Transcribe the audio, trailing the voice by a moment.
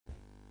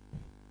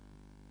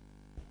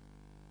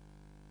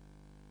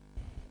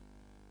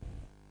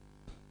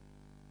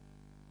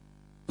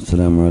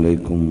السلام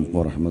عليكم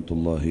ورحمة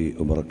الله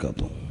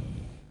وبركاته.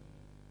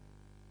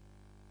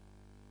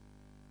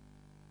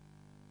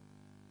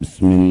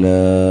 بسم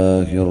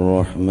الله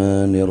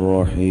الرحمن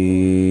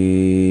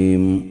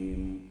الرحيم.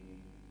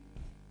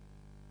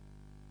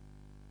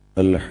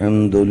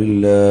 الحمد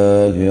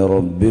لله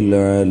رب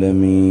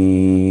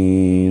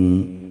العالمين.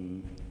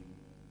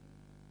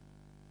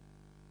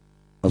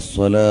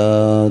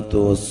 الصلاة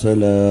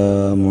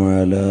والسلام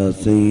على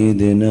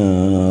سيدنا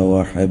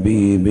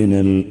وحبيبنا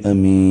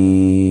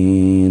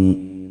الأمين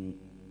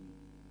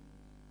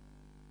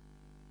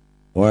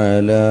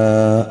وعلى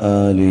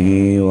آله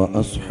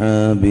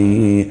وأصحابه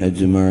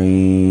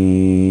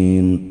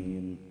أجمعين.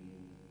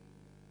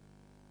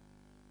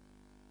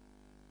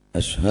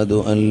 أشهد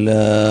أن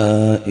لا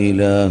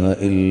إله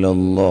إلا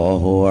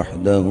الله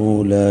وحده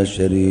لا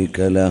شريك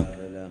له،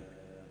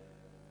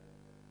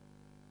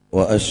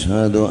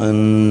 وأشهد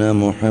أن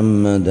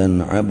محمدًا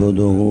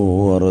عبده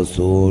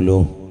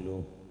ورسوله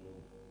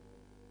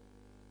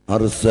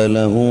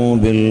أرسله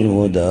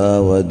بالهدى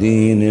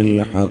ودين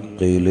الحق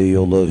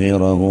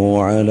ليظهره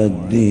على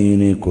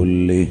الدين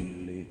كله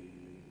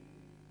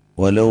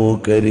ولو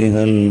كره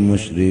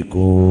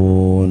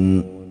المشركون.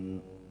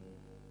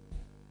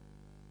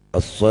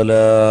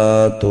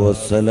 الصلاة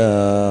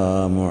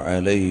والسلام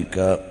عليك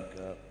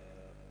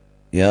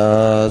يا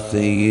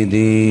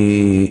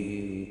سيدي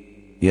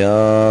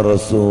يا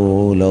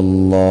رسول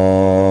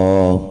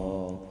الله.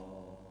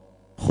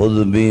 خذ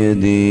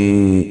بيدي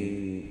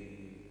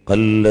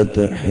قلت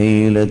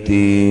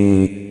حيلتي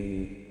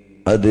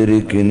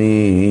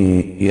أدركني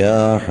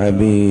يا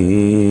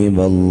حبيب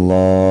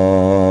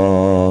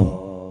الله.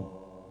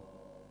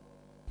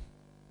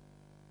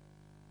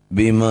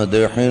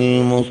 بمدح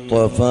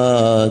المصطفى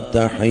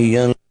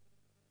تحيا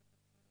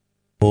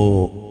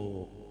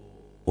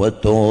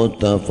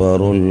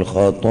وتغتفر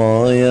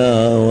الخطايا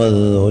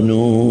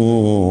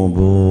والذنوب،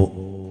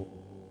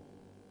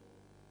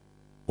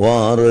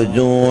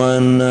 وأرجو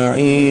أن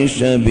أعيش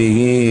به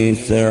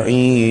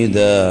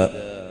سعيدا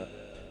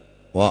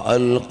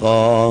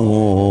وألقاه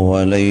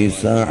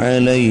وليس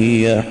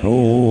علي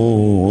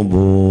حوب.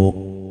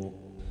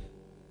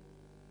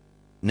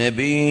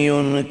 نبي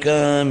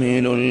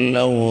كامل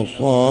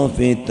الأوصاف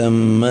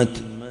تمت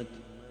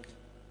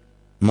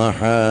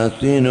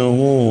محاسنه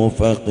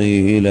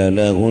فقيل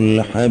له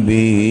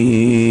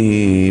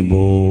الحبيب.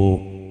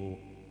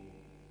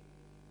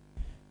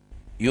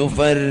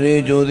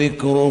 يفرج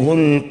ذكره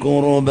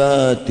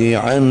الكربات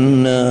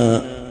عنا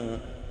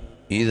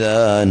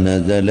إذا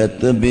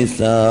نزلت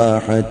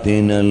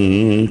بساحتنا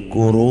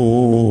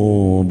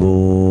الكروب.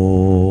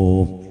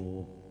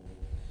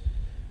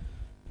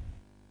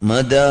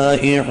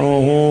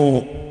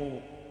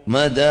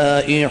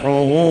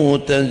 مدائحه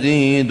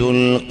تزيد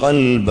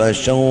القلب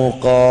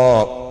شوقا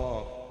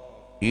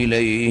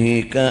إليه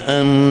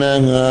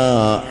كأنها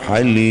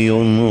حلي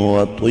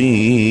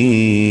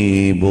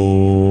وطيب.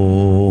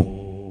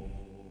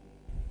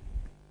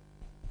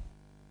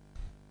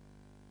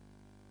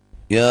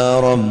 يا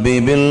رب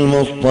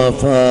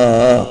بالمصطفى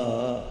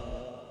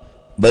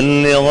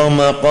بلغ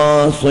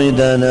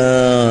مقاصدنا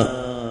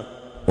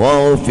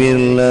واغفر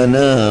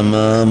لنا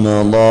ما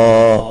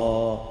مضى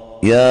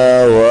يا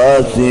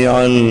واسع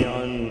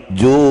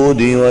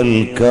الجود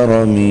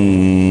والكرم.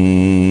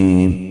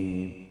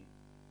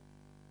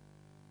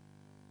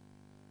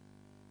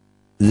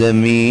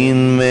 زمین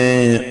میں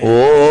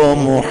او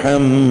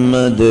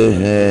محمد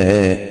ہے،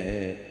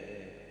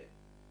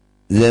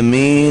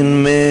 زمین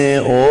میں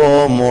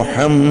او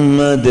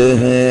محمد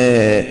ہے،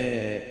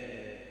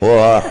 وہ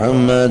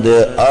احمد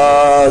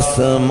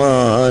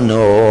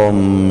آسمانوں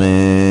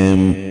میں.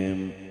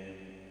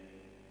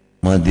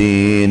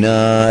 مدینہ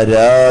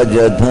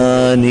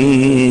راجدھانی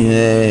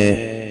ہے،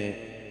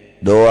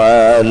 دو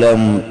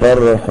عالم پر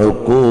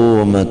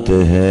حکومت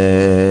ہے.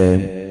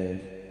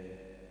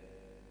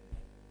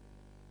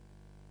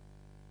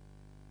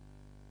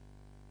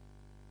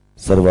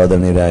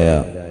 സർവാദരണീയരായ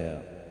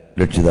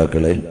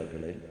രക്ഷിതാക്കളെ,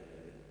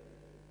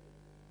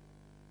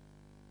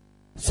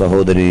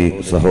 സഹോദരി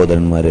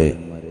സഹോദരന്മാരെ,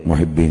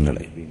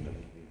 മുഹിബ്ബീങ്ങളെ,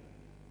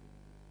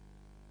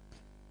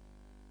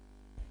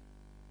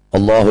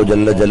 അല്ലാഹു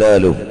ജല്ല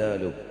ജലാലുഹു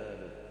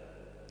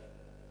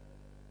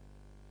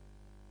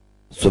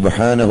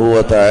സുബ്ഹാനഹു വ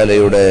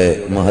തആലയുടെ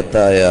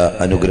മഹത്തായ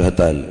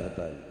അനുഗ്രഹത്താൽ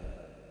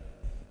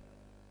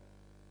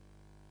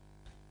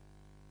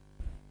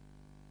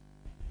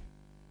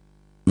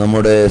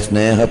നമ്മുടെ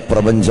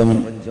സ്നേഹപ്രപഞ്ചം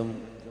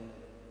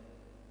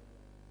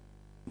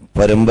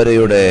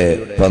പരമ്പരയുടെ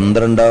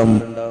 12ാം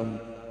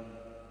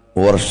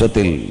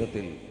വർഷത്തിൽ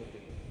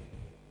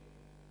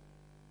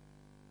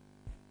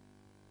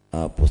ആ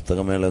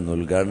പുസ്തകമേള ഒന്ന്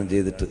ഉദ്ഘാടനം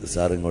ചെയ്തിട്ട്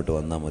സാർ ഇങ്ങോട്ട്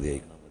വന്നാൽ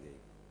മതിയായി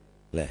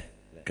അല്ലേ?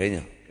 കഴിഞ്ഞ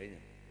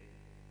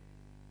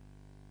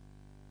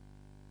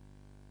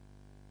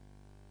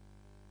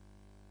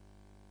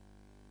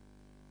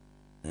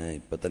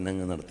ഇപ്പൊ തന്നെ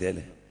അങ്ങ്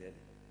നടത്തിയാലേ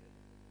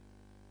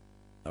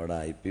അവിടെ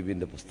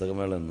IPBന്റെ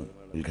പുസ്തകമേള ഒന്ന്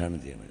ഉദ്ഘാടനം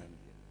ചെയ്യണം.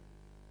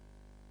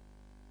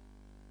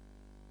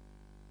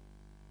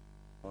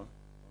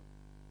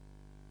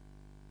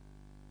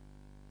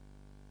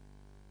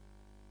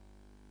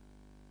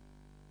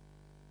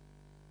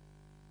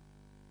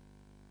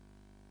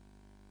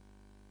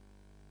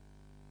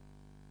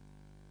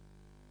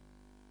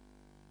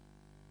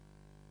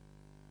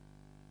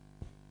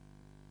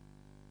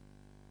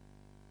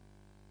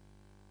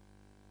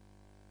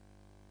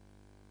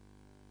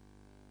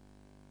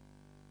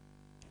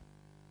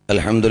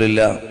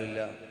 അൽഹംദുലില്ലാഹ്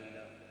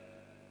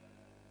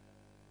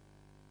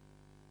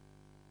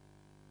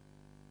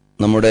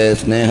നമ്മുടെ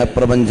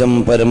സ്നേഹപ്രപഞ്ചം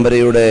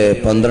പരമ്പരയുടെ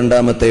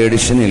 12ാമത്തെ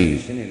എഡിഷനിൽ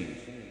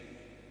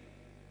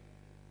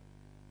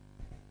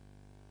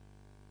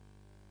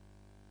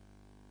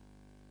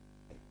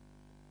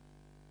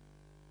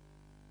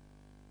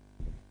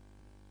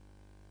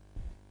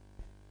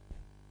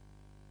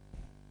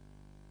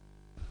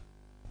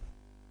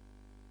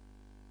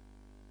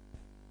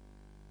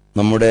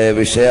നമ്മുടെ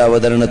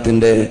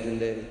വിഷയാവതരണത്തിന്റെ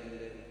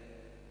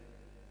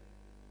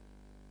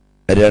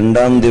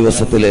 2ാം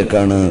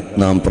ദിവസത്തിലേക്കാണ്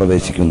നാം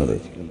പ്രവേശിക്കുന്നത്.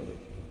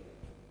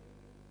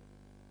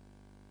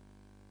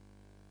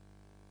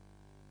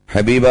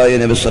 ഹബീബായ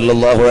നബി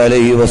സല്ലല്ലാഹു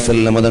അലൈഹി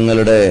വസല്ലം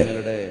തങ്ങളുടെ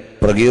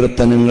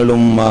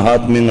പ്രകീർത്തനങ്ങളും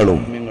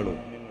മഹാത്മ്യങ്ങളും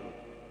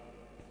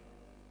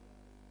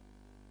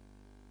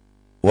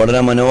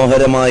വളരെ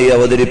മനോഹരമായി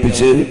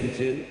അവതരിപ്പിച്ച്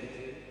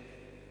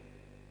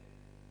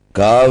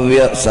കാവ്യ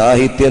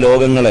സാഹിത്യ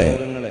ലോകങ്ങളെ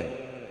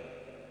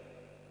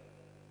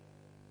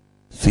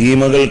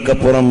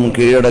സീമകൾക്കപ്പുറം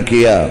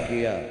കീഴടക്കിയ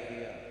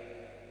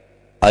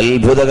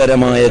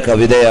അത്ഭുതകരമായ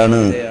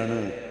കവിതയാണ്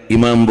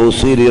ഇമാം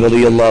ബൂസീരി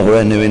റളിയല്ലാഹു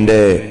അൻഹുവിന്റെ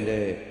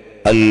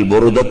അൽ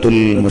ബുർദത്തുൽ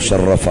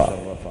മുശറഫ.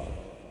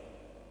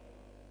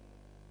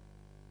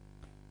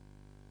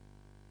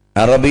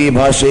 അറബി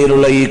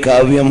ഭാഷയിലുള്ള ഈ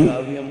കാവ്യം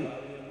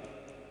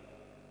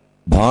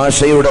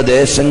ഭാഷയുടെ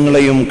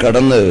ദേശങ്ങളെയും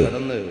കടന്ന്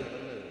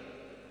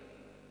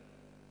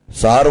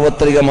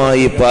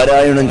സാർവത്രികമായി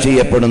പാരായണം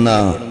ചെയ്യപ്പെടുന്ന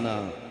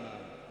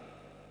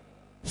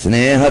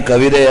സ്നേഹ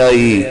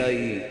കവിതയായി,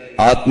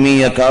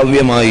 ആത്മീയ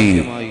കാവ്യമായി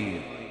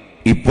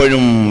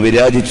ഇപ്പോഴും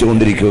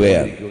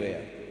വിരാജിച്ചുകൊണ്ടിരിക്കുകയാണ്.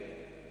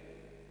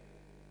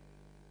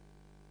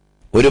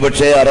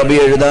 ഒരുപക്ഷെ അറബി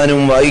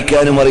എഴുതാനും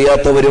വായിക്കാനും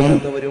അറിയാത്തവരും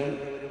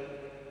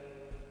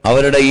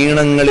അവരുടെ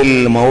ഈണങ്ങളിൽ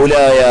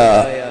മൗലായ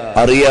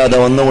അറിയാതെ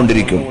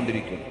വന്നുകൊണ്ടിരിക്കും.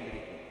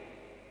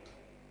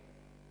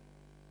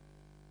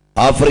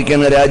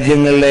 ആഫ്രിക്കൻ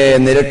രാജ്യങ്ങളിലെ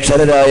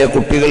നിരക്ഷരരായ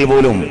കുട്ടികൾ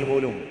പോലും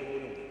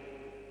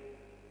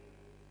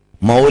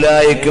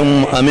മൗലായക്കും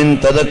അമിൻ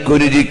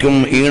തദക്കുരുജിക്കും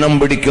ഈണം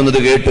പിടിക്കുന്നത്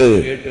കേട്ട്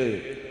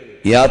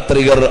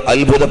യാത്രികർ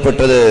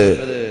അത്ഭുതപ്പെട്ടത്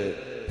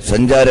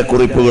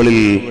സഞ്ചാരക്കുറിപ്പുകളിൽ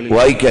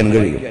വായിക്കാൻ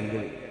കഴിയും.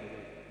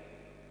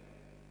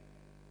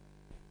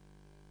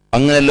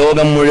 അങ്ങനെ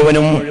ലോകം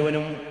മുഴുവനും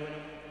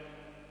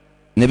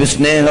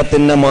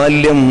നബിസ്നേഹത്തിന്റെ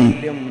മാല്യം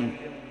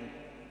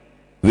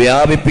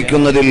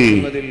വ്യാപിപ്പിക്കുന്നതിൽ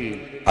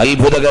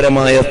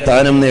അത്ഭുതകരമായ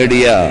സ്ഥാനം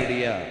നേടിയ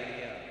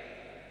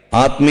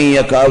ആത്മീയ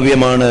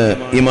കാവ്യമാണ്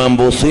ഇമാം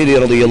ബൂസീരി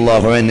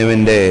റളിയല്ലാഹു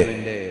അൻഹുവിന്റെ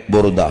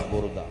ബുർദ.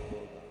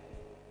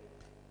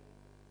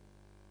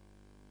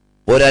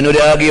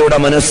 ഒരനുരാഗിയുടെ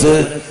മനസ്സ്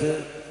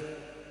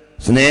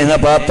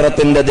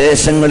സ്നേഹപാത്രത്തിന്റെ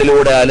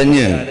ദേശങ്ങളിലൂടെ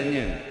അലഞ്ഞ്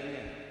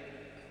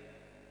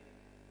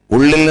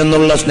ഉള്ളിൽ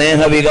നിന്നുള്ള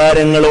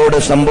സ്നേഹവികാരങ്ങളോട്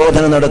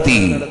സംബോധന നടത്തി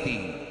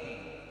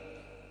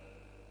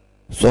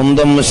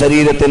സ്വന്തം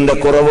ശരീരത്തിന്റെ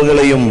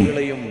കുറവുകളെയും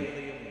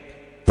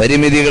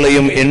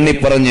പരിമിതികളെയും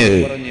എണ്ണിപ്പറഞ്ഞ്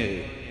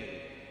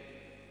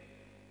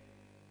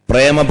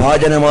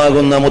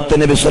പ്രേമഭാജനമാകുന്ന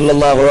മുത്തുനബി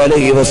സല്ലല്ലാഹു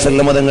അലൈഹി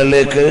വസല്ലം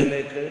തങ്ങളിലേക്ക്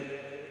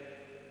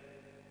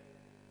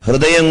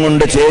ഹൃദയം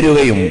കൊണ്ട്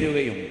ചേരുകയും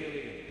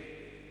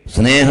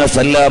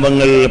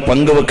സ്നേഹസല്ലാപങ്ങൾ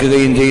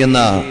പങ്കുവെക്കുകയും ചെയ്യുന്ന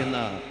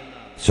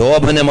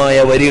ശോഭനമായ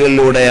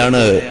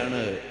വരികളിലൂടെയാണ്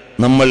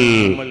നമ്മൾ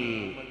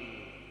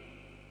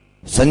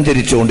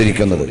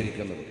സഞ്ചരിച്ചുകൊണ്ടിരിക്കുന്നത്.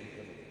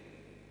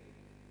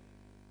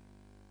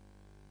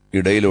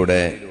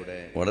 ഇടയിലൂടെ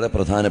വളരെ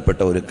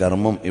പ്രധാനപ്പെട്ട ഒരു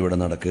കർമ്മം ഇവിടെ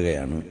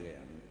നടക്കുകയാണ്.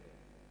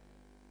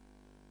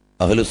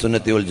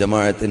 അഹ്ലുസുന്നത്തി വൽ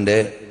ജമാഅത്തിന്റെ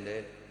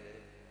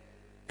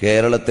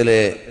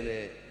കേരളത്തിലെ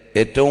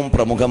ഏറ്റവും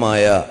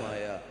പ്രമുഖമായ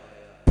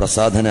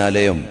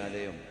പ്രസാധനാലയം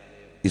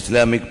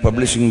ഇസ്ലാമിക്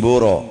പബ്ലിഷിംഗ്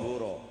ബ്യൂറോ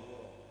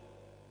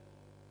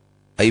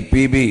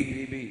IPB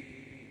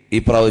ഈ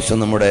പ്രാവശ്യം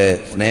നമ്മുടെ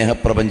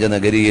സ്നേഹപ്രപഞ്ച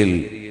നഗരിയിൽ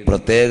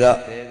പ്രത്യേക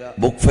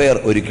ബുക്ക് ഫെയർ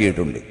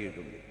ഒരുക്കിയിട്ടുണ്ട്.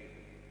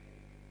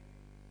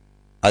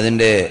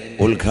 അതിന്റെ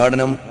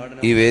ഉദ്ഘാടനം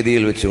ഈ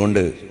വേദിയിൽ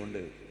വെച്ചുകൊണ്ട്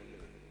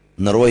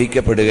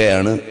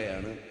നിർവഹിക്കപ്പെടുകയാണ്.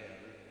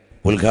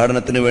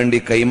 ഉദ്ഘാടനത്തിന് വേണ്ടി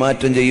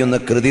കൈമാറ്റം ചെയ്യുന്ന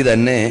കൃതി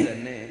തന്നെ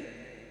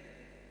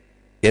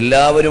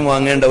എല്ലാവരും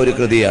വാങ്ങേണ്ട ഒരു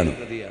കൃതിയാണ്.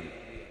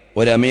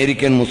 ഒരു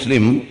അമേരിക്കൻ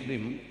മുസ്ലിം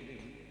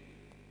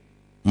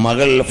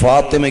മകൾ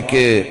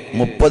ഫാത്തിമയ്ക്ക്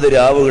 30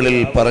 രാവുകളിൽ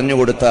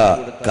പറഞ്ഞുകൊടുത്ത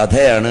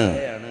കഥയാണ്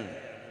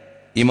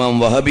ഇമാം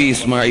വഹബി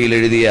ഇസ്മായിൽ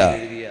എഴുതിയ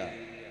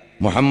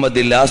മുഹമ്മദ്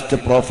ദി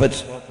ലാസ്റ്റ്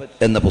പ്രോഫറ്റ്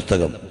എന്ന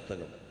പുസ്തകം.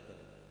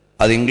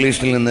 അത്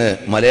ഇംഗ്ലീഷിൽ നിന്ന്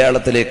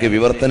മലയാളത്തിലേക്ക്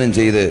വിവർത്തനം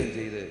ചെയ്ത്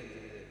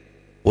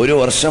 1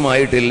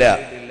 വർഷമായിട്ടില്ല.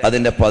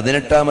 അതിന്റെ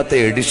 18ാമത്തെ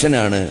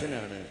എഡിഷനാണ്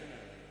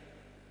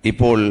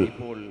ഇപ്പോൾ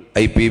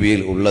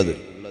IPBയിൽ ഉള്ളത്.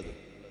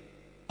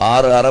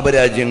 6 അറബ്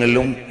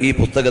രാജ്യങ്ങളിലും ഈ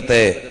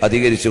പുസ്തകത്തെ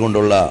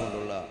അധികരിച്ചുകൊണ്ടുള്ള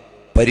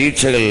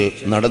പരീക്ഷകൾ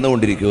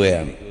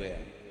നടന്നുകൊണ്ടിരിക്കുകയാണ്.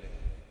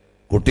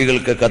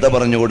 കുട്ടികൾക്ക് കഥ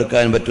പറഞ്ഞു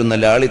കൊടുക്കാൻ പറ്റുന്ന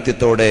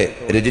ലാളിത്യത്തോടെ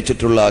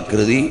രചിച്ചിട്ടുള്ള ആ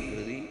കൃതി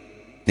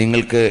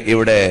നിങ്ങൾക്ക്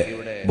ഇവിടെ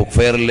ബുക്ക്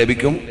ഫെയറിൽ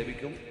ലഭിക്കും.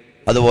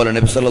 അതുപോലെ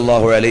നബി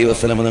സല്ലല്ലാഹു അലൈഹി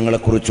വസല്ലം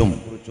തങ്ങളെക്കുറിച്ചും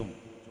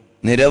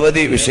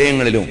നിരവധി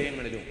വിഷയങ്ങളിലും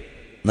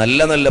നല്ല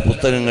നല്ല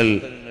പുസ്തകങ്ങൾ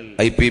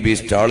IPB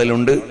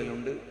സ്റ്റാളിലുണ്ട്.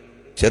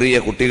 ചെറിയ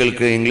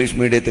കുട്ടികൾക്ക്, ഇംഗ്ലീഷ്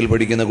മീഡിയത്തിൽ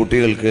പഠിക്കുന്ന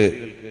കുട്ടികൾക്ക്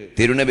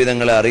തിരുനബി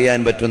തങ്ങളെ അറിയാൻ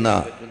പറ്റുന്ന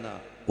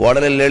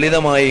വളരെ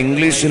ലളിതമായ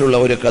ഇംഗ്ലീഷിലുള്ള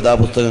ഒരു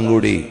കഥാപുസ്തകം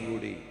കൂടി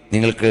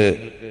നിങ്ങൾക്ക്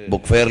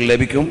ബുക്ക് ഫെയറിൽ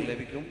ലഭിക്കും.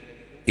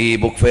 ഈ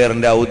ബുക്ക്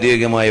ഫെയറിന്റെ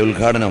ഔദ്യോഗികമായ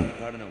ഉദ്ഘാടനം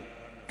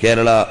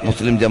കേരള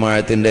മുസ്ലിം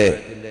ജമാഅത്തിന്റെ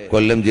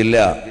കൊല്ലം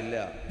ജില്ലാ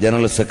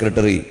ജനറൽ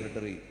സെക്രട്ടറി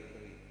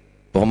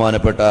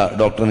ബഹുമാനപ്പെട്ട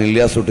ഡോക്ടർ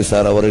ഇല്യാസുട്ടി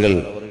സാർ അവറുകൾ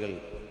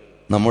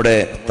നമ്മുടെ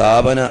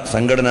സ്ഥാപന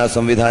സംഘടനാ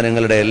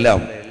സംവിധാനങ്ങളുടെ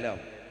എല്ലാം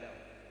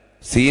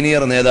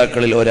സീനിയർ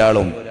നേതാക്കളിൽ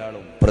ഒരാളും,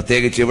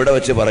 പ്രത്യേകിച്ച് ഇവിടെ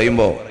വെച്ച്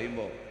പറയുമ്പോൾ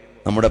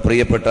നമ്മുടെ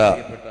പ്രിയപ്പെട്ട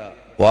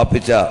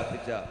വാപ്പിച്ച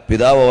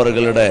പിതാവ്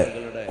അവറുകളുടെ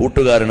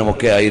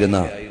കൂട്ടുകാരനുമൊക്കെ ആയിരുന്ന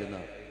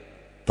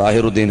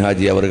താഹിറുദ്ദീൻ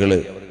ഹാജി അവറുകൾ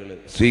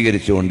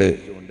സ്വീകരിച്ചുകൊണ്ട്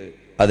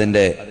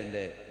അതിന്റെ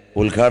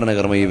ഉദ്ഘാടന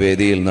കർമ്മ ഈ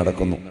വേദിയിൽ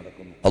നടക്കുന്നു.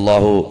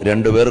 അള്ളാഹു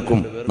രണ്ടുപേർക്കും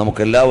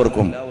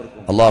നമുക്കെല്ലാവർക്കും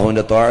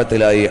അള്ളാഹുവിന്റെ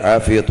ത്വാഅത്തിലായി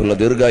ആഫിയത്തുള്ള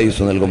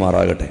ദീർഘായുസ്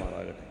നൽകുമാറാകട്ടെ.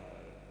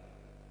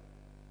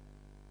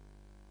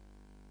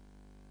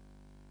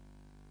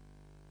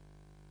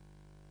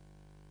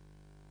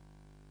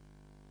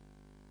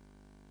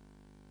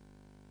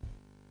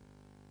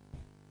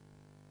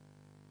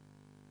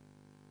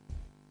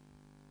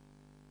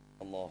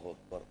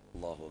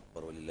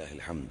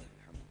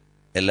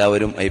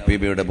 എല്ലാവരും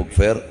IPBയുടെ ബുക്ക്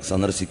ഫെയർ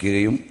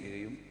സന്ദർശിക്കുകയും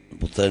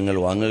പുസ്തകങ്ങൾ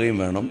വാങ്ങുകയും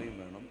വേണം.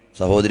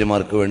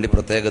 സഹോദരിമാർക്ക് വേണ്ടി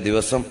പ്രത്യേക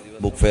ദിവസം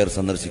ബുക്ക് ഫെയർ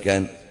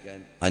സന്ദർശിക്കാൻ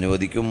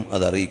അനുവദിക്കും,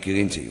 അത്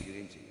അറിയിക്കുകയും ചെയ്യും.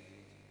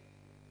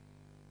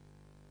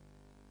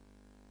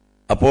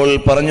 അപ്പോൾ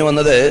പറഞ്ഞു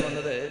വന്നത്,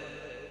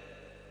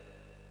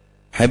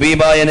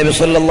 ഹബീബായ നബി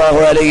സല്ലല്ലാഹു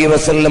അലൈഹി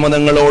വസല്ലം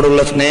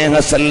തങ്ങളോടുള്ള സ്നേഹ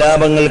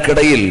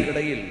സല്ലാപങ്ങൾക്കിടയിൽ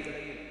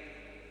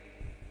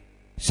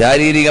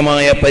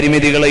ശാരീരികമായ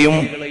പരിമിതികളെയും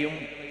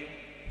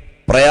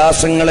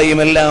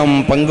പ്രയാസങ്ങളെയുമെല്ലാം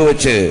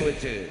പങ്കുവച്ച്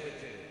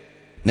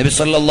നബി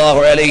സല്ലല്ലാഹു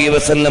അലൈഹി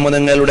വസല്ലം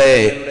തങ്ങളുടെ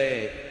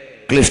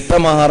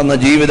ക്ലിഷ്ടമാർന്ന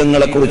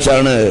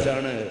ജീവിതങ്ങളെക്കുറിച്ചാണ്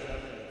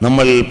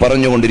നമ്മൾ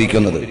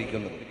പറഞ്ഞുകൊണ്ടിരിക്കുന്നത്.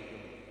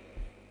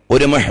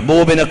 ഒരു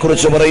മെഹബൂബിനെ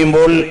കുറിച്ച്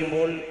പറയുമ്പോൾ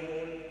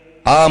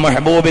ആ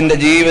മെഹബൂബിന്റെ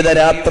ജീവിത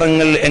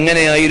രാത്രങ്ങൾ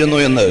എങ്ങനെയായിരുന്നു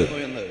എന്ന്,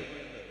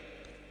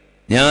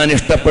 ഞാൻ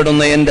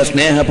ഇഷ്ടപ്പെടുന്ന എന്റെ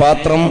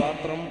സ്നേഹപാത്രം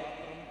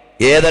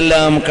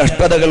ഏതെല്ലാം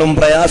കഷ്ടതകളും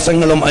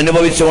പ്രയാസങ്ങളും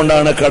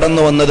അനുഭവിച്ചുകൊണ്ടാണ്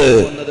കടന്നു വന്നത്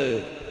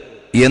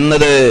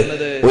എന്നത്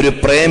ഒരു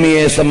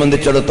പ്രേമിയെ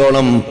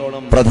സംബന്ധിച്ചിടത്തോളം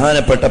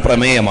പ്രധാനപ്പെട്ട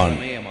പ്രമേയമാണ്.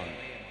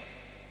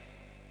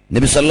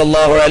 നബി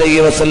സല്ലല്ലാഹു അലൈഹി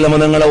വസല്ലം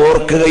തങ്ങളെ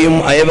ഓർക്കുകയും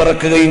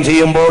അയവിറക്കുകയും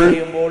ചെയ്യുമ്പോൾ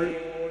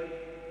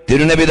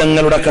തിരുനബി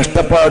തങ്ങളുടെ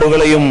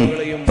കഷ്ടപ്പാടുകളെയും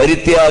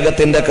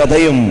പരിത്യാഗത്തിന്റെ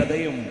കഥയും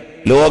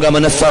ലോക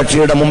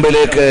മനസ്സാക്ഷിയുടെ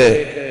മുമ്പിലേക്ക്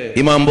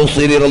ഇമാം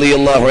ബുഖാരി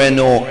റളിയല്ലാഹു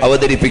അൻഹു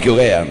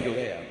അവതരിപ്പിക്കുകയാണ്.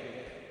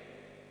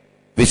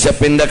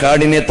 വിശപ്പിന്റെ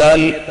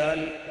കാഠിന്യത്താൽ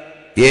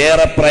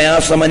ഏറെ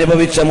പ്രയാസം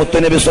അനുഭവിച്ച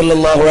മുത്തുനബി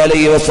സല്ലല്ലാഹു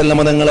അലൈഹി വസല്ലം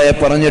തങ്ങളെ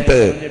പറഞ്ഞിട്ട്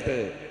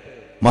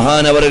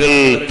മഹാനവറുകൾ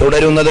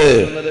തുടരുന്നത്,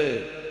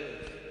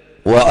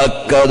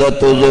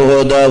 وأكدت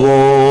زهده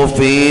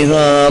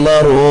فيها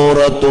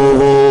ضرورته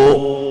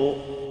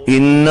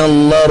إن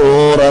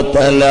الضرورة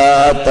لا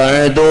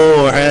تعدو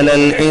على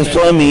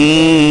العصم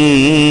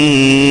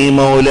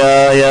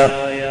مولاي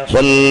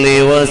صل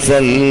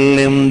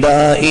وسلم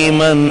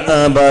دائما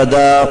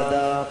أبدا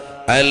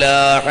على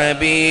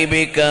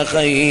حبيبك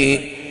خير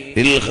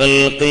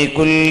الخلق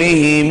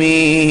كلهم.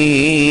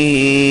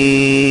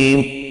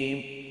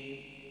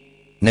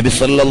 നബി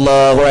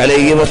സല്ലല്ലാഹു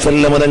അലൈഹി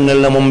വസല്ലം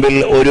തങ്ങളുടെ മുമ്പിൽ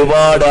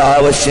ഒരുപാട്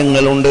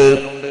ആവശ്യങ്ങളുണ്ട്.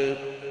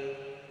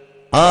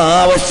 ആ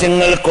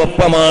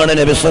ആവശ്യങ്ങൾക്കൊപ്പമാണ്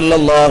നബി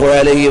സല്ലല്ലാഹു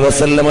അലൈഹി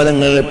വസല്ലം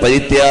തങ്ങൾ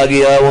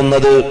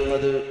പരിത്യാഗിയാവുന്നത്.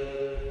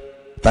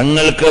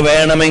 തങ്ങൾക്ക്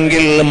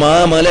വേണമെങ്കിൽ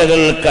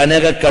മാമലകൾ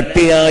കനക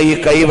കട്ടിയായി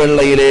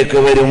കൈവെള്ളയിലേക്ക്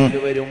വരും.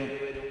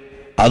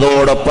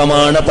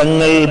 അതോടൊപ്പമാണ്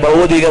തങ്ങൾ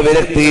ഭൗതിക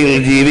വിരക്തിയിൽ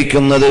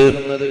ജീവിക്കുന്നത്.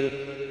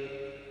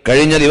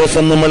 കഴിഞ്ഞ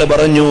ദിവസം നമ്മൾ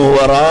പറഞ്ഞു,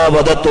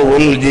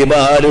 വറാവദത്തുൽ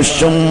ജിബാലു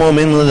ശുമ്മു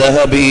മിൻ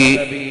ദഹബി,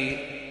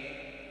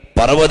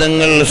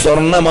 പർവ്വതങ്ങൾ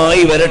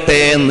സ്വർണമായി വരട്ടെ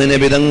എന്ന്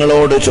നബി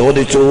തങ്ങളോട്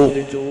ചോദിച്ചു.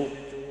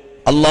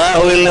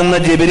 അല്ലാഹുവിൽ നിന്ന്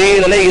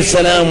ജിബ്രീൽ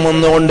അലൈഹിസ്സലാം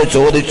വന്നുകൊണ്ട്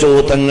ചോദിച്ചു,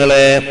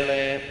 തങ്ങളെ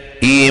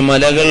ഈ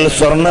മലകൾ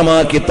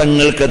സ്വർണമാക്കി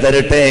തങ്ങൾക്ക്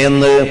തരട്ടെ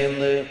എന്ന്.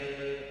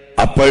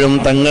 അപ്പോഴും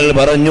തങ്ങൾ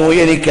പറഞ്ഞു,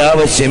 എനിക്ക്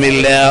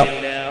ആവശ്യമില്ല.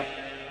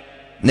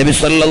 നബി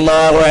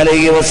സല്ലല്ലാഹു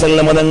അലൈഹി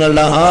വസല്ലം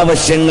തങ്ങളുടെ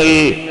ആവശ്യങ്ങൾ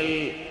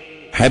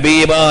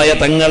ഹബീബായ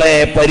തങ്ങളെ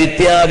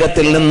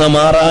പരിത്യാഗത്തിൽ നിന്ന്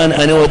മാറാൻ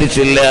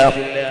അനുവദിച്ചില്ല.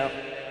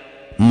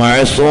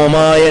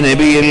 മഅസൂമായ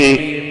നബിയിൽ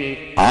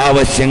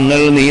ആവശ്യങ്ങൾ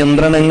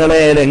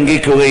നിയന്ത്രണങ്ങളെ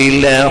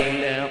ലംഘിക്കുകയില്ല.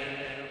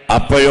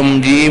 അപ്പോഴും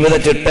ജീവിത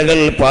ചിട്ടകൾ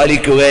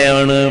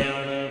പാലിക്കുകയാണ്.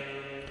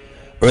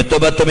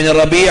 ഉത്ബത്ത് ബിൻ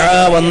റബീഅ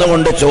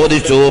വന്നുകൊണ്ട്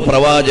ചോദിച്ചു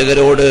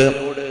പ്രവാചകരോട്,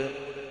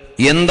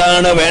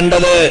 എന്താണ്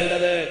വേണ്ടത്?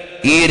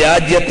 ഈ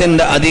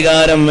രാജ്യത്തിന്റെ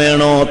അധികാരം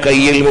വേണോ?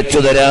 കയ്യിൽ വെച്ചു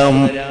തരാം.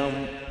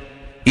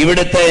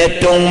 ഇവിടുത്തെ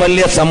ഏറ്റവും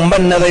വലിയ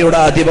സമ്പന്നതയുടെ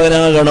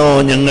അധിപനാകണോ?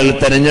 ഞങ്ങൾ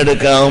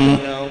തെരഞ്ഞെടുക്കാം.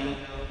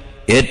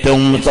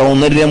 ഏറ്റവും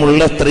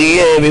സൗന്ദര്യമുള്ള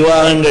സ്ത്രീയെ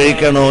വിവാഹം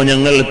കഴിക്കണോ?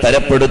 ഞങ്ങൾ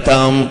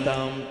തരപ്പെടുത്താം.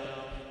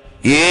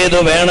 ഏതു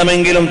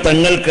വേണമെങ്കിലും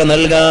തങ്ങൾക്ക്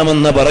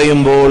നൽകാമെന്ന്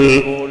പറയുമ്പോൾ,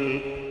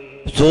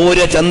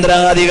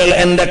 സൂര്യചന്ദ്രാദികൾ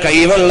എന്റെ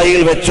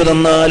കൈവെള്ളയിൽ വെച്ചു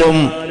തന്നാലും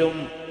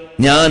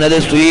ഞാനത്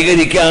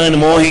സ്വീകരിക്കാൻ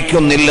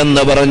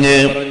മോഹിക്കുന്നില്ലെന്ന് പറഞ്ഞ്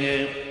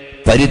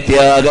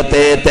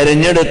പരിത്യാഗത്തെ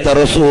തെരഞ്ഞെടുത്ത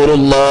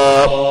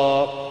റസൂലുള്ളാഹി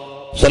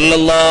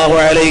സല്ലല്ലാഹു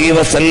അലൈഹി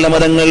വസല്ലം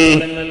തങ്ങൾ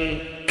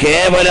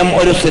കേവലം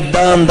ഒരു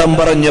സിദ്ധാന്തം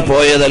പറഞ്ഞു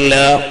പോയതല്ല,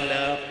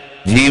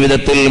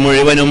 ജീവിതത്തിൽ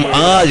മുഴുവനും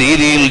ആ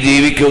രീതിയിൽ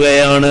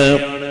ജീവിക്കുകയാണ്.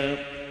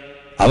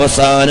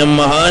 അവസാനം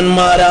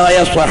മഹാന്മാരായ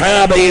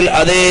സ്വഹാബയിൽ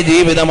അതേ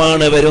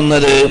ജീവിതമാണ്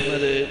വരുന്നത്.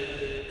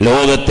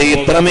 ലോകത്തെ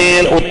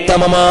ഇത്രമേൽ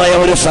ഉത്തമമായ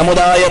ഒരു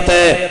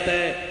സമുദായത്തെ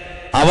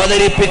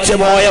അവതരിപ്പിച്ചു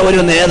പോയ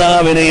ഒരു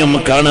നേതാവിനെയും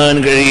കാണാൻ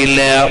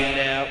കഴിയില്ല.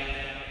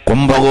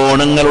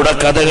 കുംഭകോണങ്ങളുടെ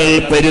കഥകൾ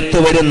പെരുത്തു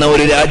വരുന്ന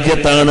ഒരു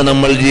രാജ്യത്താണ്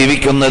നമ്മൾ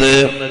ജീവിക്കുന്നത്.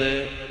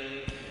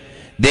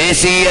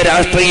 ദേശീയ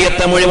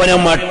രാഷ്ട്രീയത്തെ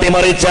മുഴുവനും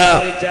അട്ടിമറിച്ച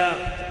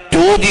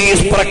 2G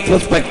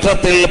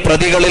സ്പെക്ട്രത്തിൽ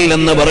പ്രതികളിൽ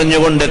എന്ന്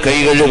പറഞ്ഞുകൊണ്ട്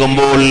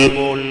കൈകഴുകുമ്പോൾ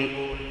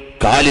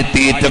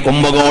കാലിത്തീറ്റ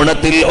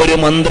കുംഭകോണത്തിൽ ഒരു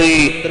മന്ത്രി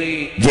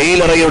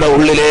ജയിലറയുടെ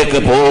ഉള്ളിലേക്ക്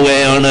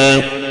പോവുകയാണ്.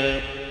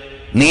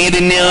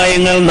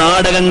 നീതിന്യായങ്ങൾ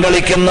നാടകം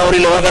കളിക്കുന്ന ഒരു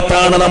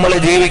ലോകത്താണ് നമ്മൾ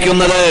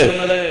ജീവിക്കുന്നത്.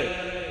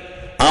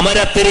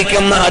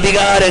 അമരത്തിരിക്കുന്ന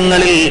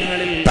അധികാരങ്ങളിൽ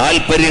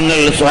താൽപര്യങ്ങൾ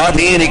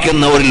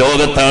സ്വാധീനിക്കുന്ന ഒരു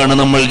ലോകത്താണ്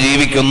നമ്മൾ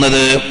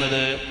ജീവിക്കുന്നത്.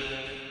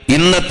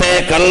 ഇന്നത്തെ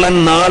കള്ളൻ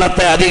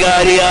നാളത്തെ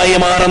അധികാരിയായി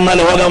മാറുന്ന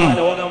ലോകം,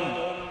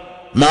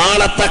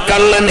 നാളത്തെ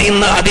കള്ളൻ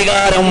ഇന്ന്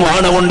അധികാരം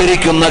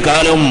വാണുകൊണ്ടിരിക്കുന്ന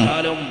കാലം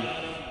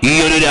ഈ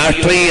ഒരു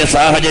രാഷ്ട്രീയ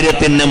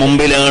സാഹചര്യത്തിന്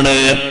മുമ്പിലാണ്.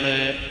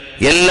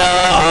 എല്ലാ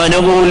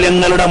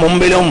ആനുകൂല്യങ്ങളുടെ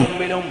മുമ്പിലും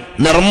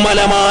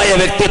നിർമ്മലമായ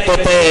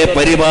വ്യക്തിത്വത്തെ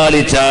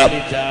പരിപാലിച്ച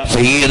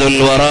സയ്യിദുൽ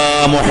വറാ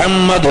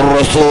മുഹമ്മദുർ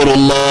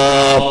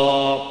റസൂലുള്ളാഹി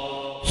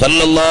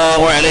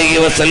സല്ലല്ലാഹു അലൈഹി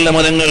വസല്ലം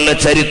തങ്ങളുടെ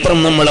ചരിത്രം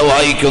നമ്മൾ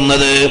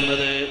വായിക്കുന്നത്.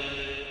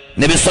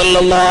 നബി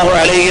സല്ലല്ലാഹു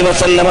അലൈഹി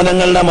വസല്ലം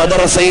തങ്ങളുടെ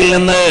മദ്രസയിൽ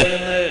നിന്ന്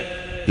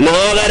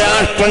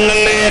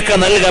ലോകരാഷ്ട്രങ്ങളിലേക്ക്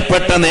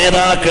നൽകപ്പെട്ട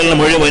നേതാക്കൾ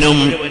മുഴുവനും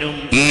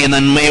ഈ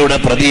നന്മയുടെ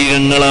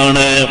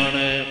പ്രതീകങ്ങളാണ്.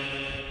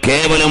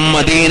 കേവലം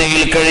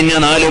മദീനയിൽ കഴിഞ്ഞ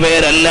 4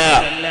 പേരല്ല,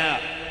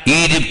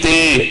 ഈജിപ്തിൽ,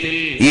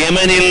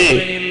 യമനിൽ,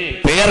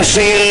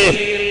 പേർഷ്യയിൽ,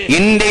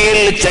 ഇന്ത്യയിൽ,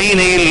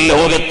 ചൈനയിൽ,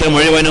 ലോകത്ത്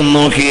മുഴുവനും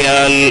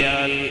നോക്കിയാൽ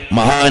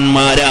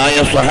മഹാന്മാരായ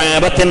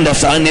സ്വഹാബത്തിന്റെ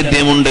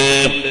സാന്നിധ്യമുണ്ട്.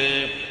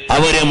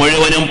 അവര്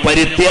മുഴുവനും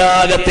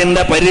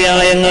പരിത്യാഗത്തിന്റെ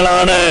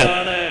പര്യായങ്ങളാണ്.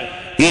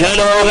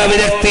 ഇഹലോക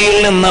വിരക്തിയിൽ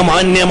നിന്ന്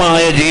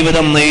മാന്യമായ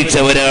ജീവിതം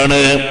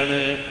നയിച്ചവരാണ്.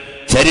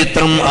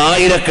 ചരിത്രം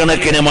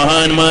ആയിരക്കണക്കിന്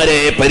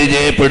മഹാന്മാരെ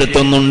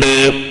പരിചയപ്പെടുത്തുന്നുണ്ട്.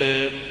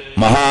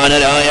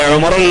 മഹാനരായ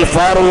ഉമറുൽ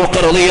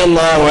ഫാറൂഖ്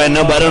റളിയല്ലാഹു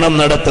അൻഹു ഭരണം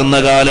നടത്തുന്ന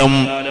കാലം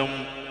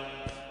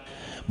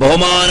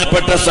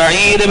ബഹുമാനപ്പെട്ട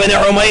സഈദ് ബിൻ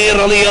ഉമൈർ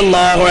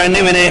റളിയല്ലാഹു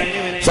അൻഹുവിനെ,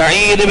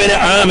 സഈദ് ബിൻ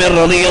ആമിർ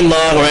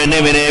റളിയല്ലാഹു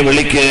അൻഹുവിനെ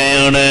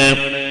വിളിക്കുകയാണ്.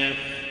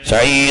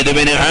 സഈദ്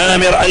ബിൻ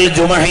ആമിർ അൽ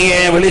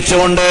ജുമഹിയെ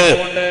വിളിച്ചുകൊണ്ട്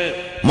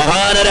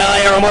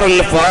മഹാനരായ ഉമറുൽ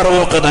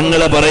ഫാറൂഖ്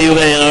തങ്ങൾ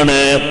പറയുകയാണ്,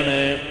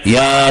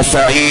 യാ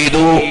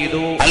സഈദു,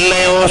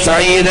 അല്ലയോ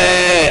സഈദേ,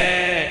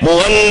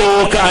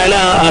 മുവല്ലൂക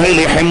അലാ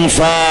അഹ്ലി ഹിംസ,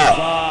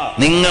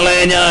 നിങ്ങളെ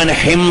ഞാൻ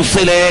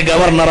ഹിംസിലെ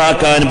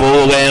ഗവർണറാക്കാൻ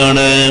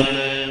പോവുകയാണ്.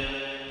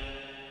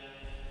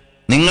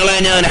 നിങ്ങളെ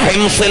ഞാൻ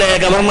ഹിംസിലെ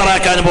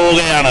ഗവർണറാക്കാൻ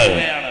പോവുകയാണ്.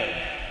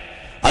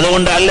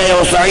 അതുകൊണ്ട് അല്ലയോ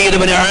സഈദ്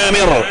ബിൻ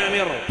ആമിർ,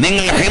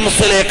 നിങ്ങൾ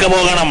ഹിംസിലേക്ക്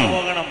പോകണം,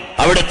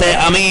 അവിടുത്തെ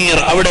അമീർ,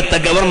 അവിടുത്തെ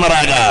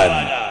ഗവർണറാകാൻ.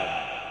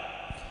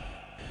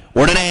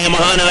 ഉടനെ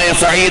മഹാനായ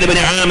സഈദ് ബിൻ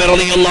ആമിർ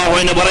റളിയല്ലാഹു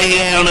അൻഹു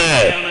പറയുകയാണ്,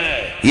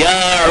 യാ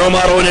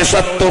ഉമർ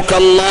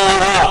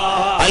നശത്തുകല്ലാഹ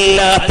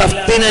അല്ലാ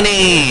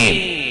തഫ്തിനനി,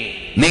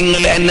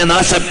 നിങ്ങൾ എന്നെ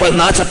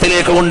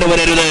നാശത്തിലേക്ക്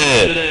കൊണ്ടുവരരുത്,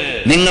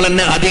 നിങ്ങൾ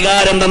എന്നെ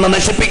അധികാരം തന്ന്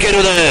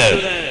നശിപ്പിക്കരുത്,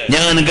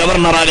 ഞാൻ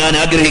ഗവർണറാകാൻ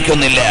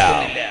ആഗ്രഹിക്കുന്നില്ല.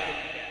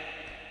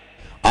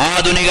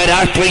 ആധുനിക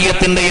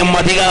രാഷ്ട്രീയത്തിന്റെയും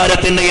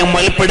അധികാരത്തിന്റെയും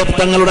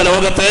മൽപ്പിടുത്തങ്ങളുടെ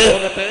ലോകത്ത്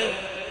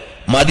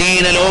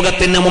മദീന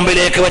ലോകത്തിന്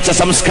മുമ്പിലേക്ക് വെച്ച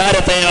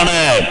സംസ്കാരത്തെയാണ്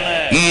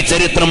ഈ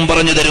ചരിത്രം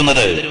പറഞ്ഞു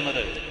തരുന്നത്.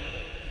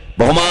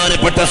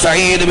 ബഹുമാനപ്പെട്ട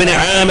സഈദ് ബിൻ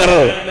ആമിർ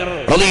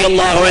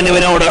റളിയല്ലാഹു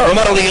അൻഹുവിനോട്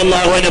ഉമർ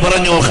റളിയല്ലാഹു അൻഹു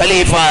പറഞ്ഞു,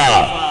 ഖലീഫ,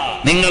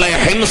 നിങ്ങളെ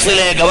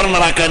ഹിംസിലെ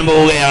ഗവർണറാക്കാൻ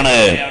പോവുകയാണ്,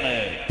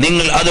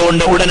 നിങ്ങൾ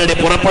അതുകൊണ്ട് ഉടനടി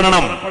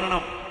പുറപ്പെടണം.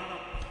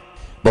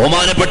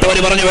 ബഹുമാനപ്പെട്ടവർ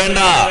പറഞ്ഞു, വേണ്ട,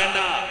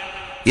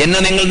 എന്നെ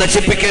നിങ്ങൾ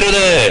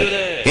നശിപ്പിക്കരുത്,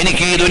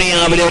 എനിക്ക് ഈ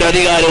ദുനിയാവിലെ ഒരു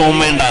അധികാരവും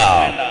വേണ്ട.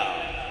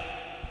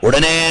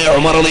 ഉടനെ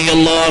ഉമർ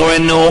റളിയല്ലാഹു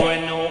അൻഹു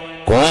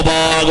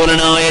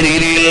കോപാകുലനായ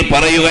രീതിയിൽ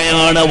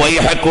പറയുകയാണ്,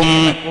 വൈഹക്കും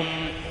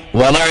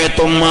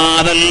വലഅതും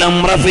മാദൽ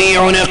അംറ ഫീ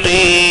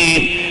ഉനഖി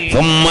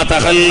ثم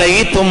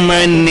തഖല്ലൈതും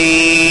അന്നി.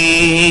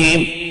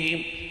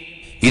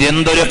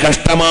 ഇതെന്തൊരു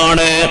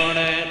കഷ്ടമാണ്,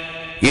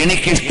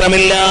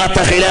 എനിക്കിഷ്ടമില്ലാത്ത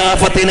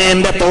ഖിലാഫത്തിനെ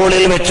എന്റെ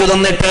തോളിൽ വെച്ചു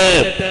തന്നിട്ട്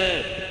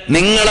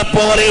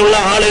നിങ്ങളെപ്പോലെയുള്ള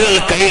ആളുകൾ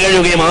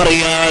കൈകഴുകി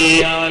മാറിയാൽ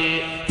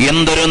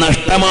എന്തൊരു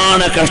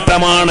നഷ്ടമാണ്,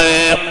 കഷ്ടമാണ്.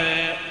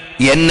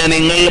 എന്നെ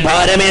നിങ്ങൾ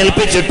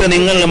ഭാരമേൽപ്പിച്ചിട്ട്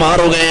നിങ്ങൾ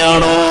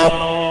മാറുകയാണോ?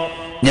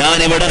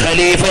 ഞാനിവിടെ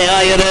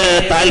ഖലീഫയായത്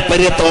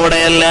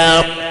താല്പര്യത്തോടെയല്ല,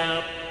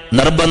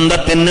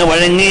 നിർബന്ധത്തിന്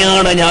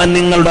വഴങ്ങിയാണ് ഞാൻ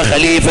നിങ്ങളുടെ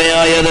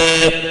ഖലീഫയായത്.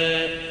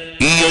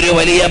 ഈ ഒരു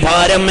വലിയ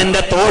ഭാരം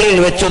എന്റെ തോളിൽ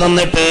വെച്ചു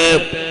തന്നിട്ട്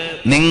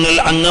നിങ്ങൾ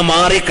അങ്ങ്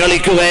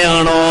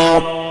മാറിക്കളിക്കുകയാണോ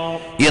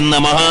എന്ന്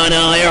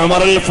മഹാനായ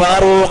ഉമറുൽ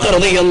ഫാറൂഖ്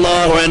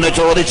റളിയല്ലാഹു അൻഹു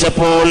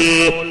ചോദിച്ചപ്പോൾ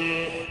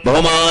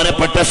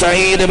ബഹുമാനപ്പെട്ട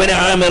സഈദ് ബിൻ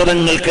ആമിർ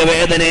തങ്ങൾക്ക്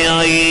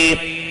വേദനയായി.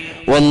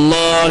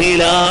 വല്ലാഹി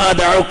ലാ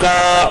അദഉക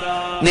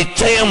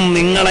നിശ്ചയം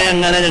നിങ്ങളെ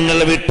അങ്ങനെ ഞങ്ങൾ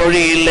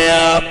വിട്ടൊഴിയില്ല.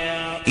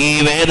 ഈ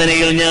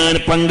വേദനയിൽ ഞാൻ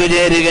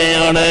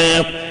പങ്കുചേരുകയാണ്.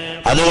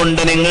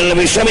 അതുകൊണ്ട് നിങ്ങൾ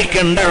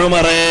വിഷമിക്കേണ്ട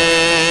ഉമറേ.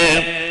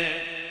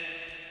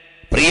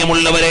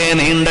 പ്രിയമുള്ളവരെ,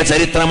 നീണ്ട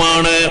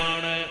ചരിത്രമാണ്.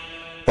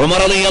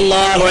 ഉമർ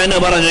റളിയല്ലാഹു അൻഹു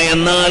പറഞ്ഞു,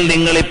 എന്നാൽ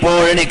നിങ്ങൾ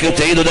ഇപ്പോൾ എനിക്ക്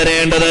ചെയ്തു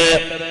തരേണ്ടത്,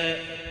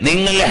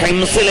 നിങ്ങൾ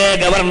ഹിംസിലെ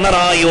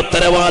ഗവർണറായി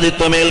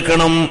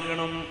ഉത്തരവാദിത്വമേൽക്കണം.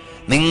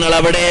 നിങ്ങൾ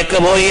അവിടേക്ക്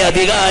പോയി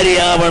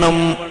അധികാരിയാവണം.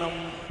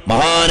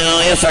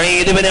 മഹാനായ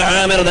സഈദ് ബിൻ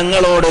ആമിർ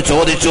നിങ്ങളോട്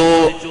ചോദിച്ചു,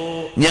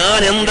 ഞാൻ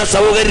എന്ത്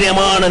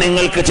സൗകര്യമാണ്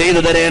നിങ്ങൾക്ക്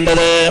ചെയ്തു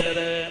തരേണ്ടത്?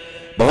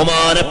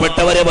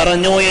 ബഹുമാനപ്പെട്ടവര്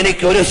പറഞ്ഞു,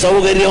 എനിക്കൊരു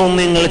സൗകര്യവും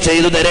നിങ്ങൾ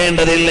ചെയ്തു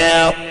തരേണ്ടതില്ല.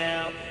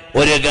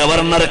 ഒരു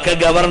ഗവർണർക്ക്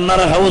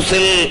ഗവർണർ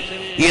ഹൗസിൽ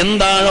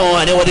എന്താണോ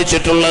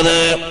അനുവദിച്ചിട്ടുള്ളത്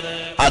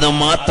അത്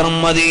മാത്രം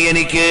മതി.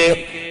 എനിക്ക്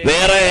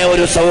വേറെ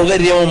ഒരു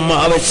സൗകര്യവും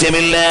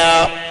ആവശ്യമില്ല.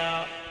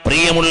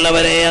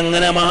 പ്രിയമുള്ളവരെ,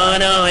 അങ്ങനെ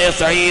മഹാനായ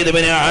സഈദ്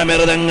ബിൻ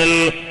ആമിർ തങ്ങൾ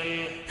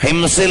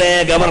ഹിംസിലെ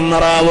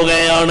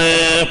ഗവർണറാവുകയാണ്.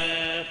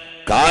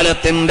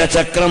 കാലത്തിന്റെ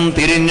ചക്രം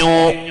തിരിഞ്ഞു.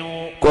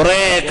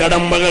 കുറെ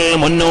കടമ്പകൾ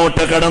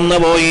മുന്നോട്ട്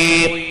കടന്നുപോയി.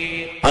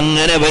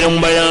 അങ്ങനെ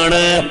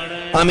വരുമ്പോഴാണ്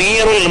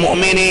അമീറുൽ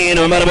മുഅ്മിനീൻ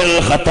ഉമർ ബിൻ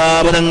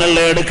ഖത്താബ്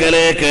തങ്ങളുടെ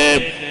അടുക്കലേക്ക്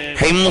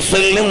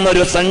ഹിംസിൽ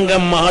നിന്നൊരു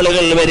സംഘം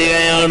ആളുകൾ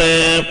വരികയാണ്.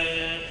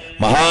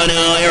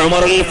 മഹാനായ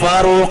ഉമറുൽ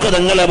ഫാറൂഖ്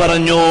തങ്ങളെ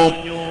പറഞ്ഞു,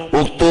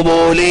 ഉക്തുബൂ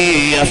ലീ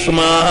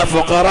അസ്മാ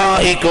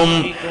ഫുഖറാഇകും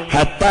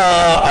ഹത്താ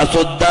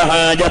അസുദ്ദ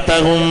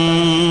ഹാജതഹും.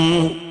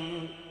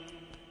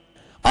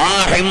 ആ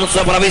ഹിംസ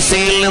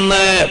പ്രവിശ്യയിൽ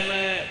നിന്ന്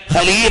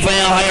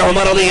ഖലീഫയായ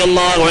ഉമർ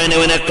റളിയല്ലാഹു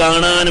അൻഹുവിനെ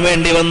കാണാൻ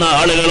വേണ്ടി വന്ന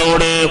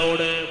ആളുകളോട്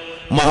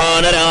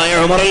മഹാനരായ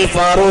ഉമറുൽ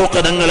ഫാറൂഖ്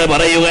തങ്ങൾ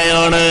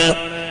പറയുകയാണ്,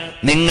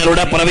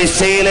 നിങ്ങളുടെ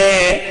പ്രവിശ്യയിലെ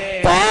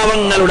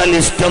പാവങ്ങളുടെ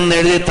ലിസ്റ്റ് ഒന്ന്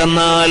എഴുതി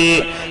തന്നാൽ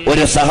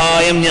ഒരു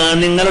സഹായം ഞാൻ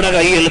നിങ്ങളുടെ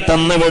കയ്യിൽ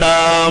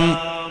തന്നുവിടാം.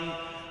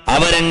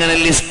 അവരെങ്ങനെ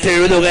ലിസ്റ്റ്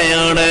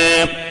എഴുതുകയാണ്.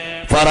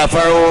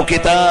 ഫറഫഉ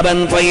കിതാബൻ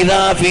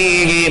ഫൈദാ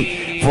ഫീഹി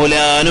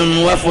ഫുലാനുൻ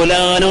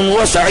വഫുലാനുൻ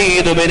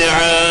വസഈദ് ബിൻ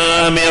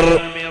ആമിർ.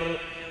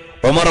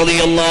 ഉമർ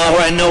റളിയല്ലാഹു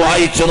അൻഹു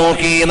വായിച്ചു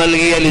നോക്കി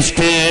നൽകിയ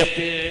ലിസ്റ്റ്.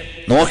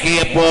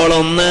 നോക്കിയപ്പോൾ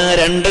 1,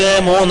 2,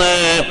 3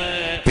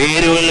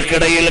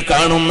 പേരുകൾക്കിടയിൽ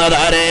കാണുന്നത്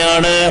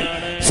ആരെയാണ്?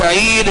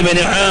 സഈദ് ബിൻ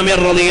ആമിർ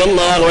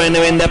റളിയല്ലാഹു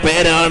അൻഹുവിന്റെ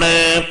പേരാണ്.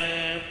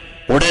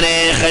 ഉടനെ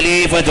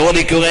ഖലീഫ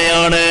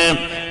ചോദിക്കുകയാണ്,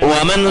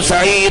 വമൻ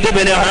സഈദ്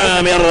ബിൻ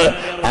ആമിർ?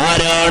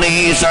 ആരാണ്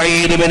ഈ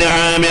സഈദ് ബിൻ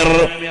ആമിർ?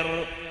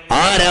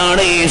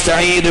 ആരാണ് ഈ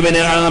സഈദ് ബിൻ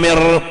ആമിർ?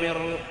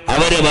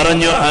 അവര്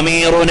പറഞ്ഞു,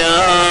 അമീറുനാ,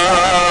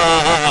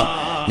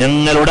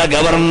 ഞങ്ങളുടെ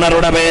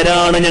ഗവർണറുടെ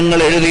പേരാണ് ഞങ്ങൾ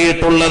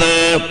എഴുതിയിട്ടുള്ളത്.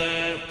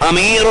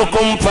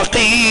 അമീറുക്കും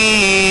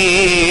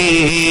ഫഖീർ.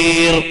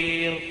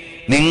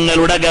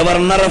 നിങ്ങളുടെ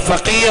ഗവർണർ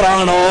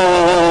ഫഖീറാണോ?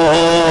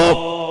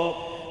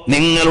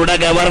 നിങ്ങളുടെ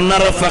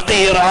ഗവർണർ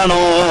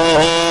ഫഖീറാണോ?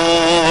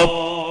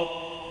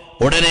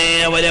 ഉടനെ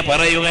അവര്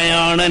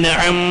പറയുകയാണ്,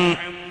 നഅം,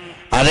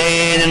 അതെ,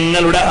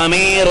 ഞങ്ങളുടെ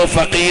അമീർ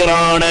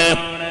ഫഖീറാണ്.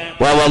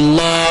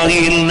 വവല്ലാഹി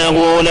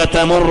ഇന്നഹു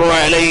ലതമുറു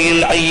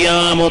അലൈഹിൽ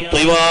അയ്യാമു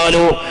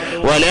ത്വിവാലു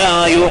വലാ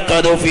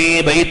യുഖദു ഫീ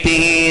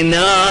ബൈതിഹി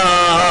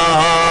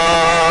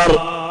നാർ.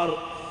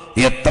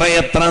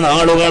 എത്രയെത്ര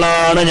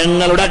നാളുകളാണ്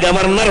ഞങ്ങളുടെ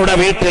ഗവർണറുടെ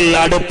വീട്ടിൽ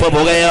അടുപ്പ്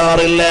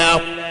പുകയാറില്ല.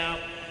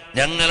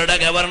 ഞങ്ങളുടെ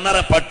ഗവർണർ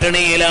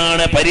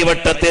പട്ടിണിയിലാണ്,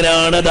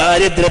 പരിവട്ടത്തിലാണ്,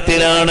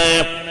 ദാരിദ്ര്യത്തിലാണ്.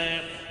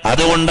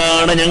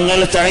 അതുകൊണ്ടാണ് ഞങ്ങൾ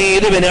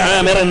സഈദ് ബിൻ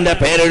ആമിറിന്റെ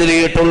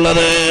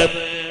പേരെഴുതിയിട്ടുള്ളത്.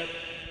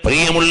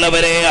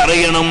 പ്രിയമുള്ളവരെ,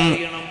 അറിയണം,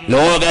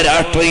 ലോക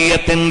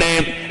രാഷ്ട്രീയത്തിന്റെ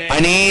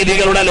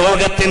അനീതികളുടെ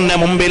ലോകത്തിന്റെ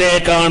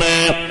മുമ്പിലേക്കാണ്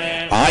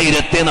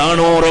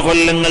 1400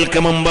 കൊല്ലങ്ങൾക്ക്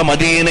മുമ്പ്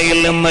മദീനയിൽ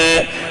നിന്ന്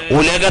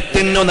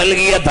ഉലകത്തിനു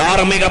നൽകിയ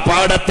ധാർമ്മിക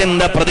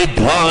പാഠത്തിന്റെ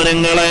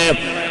പ്രതിധ്വാനങ്ങളെ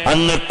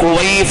അങ്ങ്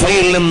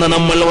കുവൈഫയിൽ നിന്ന്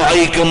നമ്മൾ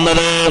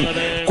വായിക്കുന്നത്.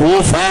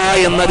 കൂഫ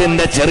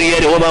എന്നതിന്റെ ചെറിയ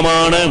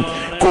രൂപമാണ്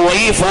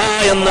കുവൈഫ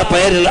എന്ന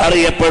പേരിൽ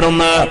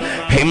അറിയപ്പെടുന്ന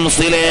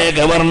ഹിംസിലെ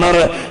ഗവർണർ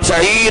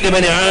സഈദ്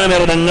ബിൻ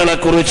ആമിർ തങ്ങളെ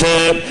കുറിച്ച്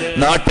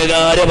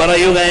നാട്ടുകാര്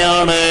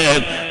പറയുകയാണ്,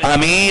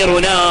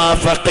 അമീറുനാ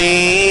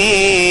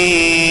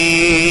ഫഖീർ.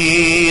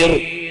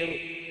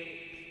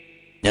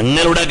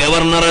 ഞങ്ങളുടെ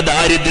ഗവർണർ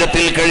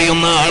ദാരിദ്ര്യത്തിൽ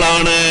കഴിയുന്ന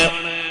ആളാണ്,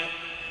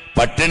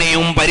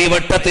 പട്ടിണിയും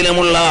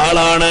പരിവട്ടത്തിലുമുള്ള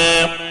ആളാണ്.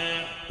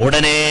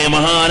 ഉടനെ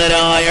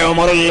മഹാനരായ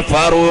ഉമറുൽ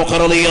ഫാറൂഖ്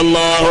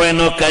റളിയല്ലാഹു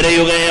അൻഹു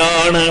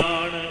കരയുകയാണ്.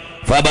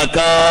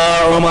 ഫബകാ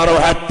ഉമറു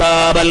ഹത്താ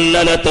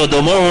ബല്ലലത്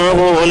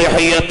ദുമൂഉ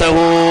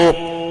ലിഹയതഹു.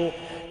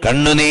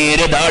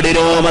 കണ്ണുനീര്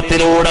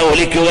ദാടിരോമത്തിലൂടെ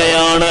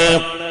ഒലിക്കുകയാണ്.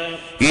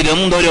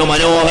 ഇതെന്തൊരു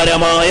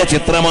മനോഹരമായ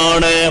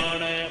ചിത്രമാണ്.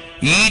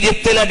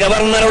 ഈജിപ്തിലെ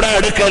ഗവർണറുടെ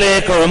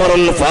അടുക്കലേക്ക്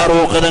ഉമറുൽ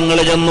ഫാറൂഖ് തങ്ങൾ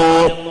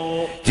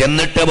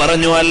ചെന്നിട്ട്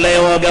പറഞ്ഞു,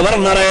 അല്ലയോ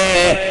ഗവർണറെ,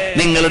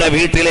 നിങ്ങളുടെ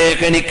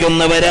വീട്ടിലേക്ക്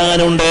എനിക്കൊന്ന്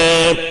വരാനുണ്ട്.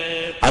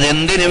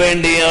 അതെന്തിനു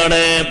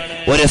വേണ്ടിയാണ്?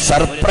 ഒരു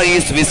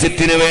സർപ്രൈസ്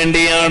വിസിറ്റിന്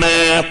വേണ്ടിയാണ്.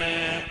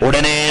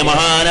 ഉടനെ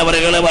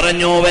മഹാനവറുകൾ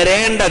പറഞ്ഞു,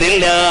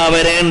 വരേണ്ടതില്ല,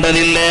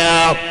 വരേണ്ടതില്ല.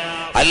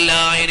 അല്ല,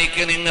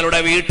 എനിക്ക് നിങ്ങളുടെ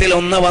വീട്ടിൽ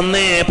ഒന്ന്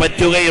വന്നേ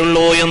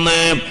പറ്റുകയുള്ളൂ എന്ന്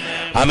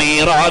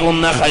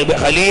അമീറാകുന്ന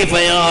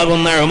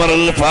ഖലീഫയാകുന്ന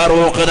ഉമറുൽ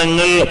ഫാറൂഖ്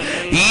തങ്ങൾ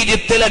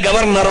ഈജിപ്തിലെ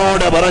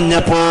ഗവർണറോട്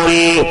പറഞ്ഞപ്പോൾ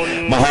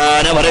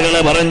മഹാനവറുകൾ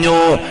പറഞ്ഞു,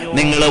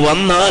 നിങ്ങൾ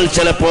വന്നാൽ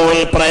ചിലപ്പോൾ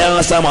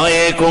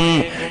പ്രയാസമായേക്കും.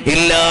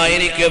 ഇല്ല,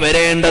 എനിക്ക്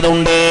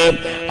വരേണ്ടതുണ്ട്.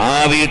 ആ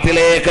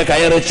വീട്ടിലേക്ക്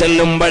കയറി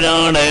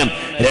ചെല്ലുമ്പോഴാണ്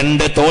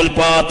 2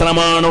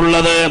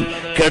 തോൽപാത്രമാണുള്ളത്,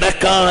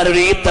 കിടക്കാൻ ഒരു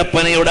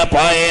ഈത്തപ്പനയുടെ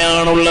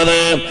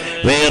പായയാണുള്ളത്.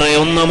 വേറെ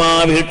ഒന്നും ആ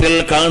വീട്ടിൽ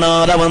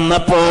കാണാതെ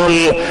വന്നപ്പോൾ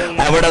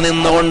അവിടെ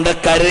നിന്നുകൊണ്ട്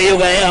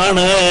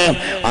കരയുകയാണ്.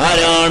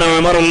 ആരാണ്?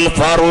 ഉമറുൽ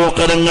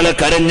ഫാറൂഖ് തങ്ങൾ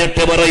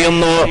കരഞ്ഞിട്ട്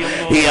പറയുന്നു,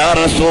 യാ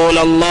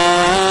റസൂലല്ലാഹ്,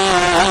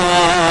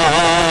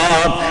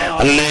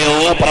 അല്ലയോ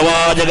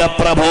പ്രവാചക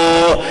പ്രഭോ,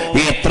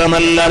 എത്ര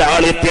നല്ല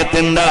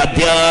ലാളിത്യത്തിന്റെ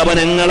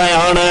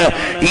അധ്യാപനങ്ങളെയാണ്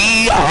ഈ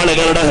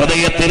ആളുകളുടെ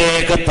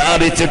ഹൃദയത്തിലേക്ക്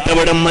സ്ഥാപിച്ചിട്ട്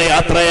വിടുന്ന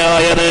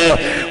യാത്രയായത്.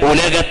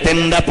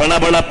 ഉലകത്തിന്റെ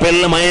പിളപിളപ്പിൽ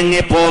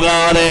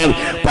മയങ്ങിപ്പോകാതെ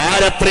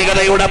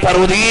പാരത്രികതയുടെ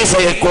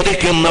പറുദീസയെ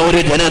കൊതിക്കുന്ന ഒരു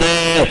ജനത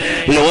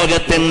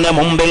ലോകത്തിന്റെ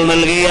മുമ്പിൽ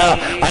നൽകിയ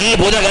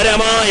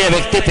അത്ഭുതകരമായ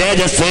വ്യക്തി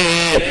തേജസ്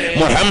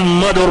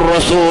മുഹമ്മദുർ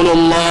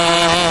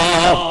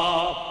റസൂലുള്ളാഹ്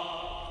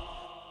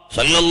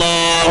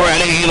സല്ലല്ലാഹു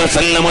അലൈഹി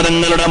വസല്ലം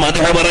തങ്ങളുടെ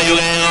മദ്ഹ്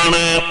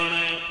പറയുകയാണ്.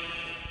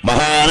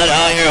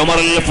 മഹാനായ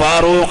ഉമറുൽ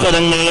ഫാറൂഖ്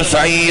തങ്ങൾ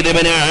സഈദ്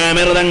ഇബ്നു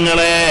ആമിർ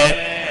തങ്ങളെ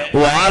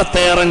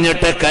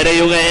വാർത്തയറിഞ്ഞിട്ട്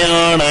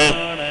കരയുകയാണ്.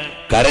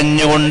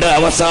 കരഞ്ഞുകൊണ്ട്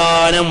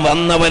അവസാനം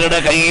വന്നവരുടെ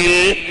കയ്യിൽ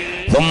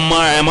ثم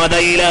عمد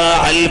إلى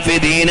 1000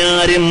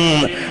 دينار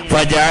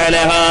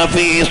فجعلها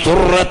في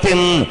سرة,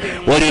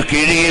 ഒരു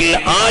കിഴിയിൽ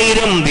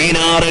 1000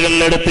 ദീനാറുകൾ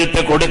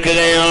എടുത്തിട്ട്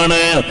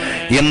കൊടുക്കുകയാണ്.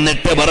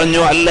 എന്നിട്ട്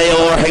പറഞ്ഞു,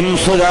 അല്ലയോ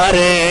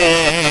ഹിംസുകാരെ,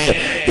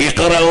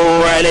 ഇഖ്റഉ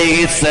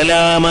അലൈഹി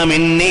സലാമ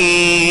മിന്നി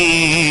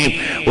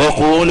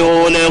വഖൂലൂ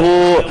ലഹു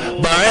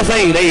ബഅസ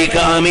ഇലൈക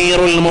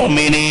അമീറുൽ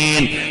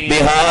മുഅ്മിനീൻ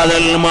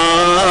ബിഹാദൽ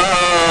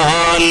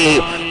മാൽ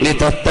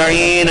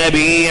ലിതസ്തഈന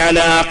ബി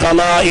അലാ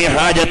ഖളാഇ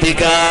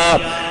ഹാജതിക.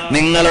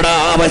 നിങ്ങളുടെ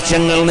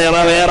ആവശ്യങ്ങൾ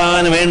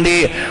നിറവേറാൻ വേണ്ടി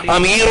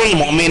അമീറുൽ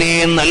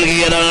മുഅ്മിനീൻ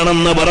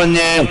നൽകിയതാണെന്ന്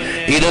പറഞ്ഞ്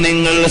ഇത്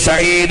നിങ്ങൾ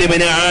സഈദ്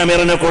ഇബ്നു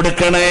ആമിറിന്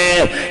കൊടുക്കണേ,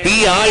 ഈ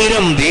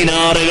 1000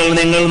 ദീനാറുകൾ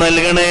നിങ്ങൾ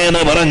നൽകണേ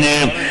എന്ന് പറഞ്ഞ്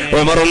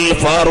ഉമറുൽ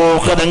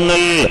ഫാറൂഖ്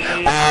തങ്ങൾ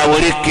ആ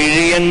ഒരു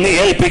കിഴിയങ്ങ്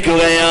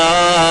ഏൽപ്പിക്കുകയാണ്.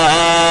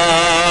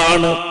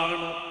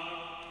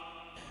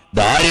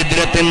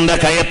 ദാരിദ്ര്യത്തിന്റെ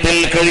കയത്തിൽ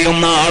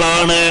കഴിയുന്ന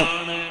ആളാണ്.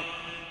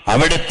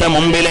 അവിടുത്തെ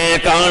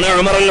മുമ്പിലേക്കാണ്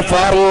ഉമറുൽ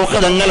ഫാറൂഖ്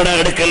തങ്ങളുടെ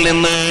അടുക്കൽ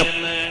നിന്ന്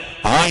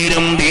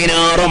 1000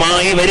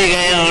 ദീനാറുമായി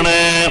വരികയാണ്.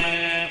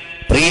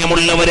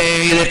 പ്രിയമുള്ളവരെ,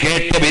 ഇത്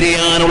കേട്ട്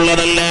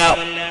പിരിയാനുള്ളതല്ല.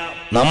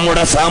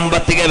 നമ്മുടെ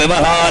സാമ്പത്തിക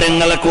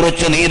വ്യവഹാരങ്ങളെ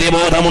കുറിച്ച്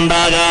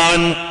നീതിബോധമുണ്ടാകാൻ,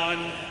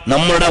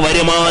 നമ്മുടെ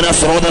വരുമാന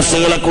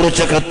സ്രോതസ്സുകളെ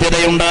കുറിച്ച്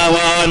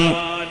കൃത്യതയുണ്ടാവാൻ,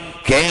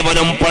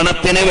 കേവലം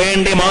പണത്തിന്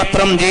വേണ്ടി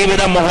മാത്രം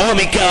ജീവിതം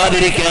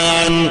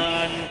ഹോമിക്കാതിരിക്കാൻ,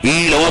 ഈ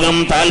ലോകം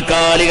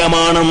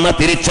താൽക്കാലികമാണെന്ന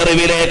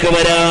തിരിച്ചറിവിലേക്ക്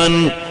വരാൻ,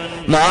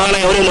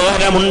 നാളെ ഒരു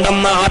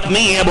ലോകമുണ്ടെന്ന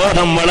ആത്മീയ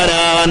ബോധം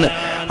വളരാൻ,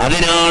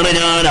 അതിനാണ്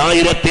ഞാൻ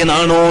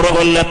 1400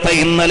 കൊല്ലത്തെ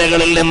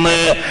ഇന്നലകളിൽ നിന്ന്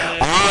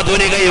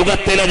ആധുനിക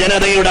യുഗത്തിലെ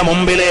ജനതയുടെ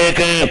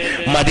മുമ്പിലേക്ക്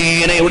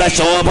മദീനയുടെ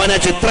ശോഭന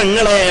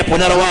ചിത്രങ്ങളെ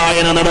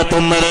പുനർവായന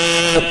നടത്തുന്നത്.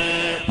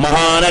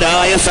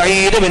 മഹാനരായ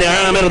സഈദ് ഇബ്നു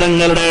ആമിർ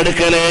തങ്ങളുടെ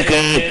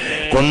അടുക്കലേക്ക്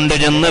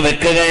കൊണ്ടുചെന്ന്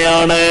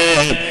വെക്കുകയാണ്.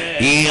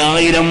 ഈ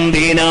 1000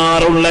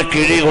 ദീനാറുള്ള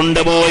കിഴി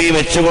കൊണ്ടുപോയി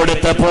വെച്ചു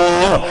കൊടുത്തപ്പോ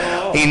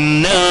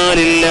ഇന്നാ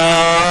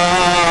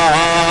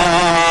ലില്ലാഹി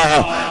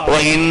വ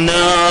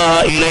ഇന്നാ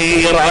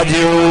ഇലൈഹി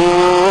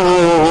റാജിഊൻ.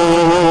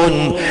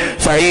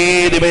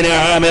 സഈദ് ഇബ്നു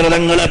ആമിർ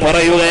തങ്ങൾ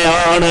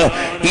പറയുകയാണ്,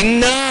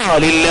 ഇന്നാ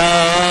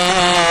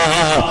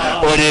ലില്ലാഹി,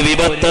 ഒരു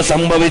വിപത്ത്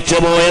സംഭവിച്ചു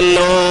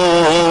പോയല്ലോ.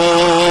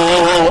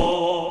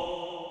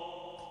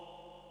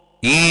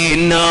 ഈ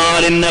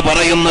ഇന്നാലിന്ന്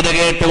പറയുന്നത്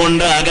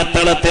കേട്ടുകൊണ്ട്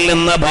അകത്തളത്തിൽ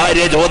നിന്ന്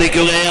ഭാര്യ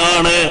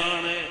ചോദിക്കുകയാണ്,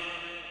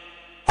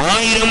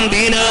 1000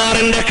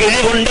 ദീനാറിന്റെ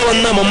കിഴി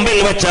കൊണ്ടുവന്ന് മുമ്പിൽ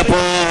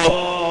വെച്ചപ്പോ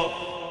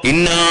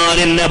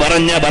ഇന്നാലിന്ന്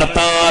പറഞ്ഞ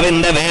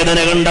ഭർത്താവിന്റെ വേദന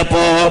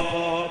കണ്ടപ്പോ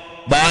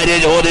ഭാര്യ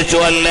ചോദിച്ചു,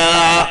 അല്ല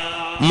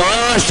മാ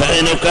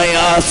ശഅനുക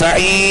യാ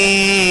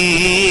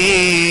സഈദ്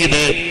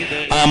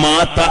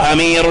അമാത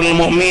അമീറുൽ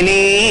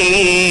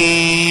മുഅ്മിനീൻ,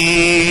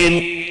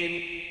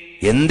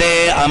 എന്തേ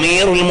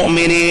അമീറുൽ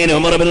മുഅ്മിനീൻ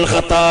ഉമർ ഇബ്നുൽ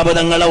ഖത്താബ്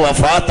തങ്ങളെ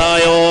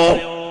വഫാത്തായോ?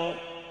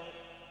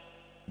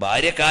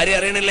 ഭാര്യ കാര്യം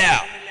അറിയണില്ല.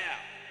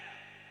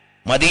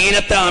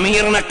 മദീനത്തെ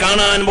അമീറിനെ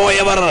കാണാൻ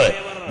പോയവർ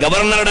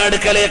ഗവർണറുടെ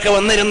അടുക്കലേക്ക്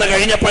വന്നിരുന്ന്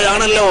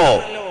കഴിഞ്ഞപ്പോഴാണല്ലോ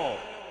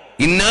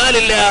ഇന്നാ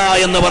ലില്ലാഹി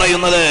എന്ന്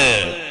പറയുന്നത്.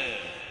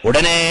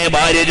 ഉടനെ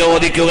ഭാര്യ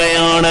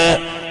ചോദിക്കുകയാണ്,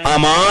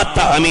 അമാത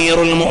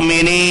അമീറുൽ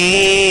മുഅ്മിനീൻ,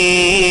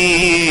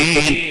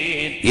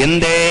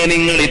 എന്തേ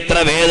നിങ്ങൾ ഇത്ര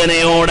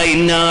വേദനയോടെ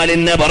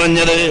ഇന്നാലിന്ന്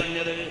പറഞ്ഞത്?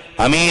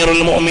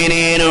 അമീറുൽ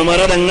മുഅ്മിനീൻ ഉമർ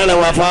തങ്ങളെ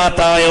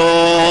വഫാത്തായോ?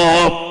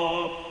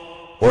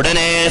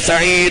 ഉടനെ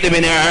സഈദ്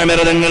ഇബ്നു ആമിർ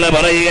തങ്ങൾ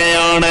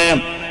പറയുകയാണ്,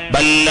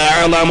 ബൽ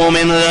അഅ്ളമു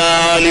മിൻ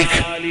ദാലിക്,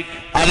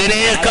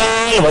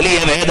 അതിനേക്കാൾ വലിയ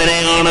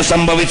വേദനയാണ്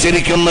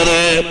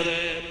സംഭവിച്ചിരിക്കുന്നത്,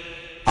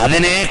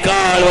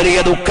 അതിനേക്കാൾ വലിയ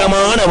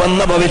ദുഃഖമാണ്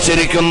വന്നു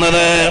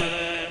ഭവിച്ചിരിക്കുന്നത്.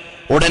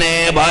 ഉടനെ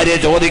ഭാര്യ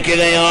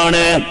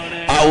ചോദിക്കുകയാണ്,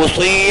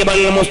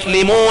 ഔസീബൽ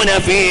മുസ്ലിമൂന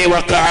ഫീ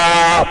വഖഅ,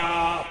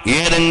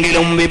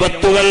 ഏതെങ്കിലും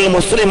വിപത്തുകൾ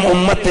മുസ്ലിം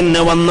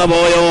ഉമ്മത്തിന്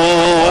വന്നുപോയോ?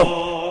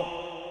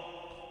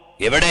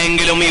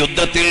 എവിടെയെങ്കിലും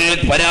യുദ്ധത്തിൽ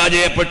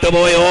പരാജയപ്പെട്ടു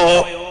പോയോ?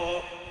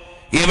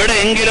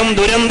 എവിടെയെങ്കിലും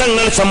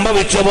ദുരന്തങ്ങൾ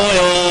സംഭവിച്ചു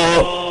പോയോ?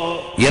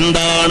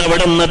 എന്താണ്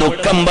ഇവിടുന്ന്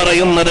ദുഃഖം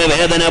പറയുന്നത്,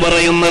 വേദന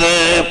പറയുന്നത്?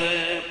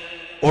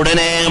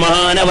 ഉടനെ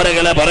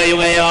മഹാനവറുകളെ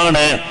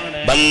പറയുകയാണ്,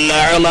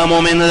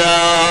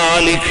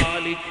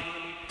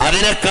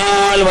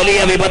 അതിനേക്കാൾ വലിയ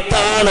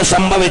വിപത്താണ്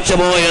സംഭവിച്ചു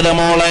പോയത്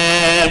മോളെ.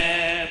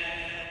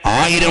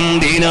 1000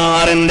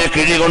 ദീനാറിന്റെ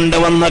കിഴി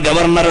കൊണ്ടുവന്ന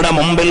ഗവർണറുടെ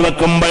മുമ്പിൽ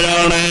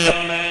വെക്കുമ്പോഴാണ്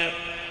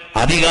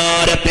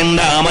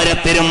അധികാരത്തിന്റെ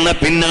അമരത്തിരുന്ന്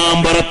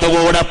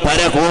പിന്നാമ്പുറത്തുകൂടെ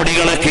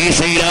പരകോടികളെ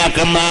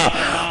കീശയിലാക്കുന്ന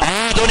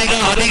ആധുനിക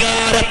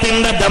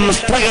അധികാരത്തിന്റെ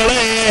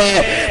ദംഷ്ട്രകളെ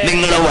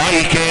നിങ്ങൾ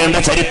വായിക്കേണ്ട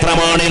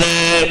ചരിത്രമാണിത്.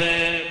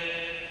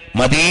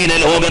 മദീന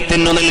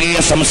ലോകത്തിനു നൽകിയ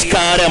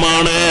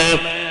സംസ്കാരമാണ്.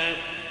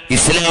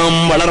 ഇസ്ലാം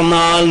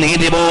വളർന്നാൽ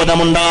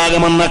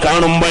നീതിബോധമുണ്ടാകുമെന്ന്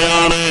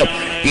കാണുമ്പോഴാണ്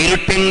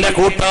ഇരുട്ടിന്റെ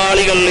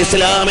കൂട്ടാളികൾ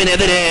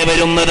ഇസ്ലാമിനെതിരെ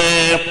വരുന്നത്.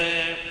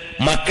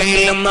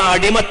 മക്കയിൽ നിന്ന്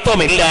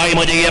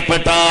അടിമത്വമില്ലായ്മ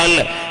ചെയ്യപ്പെട്ടാൽ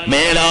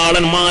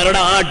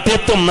മേലാളന്മാരുടെ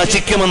ആഢ്യത്വം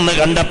നശിക്കുമെന്ന്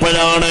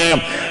കണ്ടപ്പോഴാണ്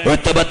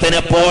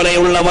ഉത്ബത്തിനെ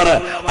പോലെയുള്ളവർ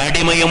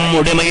അടിമയും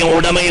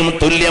ഉടമയും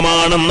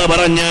തുല്യമാണെന്ന്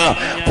പറഞ്ഞ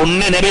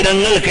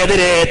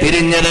പുണ്യനബിതങ്ങൾക്കെതിരെ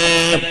തിരിഞ്ഞത്.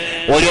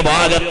 ഒരു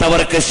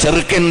ഭാഗത്തവർക്ക്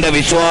ശിർക്കിന്റെ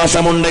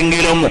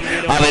വിശ്വാസമുണ്ടെങ്കിലും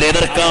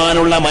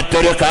അവരെതിർക്കാനുള്ള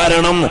മറ്റൊരു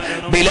കാരണം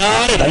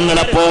ബിലാൽ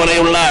തങ്ങളെ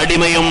പോലെയുള്ള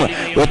അടിമയും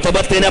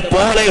ഉത്ബത്തിനെ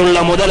പോലെയുള്ള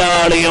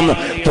മുതലാളിയും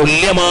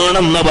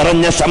തുല്യമാണെന്ന്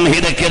പറഞ്ഞ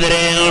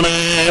സംഹിതയ്ക്കെതിരെയാണ്.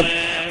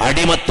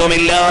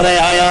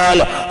 അടിമത്വമില്ലാതെയായാൽ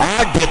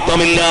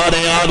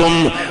ആഢ്യത്വമില്ലാതെയാകും,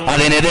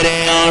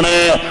 അതിനെതിരെയാണ്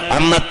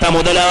അന്നത്തെ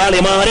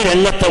മുതലാളിമാര്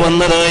രംഗത്ത്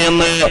വന്നത്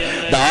എന്ന്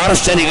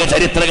ദാർശനിക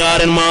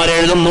ചരിത്രകാരന്മാർ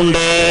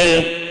എഴുതുന്നുണ്ട്.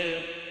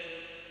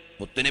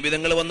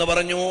 മുത്തുനിബിതങ്ങൾ വന്ന്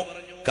പറഞ്ഞു,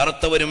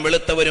 കറുത്തവരും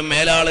വെളുത്തവരും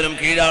മേലാളനും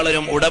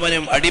കീഴാളനും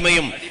ഉടമനും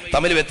അടിമയും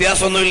തമ്മിൽ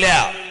വ്യത്യാസമൊന്നുമില്ല.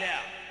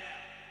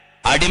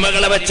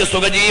 അടിമകളെ വെച്ച്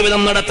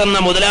സുഖജീവിതം നടത്തുന്ന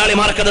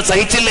മുതലാളിമാർക്കത്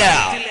സഹിച്ചില്ല.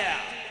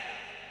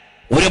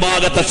 ഒരു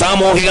ഭാഗത്ത്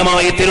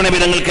സാമൂഹികമായി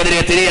തിരുനബിതങ്ങൾക്കെതിരെ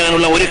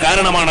തിരിയാനുള്ള ഒരു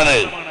കാരണമാണത്.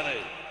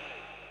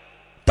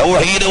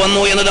 തൗഹീദ്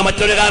വന്നു എന്നത്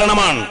മറ്റൊരു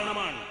കാരണമാണ്.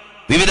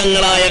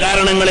 വിവിധങ്ങളായ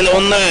കാരണങ്ങളിൽ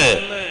ഒന്ന്,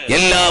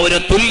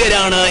 എല്ലാവരും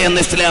തുല്യരാണ് എന്ന്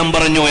ഇസ്ലാം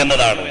പറഞ്ഞു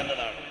എന്നതാണ്.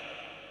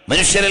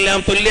 മനുഷ്യരെല്ലാം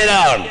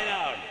തുല്യരാണ്.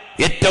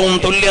 ഏറ്റവും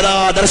തുല്യതാ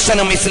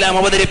ദർശനം ഇസ്ലാം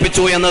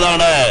അവതരിപ്പിച്ചു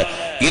എന്നതാണ്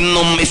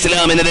ഇന്നും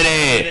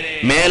ഇസ്ലാമിനെതിരെ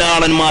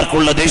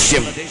മേലാളന്മാർക്കുള്ള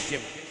ദേഷ്യം.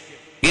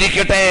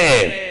 ഇരിക്കട്ടെ,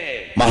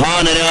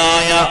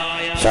 മഹാനരായ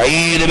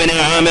സഈദ് ബിൻ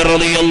ആമിർ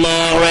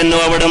റളിയല്ലാഹു അൻഹു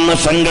അവിടുന്ന്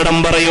സങ്കടം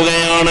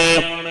പറയുകയാണ്,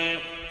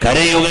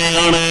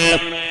 കരയുകയാണ്.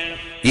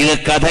 ഇത്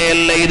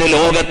കഥയല്ല, ഇത്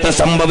ലോകത്ത്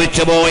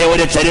സംഭവിച്ചു പോയ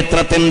ഒരു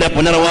ചരിത്രത്തിന്റെ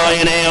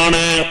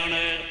പുനർവായനയാണ്.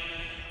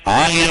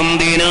 1000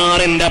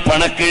 ദീനാറിന്റെ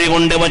പണക്കിഴി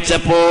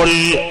കൊണ്ടുവച്ചപ്പോൾ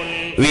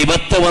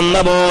വിപത്ത് വന്ന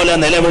പോലെ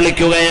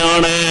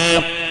നിലവിളിക്കുകയാണ്.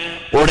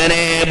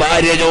 ഉടനെ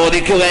ഭാര്യ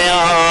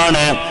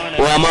ചോദിക്കുകയാണ്,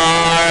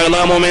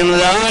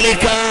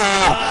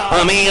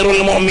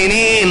 അമീറുൽ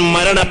മുഅ്മിനീൻ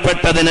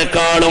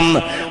മരണപ്പെട്ടതിനേക്കാളും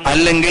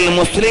അല്ലെങ്കിൽ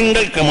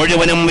മുസ്ലിങ്ങൾക്ക്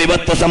മുഴുവനും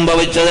വിപത്ത്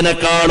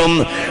സംഭവിച്ചതിനേക്കാളും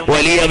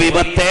വലിയ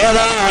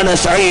വിപത്തേതാണ്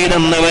സഈദ്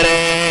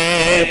എന്നവരെ?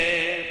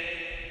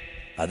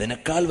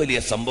 അതിനേക്കാൾ വലിയ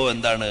സംഭവം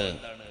എന്താണ്?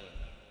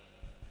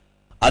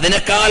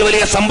 അതിനേക്കാൾ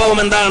വലിയ സംഭവം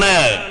എന്താണ്?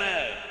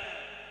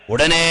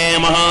 ഉടനെ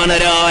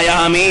മഹാനരായ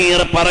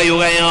അമീർ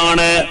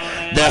പറയുകയാണ്,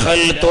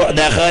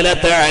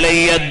 ദഖലത്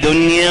അലയ്യ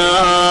ദുനിയാ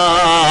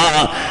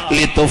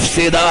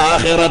ലിതുഫ്സിദ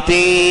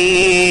ആഖിറതി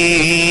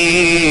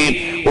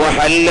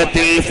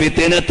വഹല്ലത്തിൽ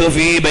ഫിത്നതു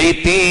ഫീ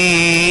ബൈതി.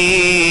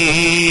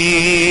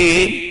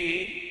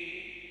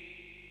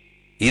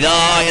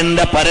 ഇതാ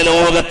എന്റെ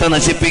പരലോകത്തെ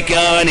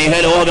നശിപ്പിക്കാൻ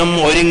ഇഹലോകം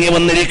ഒരുങ്ങി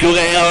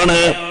വന്നിരിക്കുകയാണ്.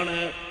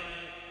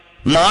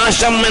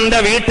 നാശം എന്റെ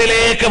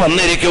വീട്ടിലേക്ക്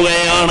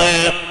വന്നിരിക്കുകയാണ്.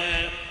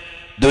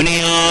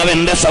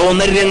 ദുനിയാവിന്റെ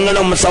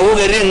സൗന്ദര്യങ്ങളും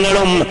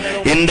സൗകര്യങ്ങളും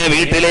എന്റെ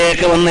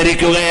വീട്ടിലേക്ക്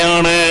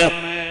വന്നിരിക്കുകയാണ്.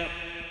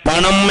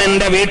 പണം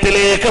എന്റെ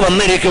വീട്ടിലേക്ക്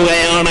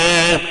വന്നിരിക്കുകയാണ്.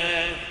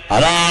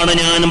 അതാണ്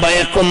ഞാൻ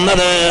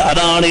ഭയക്കുന്നത്.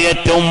 അതാണ്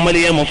ഏറ്റവും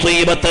വലിയ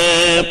മുസീബത്ത്.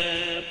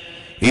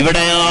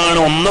 ഇവിടെയാണ്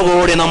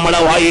ഒന്നുകൂടി നമ്മളെ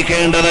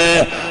വായിക്കേണ്ടത്.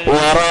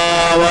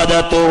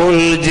 വറാവദതുൽ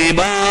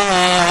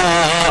ജിബാലു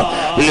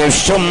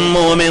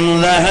ശുമ്മു മിൻ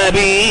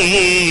ദഹബി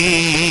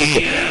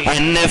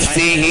അൻ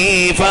നഫ്സിഹി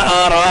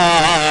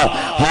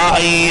ഫഅറാഹാ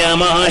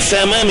അയ്യമാ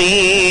ശമമി.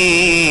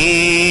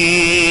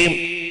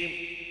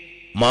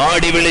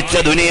 മാടി വിളിച്ച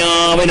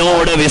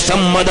ദുനിയാവിനോട്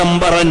വിസമ്മതം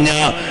പറഞ്ഞ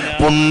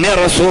പുണ്യ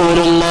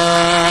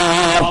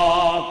റസൂലുള്ളാഹ്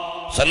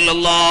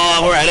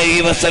സല്ലല്ലാഹു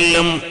അലൈഹി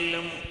വസല്ലം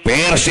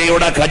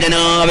പേർഷ്യയുടെ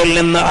ഖജനാവിൽ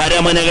നിന്ന്,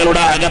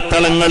 അരമനകളുടെ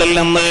അകത്തളങ്ങളിൽ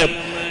നിന്ന്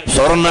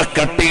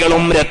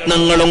സ്വർണ്ണക്കട്ടികളും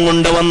രത്നങ്ങളും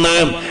കൊണ്ടുവന്ന്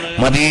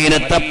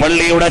മദീനത്തെ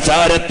പള്ളിയുടെ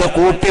ചാരത്ത്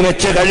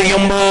കൂട്ടിവെച്ച്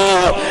കഴിയുമ്പോ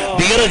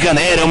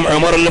ദീർഘനേരം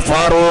ഉമറുൽ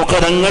ഫാറൂഖ്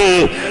തങ്ങൾ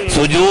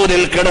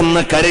സുജൂദിൽ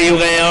കിടന്ന്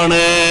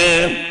കരയുകയാണ്.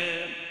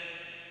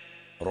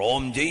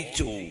 റോം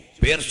ജയിച്ചു,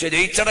 പേർഷ്യ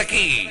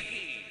ജയിച്ചടക്കി.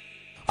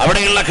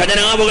 അവിടെയുള്ള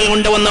ഖജനാവുകൾ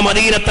കൊണ്ടുവന്ന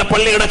മദീനത്തെ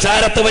പള്ളിയുടെ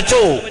ചാരത്ത്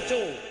വെച്ചു.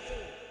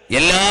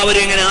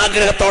 എല്ലാവരും ഇങ്ങനെ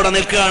ആഗ്രഹത്തോടെ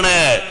നിൽക്കുകയാണ്,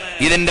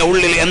 ഇതിന്റെ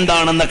ഉള്ളിൽ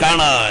എന്താണെന്ന്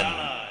കാണാൻ.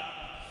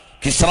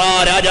 കിസ്റ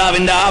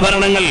രാജാവിന്റെ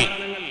ആഭരണങ്ങൾ,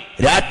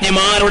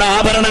 രാജ്ഞിമാരുടെ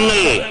ആഭരണങ്ങൾ,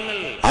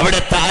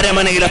 അവിടുത്തെ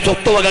അരമനയിലെ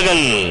സ്വത്തുവകകൾ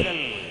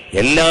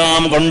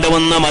എല്ലാം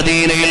കൊണ്ടുവന്ന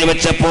മദീനയിൽ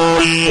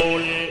വെച്ചപ്പോൾ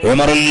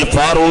ഉമറുൽ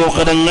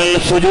ഫാറൂഖ് തങ്ങൾ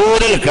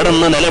സുജൂദിൽ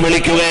കിടന്ന്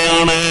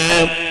നിലവിളിക്കുകയാണ്.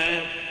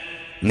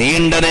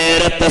 നീണ്ട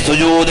നേരത്തെ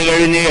സുജൂദ്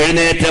കഴിഞ്ഞ്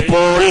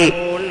എഴുന്നേറ്റപ്പോൾ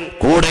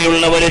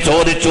കൂടെയുള്ളവര്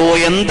ചോദിച്ചു,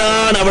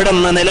 എന്താണ് അവിടെ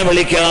നിന്ന്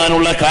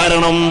നിലവിളിക്കാനുള്ള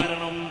കാരണം?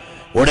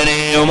 ഉടനെ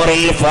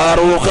ഉമറുൽ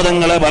ഫാറൂഖ്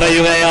തങ്ങളെ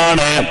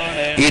പറയുകയാണ്,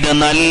 ഇത്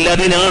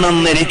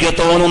നല്ലതിനാണെന്ന് എനിക്ക്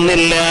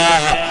തോന്നുന്നില്ല.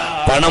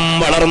 പണം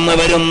വളർന്നു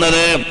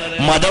വരുന്നത്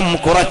മതം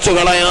കുറച്ചു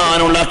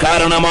കളയാനുള്ള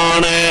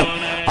കാരണമാണ്,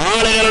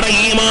 ആളുകളുടെ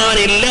ഈമാൻ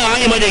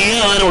ഇല്ലായ്മ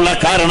ചെയ്യാനുള്ള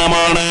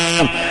കാരണമാണ്.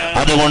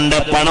 അതുകൊണ്ട്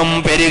പണം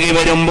പെരുകി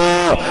വരുമ്പോ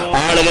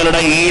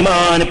ആളുകളുടെ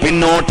ഈമാൻ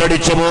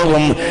പിന്നോട്ടടിച്ചു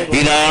പോകും.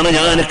 ഇതാണ്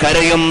ഞാൻ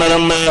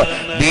കരയുന്നതെന്ന്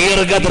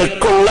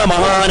ദീർഘദൃക്കുള്ള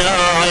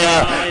മഹാനായ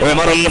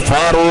ഉമറുൽ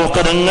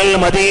ഫാറൂഖ് തങ്ങൾ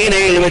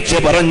മദീനയിൽ വെച്ച്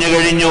പറഞ്ഞു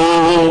കഴിഞ്ഞു.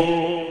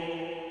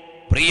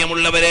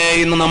 പ്രിയമുള്ളവരെ,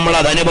 ഇന്ന് നമ്മൾ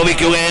അത്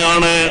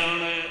അനുഭവിക്കുകയാണ്.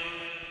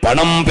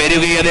 പണം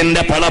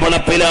പെരുകിയതിന്റെ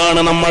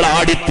പളപളപ്പിലാണ് നമ്മൾ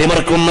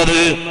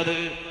ആടിത്തിമിർക്കുന്നത്.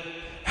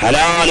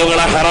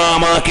 ഹലാലുകളെ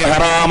ഹറാമാക്കി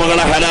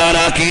ഹറാമുകളെ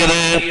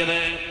ഹലാലാക്കിയത്.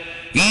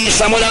 ഈ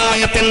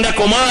സമുദായത്തിന്റെ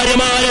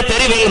കുമാരിമാരെ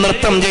തെരുവിൽ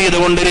നൃത്തം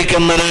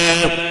ചെയ്തുകൊണ്ടിരിക്കുന്നത്.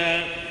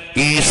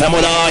 ഈ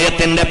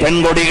സമുദായത്തിന്റെ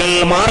പെൺകൊടികൾ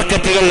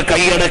മാർക്കറ്റുകൾ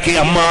കൈയടക്കി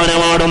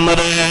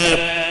അമ്മാനമാടുന്നത്.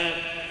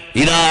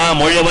 ഇതാ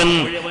മുഴുവൻ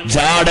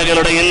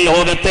ജാടകളുടെ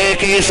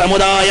ലോകത്തേക്ക് ഈ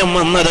സമുദായം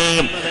വന്നത്.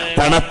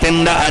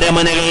 പണത്തിന്റെ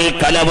അരമനകൾ,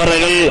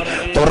 കലവറകൾ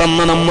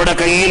തുറന്ന് നമ്മുടെ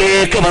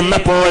കയ്യിലേക്ക്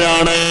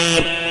വന്നപ്പോഴാണ്.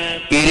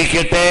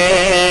 ഇരിക്കട്ടെ,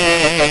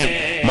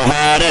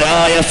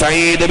 മഹാനായ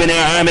സഈദ് ബിൻ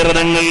ആമിർ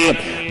തങ്ങൾ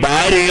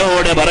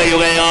ഭാര്യയോട്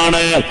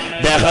പറയുകയാണ്,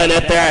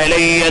 ദഖലത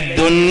അലയ്യ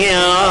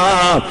ദുനിയാ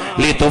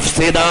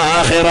ലിതുഫ്സിദ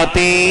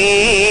ആഖിറതി.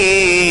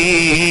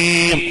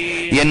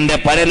 എന്റെ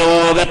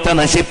പരലോകത്തെ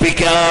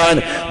നശിപ്പിക്കാൻ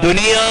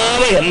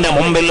ദുനിയാവ് എന്റെ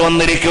മുമ്പിൽ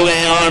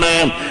വന്നിരിക്കുകയാണ്.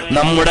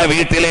 നമ്മുടെ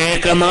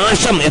വീട്ടിലേക്ക്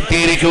നാശം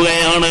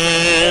എത്തിയിരിക്കുകയാണ്.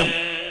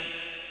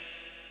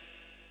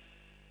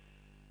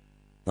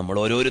 നമ്മൾ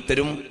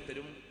ഓരോരുത്തരും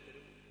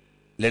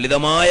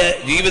ലളിതമായ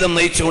ജീവിതം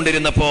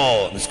നയിച്ചുകൊണ്ടിരുന്നപ്പോ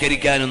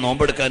നിസ്കരിക്കാനും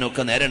നോമ്പെടുക്കാനും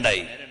ഒക്കെ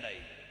നേരണ്ടായി.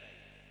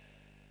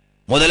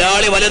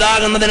 മുതലാളി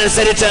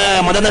വലുതാകുന്നതിനനുസരിച്ച്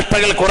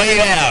മതനിഷ്ഠകൾ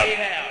കുറയുകയാണ്.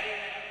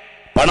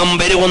 പണം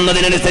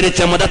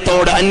പെരുകുന്നതിനനുസരിച്ച്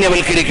മതത്തോട്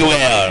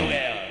അന്യവൽക്കരിക്കുകയാണ്.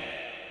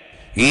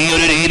 ഈ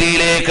ഒരു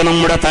രീതിയിലേക്ക്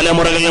നമ്മുടെ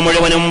തലമുറകൾ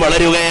മുഴുവനും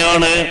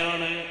വളരുകയാണ്.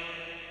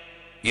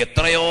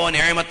 എത്രയോ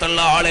നിഅമത്തുള്ള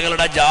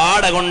ആളുകളുടെ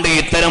ജാട കൊണ്ട്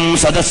ഇത്തരം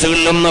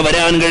സദസ്സുകളിലൊന്നും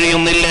വരാൻ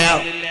കഴിയുന്നില്ല.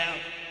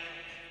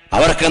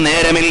 അവർക്ക്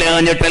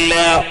നേരമില്ലാഞ്ഞിട്ടല്ല,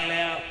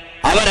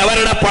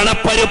 അവരവരുടെ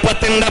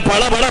പണപ്പരുപ്പത്തിന്റെ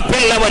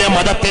പളപളപ്പിൽ അവരെ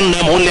മതത്തിന്റെ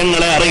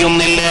മൂല്യങ്ങളെ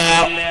അറിയുന്നില്ല,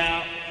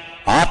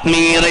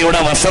 ആത്മീയതയുടെ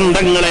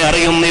വസന്തങ്ങളെ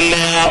അറിയുന്നില്ല.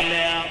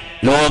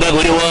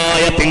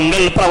 ലോകഗുരുവായ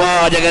തിങ്കൾ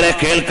പ്രവാചകരെ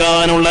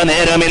കേൾക്കാനുള്ള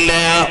നേരമില്ല.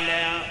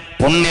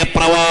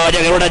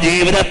 പുണ്യപ്രവാചകരുടെ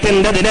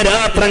ജീവിതത്തിന്റെ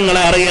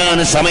ദിനരാത്രങ്ങളെ അറിയാൻ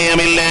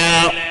സമയമില്ല.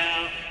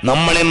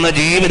 നമ്മൾ ഇന്ന്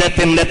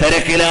ജീവിതത്തിന്റെ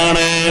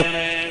തിരക്കിലാണ്.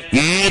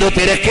 ഏതു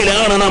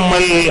തിരക്കിലാണ്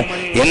നമ്മൾ?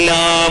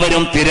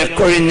 എല്ലാവരും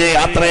തിരക്കൊഴിഞ്ഞ്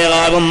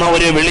യാത്രയാകുന്ന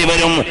ഒരു വിളി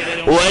വരും,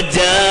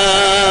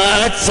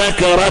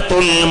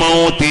 സകറത്തുൽ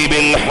മൗതി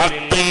ബിൽ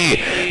ഹഖ്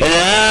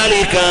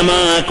ദാലിക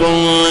മാ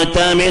കുൻത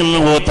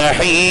മിൻഹു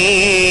തഹീദ്.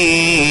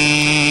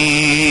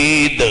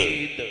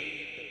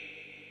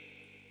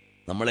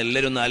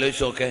 നമ്മളെല്ലാവരും ഒന്ന്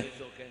ആലോചിച്ച് നോക്കെ.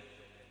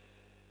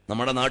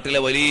 നമ്മുടെ നാട്ടിലെ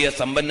വലിയ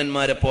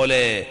സമ്പന്നന്മാരെ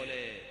പോലെ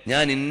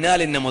ഞാൻ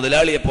ഇന്നാലിന്ന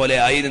മുതലാളിയെ പോലെ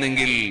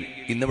ആയിരുന്നെങ്കിൽ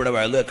ഇന്നിവിടെ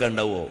വഴുതു വെക്കാൻ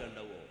ഉണ്ടാവോ?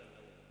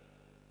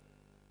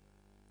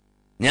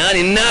 ഞാൻ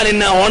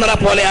ഇന്നാലിന്ന ഓണറെ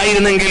പോലെ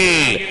ആയിരുന്നെങ്കിൽ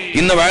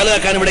ഇന്ന് വഴുതു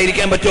വെക്കാൻ ഇവിടെ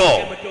ഇരിക്കാൻ പറ്റുമോ?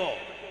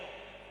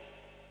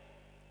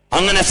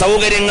 അങ്ങനെ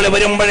സൗകര്യങ്ങൾ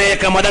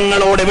വരുമ്പോഴേക്ക്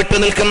മതങ്ങളോട് വിട്ടു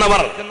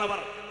നിൽക്കുന്നവർ.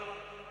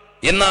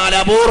 എന്നാൽ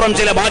അപൂർവം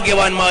ചില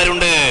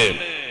ഭാഗ്യവാന്മാരുണ്ട്.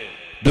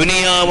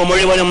 ദുനിയാവ്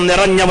മുഴുവനും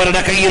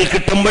നിറഞ്ഞവരുടെ കയ്യിൽ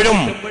കിട്ടുമ്പോഴും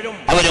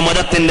അവര്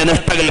മതത്തിന്റെ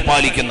നിഷ്ഠകൾ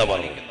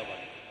പാലിക്കുന്നവർ.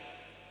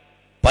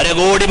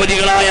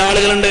 പരകോടിപതികളായ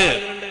ആളുകളുണ്ട്.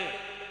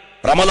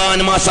 റമദാൻ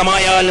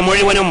മാസമായാൽ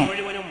മുഴുവനും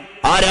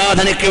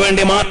ആരാധനയ്ക്ക്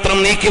വേണ്ടി മാത്രം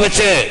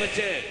നീക്കിവെച്ച്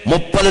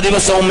 30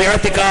 ദിവസവും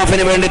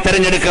ഇഅ്തികാഫിന് വേണ്ടി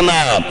തിരഞ്ഞെടുക്കുന്ന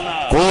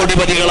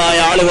കോടിപതികളായ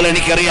ആളുകൾ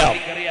എനിക്കറിയാം.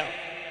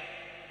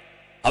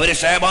 അവര്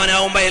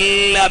ശഅബാനാവുമ്പോ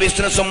എല്ലാ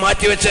ബിസിനസ്സും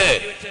മാറ്റിവെച്ച്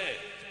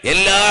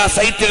എല്ലാ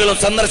സൈറ്റുകളും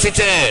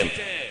സന്ദർശിച്ച്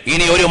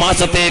ഇനി ഒരു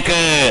മാസത്തേക്ക്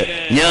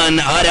ഞാൻ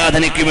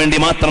ആരാധനയ്ക്ക് വേണ്ടി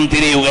മാത്രം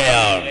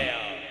തിരിയുകയാണ്.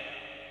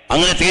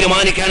 അങ്ങനെ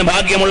തീരുമാനിക്കാൻ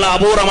ഭാഗ്യമുള്ള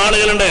അപൂർവം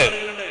ആളുകളുണ്ട്.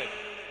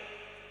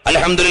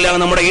 അൽഹംദുലില്ലാഹ്,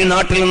 നമ്മുടെ ഈ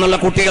നാട്ടിൽ നിന്നുള്ള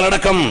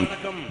കുട്ടികളടക്കം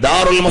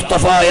ദാറുൽ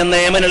മുസ്തഫ എന്ന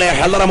യമനിലെ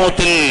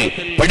ഹളറമൗത്തിൽ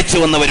പഠിച്ചു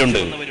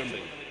വന്നവരുണ്ട്.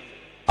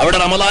 അവിടെ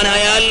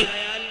റമദാനായാൽ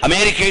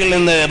അമേരിക്കയിൽ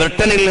നിന്ന്,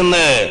 ബ്രിട്ടനിൽ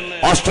നിന്ന്,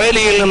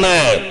 ഓസ്ട്രേലിയയിൽ നിന്ന്,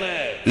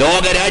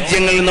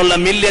 ലോകരാജ്യങ്ങളിൽ നിന്നുള്ള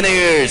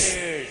മില്യനേഴ്സ്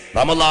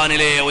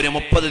റമദാനിലെ ഒരു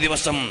 30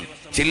 ദിവസം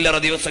ചില്ലറ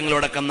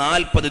ദിവസങ്ങളടക്കം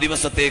 40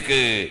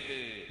 ദിവസത്തേക്ക്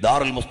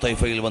ദാറുൽ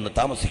മുസ്തഫയിൽ വന്ന്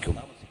താമസിക്കും.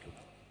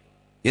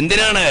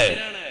 എന്തിനാണ്?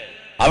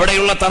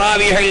 അവിടെയുള്ള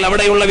തറാവീഹിൽ,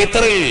 അവിടെയുള്ള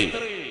വിത്തറിൽ,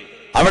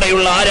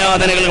 അവിടെയുള്ള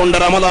ആരാധനകൾ കൊണ്ട്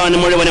റമദാൻ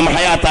മുഴുവനും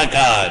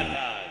ഹയാത്താക്കാൻ,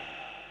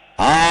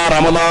 ആ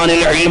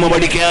റമദാനിൽ ഇൽമു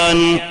പഠിക്കാൻ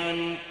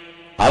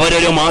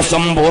അവരൊരു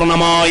മാസം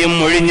പൂർണ്ണമായും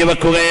ഒഴിഞ്ഞു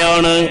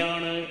വെക്കുകയാണ്.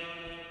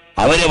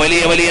 അവര്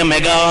വലിയ വലിയ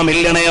മെഗാ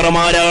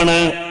മില്യണയർമാരാണ്.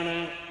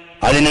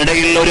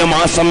 അതിനിടയിൽ ഒരു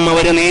മാസം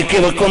അവര്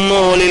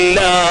നീക്കിവെക്കുന്നോലില്ല.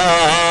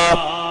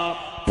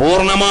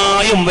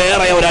 പൂർണ്ണമായും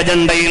വേറെ ഒരു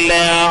അജണ്ടയില്ല.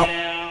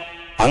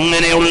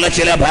 അങ്ങനെയുള്ള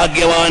ചില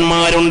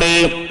ഭാഗ്യവാന്മാരുണ്ട്.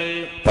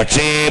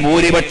 പക്ഷേ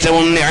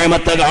ഭൂരിപക്ഷവും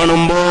നിഅമത്ത്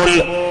കാണുമ്പോൾ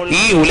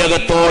ഈ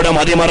ഉലകത്തോട്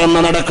മതിമറന്ന്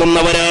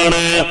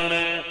നടക്കുന്നവരാണ്.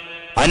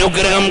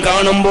 അനുഗ്രഹം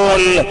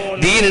കാണുമ്പോൾ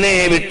ദീനിനെ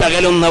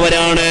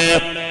വിട്ടകലുന്നവരാണ്,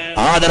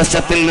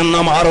 ആദർശത്തിൽ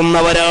നിന്ന്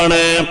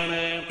മാറുന്നവരാണ്.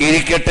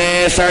 ഇരിക്കട്ടെ,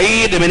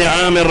 സഈദ് ബിൻ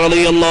ആമിർ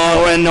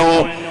റളിയല്ലാഹു അൻഹു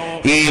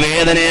ഈ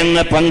വേദന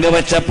അങ്ങ്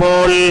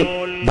പങ്കുവച്ചപ്പോൾ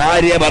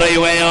ഭാര്യ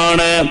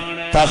പറയുകയാണ്,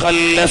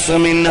 തഖല്ലസ്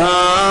മിൻഹാ,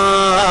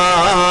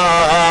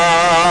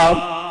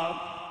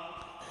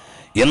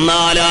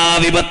 എന്നാൽ ആ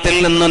വിപത്തിൽ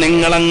നിന്ന്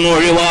നിങ്ങളങ്ങ്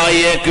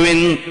ഒഴിവായേക്കുവിൻ,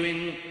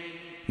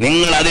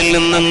 നിങ്ങൾ അതിൽ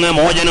നിന്നങ്ങ്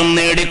മോചനം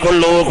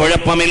നേടിക്കൊള്ളൂ,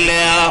 കുഴപ്പമില്ല.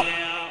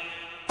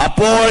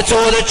 അപ്പോൾ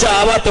ചോദിച്ച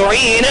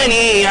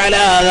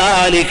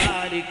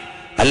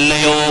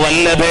അല്ലയോ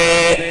വല്ലഭേ,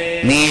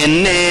 നീ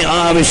എന്നെ ആ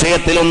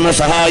വിഷയത്തിലൊന്ന്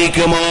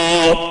സഹായിക്കുമോ?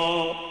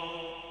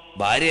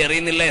 ഭാര്യ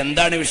അറിയുന്നില്ല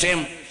എന്താണ് വിഷയം,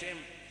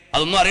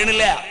 അതൊന്നും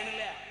അറിയണില്ല,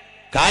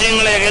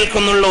 കാര്യങ്ങളെ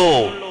കേൾക്കുന്നുള്ളൂ.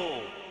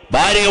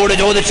 ഭാര്യയോട്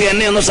ചോദിച്ച്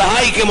എന്നെ ഒന്ന്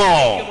സഹായിക്കുമോ,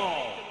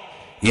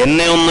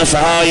 എന്നെ ഒന്ന്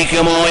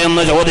സഹായിക്കുമോ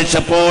എന്ന്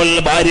ചോദിച്ചപ്പോൾ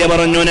ഭാര്യ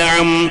പറഞ്ഞു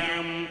നഅം.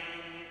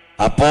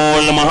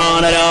 അപ്പോൾ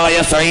മഹാനരായ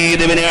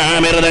സഈദ് ബിൻ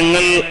ആമിർ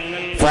തങ്ങൾ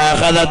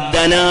فأخذ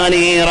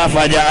الدنانير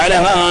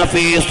فجعلها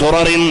في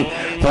سرر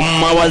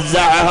ثم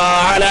وزعها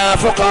على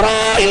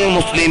فقراء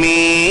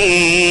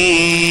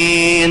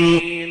المسلمين.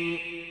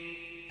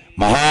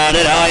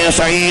 മഹാനരായ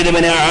സഈദ്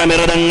ബിൻ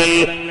ആമിർ തങ്ങൾ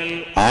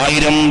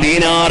 1000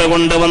 ദീനാർ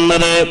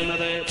കൊണ്ടുവന്നത്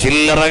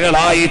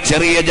ചില്ലറകളായി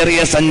ചെറിയ ചെറിയ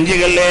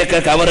സഞ്ചികളിലേക്ക്,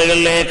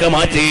 കവറുകളിലേക്ക്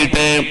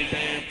മാറ്റിയിട്ട്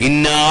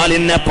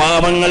ഇന്നാലിന്ന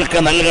പാവങ്ങൾക്ക്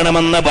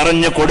നൽകണമെന്ന്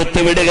പറഞ്ഞു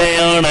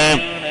കൊടുത്തുവിടുകയാണ്.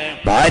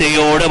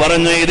 ഭാര്യയോട്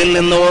പറഞ്ഞു, ഇതിൽ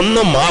നിന്ന്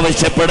ഒന്നും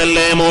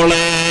ആവശ്യപ്പെടല്ലേ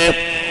മോളെ,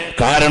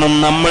 കാരണം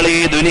നമ്മൾ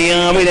ഈ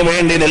ദുനിയാവിന്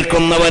വേണ്ടി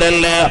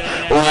നിൽക്കുന്നവരല്ല.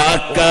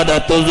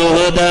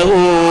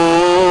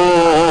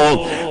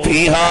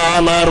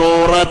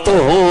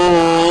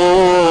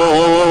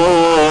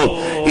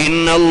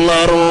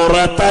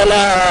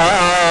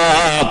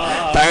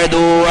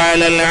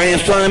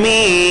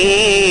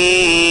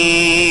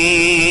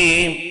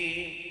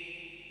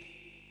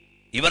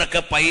 ഇവർക്ക്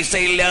പൈസ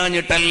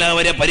ഇല്ലാഞ്ഞിട്ടല്ല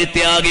അവര്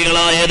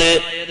പരിത്യാഗികളായത്,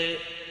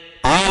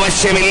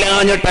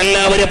 ആവശ്യമില്ലാഞ്ഞിട്ടല്ല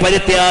അവര്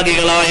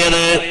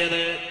പരിത്യാഗികളായത്.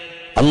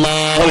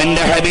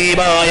 അല്ലാഹുവിന്റെ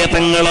ഹബീബായ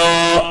തങ്ങളോ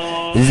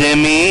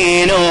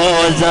ജമീനോ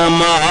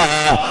സമാ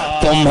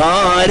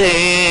തുമ്ഹാരേ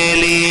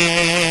ലിയേ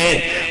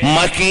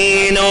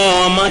മക്കീനോ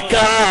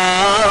മക്കാ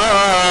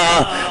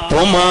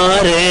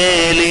തുമ്ഹാരേ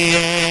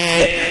ലിയേ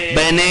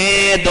ബനേ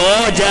ദോ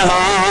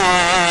ജഹാ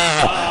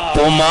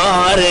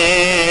തുമ്ഹാരേ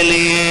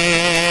ലിയേ.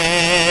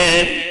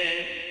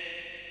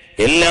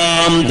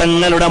 എല്ലാം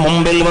തങ്ങളുടെ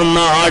മുമ്പിൽ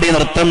വന്ന് ആടി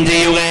നൃത്തം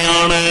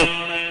ചെയ്യുകയാണ്,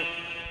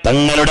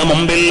 തങ്ങളുടെ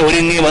മുമ്പിൽ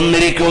ഒരുങ്ങി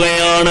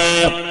വന്നിരിക്കുകയാണ്.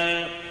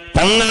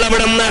 തങ്ങൾ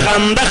അവിടുന്ന്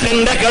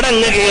ഖന്തഖിന്റെ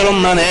കിടങ്ങ്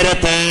കീറുന്ന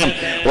നേരത്ത്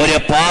ഒരു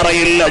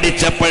പാറയിൽ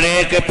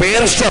അടിച്ചപ്പോഴേക്ക്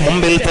പേർഷ്യ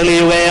മുമ്പിൽ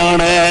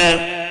തെളിയുകയാണ്.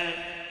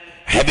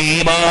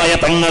 ഹബീബായ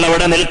തങ്ങൾ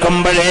അവിടെ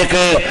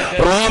നിൽക്കുമ്പോഴേക്ക്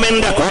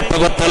റോമിന്റെ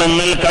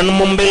കോട്ടകൊത്തലങ്ങൾ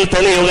കൺമുമ്പിൽ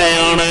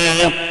തെളിയുകയാണ്.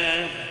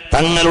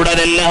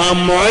 തങ്ങളുടെതെല്ലാം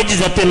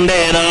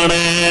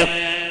മുഅ്ജിസത്തിന്റേതാണ്.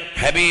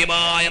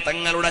 ഹബീബായ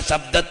തങ്ങളുടെ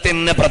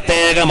ശബ്ദത്തിന്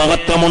പ്രത്യേക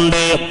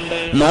മഹത്വമുണ്ട്,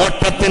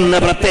 നോട്ടത്തിന്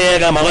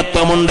പ്രത്യേക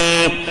മഹത്വമുണ്ട്.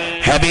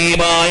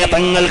 ഹബീബായ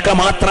തങ്ങൾക്ക്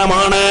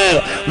മാത്രമാണ്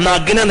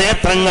നഗ്ന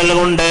നേത്രങ്ങൾ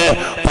കൊണ്ട്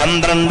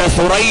 12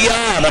 സുറയ്യ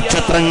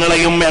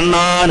നക്ഷത്രങ്ങളെയും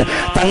എണ്ണാൻ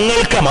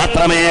തങ്ങൾക്ക്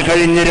മാത്രമേ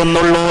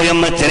കഴിഞ്ഞിരുന്നുള്ളൂ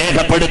എന്ന്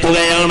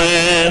രേഖപ്പെടുത്തുകയാണ്.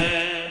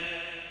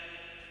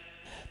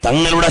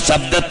 തങ്ങളുടെ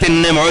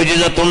ശബ്ദത്തിന്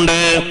മുഅ്ജിസത്തുണ്ട്.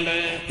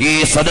 ഈ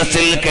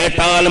സദസ്സിൽ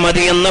കേട്ടാൽ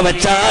മതി എന്ന്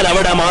വെച്ചാൽ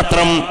അവിടെ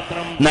മാത്രം,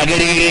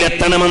 നഗരിയിൽ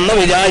എത്തണമെന്ന്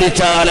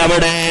വിചാരിച്ചാൽ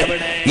അവിടെ,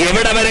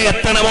 എവിടെ വരെ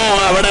എത്തണമോ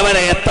അവിടെ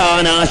വരെ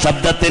എത്താൻ ആ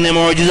ശബ്ദത്തിന്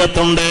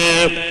മുഅ്ജിസത്തുണ്ട്.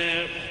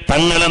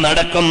 തങ്ങൾ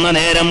നടക്കുന്ന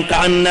നേരം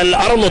കഅന്നൽ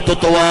അർളു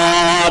തുത്വാ,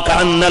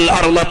 കഅന്നൽ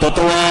അർളു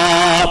തുത്വാ,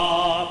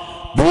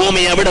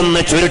 ഭൂമി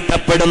അവിടുന്ന്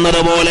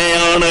ചുരുട്ടപ്പെടുന്നത്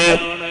പോലെയാണ്.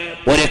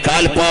 ഒരു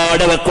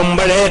കാൽപ്പാട്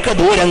വെക്കുമ്പോഴേക്ക്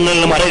ദൂരങ്ങൾ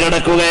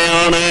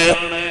മറികടക്കുകയാണ്.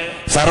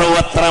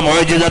 സർവത്ര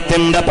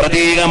മുഅ്ജിസത്തിന്റെ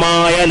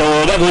പ്രതീകമായ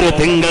ലോകഗുരു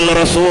തിങ്കൾ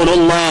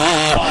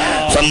റസൂലുള്ളാഹ്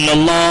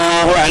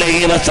സല്ലല്ലാഹു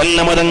അലൈഹി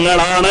വസല്ലം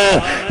തങ്ങളാണ്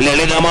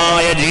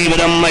ലളിതമായ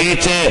ജീവിതം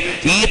നയിച്ച്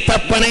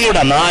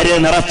ഈത്തപ്പനയുടെ നാര്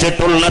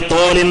നിറച്ചിട്ടുള്ള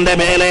തോലിന്റെ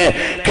മേലെ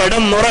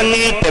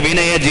കിടന്നുറങ്ങിയിട്ട്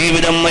വിനയ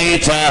ജീവിതം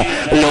നയിച്ച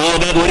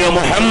ലോകഗുരു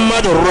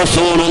മുഹമ്മദുർ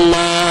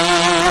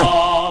റസൂലുള്ളാഹ്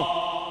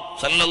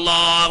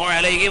സല്ലല്ലാഹു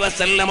അലൈഹി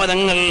വസല്ലം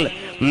തങ്ങൾ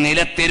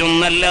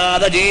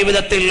നിലത്തിരുന്നല്ലാതെ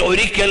ജീവിതത്തിൽ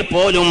ഒരിക്കൽ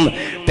പോലും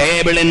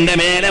ടേബിളിന്റെ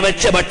മേലെ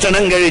വെച്ച്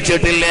ഭക്ഷണം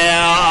കഴിച്ചിട്ടില്ല.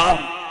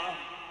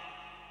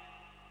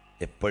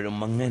 എപ്പോഴും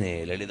അങ്ങനെ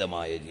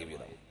ലളിതമായ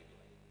ജീവിതം,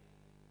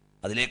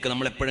 അതിലേക്ക്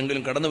നമ്മൾ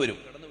എപ്പോഴെങ്കിലും കടന്നു വരും.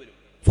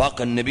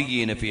 ഫാഖൻ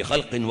നബിയ്യീന ഫീ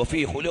ഖൽഖിൻ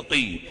വഫീ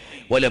ഖുലുഖി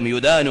വലം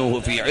യുദാനൂഹു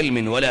ഫീ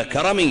ഇൽമിൻ വലാ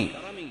കറമി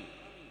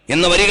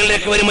എന്ന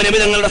വരികളിലേക്ക് വരുമ്പോൾ നബി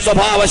തങ്ങളുടെ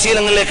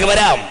സ്വഭാവശീലങ്ങളിലേക്ക്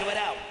വരാം.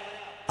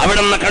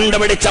 അവിടുന്ന്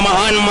കണ്ടുപിടിച്ച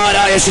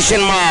മഹാന്മാരായ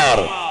ശിഷ്യന്മാർ,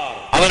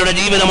 അവരുടെ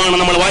ജീവിതമാണ്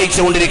നമ്മൾ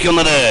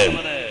വായിച്ചുകൊണ്ടിരിക്കുന്നത്.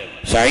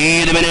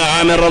 സഈദ് ബിൻ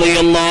ആമിർ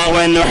റളിയല്ലാഹു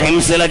അൻഹു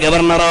ഹിംസിലെ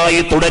ഗവർണറായി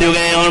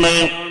തുടരുകയാണ്.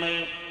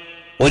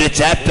 ഒരു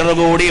ചാപ്റ്റർ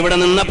കൂടി ഇവിടെ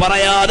നിന്ന്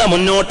പറയാതെ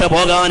മുന്നോട്ട്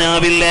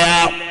പോകാനാവില്ല.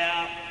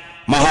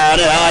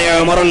 മഹാനായ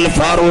ഉമറുൽ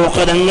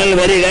ഫാറൂഖ് തങ്ങൾ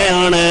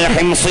വരികയാണ്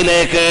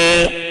ഹിംസിലേക്ക്.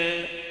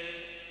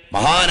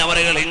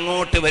 മഹാനവറുകൾ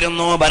ഇങ്ങോട്ട്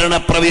വരുന്നു.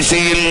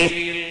 ഭരണപ്രവിശ്യയിൽ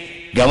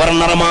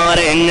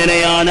ഗവർണർമാരെ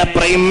എങ്ങനെയാണ്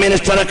പ്രൈം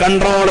മിനിസ്റ്റർ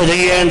കൺട്രോൾ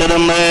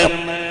ചെയ്യേണ്ടതെന്ന്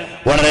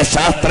വളരെ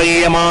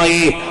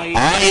ശാസ്ത്രീയമായി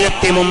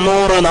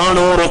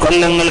 1300-400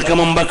 കൊല്ലങ്ങൾക്ക്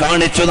മുമ്പ്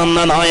കാണിച്ചു തന്ന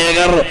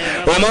നായകർ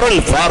ഉമറുൽ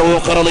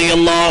ഫാറൂഖ്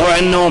റളിയല്ലാഹു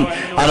അൻഹു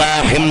അതാ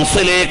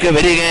ഹിംസിലേക്ക്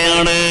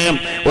വരികയാണ്.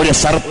 ഒരു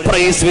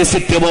സർപ്രൈസ്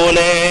വിസിറ്റ്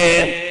പോലെ.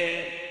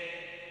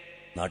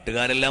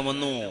 നാട്ടുകാരെല്ലാം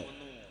വന്നു.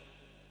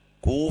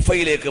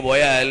 കൂഫയിലേക്ക്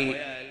പോയാൽ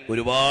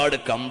ഒരുപാട്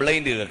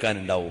കംപ്ലൈന്റ്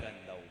കേൾക്കാനുണ്ടാവും.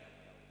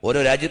 ഓരോ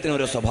രാജ്യത്തിനും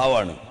ഓരോ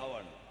സ്വഭാവമാണ്.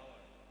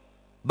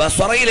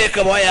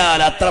 ബസ്റയിലേക്ക് പോയാൽ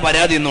അത്ര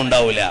പരാതി ഒന്നും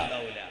ഉണ്ടാവില്ല.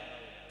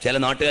 ചില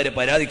നാട്ടുകാർ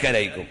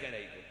പരാതിക്കാരായിരിക്കും,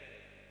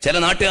 ചില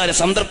നാട്ടുകാർ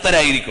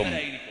സംതൃപ്തരായിരിക്കും.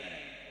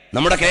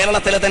 നമ്മുടെ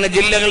കേരളത്തിലെ തന്നെ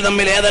ജില്ലകൾ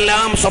തമ്മിൽ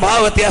ഏതെല്ലാം സ്വഭാവ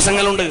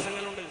വ്യത്യാസങ്ങളുണ്ട്.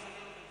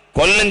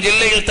 കൊല്ലം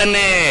ജില്ലയിൽ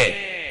തന്നെ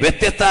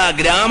വ്യത്യസ്ത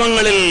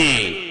ഗ്രാമങ്ങളിൽ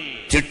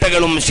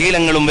ചിട്ടകളും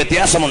ശീലങ്ങളും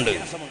വ്യത്യാസമുണ്ട്.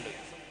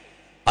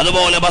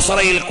 അതുപോലെ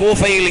ബസ്റയിൽ,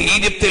 കൂഫയിൽ,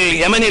 ഈജിപ്തിൽ,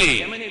 യമനിൽ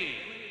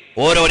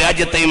ഓരോ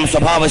രാജ്യത്തെയും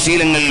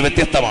സ്വഭാവശീലങ്ങൾ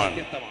വ്യത്യസ്തമാണ്.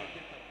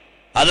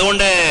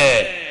 അതുകൊണ്ട്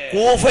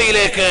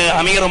കൂഫയിലേക്ക്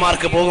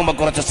അമീർമാർക്ക് പോകുമ്പോൾ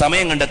കുറച്ച്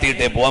സമയം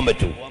കണ്ടെത്തിയിട്ടേ പോകാൻ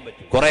പറ്റൂ.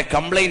 കുറെ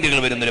കംപ്ലൈന്റുകൾ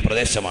വരുന്നൊരു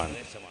പ്രദേശമാണ്.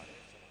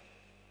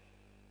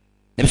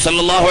 നബി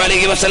സല്ലല്ലാഹു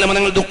അലൈഹി വസല്ലം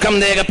നിങ്ങൾ ദുഃഖം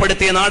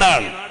രേഖപ്പെടുത്തിയ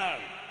നാടാണ്.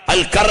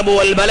 അൽ കർബു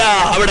വൽ ബലാ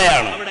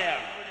അവിടെയാണ്.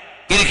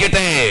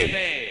 ഇരിക്കട്ടെ,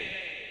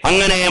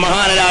 അങ്ങനെ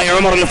മഹാനായ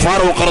ഉമറുൽ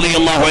ഫാറൂഖ്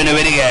റളിയല്ലാഹു അൻഹു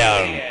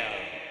വരികയാണ്.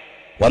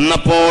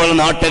 വന്നപ്പോൾ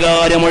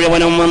നാട്ടുകാര്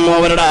മുഴുവനും വന്നു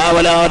അവരുടെ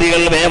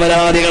ആവലാദികൾ,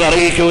 വേവലാദികൾ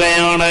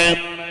അറിയിക്കുകയാണ്.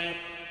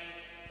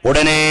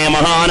 ഉടനെ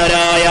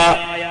മഹാനരായ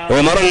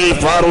ഉമറുൽ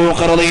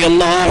ഫാറൂഖ്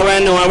റളിയല്ലാഹു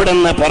അൻഹു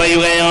അവിടുന്ന്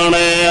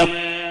പറയുകയാണ്,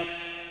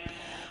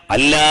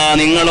 അല്ല,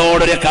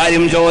 നിങ്ങളോടൊരു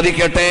കാര്യം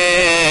ചോദിക്കട്ടെ.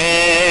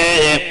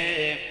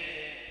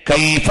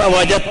 കൈഫ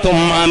വജത്തും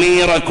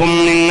അമീറക്കും,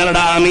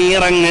 നിങ്ങളുടെ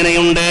അമീർ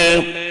എങ്ങനെയുണ്ട്?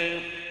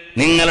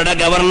 നിങ്ങളുടെ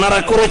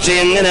ഗവർണറെ കുറിച്ച്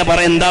എങ്ങനെ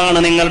എന്താണ്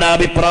നിങ്ങളുടെ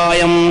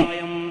അഭിപ്രായം?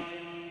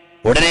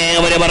 ഉടനെ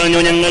അവര് പറഞ്ഞു,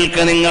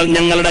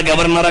 ഞങ്ങളുടെ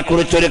ഗവർണറെ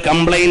കുറിച്ചൊരു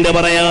കംപ്ലൈന്റ്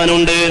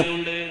പറയാനുണ്ട്.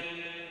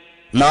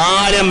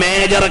 4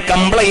 മേജർ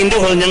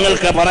കംപ്ലൈന്റുകൾ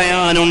ഞങ്ങൾക്ക്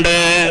പറയാനുണ്ട്.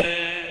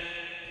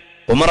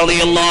 ഉമർ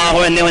റളിയല്ലാഹു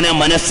അൻഹുവിനെ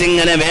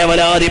മനസ്സിങ്ങനെ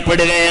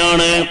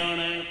വേവലാതിപ്പെടുകയാണ്.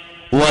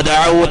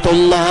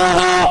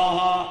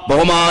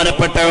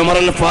 ബഹുമാനപ്പെട്ട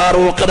ഉമറുൽ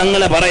ഫാറൂഖ്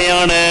തങ്ങൾ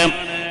പറയാണ്,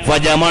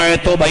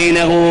 ഫജമഅതു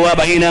ബൈനഹു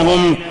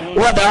വബൈനഹും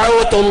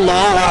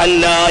വദഅഉതുല്ലാഹ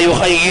അല്ലാ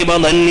യുഖയ്യിബ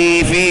ظني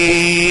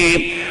ഫീഹി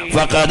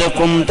ഫഖദ്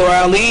കുൻതു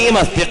അളീമ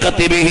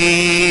സിഖതി ബിഹി.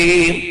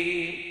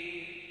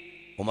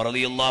 ഉമർ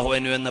റളിയല്ലാഹു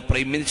അൻഹു എന്ന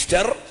പ്രൈം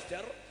മിനിസ്റ്റർ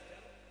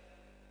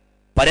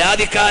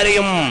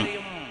പരാതിക്കാരെയും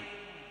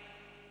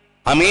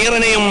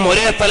അമീറിനെയും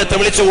ഒരേ സ്ഥലത്ത്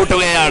വിളിച്ചു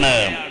കൂട്ടുകയാണ്.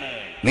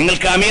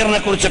 നിങ്ങൾക്ക് അമീറിനെ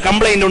കുറിച്ച്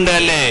കംപ്ലൈന്റ് ഉണ്ട്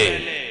അല്ലേ?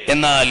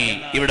 എന്നാൽ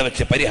ഇവിടെ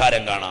വെച്ച്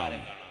പരിഹാരം കാണാം.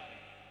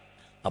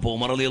 അപ്പൊ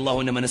ഉമർ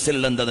റളിയല്ലാഹുവിന്റെ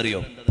മനസ്സിലുള്ള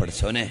എന്താണെന്നറിയോ?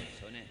 പഠിച്ചവനെ,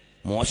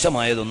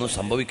 മോശമായതൊന്നും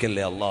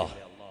സംഭവിക്കല്ലേ അല്ലാഹ്.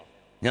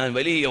 ഞാൻ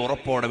വലിയ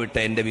ഉറപ്പോടെ വിട്ട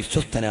എന്റെ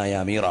വിശ്വസ്തനായ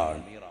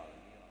അമീറാണ്,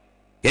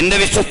 എന്റെ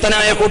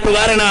വിശ്വസ്തനായ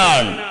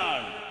കൂട്ടുകാരനാണ്.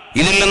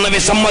 ഇതിൽ നിന്ന്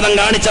വിസമ്മതം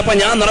കാണിച്ചപ്പോ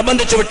ഞാൻ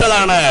നിർബന്ധിച്ചു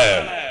വിട്ടതാണ്.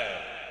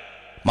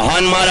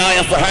 മഹാന്മാരായ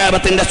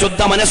സ്വഹാബത്തിന്റെ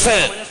ശുദ്ധ മനസ്സ്.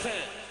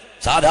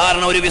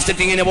 സാധാരണ ഒരു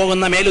വിസിറ്റിങ്ങിന്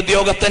പോകുന്ന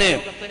മേലുദ്യോഗത്തിന്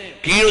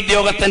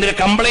കീഴുദ്യോഗത്തിന്റെ ഒരു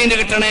കംപ്ലൈന്റ്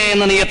കിട്ടണേ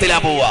എന്ന നിയത്തിലാ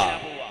പോവാ.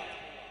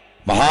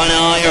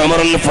 മഹാനായ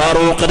ഉമറുൽ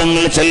ഫാറൂഖ്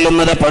തങ്ങൾ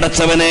ചെല്ലുന്നത്,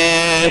 പടച്ചവനെ,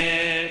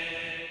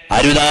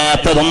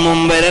 അരുതാത്തതൊന്നും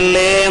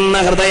വരല്ലേ എന്ന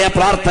ഹൃദയ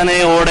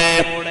പ്രാർത്ഥനയോടെ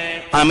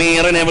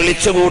അമീറിനെ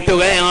വിളിച്ചു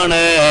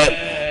കൂട്ടുകയാണ്.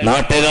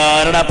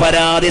 നാട്ടുകാരുടെ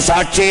പരാതി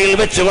സാക്ഷിയിൽ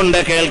വെച്ചുകൊണ്ട്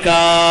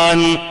കേൾക്കാൻ.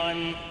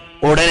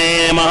 ഉടനെ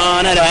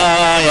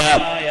മഹാനരായ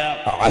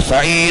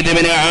സഈദ്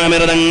ഇബ്നു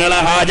ആമിർ തങ്ങളെ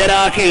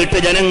ഹാജരാക്കിയിട്ട്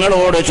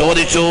ജനങ്ങളോട്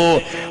ചോദിച്ചു,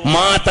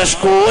 മാ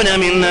തഷ്കൂന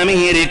മിൻ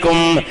അമീരിക്കും,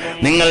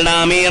 നിങ്ങളുടെ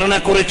അമീറിനെ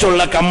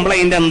കുറിച്ചുള്ള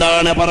കംപ്ലൈന്റ്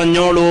എന്താണ്?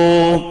 പറഞ്ഞോളൂ.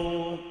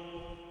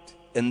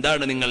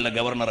 എന്താണ് നിങ്ങളുടെ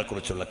ഗവർണറെ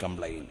കുറിച്ചുള്ള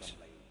കംപ്ലൈന്റ്?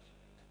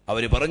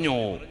 അവര് പറഞ്ഞു,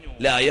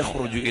 ലാ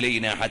യഖ്റുജു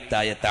ഇലൈനാ ഹത്താ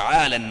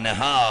യതആല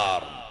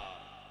അൻ-നഹാർ,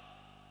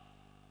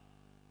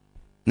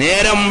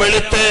 നേരം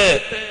വെളുത്ത്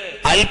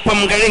അല്പം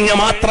കഴിഞ്ഞ്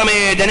മാത്രമേ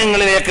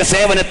ജനങ്ങളിലേക്ക്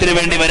സേവനത്തിന്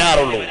വേണ്ടി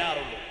വരാറുള്ളൂ.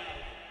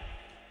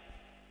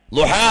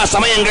 ളുഹാ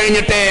സമയം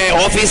കഴിഞ്ഞിട്ടേ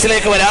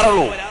ഓഫീസിലേക്ക്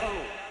വരാറുള്ളൂ.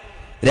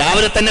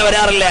 രാവിലെ തന്നെ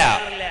വരാറില്ല,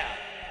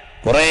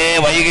 കുറെ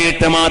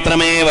വൈകിട്ട്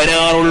മാത്രമേ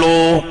വരാറുള്ളൂ.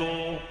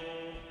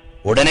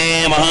 ഉടനെ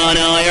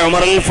മഹാനായ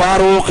ഉമറുൽ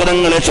ഫാറൂഖ്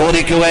തങ്ങൾ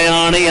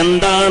ചോദിക്കുകയാണ്,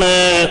 എന്താണ്?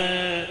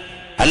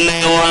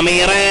 അല്ലയോ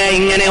അമീറെ,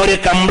 ഇങ്ങനെ ഒരു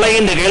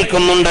കംപ്ലൈന്റ്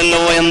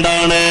കേൾക്കുന്നുണ്ടല്ലോ,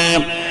 എന്താണ്?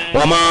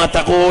 വമാ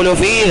തഖൂലു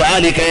ഫീ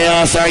ദാലിക യാ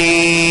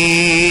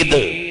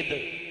സഈദ്,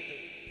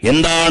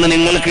 എന്താണ്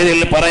നിങ്ങൾക്ക്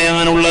ഇതിൽ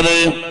പറയാനുള്ളത്?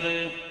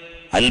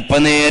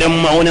 അല്പനേരം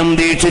മൗനം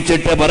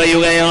ദീക്ഷിച്ചിട്ട്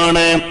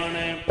പറയുകയാണ്,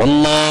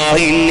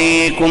 വല്ലാഹി ഇന്നി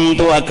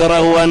കുന്തു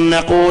അക്റഹു അൻ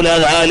അഖൂല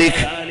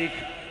ദാലിക്,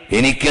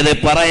 എനിക്കത്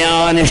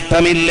പറയാൻ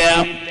ഇഷ്ടമില്ല,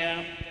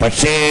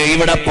 പക്ഷേ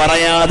ഇവിടെ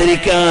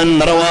പറയാതിരിക്കാൻ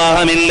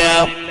നിർവാഹമില്ല.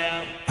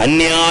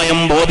 അന്യായം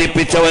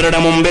ബോധിപ്പിച്ചവരുടെ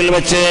മുമ്പിൽ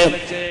വെച്ച്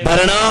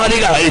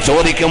ഭരണാധികാരി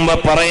ചോദിക്കുമ്പോ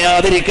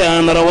പറയാതിരിക്കാൻ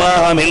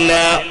നിർവാഹമില്ല.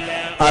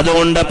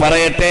 അതുകൊണ്ട്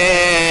പറയട്ടെ,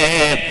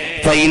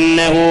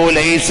 ഫഇന്നഹു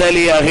ലൈസ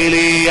ലി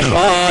അഹ്ലി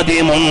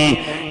ഖാദിമുൻ,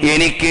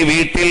 എനിക്ക്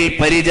വീട്ടിൽ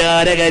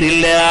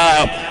പരിചാരകരില്ല.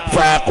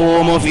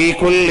 فأقوم في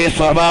كل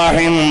صباح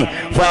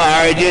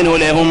فأعجن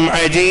لهم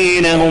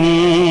عجينهم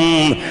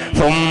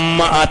ثم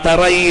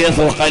أتريث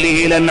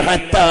قليلا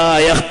حتى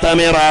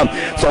يختمر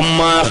ثم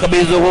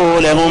أخبزه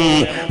لهم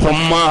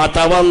ثم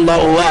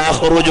أتوضأ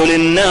وأخرج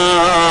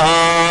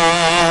للناس.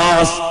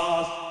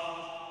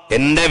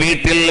 എന്റെ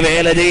വീട്ടിൽ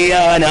വേല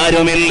ചെയ്യാൻ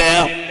ആരുമില്ല.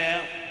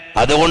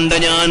 അതുകൊണ്ട്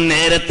ഞാൻ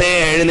നേരത്തെ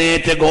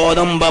എഴുന്നേറ്റ്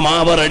ഗോതമ്പ്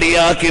മാവ്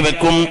റെഡിയാക്കി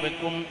വെക്കും.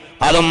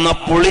 അതൊന്ന്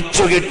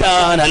പുളിച്ചു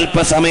കിട്ടാൻ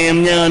അല്പസമയം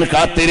ഞാൻ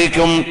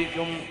കാത്തിരിക്കും.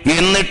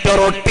 എന്നിട്ട്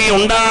റൊട്ടി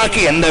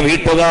ഉണ്ടാക്കി എന്റെ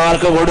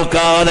വീട്ടുകാർക്ക്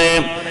കൊടുക്കാതെ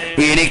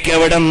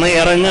എനിക്കവിടെ നിന്ന്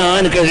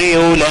ഇറങ്ങാൻ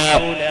കഴിയൂല.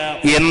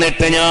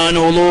 എന്നിട്ട് ഞാൻ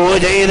ഉളൂ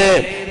ചെയ്ത്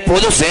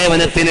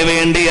പൊതുസേവനത്തിന്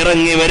വേണ്ടി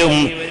ഇറങ്ങി വരും.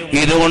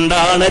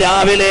 ഇതുകൊണ്ടാണ്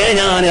രാവിലെ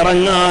ഞാൻ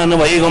ഇറങ്ങാൻ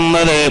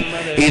വൈകുന്നത്.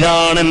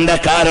 ഇതാണ് എന്റെ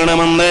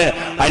കാരണമെന്ന്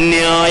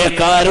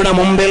അന്യായക്കാരുടെ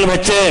മുമ്പിൽ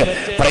വെച്ച്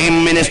പ്രൈം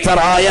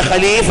മിനിസ്റ്ററായ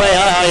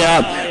ഖലീഫയായ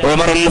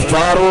ഉമറുൽ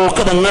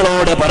ഫാറൂഖ്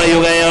തങ്ങളോട്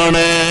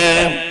പറയുകയാണ്.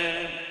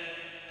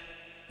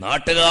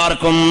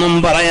 നാട്ടുകാർക്കൊന്നും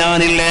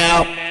പറയാനില്ല,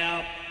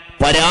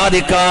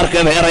 പരാതിക്കാർക്ക്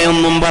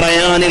വേറെയൊന്നും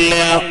പറയാനില്ല.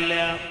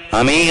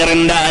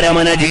 അമീറിന്റെ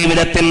അരമന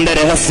ജീവിതത്തിന്റെ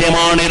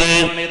രഹസ്യമാണിത്.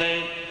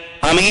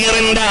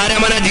 അമീറിന്റെ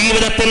അരമന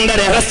ജീവിതത്തിന്റെ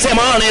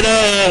രഹസ്യമാണിത്.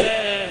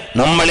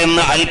 നമ്മൾ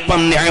ഇന്ന്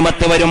അല്പം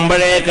നിഅമത്ത്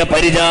വരുമ്പോഴേക്ക്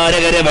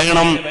പരിചാരകര്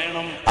വേണം.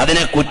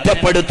 അതിനെ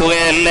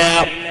കുറ്റപ്പെടുത്തുകയല്ല.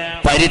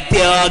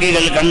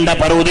 പരിത്യാഗികൾ കണ്ട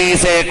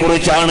പറുദീസയെ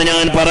കുറിച്ചാണ്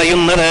ഞാൻ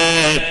പറയുന്നത്.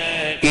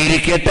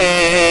 ഇരിക്കട്ടെ.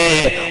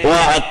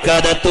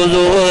 വഅക്കദതു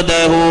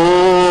സൂദഹു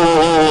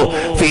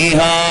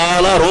ഫീഹാ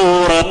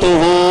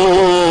ലറൂറതുഹു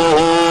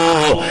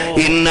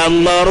ഇന്നൽ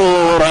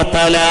ലറൂറത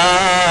ലാ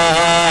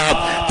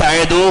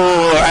തഅദു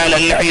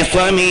അലൽ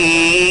ഇസ്മി.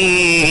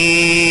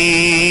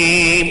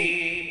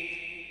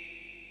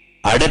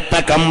 അടുത്ത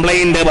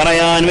കംപ്ലൈന്റ്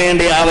പറയാൻ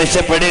വേണ്ടി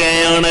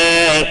ആവശ്യപ്പെടുകയാണ്.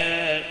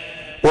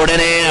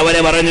 ഉടനെ അവര്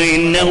പറഞ്ഞു,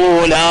 ഇന്നഹു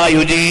ലാ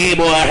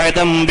യുജീബു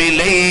അഹദൻ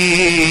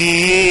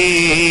ബിലൈൽ.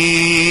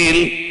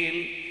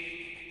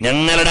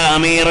 ഞങ്ങളുടെ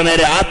അമീറിനെ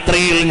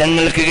രാത്രിയിൽ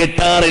ഞങ്ങൾക്ക്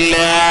കിട്ടാറില്ല.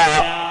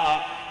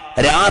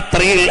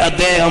 രാത്രിയിൽ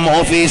അദ്ദേഹം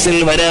ഓഫീസിൽ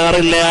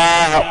വരാറില്ല.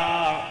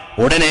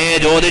 ഉടനെ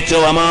ചോദിച്ചു,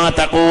 വമാ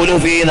തഖൂലു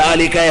ഫീ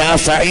ദാലിക യാ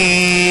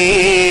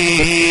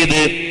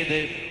സഈദ്.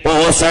 ഓ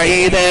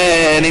സഈദ്,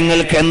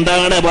 നിങ്ങൾക്ക്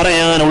എന്താണ്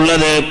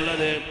പറയാനുള്ളത്?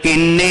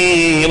 ഇന്നി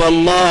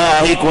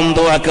വല്ലാഹി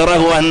കുന്തു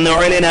അക്റഹു അൻ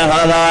ഉഅ്ലിന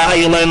ഹാദാ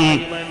അയ്ളൻ.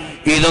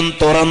 ഇതും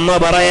തുറന്നു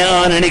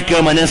പറയാൻ എനിക്ക്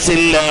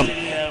മനസ്സില്ല.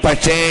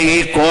 പക്ഷേ ഈ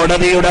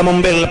കോടതിയുടെ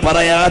മുമ്പിൽ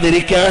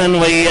പറയാതിരിക്കാൻ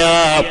വയ്യ.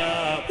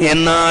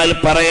 എന്നാൽ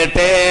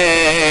പറയട്ടെ.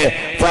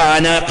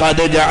 ഫഅന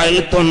ഖദ്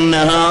ജഅൽതു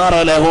അൻ-നഹാറ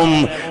ലഹും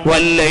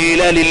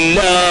വൽ-ലൈല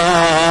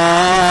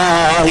ലില്ലാഹി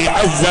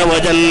അസ്സ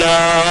വജല്ല.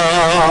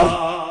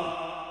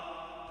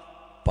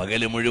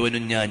 പകല്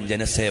മുഴുവനും ഞാൻ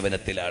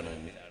ജനസേവനത്തിലാണ്,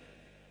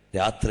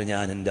 രാത്രി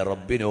ഞാൻ എന്റെ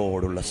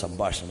റബ്ബിനോടുള്ള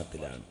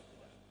സംഭാഷണത്തിലാണ്.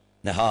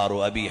 നഹാറു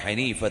അബി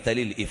ഹനീഫത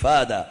ലിൽ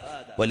ഇഫാദ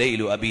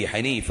വലൈലു അബി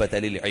ഹനീഫത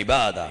ലിൽ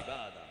ഇബാദ.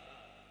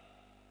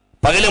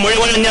 പകല്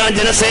മുഴുവനും ഞാൻ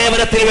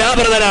ജനസേവനത്തിൽ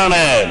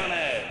വ്യാപൃതനാണ്.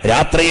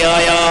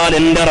 രാത്രിയായാൽ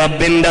എന്റെ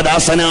റബ്ബിന്റെ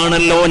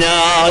ദാസനാണല്ലോ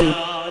ഞാൻ.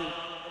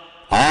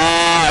 ആ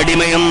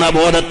അടിമയെന്ന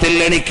ബോധത്തിൽ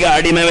എനിക്ക്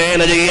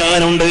അടിമവേല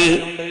ചെയ്യാനുണ്ട്.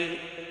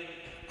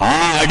 ആ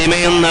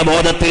അടിമയെന്ന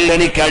ബോധത്തിൽ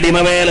എനിക്ക്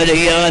അടിമവേല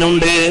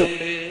ചെയ്യാനുണ്ട്.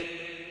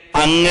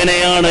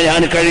 അങ്ങനെയാണ്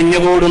ഞാൻ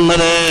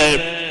കഴിഞ്ഞുകൂടുന്നത്.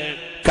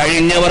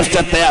 കഴിഞ്ഞ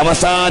വർഷത്തെ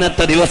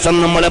അവസാനത്തെ ദിവസം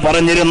നമ്മൾ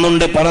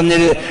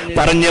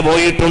പറഞ്ഞു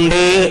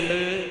പോയിട്ടുണ്ട്.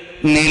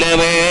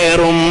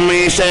 നിലവേറും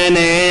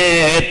മിഷനെ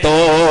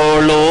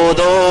തോളുതോരുവാലെ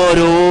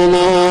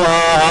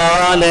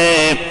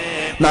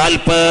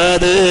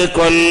 40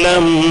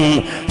 കൊല്ലം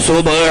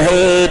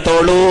സുബ്ഹ്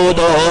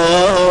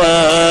തൊഴുതോവർ.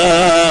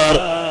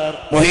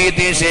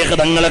 മുഹീദ്ദീൻ ശൈഖ്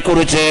തങ്ങളെ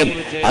കുറിച്ച്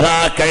അതാ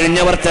കഴിഞ്ഞ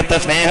വർഷത്തെ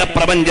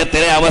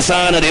സ്നേഹപ്രപഞ്ചത്തിലെ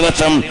അവസാന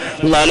ദിവസം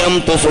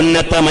ലലംതു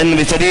സുന്നത്തമൻ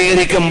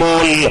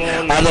വിശദീകരിക്കുമ്പോൾ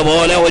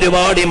അതുപോലെ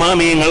ഒരുപാട്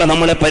ഇമാമിയങ്ങളെ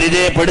നമ്മളെ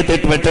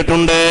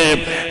പരിചയപ്പെടുത്തിപ്പെട്ടിട്ടുണ്ട്.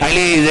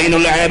 അലി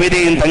സൈനുൽ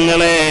ആബിദീൻ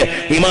തങ്ങളെ,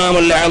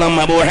 ഇമാമുൽ ആലം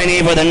അബൂ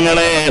ഹനീഫ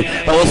തങ്ങളെ,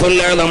 ഔസുൽ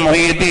ആലം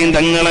മുഹീദ്ദീൻ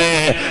തങ്ങളെ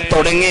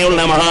തുടങ്ങിയുള്ള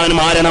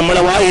മഹാന്മാരെ നമ്മൾ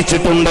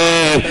വായിച്ചിട്ടുണ്ട്.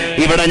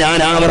 ഇവിടെ ഞാൻ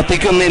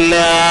ആവർത്തിക്കുന്നില്ല.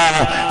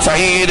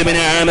 സഈദ് ബിൻ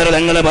ആമിർ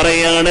തങ്ങൾ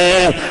പറയാണ്,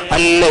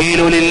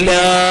 അല്ലൈലു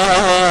ലില്ലാഹ്,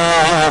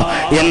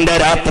 എന്റെ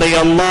രാത്രി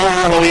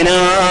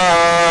അല്ലാഹുവിനാണ്.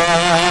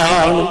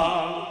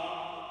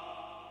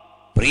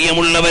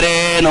 പ്രിയമുള്ളവരെ,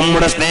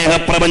 നമ്മുടെ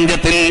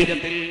സ്നേഹപ്രപഞ്ചത്തിൽ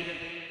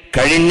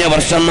കഴിഞ്ഞ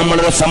വർഷം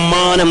നമ്മളൊരു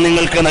സമ്മാനം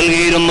നിങ്ങൾക്ക്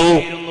നൽകിയിരുന്നു.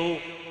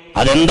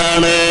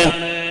 അതെന്താണ്?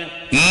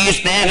 ഈ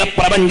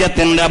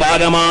സ്നേഹപ്രപഞ്ചത്തിന്റെ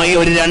ഭാഗമായി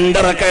ഒരു 2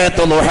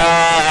 റക്അത്ത് ദുഹാ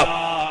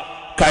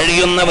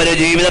കഴിയുന്നവരെ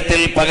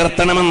ജീവിതത്തിൽ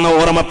പകർത്തണമെന്ന്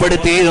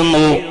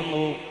ഓർമ്മപ്പെടുത്തിയിരുന്നു.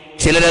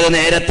 ചിലരത്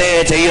നേരത്തെ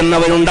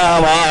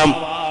ചെയ്യുന്നവരുണ്ടാവാം,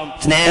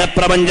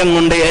 സ്നേഹപ്രപഞ്ചം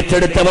കൊണ്ട്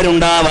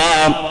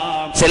ഏറ്റെടുത്തവരുണ്ടാവാം,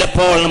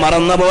 ചിലപ്പോൾ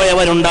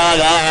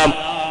മറന്നുപോയവരുണ്ടാകാം.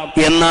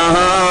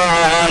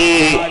 എന്നാൽ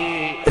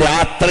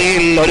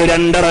രാത്രിയിൽ ഒരു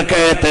 2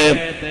 റക്അത്ത്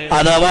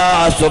അഥവാ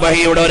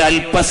സുബഹിയുടെ ഒരു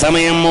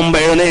അല്പസമയം മുമ്പ്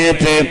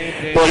എഴുന്നേറ്റ്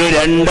ഒരു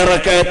 2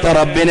 റക്അത്ത്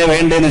റബ്ബിന്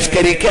വേണ്ടി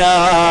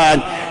നിസ്കരിക്കാൻ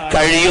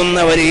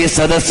കഴിയുന്നവർ ഈ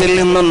സദസ്സിൽ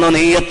നിന്നൊന്ന്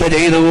നിയ്യത്ത്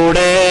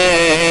ചെയ്തുകൂടെ?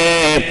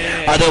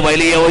 അത്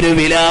വലിയ ഒരു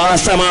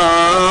വിലാസമാണ്.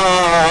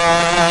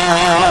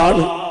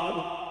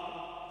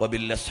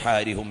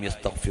 വബില്ലസ്ഹാരി ഹും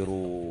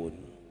യസ്തഗ്ഫിറൂൻ.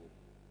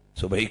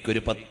 സുബഹിക്ക്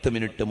ഒരു 10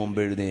 മിനിറ്റ് മുമ്പ്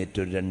എഴുന്നേറ്റ്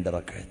ഒരു 2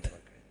 റക്അത്ത്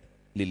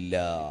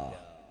ലില്ലാഹ്.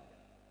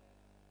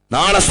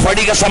 നാളെ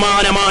സ്ഫടിക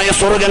സമാനമായ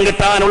സ്വർഗം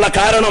കിട്ടാനുള്ള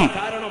കാരണം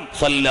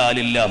സ്വല്ലാ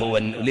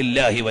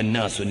ലില്ലാഹി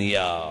വന്നാസു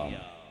നിയാം.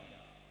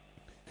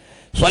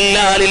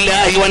 സ്വല്ലാ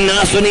ലില്ലാഹി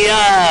വന്നാസു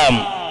നിയാം.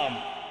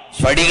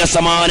 സ്ഫടിക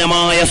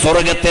സമാനമായ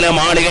സ്വർഗത്തിലെ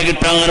മാളിക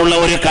കിട്ടാനുള്ള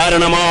ഒരു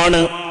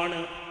കാരണമാണ്.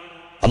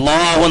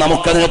 അല്ലാഹു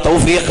നമുക്കതിന്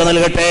തൗഫീഖ്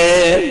നൽകട്ടെ.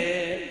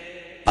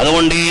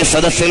 അതുകൊണ്ട് ഈ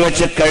സദസ്സിൽ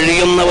വെച്ച്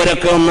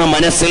കഴിയുന്നവരൊക്കെ ഒന്ന്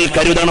മനസ്സിൽ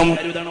കരുതണം.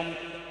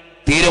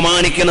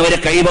 തീരുമാനിക്കുന്നവരെ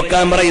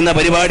കൈവക്കാൻ പറയുന്ന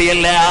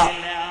പരിപാടിയല്ല.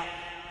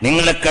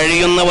 നിങ്ങൾ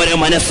കഴിയുന്നവരെ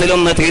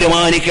മനസ്സിലൊന്ന്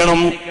തീരുമാനിക്കണം.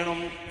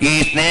 ഈ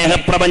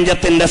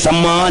സ്നേഹപ്രപഞ്ചത്തിന്റെ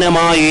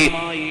സമ്മാനമായി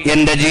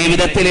എന്റെ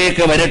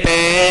ജീവിതത്തിലേക്ക്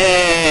വരട്ടെ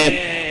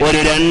ഒരു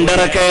 2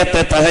 റക്അത്ത്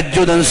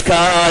തഹജ്ജുദ്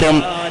നിസ്കാരം.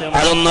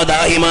 അതൊന്ന്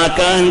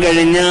ദായിമാക്കാൻ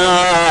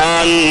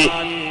കഴിഞ്ഞാൽ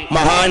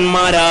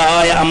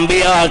മഹാന്മാരായ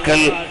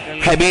അമ്പിയാക്കൾ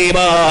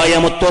ഹബീബായ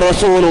മുത്തു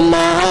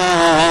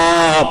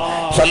റസൂലുള്ളാഹ്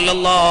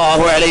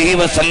സല്ലല്ലാഹു അലൈഹി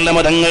വസല്ലം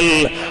തങ്ങൾ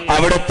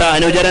അവിടുത്തെ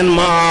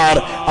അനുചരന്മാർ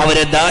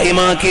അവരെ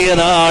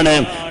ദായിമാക്കിയതാണ്.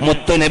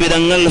 മുത്തു നബി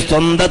തങ്ങൾ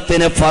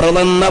സ്വന്തത്തിന്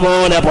ഫർളെന്ന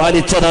പോലെ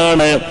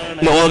പാലിച്ചതാണ്.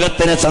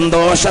 ലോകത്തിന്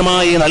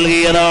സന്തോഷമായി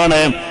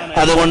നൽകിയതാണ്.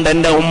 അതുകൊണ്ട്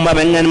എന്റെ ഉമ്മ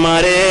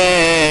പെങ്ങന്മാരെ,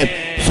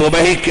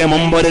 സുബഹിക്ക്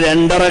മുമ്പ് ഒരു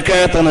 2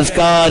 റക്അത്ത്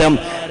നിസ്കാരം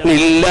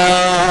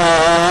ലില്ലാഹ്.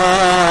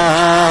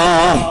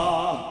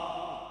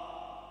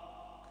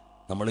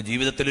 നമ്മൾ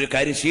ജീവിതത്തിൽ ഒരു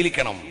കാര്യം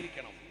ശീലിക്കണം.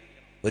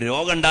 ഒരു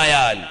രോഗം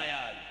ഉണ്ടായാൽ,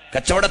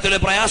 കച്ചവടത്തിൽ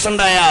പ്രയാസം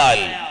ഉണ്ടായാൽ,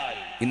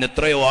 ഇന്ന്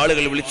എത്രയോ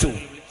ആളുകൾ വിളിച്ചു.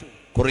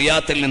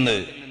 കുറിയാത്തിൽ നിന്ന്,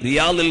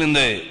 റിയാദിൽ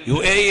നിന്ന്,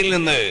 UAE-യിൽ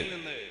നിന്ന്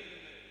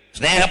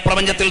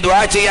സ്നേഹപ്രപഞ്ചത്തിൽ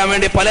ദുആ ചെയ്യാൻ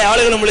വേണ്ടി പല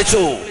ആളുകളും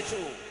വിളിച്ചു.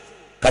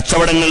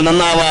 കച്ചവടങ്ങൾ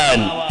നന്നാവാൻ,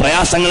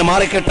 പ്രയാസങ്ങൾ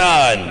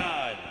മാറിക്കിട്ടാൻ,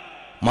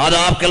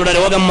 മാതാക്കളുടെ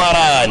രോഗം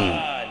മാറാൻ,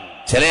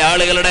 ചില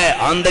ആളുകളുടെ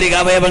ആന്തരിക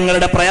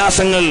അവയവങ്ങളുടെ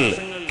പ്രയാസങ്ങൾ,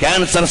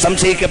 ക്യാൻസർ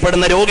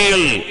സംശയിക്കപ്പെടുന്ന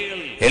രോഗികൾ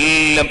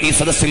എല്ലാം ഈ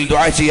സദസ്സിൽ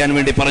ദുആ ചെയ്യാൻ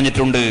വേണ്ടി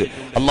പറഞ്ഞിട്ടുണ്ട്.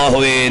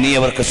 അല്ലാഹുവേ, നീ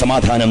അവർക്ക്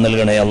സമാധാനം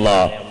നൽകണേ അല്ലാ,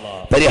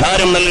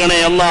 പരിഹാരം നൽകണേ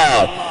അല്ലാ,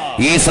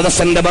 ഈ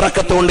സദസ്സിന്റെ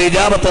ബറക്കത്ത് കൊണ്ട്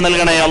ഇജാബത്ത്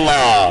നൽകണേ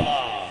അല്ലാ.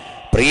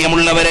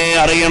 പ്രിയമുള്ളവരെ,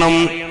 അറിയണം,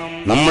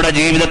 നമ്മുടെ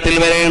ജീവിതത്തിൽ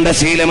വരേണ്ട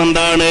ശീലം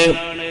എന്താണ്?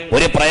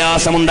 ഒരു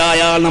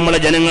പ്രയാസമുണ്ടായാൽ നമ്മൾ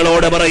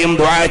ജനങ്ങളോട് പറയും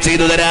ദുആ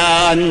ചെയ്തു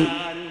തരാൻ.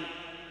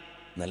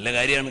 നല്ല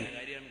കാര്യമാണ്.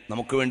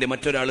 നമുക്ക് വേണ്ടി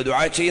മറ്റൊരാൾ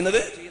ദുആ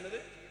ചെയ്യുന്നത്,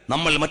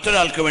 നമ്മൾ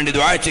മറ്റൊരാൾക്ക് വേണ്ടി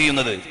ദുആ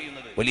ചെയ്യുന്നത്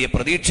വലിയ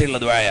പ്രതീക്ഷയുള്ള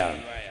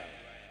ദുആയാണ്.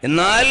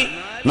 എന്നാൽ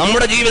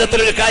നമ്മുടെ ജീവിതത്തിൽ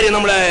ഒരു കാര്യം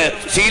നമ്മൾ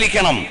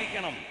ശീലിക്കണം.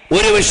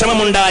 ഒരു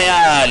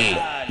വിഷമമുണ്ടായാൽ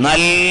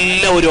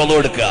നല്ല ഒരു ഒളു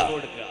എടുക്കുക.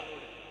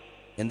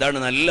 എന്താണ്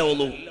നല്ല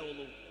ഒളു?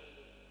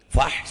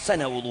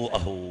 ഫഹ്സന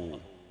വുളൂഅഹു.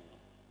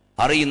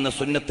 അറിയുന്ന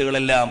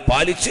സുന്നത്തുകളെല്ലാം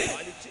പാലിച്ച്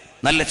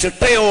നല്ല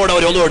ചിട്ടയോടെ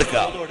ഒരു ഒളു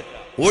എടുക്കുക.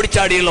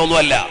 ഓടിച്ചാടിയുള്ള ഒളു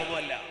അല്ല.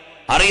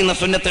 അറിയുന്ന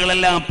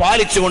സുന്നത്തുകളെല്ലാം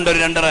പാലിച്ചുകൊണ്ട്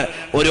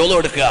ഒരു ഒളു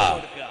എടുക്കുക.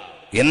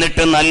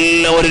 എന്നിട്ട്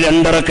നല്ല ഒരു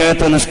 2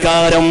 റക്അത്ത്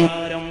നിസ്കാരം.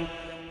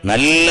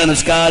 നല്ല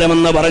നിസ്കാരം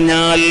എന്ന്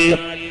പറഞ്ഞാൽ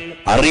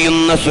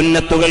അറിയുന്ന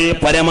സുന്നത്തുകൾ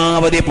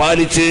പരമാവധി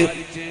പാലിച്ച്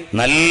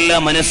നല്ല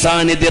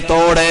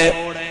മനസ്സാന്നിധ്യത്തോടെ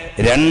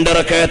 2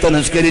 റക്അത്ത്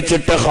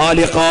നിസ്കരിച്ചിട്ട്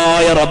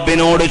ഖാലിഖായ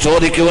റബ്ബിനോട്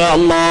ചോദിക്കുക,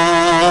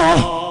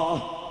 അല്ലാഹ്,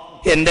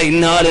 എന്റെ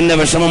ഇന്നാലിന്റെ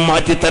വിഷമം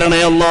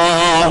മാറ്റിത്തരണേ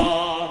അല്ലാഹ്.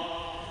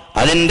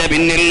 അതിന്റെ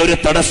പിന്നിൽ ഒരു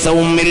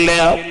തടസ്സവും ഇല്ല.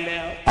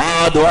 ആ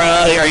ദുആ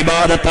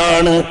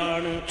ഇബാദത്താണ്.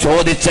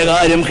 ചോദിച്ച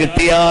കാര്യം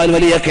കിട്ടിയാൽ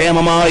വലിയ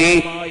ഖേമമായി.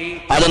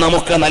 അത്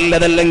നമുക്ക്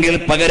നല്ലതല്ലെങ്കിൽ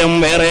പകരം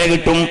വേറെ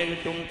കിട്ടും.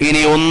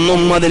 ഇനി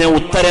ഒന്നും അതിന്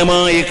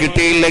ഉത്തരമായി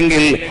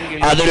കിട്ടിയില്ലെങ്കിൽ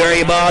അതൊരു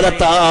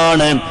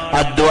ഇബാദത്താണ്.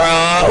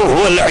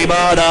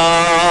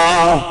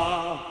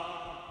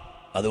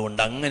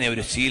 അതുകൊണ്ട് അങ്ങനെ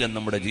ഒരു ശീലം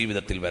നമ്മുടെ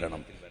ജീവിതത്തിൽ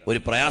വരണം. ഒരു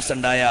പ്രയാസം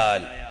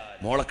ഉണ്ടായാൽ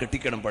മോളെ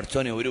കെട്ടിക്കണം,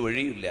 പഠിച്ചോനെ ഒരു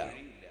വഴിയില്ല,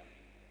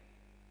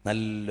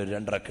 നല്ലൊരു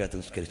 2 റക്അത്ത്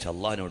നിസ്കരിച്ച്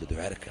അള്ളാഹിനോട്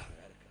ദുആരക്കുക.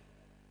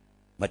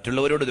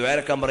 മറ്റുള്ളവരോട്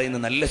ദുആരക്കാൻ പറയുന്ന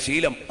നല്ല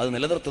ശീലം അത്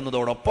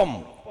നിലനിർത്തുന്നതോടൊപ്പം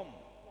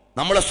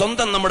നമ്മുടെ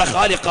സ്വന്തം നമ്മുടെ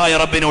ഖാലിഖായ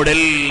റബ്ബിനോട്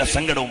എല്ലാ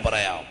സങ്കടവും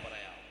പറയാം.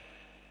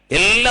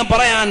 എല്ലാം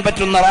പറയാൻ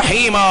പറ്റുന്ന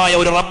റഹീമായ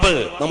ഒരു റബ്ബ്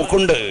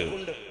നമുക്കുണ്ട്.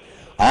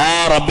 ആ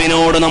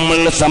റബ്ബിനോട് നമ്മൾ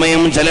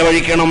സമയം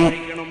ചെലവഴിക്കണം.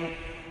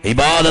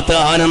 ഇബാദത്ത്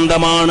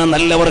ആനന്ദമാണ്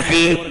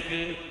നല്ലവർക്ക്.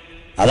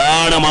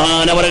 അതാണ്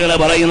മഹാനവറുകൾ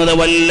പറയുന്നത്,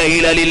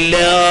 വല്ലൈല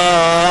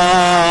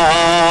ലില്ലാഹ്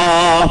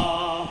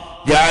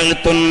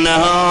ജഅൽതു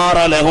النهار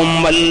ലഹും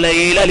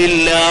വല്ലൈല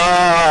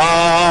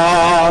ലില്ലാഹ്.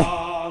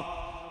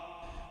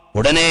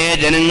 ഉടനെ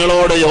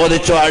ജനങ്ങളോട്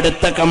ചോദിച്ചു,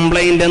 അടുത്ത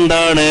കംപ്ലൈന്റ്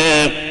എന്താണ്?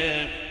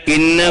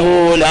 ഇന്നഹു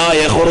ലാ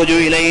യഖ്റുജു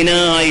ഇലൈനാ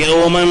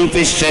യൗമൻ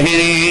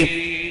ഫിശ്ശഹരി.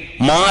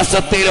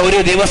 മാസത്തിൽ ഒരു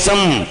ദിവസം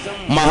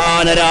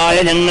മഹാനരായ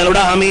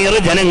ഞങ്ങളുടെ അമീർ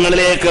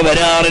ജനങ്ങളിലേക്ക്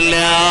വരാറില്ല.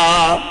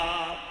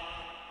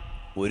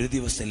 ഒരു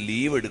ദിവസം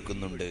ലീവ്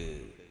എടുക്കുന്നുണ്ട്.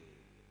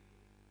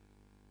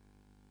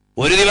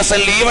 ഒരു ദിവസം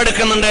ലീവ്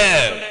എടുക്കുന്നുണ്ട്.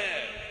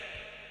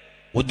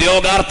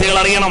 ഉദ്യോഗാർത്ഥികൾ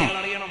അറിയണം,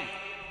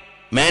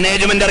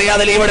 മാനേജ്മെന്റ്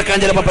അറിയാതെ ലീവ് എടുക്കാൻ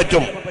ചിലപ്പോൾ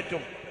പറ്റും.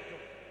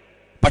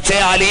 പക്ഷേ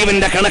ആ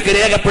ലീവിന്റെ കണക്ക്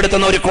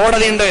രേഖപ്പെടുത്തുന്ന ഒരു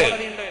കോടതിയുണ്ട്.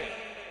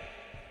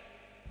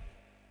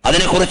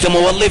 അതിനെക്കുറിച്ച്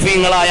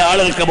മുവല്ലിഫീങ്ങളായ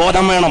ആളുകൾക്ക്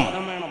ബോധം വേണം.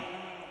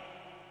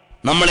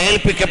 നമ്മൾ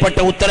ഏൽപ്പിക്കപ്പെട്ട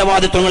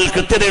ഉത്തരവാദിത്വങ്ങൾ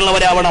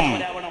കൃത്യതയുള്ളവരാവണം.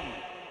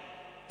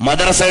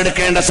 മദ്രസ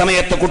എടുക്കേണ്ട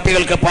സമയത്ത്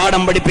കുട്ടികൾക്ക്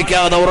പാഠം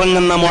പഠിപ്പിക്കാതെ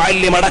ഉറങ്ങുന്ന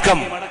മുഅല്ലിം അടക്കം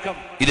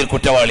ഇതിൽ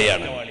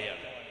കുറ്റവാളിയാണ്.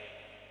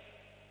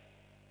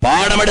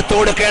 പാഠമെടുത്തു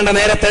കൊടുക്കേണ്ട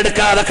നേരത്തെ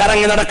എടുക്കാതെ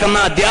കറങ്ങി നടക്കുന്ന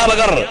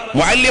അധ്യാപകർ,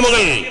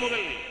 മുഅല്ലിമുകൾ,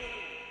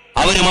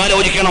 അവരും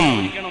ആലോചിക്കണം.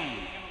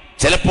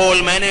 ചിലപ്പോൾ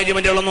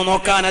മാനേജ്മെന്റുകളൊന്നും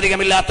നോക്കാൻ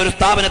അധികമില്ലാത്തൊരു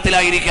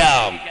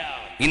സ്ഥാപനത്തിലായിരിക്കാം.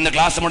 ഇന്ന്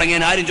ക്ലാസ്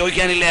മുടങ്ങിയാൽ ആരും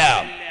ചോദിക്കാനില്ല.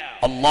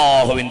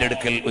 അള്ളാഹുവിന്റെ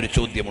അടുക്കൽ ഒരു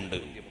ചോദ്യമുണ്ട്.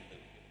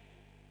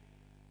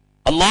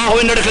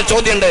 അള്ളാഹുവിന്റെ അടുക്കൽ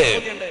ചോദ്യമുണ്ട്.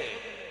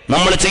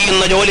 നമ്മൾ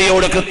ചെയ്യുന്ന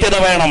ജോലിയോട് കൃത്യത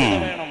വേണം,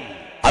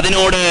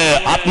 അതിനോട്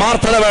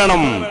ആത്മാർത്ഥത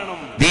വേണം.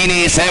 ദീനീ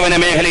സേവന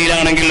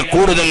മേഖലയിലാണെങ്കിൽ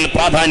കൂടുതൽ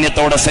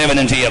പ്രാധാന്യത്തോടെ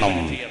സേവനം ചെയ്യണം.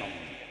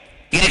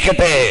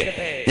 ഇരിക്കട്ടെ,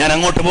 ഞാൻ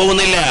അങ്ങോട്ട്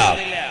പോകുന്നില്ല.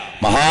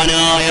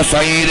 മഹാനായ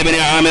സഈദ് ഇബ്നു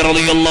ആമിർ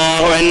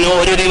റളിയല്ലാഹു അൻഹു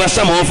ഒരു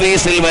ദിവസം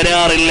ഓഫീസിൽ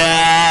വരാറില്ല.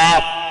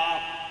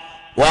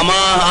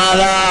 വമാ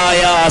ഹാദാ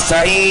യാ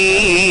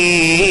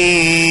സഈദ്,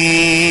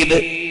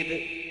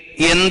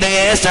 എന്തേ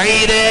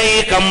സഈദേ ഈ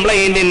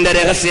കംപ്ലൈന്റിന്റെ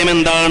രഹസ്യം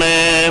എന്താണ്?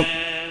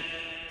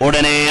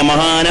 ഉടനെ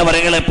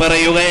മഹാനവറുകളെ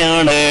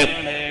പറയുകയാണ്,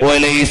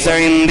 വലൈസ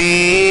ഇൻദീ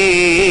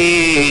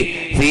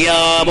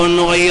സിയാബുൻ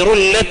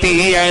ഗൈറുല്ലതീ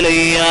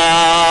അലയ്യ,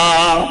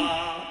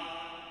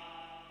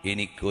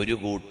 എനിക്കൊരു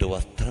കൂട്ട്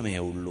വസ്ത്രമേ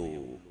ഉള്ളൂ.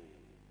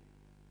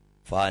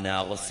 ഫാനാ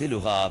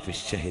ഗസിലുഹാ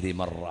ഫിശ്ശഹരി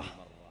മറ,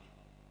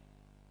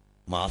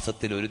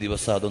 മാസത്തിൽ ഒരു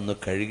ദിവസം അതൊന്ന്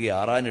കഴുകി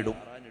ആറാനിടും.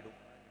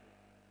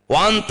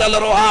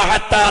 വാന്തലറുഹാ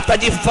ഹത്താ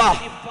തജിഫ,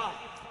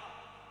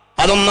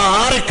 അതൊന്ന്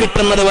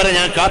ആറിക്കിട്ടുന്നത് വരെ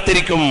ഞാൻ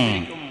കാത്തിരിക്കും.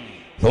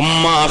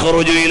 ثم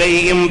أخرج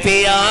إليهم في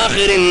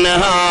آخر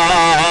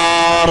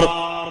النهار,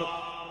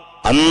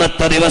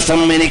 അന്നത്തെ ദിവസം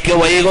എനിക്ക്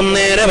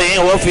വൈകുന്നേരമേ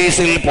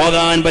ഓഫീസിൽ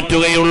പോകാൻ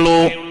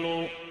പറ്റുകയുള്ളൂ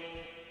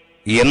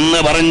എന്ന്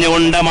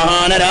പറഞ്ഞുകൊണ്ട്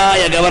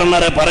മഹാനരായ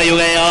ഗവർണർ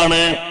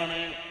പറയുകയാണ്,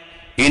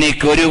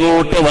 എനിക്കൊരു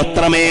കൂട്ട്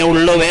വസ്ത്രമേ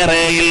ഉള്ളൂ,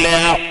 വേറെയില്ല.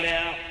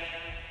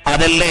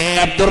 അതല്ലേ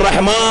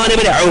അബ്ദുറഹ്മാൻ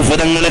ഇബ്നു ഔഫ്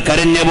തങ്ങൾ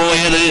കരഞ്ഞു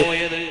പോയത്?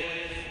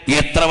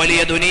 എത്ര വലിയ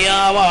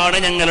ദുനിയാവാണ്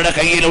ഞങ്ങളുടെ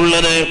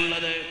കയ്യിലുള്ളത്.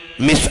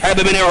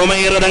 മിസ്അബ് ഇബ്നു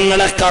ഉമൈർ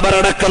തങ്ങളെ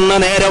ഖബറടക്കുന്ന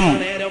നേരം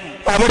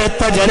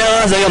അവിടുത്തെ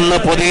ജനാസയൊന്ന്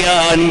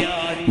പൊതിയാൻ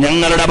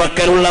ഞങ്ങളുടെ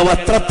പക്കലുള്ള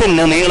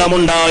വസ്ത്രത്തിന്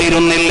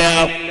നീളമുണ്ടായിരുന്നില്ല.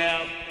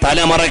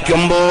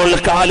 തലമറയ്ക്കുമ്പോൾ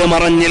കാല്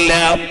മറഞ്ഞില്ല,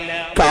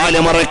 കാല്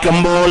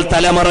മറയ്ക്കുമ്പോൾ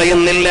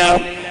തലമറയുന്നില്ല.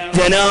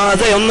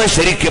 ജനാസയൊന്ന്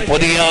ശരിക്ക്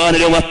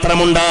പൊതിയാനൊരു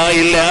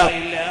വസ്ത്രമുണ്ടായില്ല.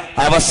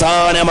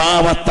 അവസാനം ആ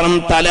വസ്ത്രം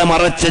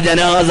തലമറച്ച്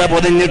ജനാസ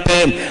പൊതിഞ്ഞിട്ട്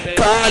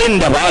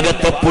കാലിന്റെ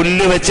ഭാഗത്ത്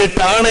പുല്ല്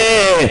വെച്ചിട്ടാണ്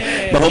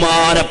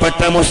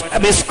ബഹുമാനപ്പെട്ട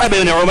മിസ്അബ്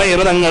ഇബ്നു ഉമൈർ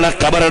തങ്ങളെ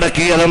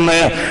ഖബറടക്കിയതെന്ന്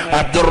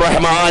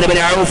അബ്ദുറഹ്മാൻ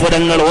ഇബ്നു ഔഫ്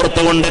തങ്ങൾ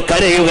ഓർത്തുകൊണ്ട്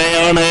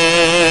കരയുകയാണ്.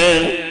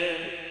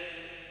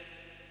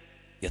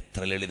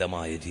 എത്ര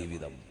ലളിതമായ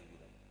ജീവിതം,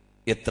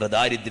 എത്ര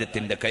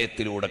ദാരിദ്ര്യത്തിന്റെ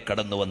കയത്തിലൂടെ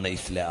കടന്നു വന്ന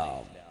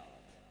ഇസ്ലാം.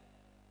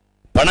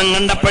 പണം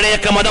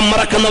കണ്ടപ്പോഴേക്ക് മതം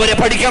മറക്കുന്നവരെ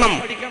പഠിക്കണം.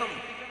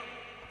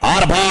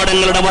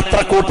 ആർഭാടങ്ങളുടെ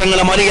വസ്ത്രക്കൂട്ടങ്ങൾ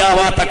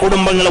മതിയാവാത്ത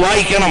കുടുംബങ്ങൾ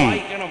വായിക്കണം.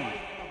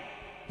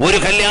 ഒരു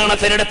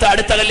കല്യാണത്തിനെടുത്ത്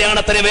അടുത്ത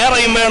കല്യാണത്തിന്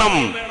വേറെയും വേണം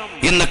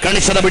എന്ന്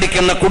കണിശത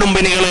പിടിക്കുന്ന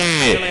കുടുംബിനികളെ,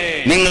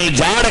 നിങ്ങൾ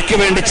ജാടയ്ക്ക്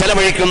വേണ്ടി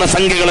ചെലവഴിക്കുന്ന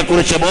സംഖ്യകളെ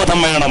കുറിച്ച് ബോധം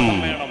വേണം.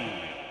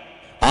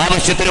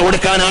 ആവശ്യത്തിന്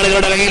കൊടുക്കാൻ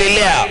ആളുകളുടെ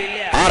കയ്യിലില്ല,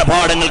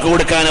 ആർഭാടങ്ങൾക്ക്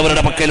കൊടുക്കാൻ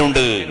അവരുടെ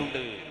പക്കലുണ്ട്.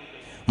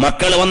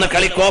 മക്കൾ വന്ന്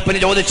കളിക്കോപ്പിന്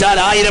ചോദിച്ചാൽ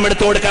 1000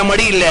 എടുത്തു കൊടുക്കാൻ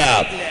മടിയില്ല.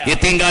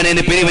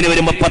 യത്തീംഖാനേന് പിരിവിന്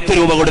വരുമ്പോ 10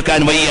 രൂപ കൊടുക്കാൻ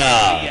വയ്യ.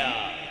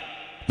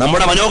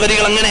 നമ്മുടെ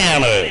മനോഗതികൾ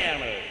അങ്ങനെയാണ്.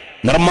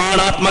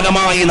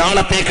 നിർമ്മാണാത്മകമായി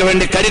നാളത്തേക്ക്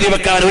വേണ്ടി കരുതി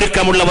വെക്കാൻ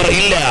ഒരുക്കമുള്ളവർ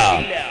ഇല്ല.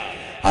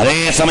 അതേ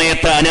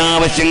സമയത്ത്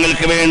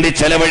അനാവശ്യങ്ങൾക്ക് വേണ്ടി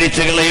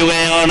ചെലവഴിച്ചു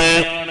കളയുകയാണ്.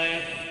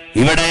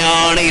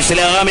 ഇവിടെയാണ്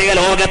ഇസ്ലാമിക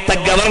ലോകത്തെ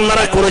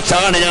ഗവർണറെ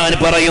കുറിച്ചാണ് ഞാൻ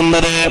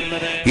പറയുന്നത്.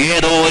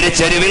 ഏതോ ഒരു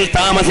ചെരുവിൽ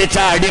താമസിച്ച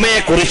അടിമയെ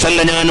കുറിച്ചല്ല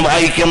ഞാൻ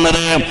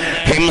വായിക്കുന്നത്.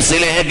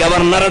 ഹിംസിലെ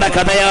ഗവർണറുടെ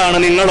കഥയാണ്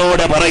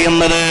നിങ്ങളോട്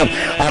പറയുന്നത്.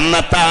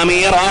 അന്നത്തെ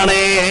അമീറാണ്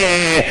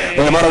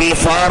ഉമറുൽ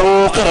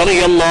ഫാറൂഖ്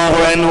റളിയല്ലാഹു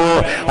അൻഹു,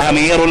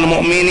 അമീറുൽ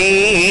മുഅ്മിനീൻ.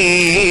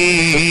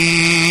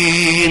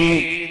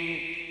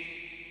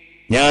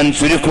 ഞാൻ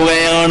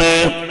ചുരുക്കുകയാണ്.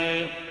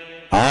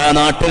 ആ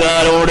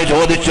നാട്ടുകാരോട്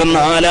ചോദിച്ചു,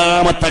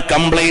 4ാമത്തെ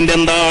കംപ്ലൈന്റ്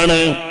എന്താണ്?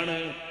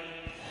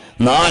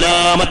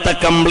 4ാമത്തെ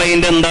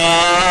കംപ്ലൈന്റ്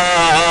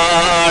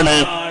എന്താണ്?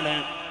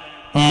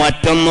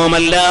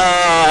 മറ്റൊന്നുമല്ല,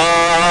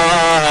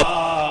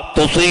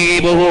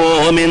 തുസീബുഹു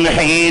മിൻ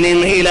ഹീനിൻ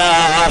ഇലാ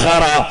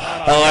ആഖറ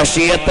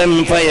ഗശിയതൻ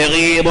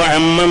ഫയഗീബു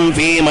അമ്മൻ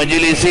ഫീ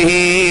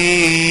മജ്ലിസിഹി.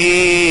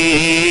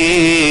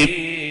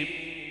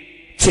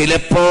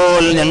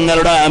 ചിലപ്പോൾ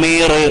ഞങ്ങളുടെ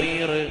അമീർ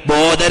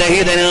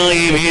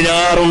ബോധരഹിതനായി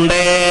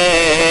വീഴാറുണ്ട്.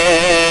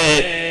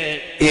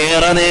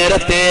 ഏറെ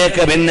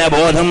നേരത്തേക്ക് പിന്നെ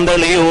ബോധം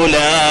തെളിയൂല,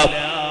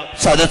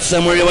 സദസ്സ്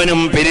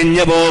മുഴുവനും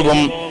പിരിഞ്ഞു പോകും.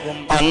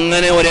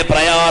 അങ്ങനെ ഒരു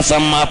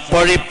പ്രയാസം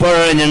അപ്പോഴിപ്പോൾ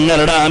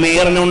ഞങ്ങളുടെ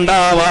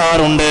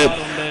അമീറിനുണ്ടാവാറുണ്ട്.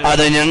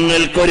 അത്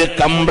ഞങ്ങൾക്കൊരു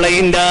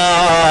കംപ്ലൈന്റാണ്.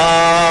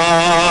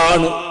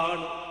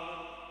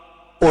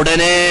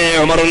 ഉടനെ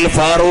ഉമറുൽ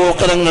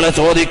ഫാറൂഖ് തങ്ങളെ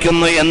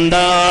ചോദിക്കുന്നു,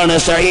 എന്താണ്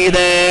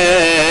സഈദ്?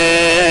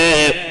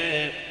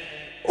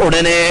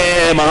 ഉടനെ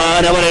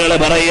മഹാനവറുകൾ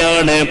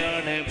പറയാണ്,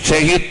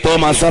 ഷഹിദ്തു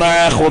മസ്റഅ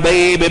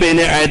ഖുബൈബ്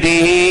ഇബ്നു അദീ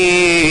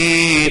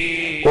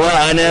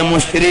വഅന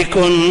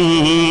മുശ്രികുൻ.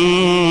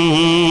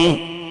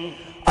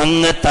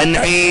 അങ്ങ്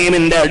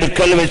തൻഈമിന്റെ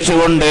അടുക്കൽ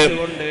വെച്ചുകൊണ്ട്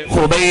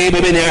ഹുബൈബ്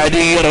ഇബ്നു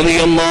അദി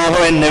റളിയല്ലാഹു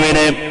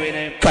അൻഹുവിനെ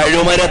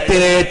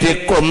കഴുമരത്തിലേറ്റി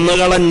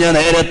കൊന്നുകളഞ്ഞ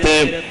നേരത്ത്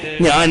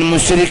ഞാൻ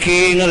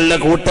മുശ്രിക്കീങ്ങളുടെ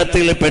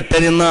കൂട്ടത്തിൽ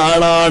പെട്ടിരുന്ന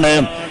ആളാണ്.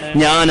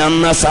 ഞാൻ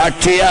അന്ന്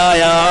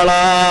സാക്ഷിയായ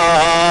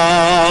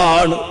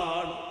ആളാണ്.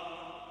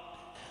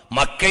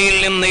 മക്കയിൽ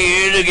നിന്ന്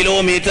 7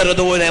 കിലോമീറ്റർ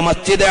ദൂരെ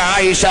മസ്ജിദ്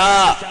ആയിഷ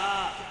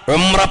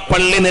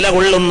ഉംറപ്പള്ളി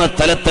നിലകൊള്ളുന്ന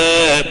സ്ഥലത്ത്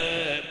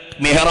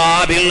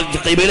മിഹ്റാബിൽ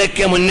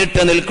ഖിബിലയ്ക്ക്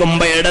മുന്നിട്ട്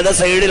നിൽക്കുമ്പോൾ ഇടത്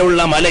സൈഡിലുള്ള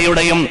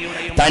മലയുടെയും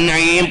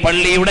തൻഈം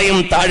പള്ളിയുടെയും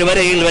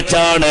താഴ്വരയിൽ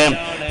വെച്ചാണ്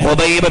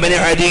ഹുബൈബ് ഇബ്നു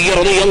അദി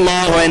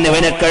റളിയല്ലാഹു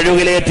അൻഹുവിനെ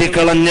കഴുകിലേറ്റി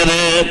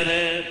കളഞ്ഞത്.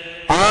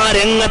 ആ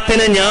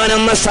രംഗത്തിന്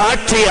ഞാനന്ന്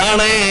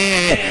സാക്ഷിയാണ്.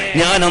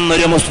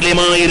 ഞാനന്നൊരു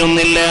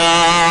മുസ്ലിമായിരുന്നില്ല.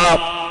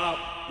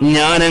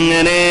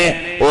 ഞാനങ്ങനെ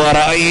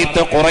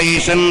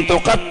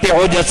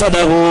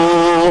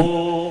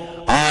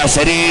ആ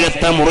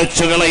ശരീരത്തെ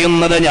മുറിച്ചു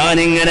കളയുന്നത്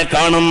ഞാനിങ്ങനെ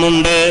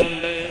കാണുന്നുണ്ട്.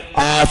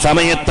 ആ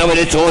സമയത്ത്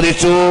അവര്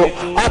ചോദിച്ചു,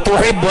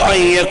 അതുഹിബ്ബു അൻ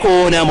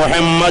യകൂന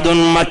മുഹമ്മദുൻ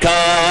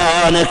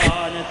മകാനക്,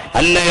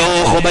 അല്ലയോ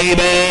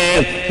ഹുബൈബേ,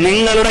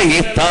 നിങ്ങളുടെ ഈ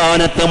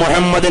സ്ഥാനത്ത്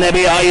മുഹമ്മദ്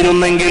നബി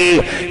ആയിരുന്നെങ്കിൽ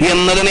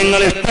എന്നത്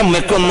നിങ്ങൾ ഇഷ്ടം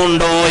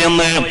വെക്കുന്നുണ്ടോ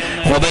എന്ന്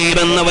ഹുബൈബ്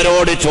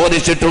എന്നവരോട്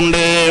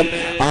ചോദിച്ചിട്ടുണ്ട്.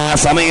 ആ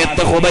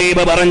സമയത്ത്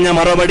ഹുബൈബ് പറഞ്ഞ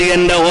മറുപടി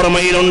എന്റെ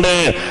ഓർമ്മയിലുണ്ട്.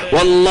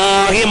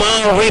 വല്ലാഹി മാ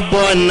ഉഹിബ്ബു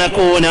അൻ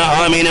അകൂന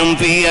ആമിനൻ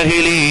ഫീ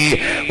അഹ്ലി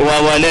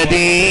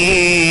വവലദി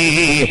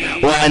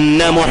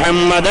വഅന്ന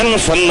മുഹമ്മദൻ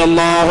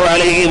സ്വല്ലല്ലാഹു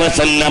അലൈഹി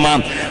വസല്ലമ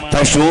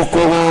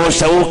തശൂഖുഹു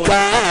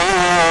ശൗകാ.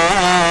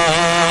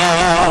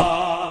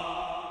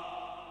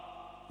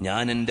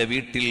 ഞാൻ എന്റെ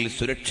വീട്ടിൽ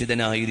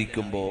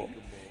സുരക്ഷിതനായിരിക്കുമ്പോ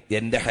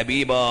എന്റെ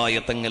ഹബീബായ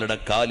തങ്ങളുടെ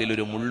കാലിൽ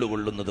ഒരു മുള്ളു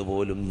കൊള്ളുന്നത്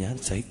പോലും ഞാൻ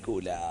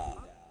സഹിക്കൂല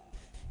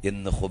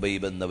എന്ന്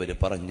ഹുബൈബ് എന്നവര്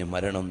പറഞ്ഞ്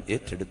മരണം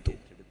ഏറ്റെടുത്തു.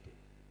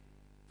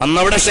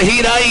 അന്നവിടെ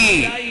ഷഹീദായി.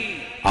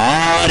 ആ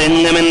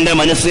രംഗം എന്റെ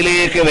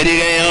മനസ്സിലേക്ക്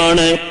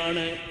വരികയാണ്.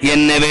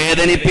 എന്നെ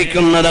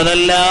വേദനിപ്പിക്കുന്നത്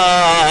അതല്ല.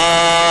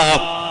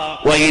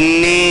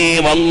 വഇന്നീ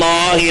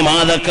വല്ലാഹി മാ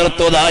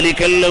ദക്കർതു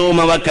ദാലികൽ യൗമ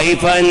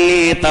വകൈഫ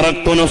അന്നീ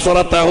തറക്തു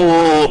നുസ്റതഹു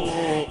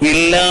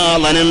ഇല്ലാ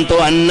ളനന്തു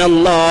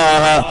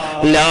അന്നല്ലാഹ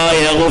ലാ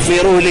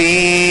യഗ്ഫിറു ലീ.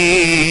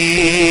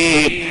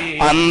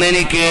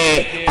 അന്നെനിക്ക്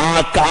ആ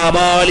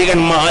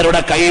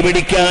കാബാലികന്മാരുടെ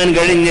കൈപിടിക്കാൻ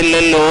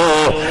കഴിഞ്ഞില്ലല്ലോ,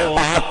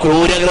 ആ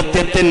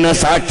ക്രൂരകൃത്യത്തിന്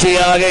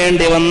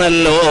സാക്ഷിയാകേണ്ടി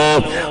വന്നല്ലോ,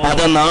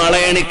 അത്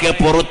നാളെ എനിക്ക്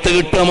പുറത്തു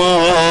കിട്ടുമോ?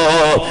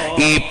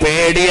 ഈ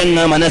പേടിയെന്ന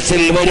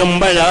മനസ്സിൽ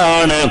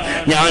വരുമ്പോഴാണ്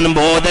ഞാൻ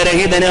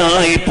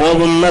ബോധരഹിതനായി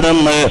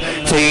പോകുന്നതെന്ന്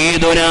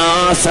സയ്യിദുനാ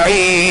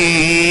സഈദ്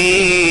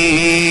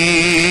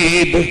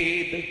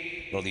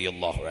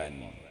റളിയല്ലാഹു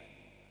അൻഹു,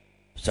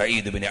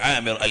 സഈദ് ഇബ്നു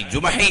ആമിർ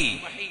അൽ-ജുമഹി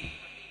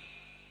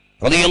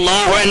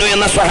റളിയല്ലാഹു അൻഹു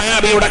എന്ന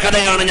സ്വഹാബിയുടെ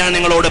കഥയാണ് ഞാൻ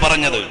നിങ്ങളോട്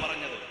പറഞ്ഞത്.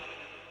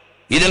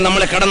 ഇതിൽ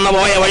നമ്മൾ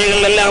കടന്നുപോയ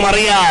വഴികളിലെല്ലാം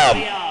അറിയാം.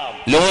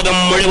 ലോകം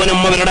മുഴുവനും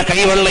അവരുടെ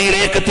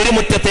കൈവെള്ളയിലേക്ക്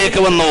തിരുമുറ്റത്തേക്ക്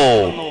വന്നു.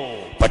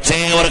 പക്ഷേ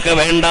അവർക്ക്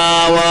വേണ്ട.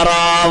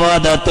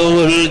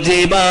 വറാവദതുൽ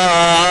ജിബാലു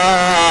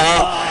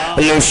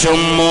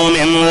ശുമ്മു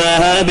മിൻ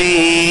ദഹബി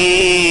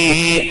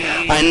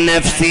അൻ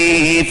നഫ്സി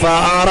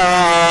ഫറാ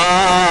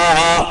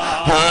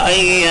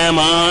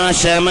أيما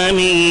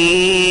شممي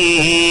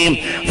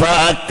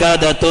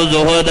فأكدت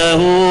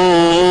زهده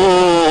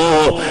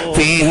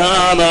فيها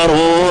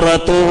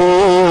ضرورته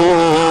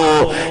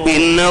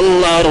إن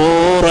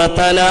الضرورة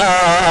لا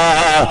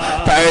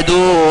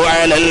تعدو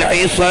على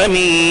العصم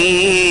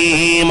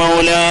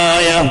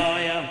مولاي.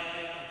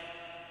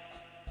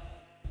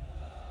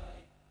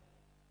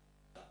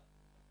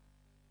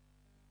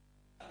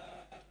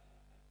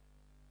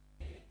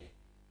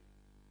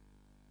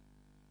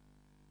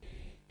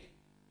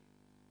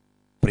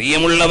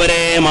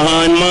 പ്രിയമുള്ളവരെ,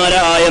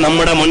 മഹാന്മാരായ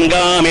നമ്മുടെ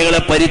മുൻഗാമികളെ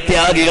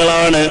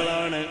പരിത്യാഗികളാണ്.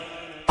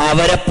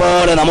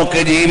 അവരെപ്പോലെ നമുക്ക്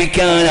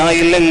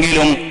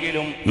ജീവിക്കാനായില്ലെങ്കിലും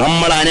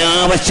നമ്മൾ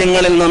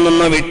അനാവശ്യങ്ങളിൽ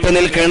നിന്നൊന്ന്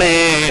വിട്ടുനിൽക്കണേ.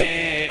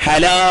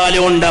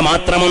 ഹലാലുകൊണ്ട്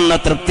മാത്രമൊന്ന്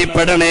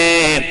തൃപ്തിപ്പെടണേ.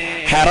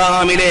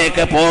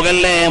 ഹറാമിലേക്ക്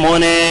പോകല്ലേ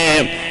മോനെ.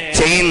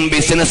 ചെയിൻ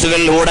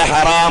ബിസിനസ്സുകളിലൂടെ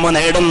ഹറാമ്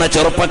നേടുന്ന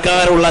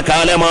ചെറുപ്പക്കാരുള്ള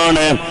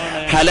കാലമാണ്.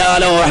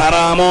 ഹലാലോ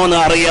ഹറാമോ എന്ന്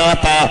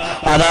അറിയാത്ത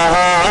അതാ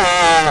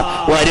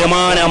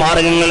വരുമാന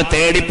മാർഗങ്ങൾ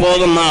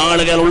തേടിപ്പോകുന്ന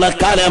ആളുകളുള്ള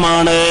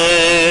കാലമാണ്.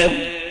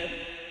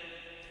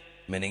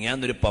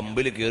 മെനങ്ങാന്നൊരു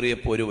പമ്പിൽ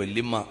കയറിയപ്പോ ഒരു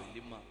വല്യമ്മ,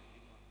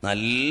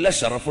 നല്ല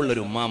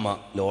ഷറഫുള്ളൊരു ഉമ്മാമ്മ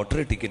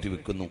ലോട്ടറി ടിക്കറ്റ്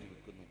വിൽക്കുന്നു.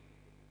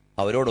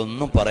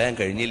 അവരോടൊന്നും പറയാൻ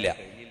കഴിഞ്ഞില്ല.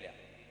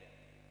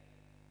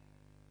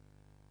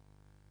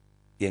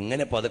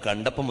 എങ്ങനെപ്പോ അത്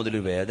കണ്ടപ്പോ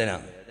മുതലൊരു വേദന.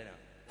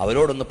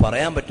 അവരോടൊന്ന്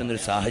പറയാൻ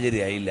പറ്റുന്നൊരു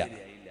സാഹചര്യമായില്ല.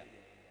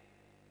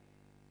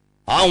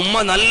 ആ ഉമ്മ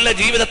നല്ല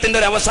ജീവിതത്തിന്റെ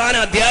ഒരു അവസാന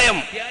അധ്യായം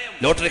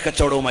ലോട്ടറി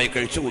കച്ചവടവുമായി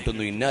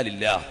കഴിച്ചുകൂട്ടുന്നു.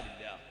 ഇന്നാലില്ല,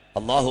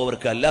 അള്ളാഹു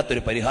അവർക്ക്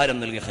അല്ലാത്തൊരു പരിഹാരം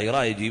നൽകി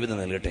ഖൈറായ ജീവിതം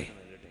നൽകട്ടെ.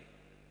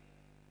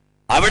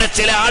 അവിടെ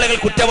ചില ആളുകൾ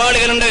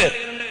കുറ്റവാളികളുണ്ട്.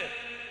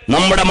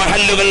 നമ്മുടെ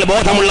മഹല്ലുകൾ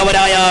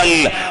ബോധമുള്ളവരായാൽ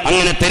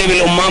അങ്ങനെ തെരുവിൽ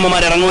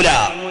ഉമ്മാമ്മമാർ ഇറങ്ങൂല.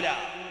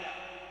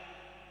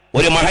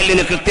 ഒരു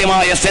മഹല്ലിന്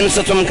കൃത്യമായ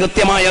സെൻസസും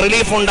കൃത്യമായ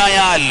റിലീഫ്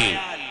ഉണ്ടായാൽ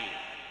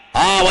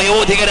ആ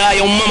വയോധികരായ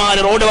ഉമ്മമാർ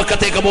റോഡ്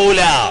വക്കത്തേക്ക്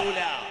പോവില്ല.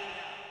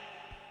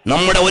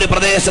 നമ്മുടെ ഒരു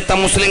പ്രദേശത്തെ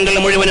മുസ്ലിങ്ങൾ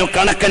മുഴുവനും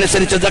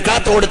കണക്കനുസരിച്ച്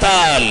സകാത്ത്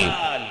കൊടുത്താൽ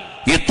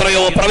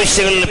എത്രയോ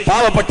പ്രവിശ്യകളിൽ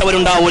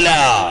പാവപ്പെട്ടവരുണ്ടാവൂല.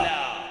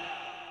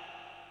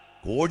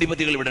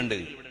 കോടിപതികൾ ഇവിടെ ഉണ്ട്.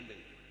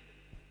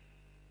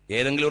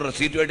 ഏതെങ്കിലും ഒരു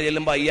റെസീറ്റുമായിട്ട്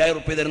ചെല്ലുമ്പോ 5000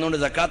 റുപ്യ തരുന്നോണ്ട്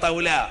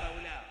സക്കാത്താവൂല.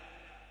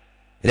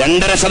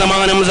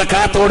 2.5%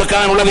 സക്കാത്ത്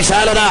കൊടുക്കാനുള്ള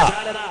വിശാലത,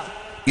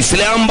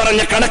 ഇസ്ലാം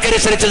പറഞ്ഞ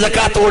കണക്കനുസരിച്ച്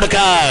സക്കാത്ത്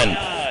കൊടുക്കാൻ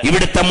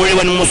ഇവിടുത്തെ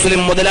മുഴുവൻ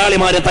മുസ്ലിം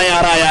മുതലാളിമാര്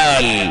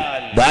തയ്യാറായാൽ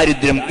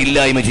ദാരിദ്ര്യം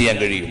ഇല്ലായ്മ ചെയ്യാൻ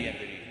കഴിയും.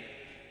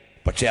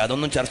 പക്ഷെ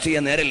അതൊന്നും ചർച്ച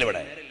ചെയ്യാൻ നേരമില്ല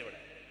ഇവിടെ,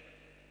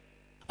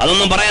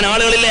 അതൊന്നും പറയാൻ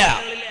ആളുകളില്ല.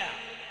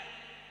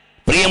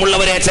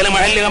 പ്രിയമുള്ളവരെ, ചില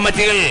മഹല്ല്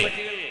കമ്മിറ്റികൾ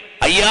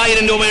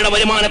 5000 രൂപയുടെ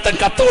വരുമാനത്തെ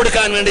കത്ത്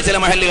കൊടുക്കാൻ വേണ്ടി ചില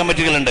മഹല്ല്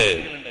കമ്മിറ്റികളുണ്ട്.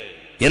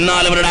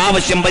 എന്നാൽ അവരുടെ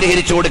ആവശ്യം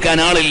പരിഹരിച്ചു കൊടുക്കാൻ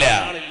ആളില്ല.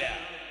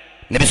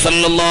 നബി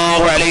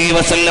സല്ലല്ലാഹു അലൈഹി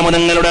വസല്ലം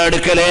തങ്ങളുടെ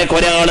അടുക്കലേക്ക്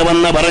ഒരാൾ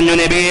വന്ന് പറഞ്ഞു,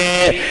 നബിയേ,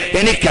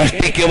 എനിക്ക്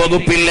അഷ്ടിക്ക്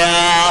വകുപ്പില്ല.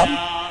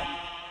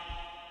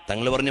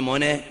 തങ്ങൾ പറഞ്ഞു,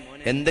 മോനെ,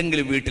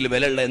 എന്തെങ്കിലും വീട്ടിൽ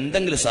വിലയുള്ള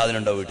എന്തെങ്കിലും സാധനം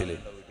ഉണ്ടോ? വീട്ടിൽ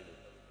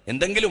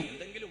എന്തെങ്കിലും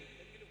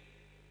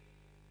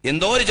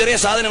എന്തോ ഒരു ചെറിയ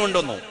സാധനം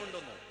ഉണ്ടോന്നോ?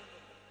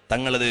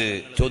 തങ്ങളത്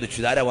ചോദിച്ചു,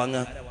 ഇതാരാ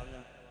വാങ്ങാ?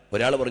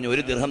 ഒരാൾ പറഞ്ഞു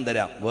 1 ദിർഹം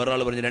തരാം,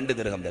 വേറൊരാൾ പറഞ്ഞു 2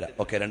 ദിർഹം തരാം.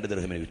 ഓക്കെ, 2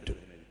 ദിർഹമിന് വിറ്റു.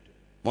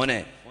 മോനെ,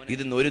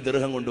 ഇതിന്ന് 1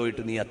 ദിർഹം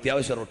കൊണ്ടുപോയിട്ട് നീ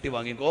അത്യാവശ്യം റൊട്ടി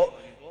വാങ്ങിക്കോ,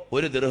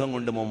 1 ദിർഹം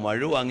കൊണ്ട് മോൻ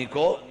മഴു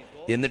വാങ്ങിക്കോ,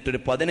 എന്നിട്ടൊരു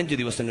 15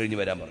 ദിവസം കഴിഞ്ഞ്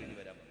വരാൻ പറഞ്ഞു.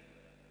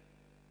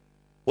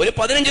 ഒരു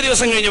 15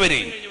 ദിവസം കഴിഞ്ഞ്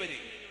വരെ.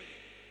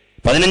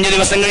 15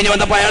 ദിവസം കഴിഞ്ഞ്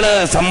വന്നപ്പോ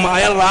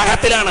അയാൾ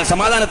റാഹത്തിലാണ്,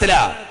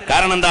 സമാധാനത്തിലാ.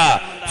 കാരണം എന്താ?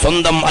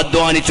 സ്വന്തം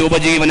അധ്വാനിച്ച്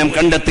ഉപജീവനം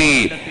കണ്ടെത്തി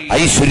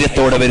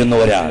ഐശ്വര്യത്തോടെ വരുന്ന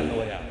ഒരാൾ.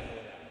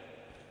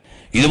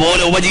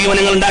 ഇതുപോലെ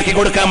ഉപജീവനങ്ങൾ ഉണ്ടാക്കി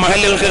കൊടുക്കാൻ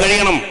മഹല്ലുകൾക്ക്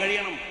കഴിയണം.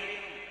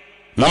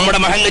 നമ്മുടെ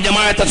മഹല്ല്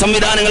ജമാഅത്ത്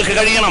സംവിധാനങ്ങൾക്ക്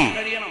കഴിയണം.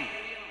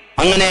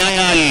 അങ്ങനെ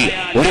ആയാൽ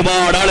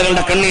ഒരുപാട്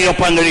ആളുകളുടെ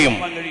കണ്ണീരൊപ്പാൻ കഴിയും.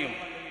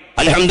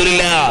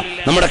 അൽഹംദുലില്ലാ,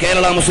 നമ്മുടെ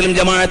കേരള മുസ്ലിം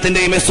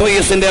ജമാഅത്തിന്റെയും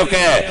SOS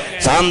ഒക്കെ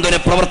സാന്ത്വന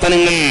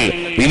പ്രവർത്തനങ്ങൾ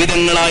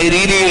വിവിധങ്ങളായ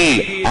രീതിയിൽ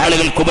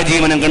ആളുകൾക്ക്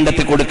ഉപജീവനം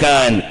കണ്ടെത്തി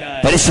കൊടുക്കാൻ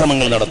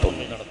പരിശ്രമങ്ങൾ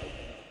നടത്തുന്നു.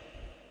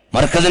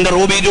 മർക്കസിന്റെ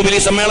റൂബി ജൂബിലി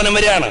സമ്മേളനം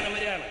വരെയാണ്.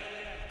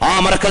 ആ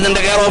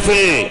മർക്കസിന്റെ കെയർ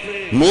ഓഫിൽ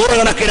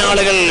നൂറുകണക്കിന്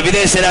ആളുകൾ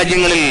വിദേശ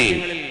രാജ്യങ്ങളിൽ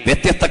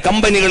വ്യത്യസ്ത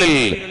കമ്പനികളിൽ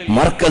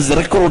മർക്കസ്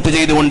റിക്രൂട്ട്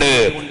ചെയ്തുകൊണ്ട്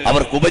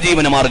അവർക്ക്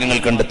ഉപജീവന മാർഗങ്ങൾ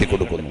കണ്ടെത്തി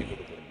കൊടുക്കുന്നു.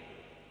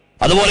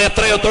 അതുപോലെ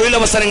എത്രയോ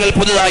തൊഴിലവസരങ്ങൾ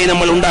പുതുതായി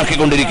നമ്മൾ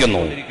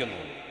ഉണ്ടാക്കിക്കൊണ്ടിരിക്കുന്നു.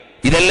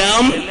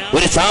 ഇതെല്ലാം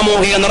ഒരു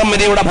സാമൂഹിക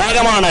നിർമ്മിതിയുടെ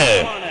ഭാഗമാണ്.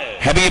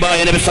 ഹബീബായ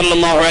നബി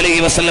സല്ലല്ലാഹു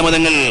അലൈഹി വസല്ലം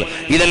തങ്ങൾ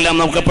ഇതെല്ലാം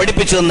നമുക്ക്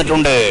പഠിപ്പിച്ചു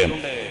തന്നിട്ടുണ്ട്.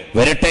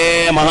 വരട്ടെ,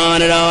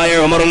 മഹാനായ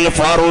ഉമറുൽ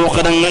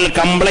ഫാറൂഖ് തങ്ങൾ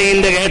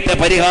കംപ്ലൈന്റ് കേട്ട്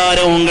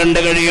പരിഹാരവും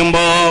കണ്ടു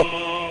കഴിയുമ്പോ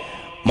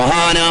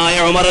മഹാനായ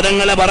ഉമർ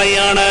തങ്ങൾ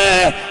പറയാണ്,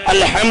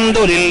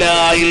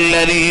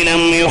 അൽഹംദുലില്ലാഹില്ലദീ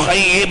ലം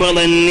യുഖയ്യിബ്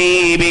ദന്നീ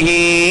ബിഹി.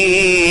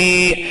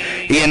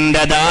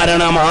 എന്റെ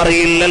ധാരണ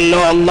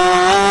മാറിയില്ലല്ലോ അല്ലാ,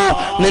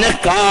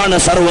 നിനക്കാണ്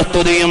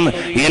സർവസ്തുതിയും,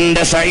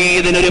 എന്റെ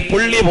സഈദിനൊരു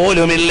പുള്ളി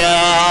പോലുമില്ല.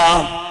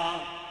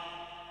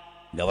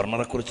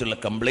 ഗവർണറെ കുറിച്ചുള്ള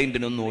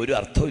കംപ്ലൈന്റിനൊന്നും ഒരു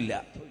അർത്ഥമില്ല.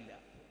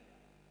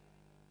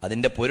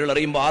 അതിന്റെ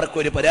പൊരുളറിയുമ്പോൾ ആർക്കും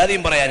ഒരു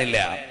പരാതിയും പറയാനില്ല.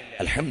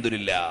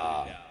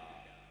 അൽഹംദുലില്ലാഹ്.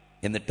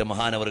 എന്നിട്ട്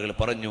മഹാനവറുകൾ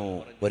പറഞ്ഞു,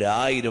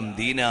 1000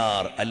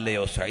 ദീനാർ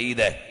അല്ലയോ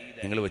സഈദ്,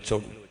 നിങ്ങൾ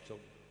വെച്ചോളൂ.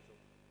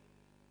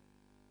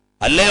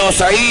 അല്ലയോ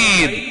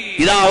സഈദ്,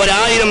 ഇതാ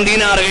 1000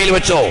 ദീനാർ കയ്യിൽ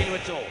വെച്ചോ.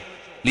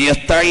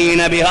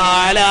 ലിയസ്തഈന ബിഹാ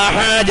അലാ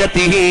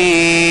ഹാജതിഹി.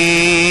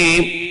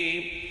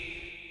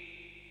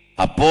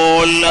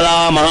 അപ്പോൾ അതാ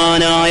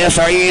മഹാനായ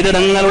സഈദ്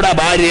തങ്ങളുടെ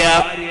ഭാര്യ,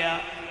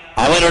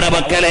 അവരുടെ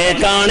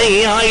പക്കലേക്കാണ്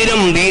ഈ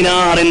 1000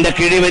 ദീനാറിന്റെ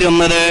കിഴി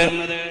വരുന്നത്.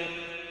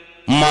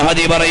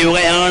 മഹദി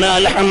പറയുകയാണ്,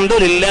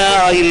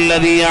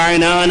 അൽഹംദുലില്ലാഹില്ലദീ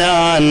അഅനാനാ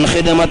അൻ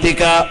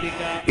ഖിദ്മതിക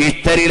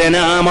ഇശ്തരി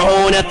ലനാ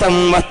മഊനതൻ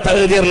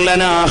വസ്തഗ്ദിർ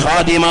ലനാ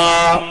ഖാദിമാ.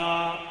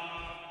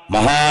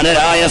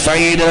 മഹാനായ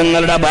സഈദ്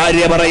തങ്ങളുടെ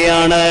ഭാര്യ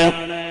പറയാണ്,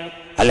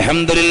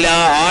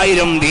 അൽഹംദുലില്ലാഹ്,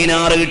 1000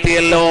 ദീനാർ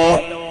കിട്ടിയല്ലോ.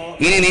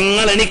 ഇനി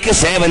നിങ്ങൾ എനിക്ക്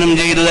സേവനം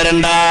ചെയ്തു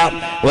തരണ്ട.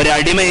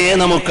 ഒരടിമയെ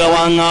നമുക്ക്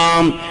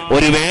വാങ്ങാം,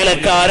 ഒരു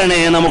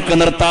വേലക്കാരനെ നമുക്ക്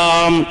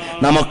നിർത്താം,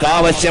 നമുക്ക്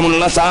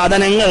ആവശ്യമുള്ള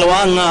സാധനങ്ങൾ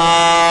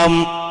വാങ്ങാം.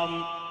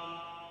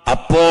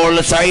 അപ്പോൾ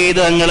സഈദ്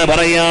തങ്ങൾ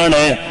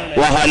പറയാണ്,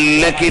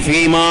 വഹല്ലകി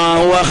ഫീമാ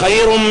ഹുവ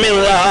ഖൈറും മിൻ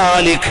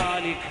ദാലിക്.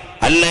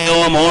 അല്ലയോ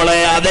മോളെ,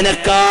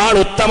 അതിനേക്കാൾ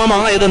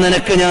ഉത്തമമായത്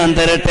നിനക്ക് ഞാൻ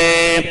തരട്ടെ.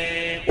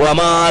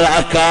 വമാ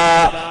ലക,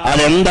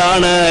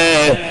 അതെന്താണ്?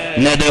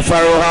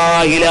 ندفعها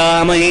إلى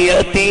من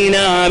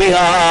يأتينا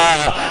بها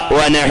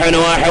ونحن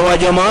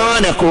أحوج ما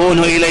نكون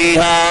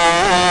إليها.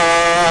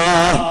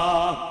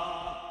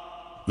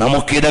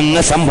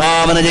 നമുക്കിതങ്ങ്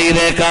സംഭാവന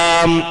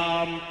ചെയ്തേക്കാം,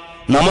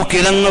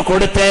 നമുക്കിതങ്ങ്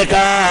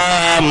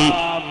കൊടുത്തേക്കാം,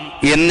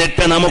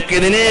 എന്നിട്ട്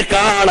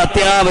നമുക്കിതിനേക്കാൾ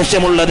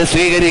അത്യാവശ്യമുള്ളത്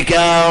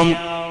സ്വീകരിക്കാം.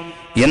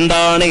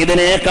 എന്താണ്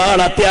ഇതിനേക്കാൾ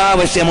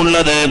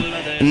അത്യാവശ്യമുള്ളത്?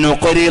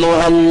 നുഖരിളുഹ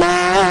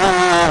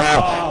അല്ലാഹ്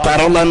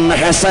ഖർളൻ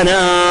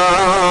ഹസനാ.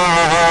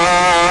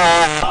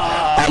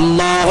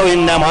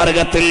 അല്ലാഹുവിന്റെ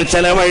മാർഗത്തിൽ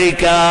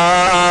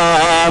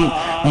ചെലവഴിക്കാം.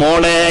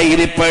 മോളെ,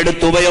 ഇതിപ്പോ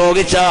എടുത്ത്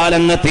ഉപയോഗിച്ചാൽ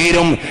അങ്ങ്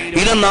തീരും.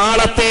 ഇത്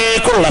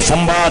നാളത്തേക്കുള്ള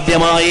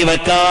സമ്പാദ്യമായി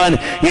വെക്കാൻ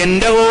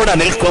എന്റെ കൂടെ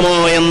നിൽക്കുമോ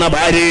എന്ന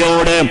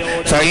ഭാര്യയോട്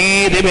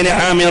സഈദ് ഇബ്നു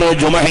ആമിർ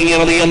ജുമഹി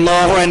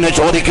റളിയല്ലാഹു അൻഹു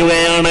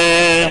ചോദിക്കുകയാണ്.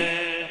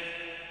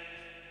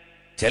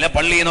 ചില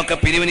പള്ളിയിൽ നിന്നൊക്കെ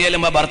പിരിവിന്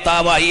ചെല്ലുമ്പോ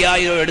ഭർത്താവ്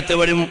 5000 എടുത്തു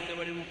വരും.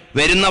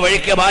 വരുന്ന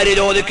വഴിക്ക് ഭാര്യ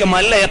ചോദിക്കും,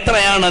 അല്ല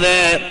എത്രയാണത്?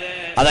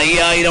 അത്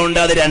 5000 ഉണ്ട്,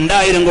 അത്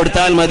 2000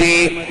 കൊടുത്താൽ മതി.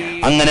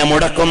 അങ്ങനെ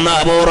മുടക്കുന്ന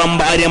അപൂർവം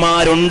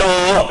ഭാര്യമാരുണ്ടോ?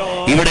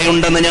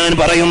 ഇവിടെയുണ്ടെന്ന് ഞാൻ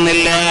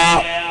പറയുന്നില്ല.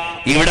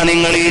 ഇവിടെ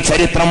നിങ്ങൾ ഈ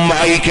ചരിത്രം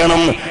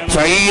വായിക്കണം.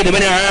 സഈദ്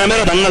ഇബ്നു ആമിർ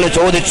തങ്ങൾ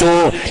ചോദിച്ചു,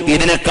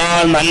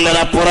 ഇതിനേക്കാൾ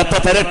നല്ലതപ്പുറത്ത്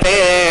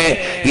തരട്ടെ.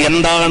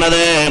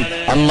 എന്താണത്?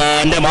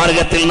 അല്ലാഹുവിന്റെ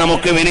മാർഗത്തിൽ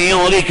നമുക്ക്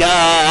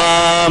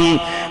വിനിയോഗിക്കാം.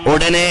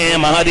 ഉടനെ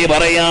മഹദി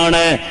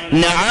പറയാണ്,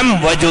 നഅം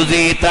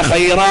വജുസീത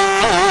ഖൈറാ.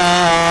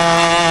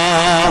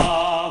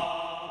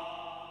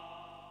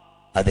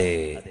 അതെ,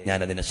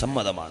 ഞാനതിന്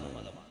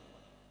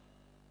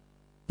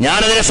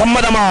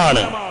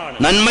സമ്മതമാണ്.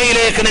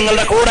 നന്മയിലേക്ക്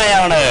നിങ്ങളുടെ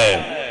കൂടെയാണ്.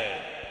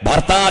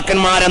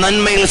 ഭർത്താക്കന്മാരെ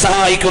നന്മയിൽ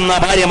സഹായിക്കുന്ന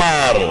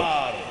ഭാര്യമാർ,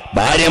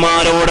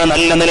 ഭാര്യമാരോട്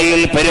നല്ല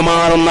നിലയിൽ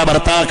പെരുമാറുന്ന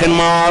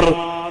ഭർത്താക്കന്മാർ,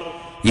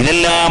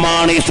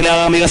 ഇതെല്ലാമാണ്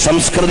ഇസ്ലാമിക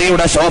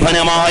സംസ്കൃതിയുടെ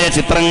ശോഭനമായ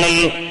ചിത്രങ്ങൾ.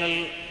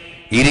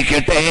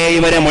 ഇരിക്കട്ടെ,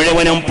 ഇവരെ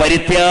മുഴുവനും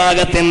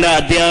പരിത്യാഗത്തിന്റെ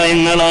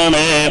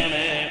അധ്യായങ്ങളാണ്.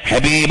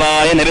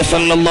 ഹബീബായ നബി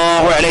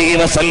സല്ലല്ലാഹു അലൈഹി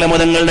വസല്ലം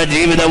തങ്ങളുടെ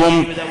ജീവിതവും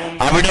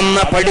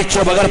അവിടുന്ന് പഠിച്ചു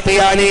പകർത്തിയ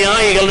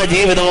അനുയായികളുടെ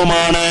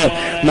ജീവിതവുമാണ്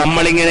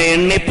നമ്മളിങ്ങനെ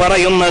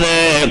എണ്ണിപ്പറയുന്നത്.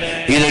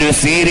 ഇതൊരു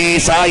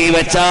സീരീസായി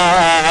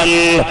വെച്ചാൽ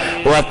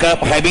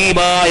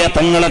ഹബീബായ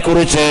തങ്ങളെ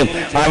കുറിച്ച്,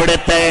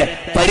 അവിടുത്തെ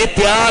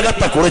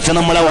പരിത്യാഗത്തെ കുറിച്ച്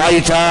നമ്മൾ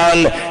വായിച്ചാൽ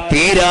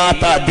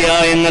തീരാത്ത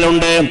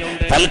അധ്യായങ്ങളുണ്ട്.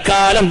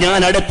 തൽക്കാലം ഞാൻ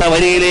അടുത്ത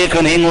വരിയിലേക്ക്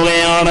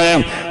നീങ്ങുകയാണ്.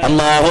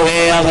 അല്ലാഹുവേ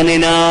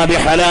അഗ്നിനാ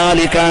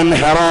ബിഹലാലിക അൻ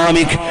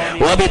ഹറാമിക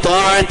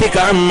വബിതാഅതിക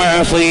അൻ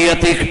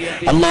മഅസിയതിക.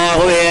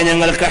 അല്ലാഹുവേ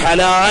ഞങ്ങൾക്ക്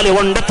ഹലാൽ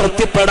കൊണ്ട്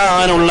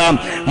തൃപ്തിപ്പെടാനുള്ള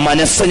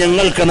മനസ്സ്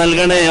ഞങ്ങൾക്ക്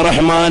നൽകണേ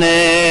റഹ്മാനേ.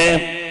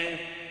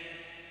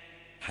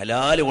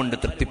 ഹലാൽ കൊണ്ട്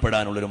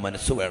തൃപ്തിപ്പെടാനുള്ളൊരു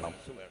മനസ്സ് വേണം.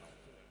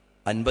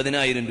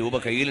 50,000 രൂപ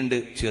കയ്യിലുണ്ട്,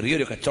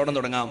 ചെറിയൊരു കച്ചവടം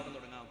തുടങ്ങാം.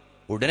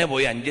 ഉടനെ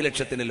പോയി 5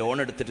 ലക്ഷത്തിന് ലോൺ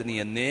എടുത്തിട്ട് നീ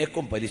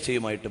എന്നേക്കും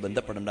പലിശയുമായിട്ട്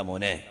ബന്ധപ്പെടേണ്ട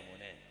മോനെ.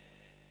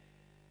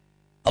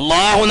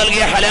 അല്ലാഹു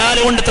നൽകിയ ഹലാൽ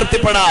കൊണ്ട്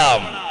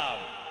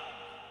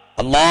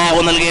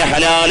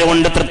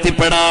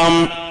തൃപ്തിപ്പെടാം.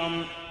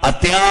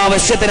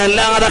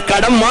 അത്യാവശ്യത്തിനല്ലാതെ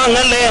കടം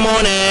വാങ്ങല്ലേ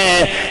മോനെ.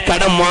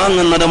 കടം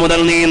വാങ്ങുന്നത് മുതൽ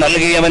നീ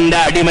നൽകിയവന്റെ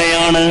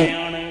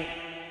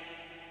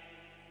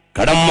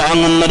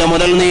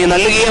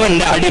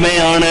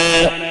അടിമയാണ്.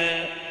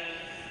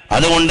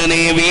 അതുകൊണ്ട്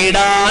നീ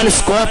വീടാൻ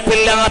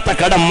സ്കോപ്പില്ലാത്ത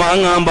കടം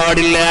വാങ്ങാൻ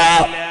പാടില്ല.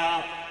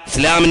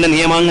 ഇസ്ലാമിന്റെ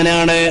നിയമം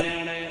അങ്ങനെയാണ്.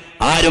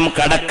 ആരും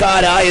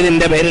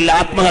കടക്കാരായതിന്റെ പേരിൽ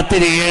ആത്മഹത്യ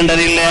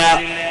ചെയ്യേണ്ടതില്ല.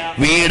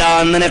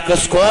 വീടാൻ നിനക്ക്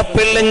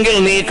സ്കോപ്പില്ലെങ്കിൽ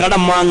നീ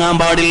കടം വാങ്ങാൻ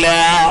പാടില്ല.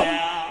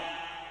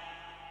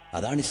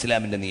 അതാണ്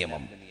ഇസ്ലാമിന്റെ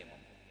നിയമം.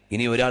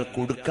 ഇനി ഒരാൾ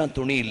കൊടുക്കാൻ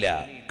തുണിയില്ല,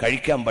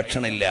 കഴിക്കാൻ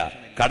ഭക്ഷണമില്ല,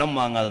 കടം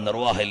വാങ്ങാതെ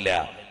നിർവാഹമില്ല,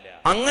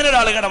 അങ്ങനെ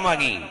ഒരാൾ കടം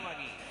വാങ്ങി,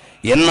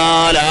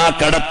 എന്നാൽ ആ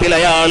കടത്തിൽ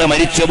അയാൾ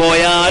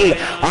മരിച്ചുപോയാൽ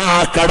ആ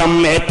കടം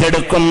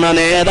ഏറ്റെടുക്കുന്ന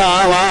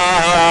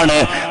നേതാവാണ്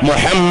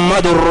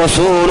മുഹമ്മദുർ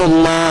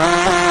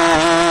റസൂലുള്ളാഹ്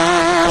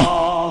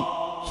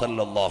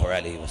സല്ലല്ലാഹു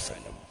അലൈഹി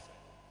വസല്ലം.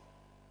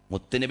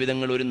 മുത്തുനബി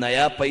തങ്ങൾ ഒരു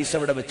നയാ പൈസ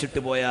ഇവിടെ വെച്ചിട്ട്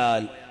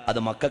പോയാൽ അത്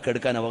മക്കൾക്ക്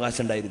എടുക്കാൻ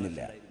അവകാശം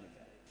ഉണ്ടായിരുന്നില്ല.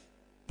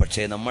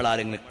 പക്ഷേ നമ്മൾ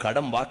ആരെങ്കിലും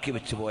കടം ബാക്കി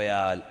വെച്ചു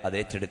പോയാൽ അത്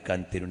ഏറ്റെടുക്കാൻ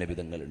തിരുനബി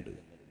തങ്ങളുണ്ട്.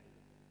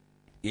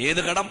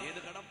 ഏത് കടം?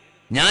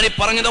 ഞാനീ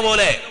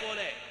പറഞ്ഞതുപോലെ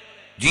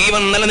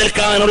ജീവൻ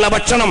നിലനിൽക്കാനുള്ള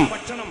ഭക്ഷണം,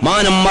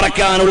 മാനം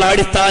മറയ്ക്കാനുള്ള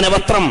അടിസ്ഥാന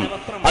വസ്ത്രം,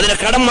 അതിന്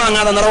കടം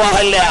വാങ്ങാതെ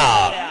നിർവാഹമില്ല.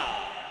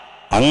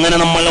 അങ്ങനെ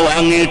നമ്മൾ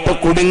വാങ്ങിയിട്ട്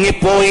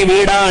കുടുങ്ങിപ്പോയി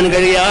വീടാൻ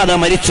കഴിയാതെ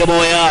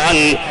മരിച്ചുപോയാൽ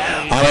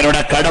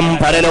അവരുടെ കടം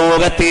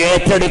പരലോകത്ത്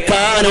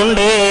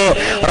ഏറ്റെടുക്കാനുണ്ട്.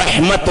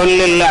 റഹ്മത്തുൽ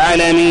ലിൽ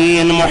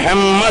ആലമീൻ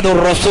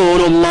മുഹമ്മദുർ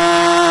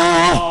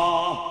റസൂലുള്ളാഹ്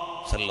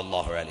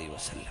സല്ലല്ലാഹു അലൈഹി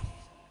വസല്ലം.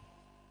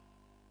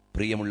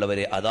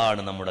 പ്രിയമുള്ളവരെ,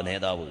 അതാണ് നമ്മുടെ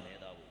നേതാവ്.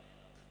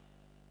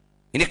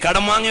 ഇനി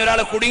കടം വാങ്ങിയ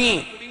ഒരാളെ കുടുങ്ങി,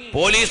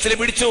 പോലീസിൽ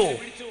പിടിച്ചു,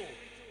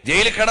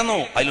 ജയിലിൽ കിടന്നു,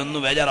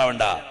 അതിലൊന്നും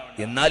ബേജാറാവണ്ട.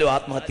 എന്നാലും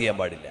ആത്മഹത്യ ചെയ്യാൻ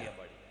പാടില്ല.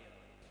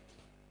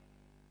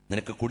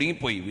 നിനക്ക്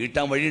കുടുങ്ങിപ്പോയി,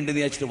 വീട്ടാൻ വഴിയുണ്ടെന്ന്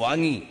വിചാരിച്ചിട്ട്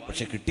വാങ്ങി,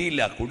 പക്ഷെ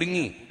കിട്ടിയില്ല,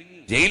 കുടുങ്ങി,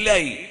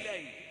 ജയിലിലായി,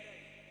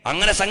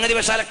 അങ്ങനെ സംഗതി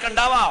വശാലൊക്കെ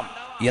ഉണ്ടാവാം.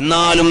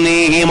 എന്നാലും നീ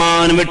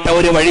ഈമാൻ വിട്ട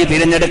ഒരു വഴി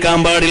തിരഞ്ഞെടുക്കാൻ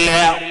പാടില്ല.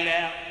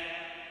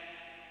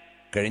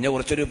 കഴിഞ്ഞ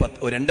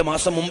 2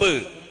 മാസം മുമ്പ്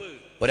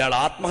ഒരാൾ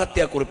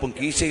ആത്മഹത്യാക്കുറിപ്പും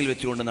കീശയിൽ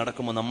വെച്ചുകൊണ്ട്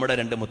നടക്കുമ്പോൾ നമ്മുടെ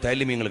 2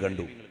 മുത്തല്ലിമീങ്ങൾ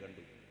കണ്ടു.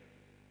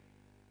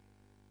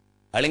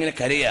 അയാളിങ്ങനെ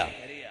കരയാ.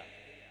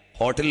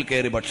 ഹോട്ടലിൽ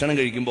കയറി ഭക്ഷണം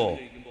കഴിക്കുമ്പോ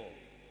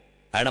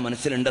അയാളുടെ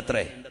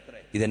മനസ്സിലുണ്ടത്രേ,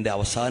 ഇതെന്റെ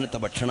അവസാനത്തെ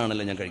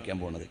ഭക്ഷണമാണല്ലോ ഞാൻ കഴിക്കാൻ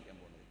പോണത്,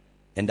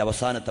 എന്റെ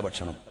അവസാനത്തെ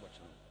ഭക്ഷണം.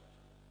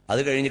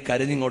 അത് കഴിഞ്ഞ്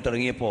കരഞ്ഞിങ്ങോട്ട്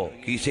ഇറങ്ങിയപ്പോ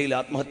കീശയിൽ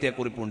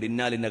ആത്മഹത്യാക്കുറിപ്പുണ്ട്,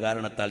 ഇന്നാലിന്ന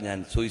കാരണത്താൽ ഞാൻ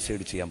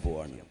സൂയിസൈഡ് ചെയ്യാൻ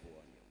പോവാണ്.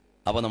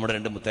 അപ്പൊ നമ്മുടെ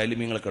 2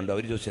 മുത്തല്ലിമീങ്ങളെ കണ്ടു.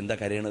 അവർ ചോദിച്ചു, എന്താ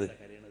കരയണത്?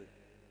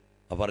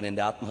 അപ്പൊ പറഞ്ഞു,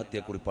 എന്റെ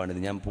ആത്മഹത്യാക്കുറിപ്പാണിത്,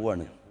 ഞാൻ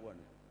പോവാണ്.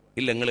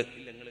 ഇല്ല, നിങ്ങള്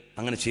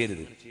അങ്ങനെ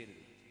ചെയ്യരുത്.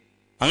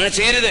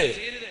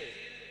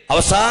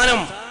 അവസാനം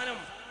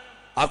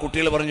ആ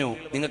കുട്ടികൾ പറഞ്ഞു,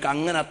 നിങ്ങൾക്ക്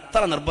അങ്ങനെ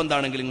അത്ര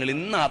നിർബന്ധമാണെങ്കിൽ നിങ്ങൾ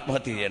ഇന്ന്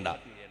ആത്മഹത്യ ചെയ്യേണ്ട,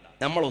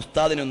 നമ്മൾ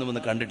ഉസ്താദിനെ ഒന്നും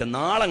വന്ന് കണ്ടിട്ട്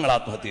നാളെ നിങ്ങൾ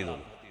ആത്മഹത്യ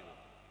ചെയ്തോളൂ,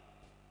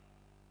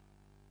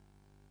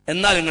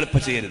 എന്നാൽ നിങ്ങൾ ഇപ്പൊ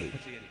ചെയ്യരുത്.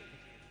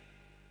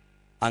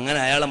 അങ്ങനെ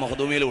അയാളെ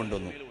മഹദൂമിയിൽ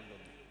കൊണ്ടുവന്നു.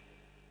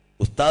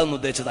 ഉസ്താദ് എന്ന്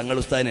ഉദ്ദേശിച്ച തങ്ങൾ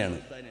ഉസ്താദിനെയാണ്.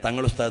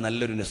 തങ്ങൾ ഉസ്താദ്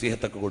നല്ലൊരു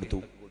നസീഹത്തൊക്കെ കൊടുത്തു.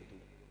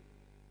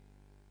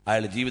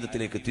 അയാൾ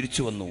ജീവിതത്തിലേക്ക്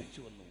തിരിച്ചു വന്നു,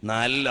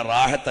 നല്ല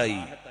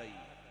റാഹത്തായി.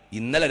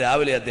 ഇന്നലെ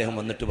രാവിലെ അദ്ദേഹം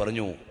വന്നിട്ട്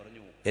പറഞ്ഞു,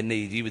 എന്നെ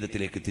ഈ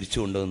ജീവിതത്തിലേക്ക് തിരിച്ചു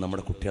കൊണ്ടുവന്ന്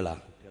നമ്മുടെ കുട്ടികളാ,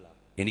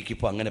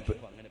 എനിക്കിപ്പോ അങ്ങനെ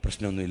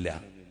പ്രശ്നമൊന്നുമില്ല,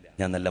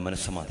 ഞാൻ നല്ല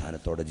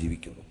മനസ്സമാധാനത്തോടെ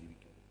ജീവിക്കുന്നു.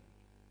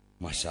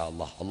 മാഷാ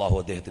അല്ലാഹ്, അള്ളാഹു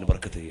അദ്ദേഹത്തിന്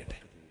ബർക്കത്ത് ചെയ്യട്ടെ.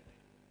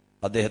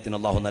 അദ്ദേഹത്തിന്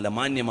അള്ളാഹു നല്ല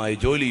മാന്യമായ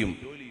ജോലിയും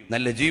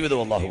നല്ല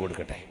ജീവിതവും അള്ളാഹു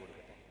കൊടുക്കട്ടെ.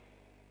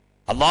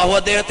 അള്ളാഹു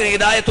അദ്ദേഹത്തിന്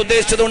ഹിദായത്ത്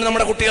ഉദ്ദേശിച്ചതുകൊണ്ട്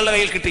നമ്മുടെ കുട്ടികളുടെ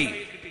കയ്യിൽ കിട്ടി.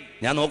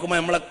 ഞാൻ നോക്കുമ്പോൾ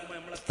നമ്മളെ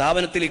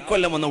സ്ഥാപനത്തിൽ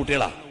ഇക്കൊല്ലം വന്ന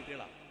കുട്ടികളാ,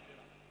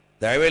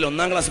 ദയവേൽ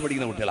 1ാം ക്ലാസ്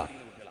പഠിക്കുന്ന കുട്ടികളാ.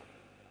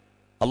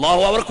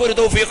 അള്ളാഹു അവർക്കൊരു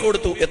തൗഫീഖ്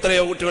കൊടുത്തു.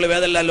 എത്രയോ കുട്ടികൾ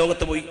വേദെല്ലാം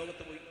ലോകത്ത് പോയി.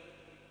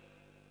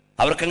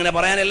 അവർക്കങ്ങനെ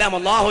പറയാനെല്ലാം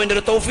അള്ളാഹുവിന്റെ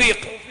ഒരു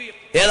തൗഫീഖ്.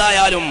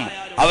 ഏതായാലും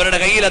അവരുടെ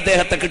കയ്യിൽ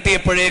അദ്ദേഹത്തെ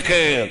കിട്ടിയപ്പോഴേക്ക്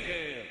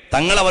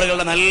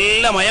തങ്ങളവരുടെ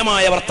നല്ല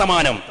മയമായ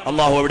വർത്തമാനം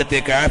അള്ളാഹു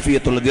അവിടത്തേക്ക്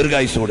ആഫിയത്തുള്ള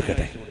ദീർഘായുസ്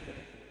കൊടുക്കട്ടെ.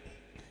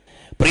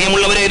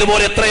 പ്രിയമുള്ളവരെ,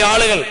 ഇതുപോലെ എത്ര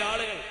ആളുകൾ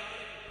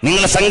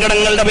നിങ്ങളുടെ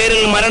സങ്കടങ്ങളുടെ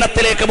പേരിൽ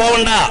മരണത്തിലേക്ക്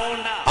പോകണ്ട,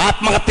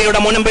 ആത്മഹത്യയുടെ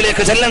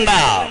മുൻപിലേക്ക് ചെല്ലണ്ട.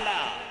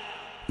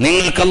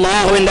 നിങ്ങൾക്ക്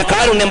അള്ളാഹുവിന്റെ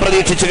കാരുണ്യം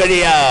പ്രതീക്ഷിച്ചു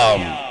കഴിയാം.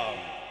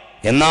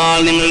 എന്നാൽ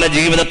നിങ്ങളുടെ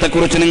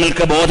ജീവിതത്തെക്കുറിച്ച്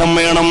നിങ്ങൾക്ക് ബോധം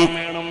വേണം.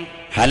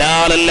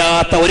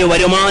 ഹലാലല്ലാത്ത ഒരു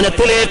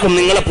വരുമാനത്തിലേക്കും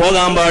നിങ്ങൾ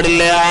പോകാൻ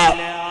പാടില്ല.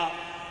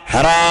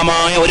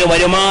 ഹറാമായ ഒരു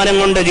വരുമാനം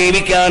കൊണ്ട്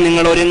ജീവിക്കാൻ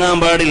നിങ്ങൾ ഒരുങ്ങാൻ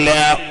പാടില്ല.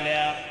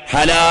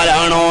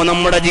 ഹലാലാണോ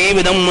നമ്മുടെ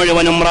ജീവിതം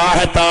മുഴുവനും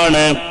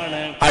റാഹത്താണ്.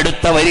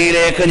 അടുത്ത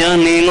വരിയിലേക്ക് ഞാൻ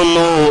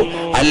നീങ്ങുന്നു,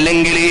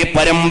 അല്ലെങ്കിൽ ഈ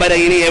പരമ്പര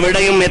ഇനി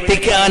എവിടെയും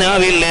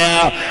എത്തിക്കാനാവില്ല.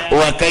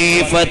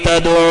 വകൈഫ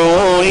തദഊ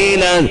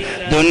ഇല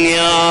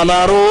ദുനിയാ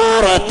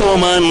ളറൂറതു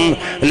മൻ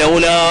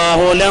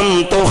ലൗലാഹു ലം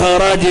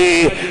തുഖറജി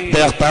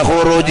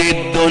തഖറുജി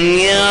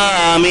ദുനിയാ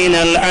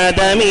മിനൽ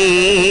അദമി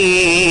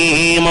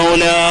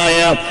മൗലായ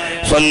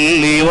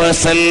صلي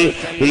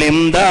وسلم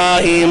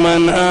دائما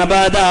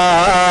أبدا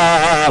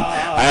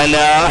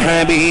على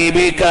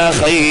حبيبك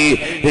خير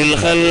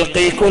الخلق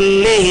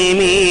كلهم.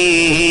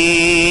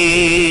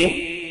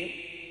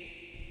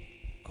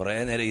 കുറേ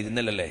നേരം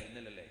ഇരുന്നല്ലേ,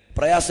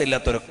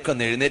 പ്രയാസമില്ലാത്തവരൊക്കെ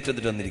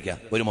എഴുന്നേറ്റ് വന്നിരിക്കുക.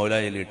 ഒരു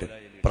മൗലാന ചൊല്ലിയിട്ട്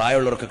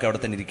പ്രായമുള്ളവർക്കൊക്കെ അവിടെ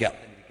തന്നെ ഇരിക്കുക.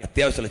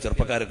 അത്യാവശ്യമുള്ള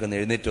ചെറുപ്പക്കാരൊക്കെ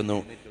എഴുന്നേറ്റ് വന്നു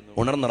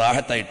ഉണർന്ന്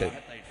റാഹത്തായിട്ട്.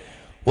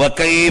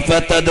 وكيف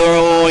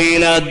تدعو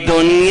إلى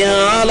الدنيا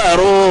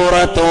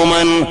ضرورة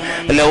من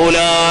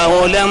لولاه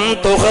لم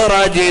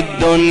تخرج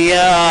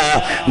الدنيا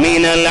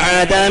من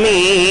العدم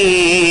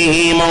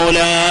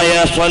مولاي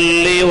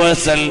صل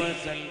وسلم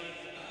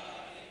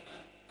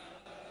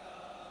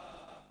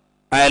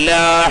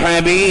على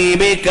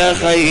حبيبك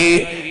خير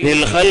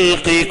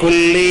الخلق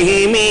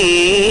كلهم.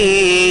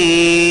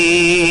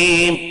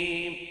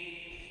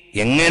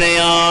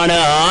 എങ്ങനെയാണ്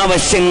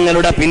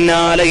ആവശ്യങ്ങളുടെ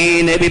പിന്നാലെ ഈ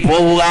നബി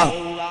പോവുക?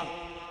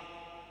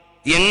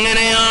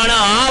 എങ്ങനെയാണ്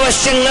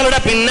ആവശ്യങ്ങളുടെ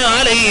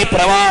പിന്നാലെ ഈ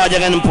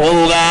പ്രവാചകൻ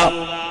പോവുക?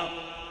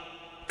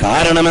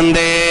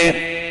 കാരണമെന്തേ?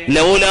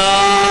 ലൗലാ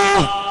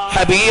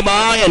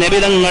ഹബീബായ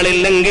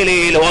നബിതങ്ങളില്ലെങ്കിൽ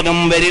ഈ ലോകം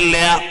വരില്ല.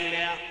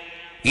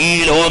 ഈ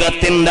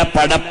ലോകത്തിന്റെ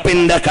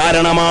പടപ്പിന്റെ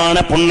കാരണമാണ്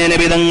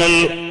പുണ്യനബിതങ്ങൾ.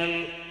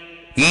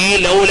 ഈ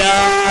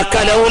ലൗലാക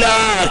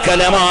ലൗലാക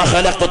ലമാ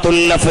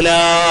ഖലഖതുൽ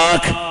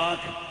അഫ്ലാഖ്.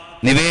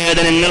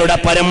 നിവേദനങ്ങളുടെ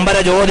പരമ്പര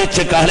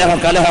ചോദിച്ച്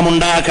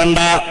കലഹമുണ്ടാക്കണ്ട.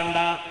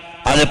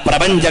 അത്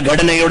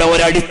പ്രപഞ്ചഘടനയുടെ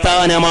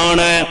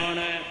ഒരടിസ്ഥാനമാണ്.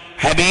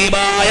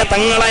 ഹബീബായ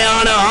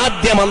തങ്ങളെയാണ്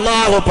ആദ്യം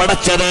അല്ലാഹു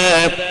പടച്ചത്.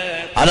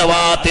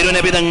 അഥവാ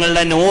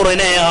തിരുനബിതങ്ങളുടെ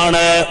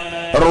നൂറിനെയാണ്,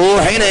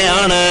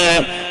 റൂഹിനെയാണ്.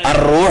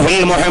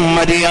 അർ-റൂഹുൽ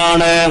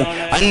മുഹമ്മദിയാണ്,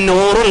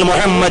 അന്നൂറുൽ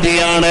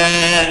മുഹമ്മദിയാണ്.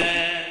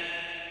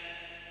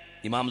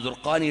 ഇമാം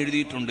സുർഖാനി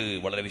എഴുതിയിട്ടുണ്ട്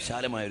വളരെ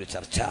വിശാലമായ ഒരു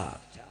ചർച്ച.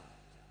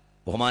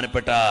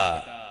 ബഹുമാനപ്പെട്ട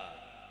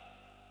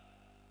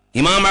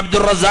ഇമാം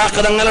അബ്ദുർ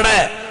റസാഖ് തങ്ങളുടെ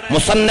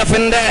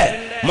മുസന്നഫിന്റെ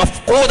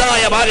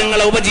മഫ്ഖൂദായ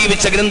ഭാഗങ്ങളെ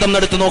ഉപജീവിച്ച ഗ്രന്ഥം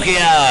എടുത്തു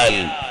നോക്കിയാൽ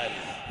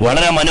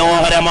വളരെ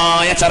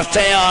മനോഹരമായ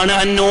ചർച്ചയാണ്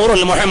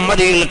അന്നൂറുൽ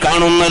മുഹമ്മദിയിൽ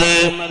കാണുന്നത്.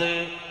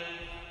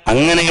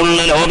 അങ്ങനെയുള്ള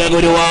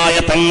ലോകഗുരുവായ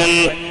തങ്ങൾ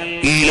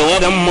ഈ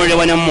ലോകം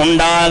മുഴുവനും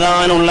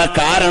ഉണ്ടാകാനുള്ള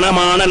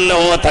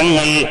കാരണമാണല്ലോ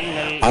തങ്ങൾ.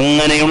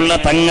 അങ്ങനെയുള്ള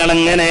തങ്ങൾ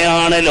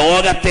എങ്ങനെയാണ്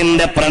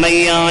ലോകത്തിന്റെ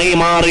പ്രണയിയായി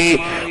മാറി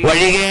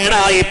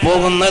വഴികേടായി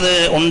പോകുന്നത്?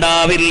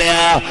 ഉണ്ടാവില്ല.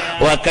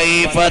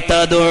 വകൈഫ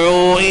തദഊ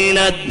ഇല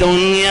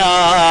ദുനിയാ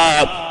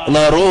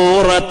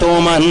ളറൂറതു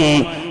മൻ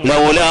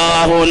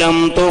ലൗലാഹു ലം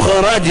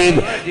തുഖറജ്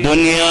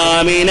ദുനിയാ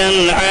മിനൽ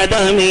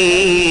അദമി.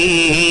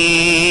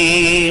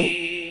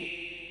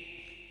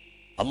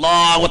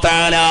 അല്ലാഹു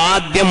തആല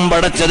ആദ്യം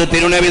പടച്ചത്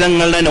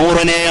തിരുനബിതങ്ങളുടെ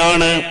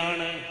നൂറിനെയാണ്.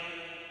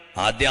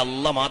 ആദ്യം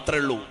അല്ലാഹ്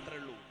മാത്രമേ ഉള്ളൂ,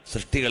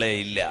 സൃഷ്ടികളെ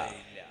ഇല്ല.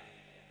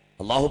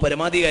 അല്ലാഹു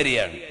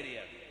പരമാധികാരിയാണ്,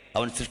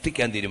 അവൻ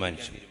സൃഷ്ടിക്കാൻ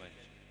തീരുമാനിച്ചു.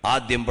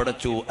 ആദ്യം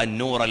പടച്ചു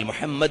അന്നൂർ അൽ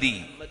മുഹമ്മദി.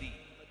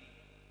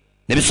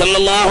 നബി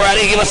സല്ലല്ലാഹു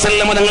അലൈഹി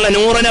വസല്ലം തങ്ങളെ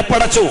നൂറിനെ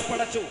പടച്ചു.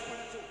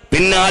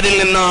 പിന്നെ അതിൽ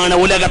നിന്നാണ്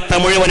ഉലകത്തെ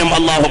മുഴുവനും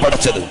അല്ലാഹു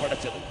പടച്ചത്.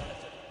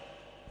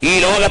 ഈ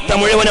ലോകത്തെ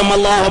മുഴുവനും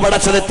അല്ലാഹു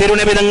പടച്ചത്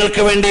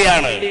തിരുനബിതങ്ങൾക്ക്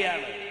വേണ്ടിയാണ്.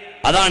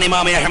 അതാണ്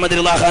ഇമാം അഹ്മദ്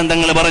റളിയല്ലാഹു അൻഹു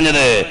തങ്ങൾ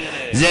പറഞ്ഞത്,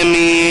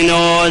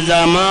 ജമീനോ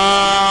സമാ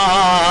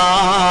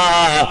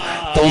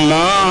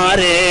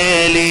തുമാരേ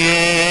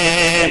ലിയേ.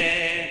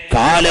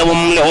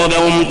 കാലവും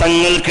ലോകവും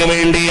തങ്ങൾക്ക്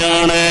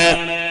വേണ്ടിയാണ്,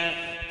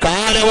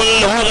 കാലവും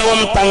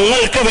ലോകവും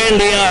തങ്ങൾക്ക്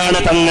വേണ്ടിയാണ്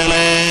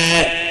തങ്ങളെ.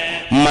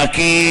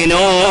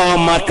 മക്കീനോ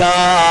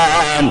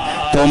മകാൻ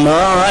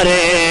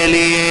തുമാരേ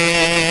ലിയേ.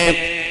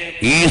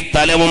 ഈ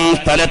സ്ഥലവും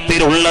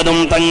സ്ഥലത്തിലുള്ളതും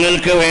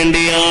തങ്ങൾക്ക്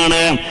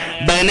വേണ്ടിയാണ്.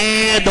 ബനേ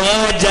ദോ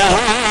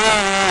ജഹാ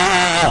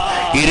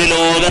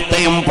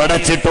ഇരുലോകത്തെയും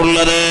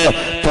പടച്ചിട്ടുള്ളത്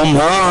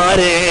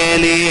തുമ്ഹാരേ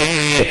ലിയേ,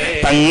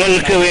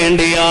 തങ്ങൾക്ക്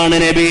വേണ്ടിയാണ്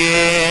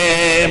നബിയേ.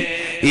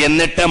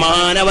 എന്നിട്ട്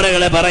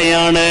മാനവറുകളെ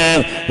പറയാണ്,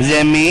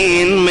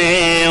 ജമീൻ മേ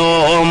ഓ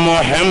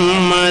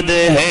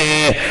മുഹമ്മദ് ഹേ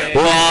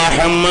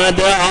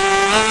വഅഹ്മദ്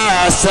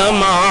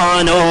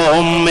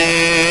ആസമാനോं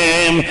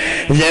में,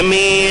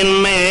 जमीन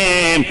में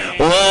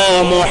ओ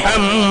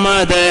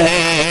मुहम्मद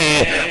है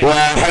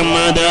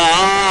वअहमद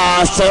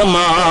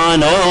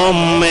आसमानों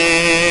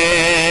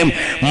में,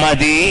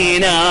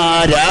 मदीना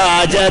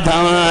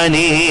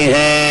राजधानी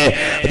है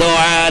दो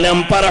आलम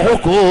पर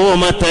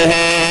हुकूमत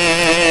है.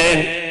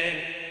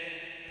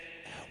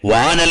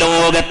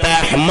 വാനലോകത്തെ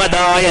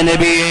അഹ്മദായ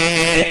നബിയേ,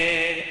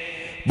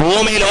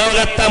 ഭൂമി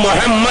ലോകത്തെ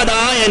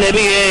മുഹമ്മദായ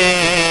നബിയേ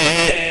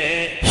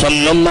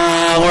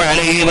സല്ലല്ലാഹു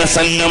അലൈഹി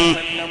വസല്ലം.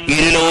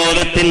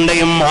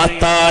 ഇരുലോകത്തിന്റെയും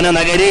ആസ്ഥാന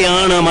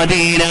നഗരിയാണ്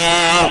മദീന.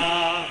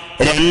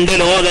 രണ്ട്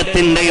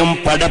ലോകത്തിന്റെയും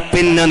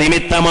പടപ്പിന്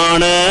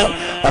നിമിത്തമാണ്.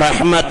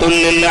 റഹ്മത്തുൽ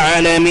ലിൽ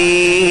ആലമീൻ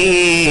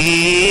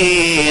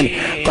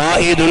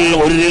ഖായിദുൽ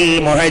ഉരുൽ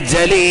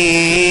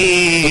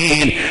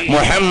മുഹജ്ജലീൻ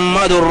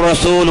മുഹമ്മദുർ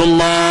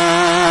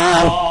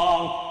റസൂലുള്ളാഹ്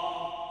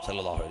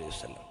സല്ലല്ലാഹു അലൈഹി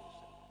വസല്ലം.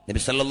 നബി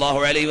സല്ലല്ലാഹു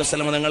അലൈഹി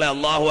വസല്ലം തങ്ങളെ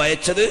അല്ലാഹു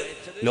അയച്ചത്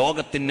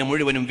ലോകത്തിന്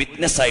മുഴുവനും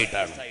വിറ്റ്നസ്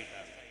ആയിട്ടാണ്.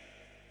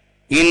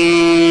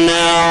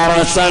 ഇന്നാ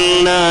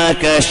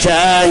അർസൽനാക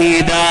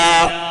ഷാഹിദാ,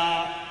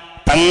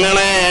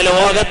 തങ്ങളെ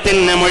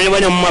ലോകത്തിന്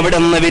മുഴുവനും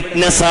അവിടുന്ന്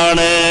വിറ്റ്നസ്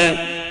ആണ്,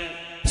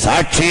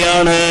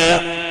 സാക്ഷിയാണ്.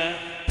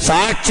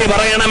 സാക്ഷി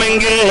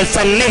പറയണമെങ്കിൽ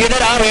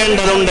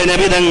സന്നിഹിതരാവേണ്ടതുണ്ട്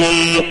നബിതങ്ങൾ.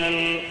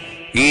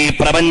 ഈ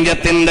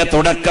പ്രപഞ്ചത്തിന്റെ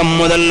തുടക്കം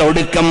മുതൽ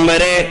ഒടുക്കം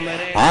വരെ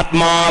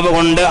ആത്മാവ്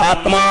കൊണ്ട്,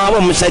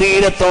 ആത്മാവും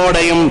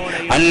ശരീരത്തോടെയും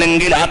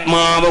അല്ലെങ്കിൽ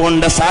ആത്മാവ്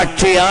കൊണ്ട്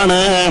സാക്ഷിയാണ്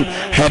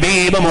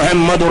ഹബീബ്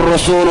മുഹമ്മദുർ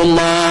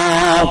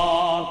റസൂലുള്ളാഹ്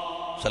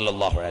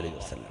സല്ലല്ലാഹു അലൈഹി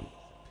വസല്ലം.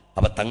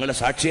 അപ്പൊ തങ്ങളെ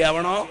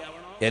സാക്ഷിയാവണോ?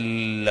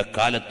 എല്ലാ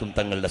കാലത്തും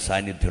തങ്ങളുടെ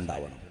സാന്നിധ്യം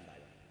ഉണ്ടാവണം.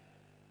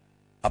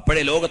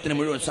 അപ്പോഴേ ലോകത്തിന്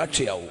മുഴുവൻ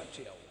സാക്ഷിയാവൂ.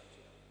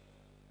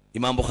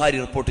 ഇമാം ബുഖാരി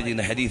റിപ്പോർട്ട്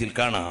ചെയ്യുന്ന ഹദീസിൽ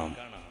കാണാം,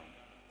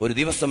 ഒരു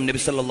ദിവസം നബി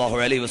സല്ലല്ലാഹു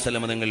അലൈഹി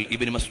വസല്ലം തങ്ങൾ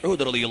ഇബ്നു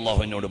മസ്ഊദ് റളിയല്ലാഹു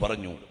അൻഹുവിനോട്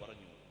പറഞ്ഞു,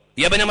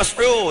 ഇബ്നു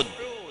മസ്ഊദ്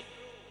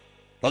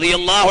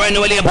റളിയല്ലാഹു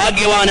അൻഹു വലിയ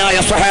ഭാഗ്യവാനായ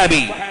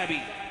സ്വഹാബി,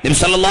 നബി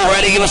സല്ലല്ലാഹു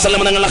അലൈഹി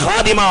വസല്ലം തങ്ങളുടെ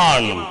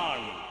ഖാദിമാണ്.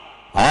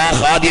 ആ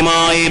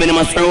ഖാദിമായ ഇബ്നു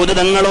മസ്ഊദ്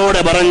തങ്ങളോട്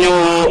പറഞ്ഞു,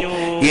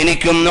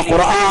 എനിക്കൊന്ന്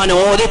ഖുർആൻ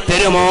ഓതി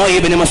തരുമോ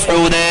ഇബ്നു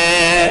മസ്ഊദ്?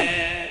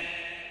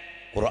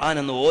 ഖുർആൻ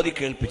ഒന്ന് ഓതി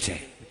കേൾപ്പിച്ചേ.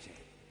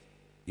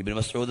 ഇബ്നു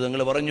മസ്ഊദ്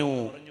തങ്ങൾ പറഞ്ഞു,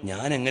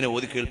 ഞാൻ എങ്ങനെ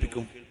ഓതി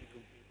കേൾപ്പിക്കും?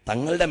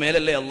 തങ്ങളുടെ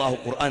മേലല്ലേ അള്ളാഹു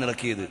ഖുർആൻ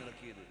ഇറക്കിയത്.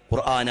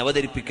 ഖുർആൻ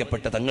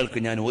അവതരിപ്പിക്കപ്പെട്ട തങ്ങൾക്ക്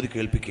ഞാൻ ഓതി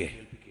കേൾപ്പിക്കേ?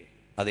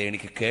 അതെ,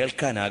 എനിക്ക്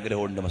കേൾക്കാൻ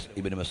ആഗ്രഹമുണ്ട്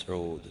ഇബ്നു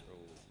മസ്ഊദ്.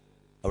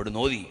 അവിടെ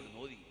ഓതി.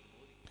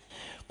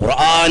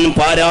 ഖുർആൻ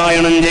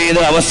പാരായണം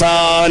ചെയ്ത്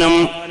അവസാനം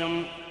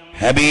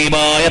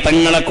ഹബീബായ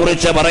തങ്ങളെ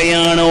കുറിച്ച്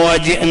പറയാണ്,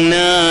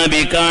 വജിഅനാ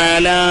ബിക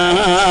അലാ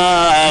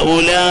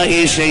ഉലൈ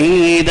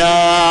ഷഹീദാ,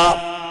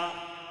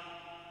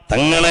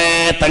 തങ്ങളെ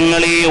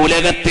തങ്ങൾ ഈ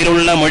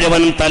ഉലകത്തിലുള്ള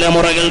മുഴുവൻ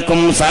തലമുറകൾക്കും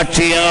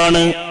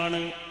സാക്ഷിയാണ്,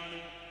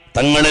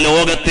 തങ്ങൾ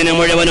ലോകത്തിന്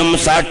മുഴുവനും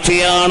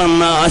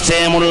സാക്ഷിയാണെന്ന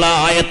ആശയമുള്ള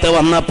ആയത്ത്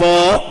വന്നപ്പോ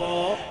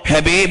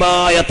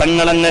ഹബീബായ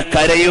തങ്ങളങ്ങ്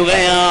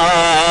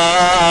കരയുകയാണ്.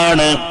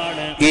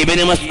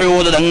 ഇബ്നു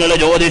മസ്ഊദ് തങ്ങൾ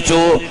ചോദിച്ചു,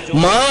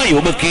 മാ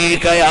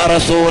യുബ്കീക യാ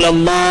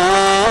റസൂലല്ലാഹ്,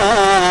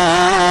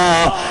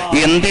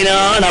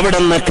 എന്തിനാണ്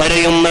അവിടുന്ന്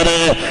കരയുന്നത്?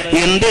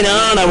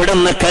 എന്തിനാണ്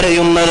അവിടുന്ന്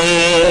കരയുന്നത്?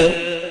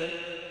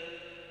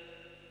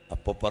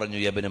 അപ്പൊ പറഞ്ഞു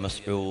ഇബ്നു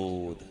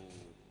മസ്ഊദ്,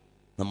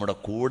 നമ്മുടെ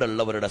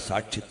കൂടെയുള്ളവരുടെ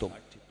സാക്ഷിത്വം,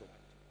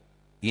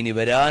 ഇനി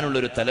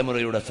വരാനുള്ളൊരു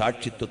തലമുറയുടെ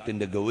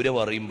സാക്ഷിത്വത്തിന്റെ ഗൗരവം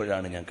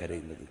അറിയുമ്പോഴാണ് ഞാൻ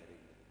കരയുന്നത്.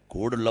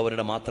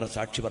 കൂടുള്ളവരുടെ മാത്രം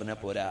സാക്ഷി പറഞ്ഞാൽ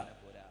പോരാ,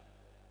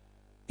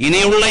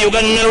 ഇനിയുള്ള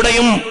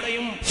യുഗങ്ങളുടെയും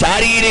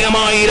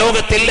ശാരീരികമായി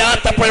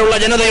ലോകത്തില്ലാത്തപ്പോഴുള്ള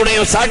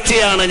ജനതയുടെയും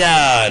സാക്ഷിയാണ്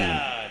ഞാൻ.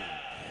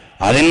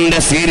 അതിന്റെ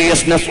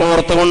സീരിയസ്നെസ്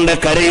ഓർത്തുകൊണ്ട്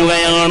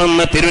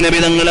കരയുകയാണെന്ന് തിരുനബി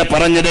തങ്ങളെ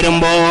പറഞ്ഞു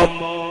തരുമ്പോ,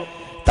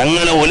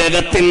 തങ്ങളെ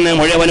ഉലകത്തിന്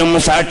മുഴുവനും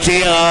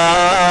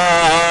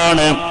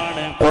സാക്ഷിയാണ്.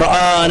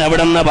 ഖുർആൻ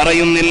അവിടെന്ന്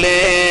പറയുന്നില്ലേ,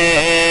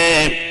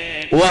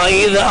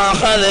 وَإِذْ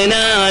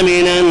أَخَذْنَا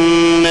مِنَ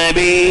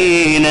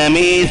النَّبِيِّينَ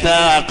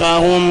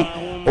مِيثَاقَهُمْ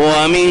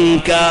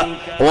وَمِنْكَ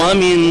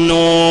وَمِنْ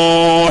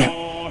نُوحٍ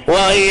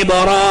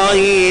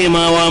وَإِبْرَاهِيمَ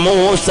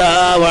وَمُوسَى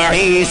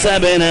وَعِيسَى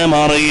ابْنَ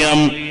مَرْيَمَ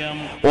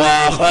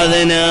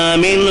وَأَخَذْنَا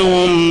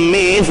مِنْهُمْ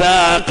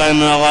مِيثَاقًا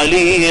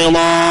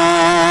غَلِيظًا.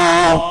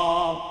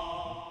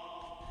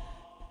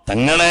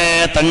 തങ്ങളെ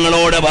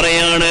തങ്ങളോട്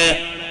പറയാണ്,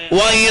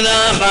 وَإِذَا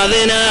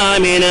أَخَذْنَا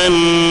مِنَ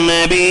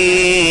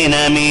النَّبِيِّينَ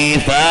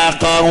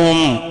مِيثَاقَهُمْ,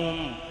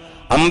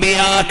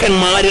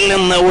 അമ്പിയാക്കന്മാരിൽ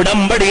നിന്ന്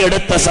ഉടമ്പടി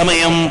എടുത്ത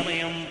സമയം,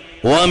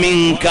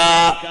 വമിൻക,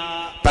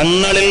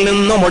 തങ്ങളിൽ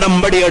നിന്നും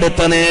ഉടമ്പടി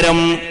എടുത്ത നേരം,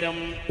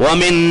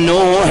 വമിൻ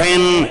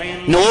നൂഹിൻ,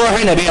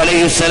 നൂഹ് നബി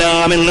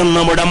അലൈഹിസ്സലാമിൽ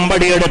നിന്നും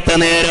ഉടമ്പടി എടുത്ത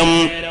നേരം,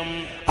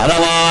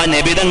 അഥവാ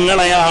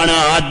നബിതങ്ങളെയാണ്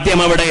ആദ്യം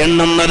അവിടെ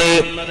എണ്ണുന്നത്.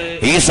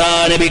 ഈസാ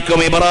നബിക്കും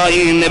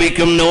ഇബ്രാഹിം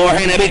നബിക്കും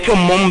നോഹ് നബിക്കും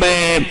മുമ്പേ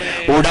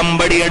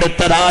ഉടമ്പടി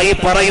എടുത്തതായി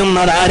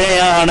പറയുന്നത്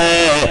ആരെയാണ്?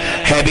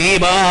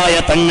 ഹബീബായ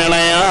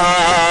തങ്ങളെയാണ്.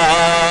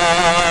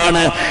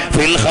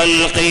 ഫിൽ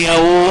ഖൽഖി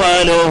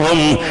അവ്വലുഹും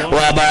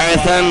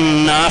വബഅസൻ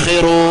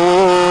ആഖിറൂ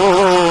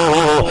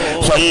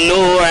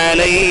സല്ലു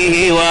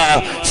അലൈഹി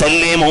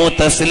വസല്ലിമു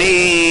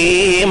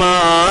തസ്ലീമാ.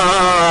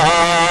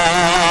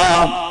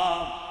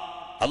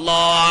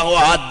 അല്ലാഹു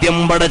ആദ്യം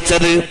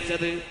പടച്ചത്.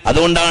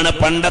 അതുകൊണ്ടാണ്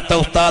പണ്ടത്തെ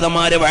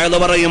ഉസ്താദന്മാര് വഅദ്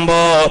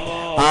പറയുമ്പോ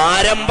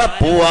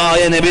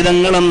ആരംഭപ്പൂവായ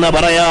നബിതങ്ങളെന്ന്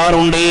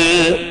പറയാറുണ്ട്.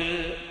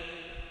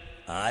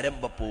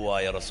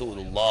 ആരംഭപ്പൂവായ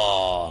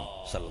റസൂലുള്ളാഹ്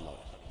സ്വല്ലല്ലാഹു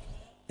അലൈഹി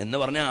വസല്ലം എന്ന്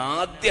പറഞ്ഞാൽ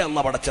ആദ്യം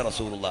അല്ലാഹു പടച്ച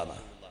റസൂലുള്ളാഹ്.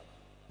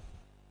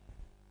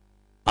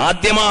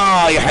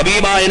 ആദ്യമായി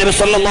ഹബീബായ നബി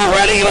സല്ലല്ലാഹു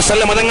അലൈഹി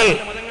വസല്ലം തങ്ങൾ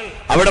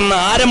അവിടുന്ന്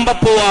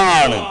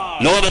ആരംഭപ്പൂവാണ്.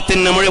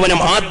 ലോകത്തിന് മുഴുവനും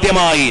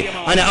ആദ്യമായി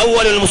അന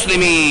അവ്വലുൽ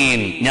മുസ്ലിമീൻ,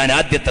 ഞാൻ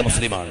ആദ്യത്തെ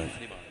മുസ്ലിമാണ്.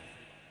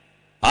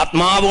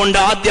 ആത്മാവ് കൊണ്ട്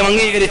ആദ്യം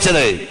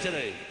അംഗീകരിച്ചത്,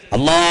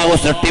 അള്ളാഹു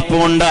സൃഷ്ടിപ്പ്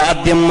കൊണ്ട്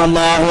ആദ്യം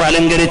അള്ളാഹു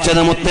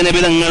അലങ്കരിച്ചത് മുത്തുനബി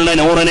തങ്ങളുടെ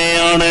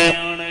നൂറിനെയാണ്.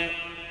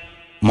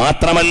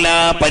 മാത്രമല്ല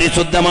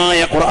പരിശുദ്ധമായ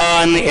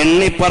ഖുർആൻ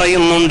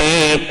എണ്ണിപ്പറയുന്നുണ്ട്,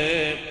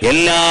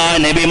 എല്ലാ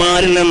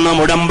നബിമാരിൽ നിന്നും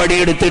ഉടമ്പടി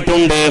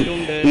എടുത്തിട്ടുണ്ട്.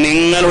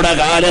 നിങ്ങളുടെ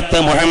കാലത്ത്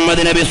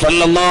മുഹമ്മദ് നബി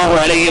സല്ലല്ലാഹു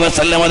അലൈഹി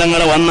വസല്ലം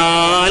തങ്ങൾ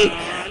വന്നാൽ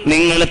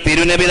നിങ്ങൾ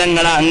തിരുനബി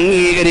തങ്ങളെ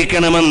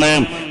അംഗീകരിക്കണമെന്ന്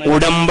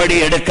ഉടമ്പടി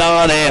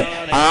എടുക്കാതെ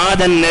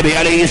ആദം നബി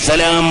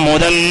അലൈഹിസ്സലാം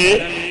മുതൽ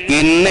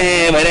ഇന്നേ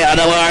വരെ,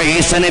 അഥവാ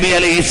ഈസ നബി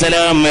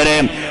അലൈഹിസ്സലാം വരെ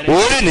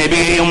ഒരു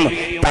നബിയും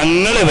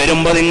തങ്ങൾ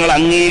വരുമ്പോ നിങ്ങൾ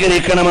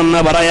അംഗീകരിക്കണമെന്ന്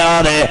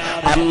പറയാതെ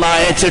അല്ലാഹു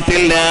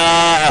അയച്ചിട്ടില്ല.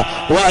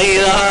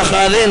 വഇദാ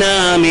ഖദ്നാ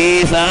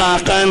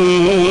മീസാഖൻ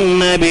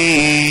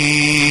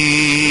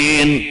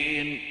നബിയ്യിൻ,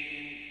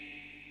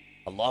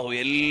 അല്ലാഹു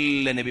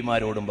എല്ലാ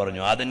നബിമാരോടും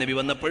പറഞ്ഞു. ആദം നബി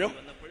വന്നപ്പോഴും,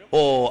 ഓ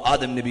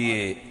ആദം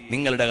നബിയെ,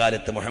 നിങ്ങളുടെ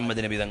കാലത്ത്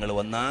മുഹമ്മദ് നബി തങ്ങൾ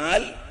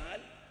വന്നാൽ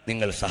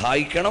നിങ്ങൾ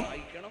സഹായിക്കണം,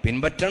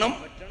 പിൻപറ്റണം,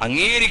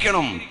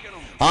 അംഗീകരിക്കണം.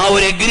 ആ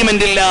ഒരു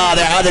എഗ്രിമെന്റ്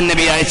ഇല്ലാതെ ആദം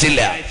നബി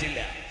അയച്ചില്ല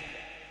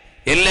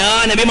എല്ലാ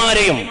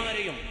നബിമാരെയും.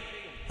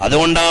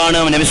 അതുകൊണ്ടാണ്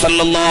നബി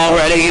സല്ലല്ലാഹു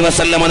അലൈഹി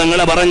വസല്ലം തങ്ങൾ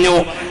പറഞ്ഞു,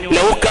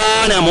 ലൗ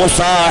കാന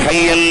മൂസാ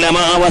ഹയ്യൻ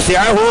ലമാ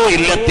വസിഅഹു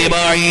ഇല്ലാ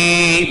ഇത്തിബാഇ.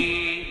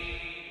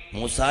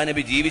 മൂസാ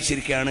നബി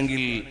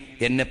ജീവിച്ചിരിക്കുകയാണെങ്കിൽ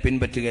എന്നെ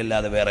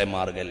പിൻപറ്റുകയല്ലാതെ വേറെ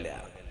മാർഗമില്ല,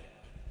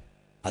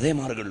 അതേ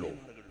മാർഗമുള്ളൂ.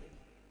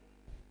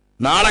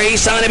 നാളെ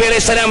ഈസാ നബി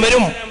അലൈഹിസ്സലാം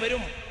വരും.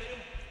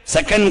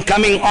 Second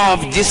coming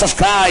of Jesus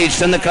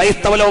Christ എന്ന്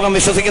ക്രൈസ്തവ ലോകം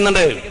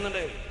വിശ്വസിക്കുന്നുണ്ട്.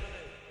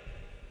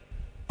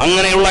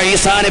 അങ്ങനെയുള്ള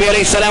ഈസാ നബി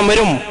അലൈഹിസ്സലാം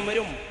വരും.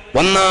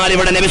 വന്നാൽ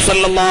ഇവിടെ നബി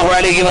സല്ലല്ലാഹു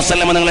അലൈഹി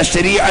വസല്ലം നിങ്ങളെ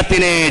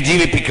ശരീഅത്തിനെ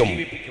ജീവിപ്പിക്കും.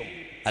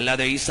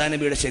 അല്ലാതെ ഈസാ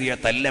നബിയുടെ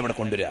ശരീഅത്ത് അല്ല ഇവിടെ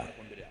കൊണ്ടുവരിക.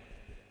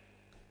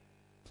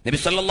 നബി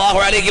സല്ലല്ലാഹു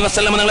അലൈഹി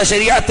വസല്ലം നിങ്ങളെ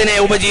ശരീഅത്തിനെ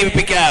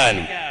ഉപജീവിപ്പിക്കാൻ,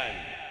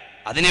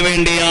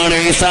 അതിനുവേണ്ടിയാണ്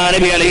ഈസാ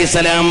നബി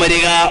അലൈഹിസ്സലാം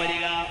വരിക.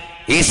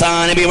 ഈസാ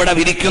നബി ഇവിടെ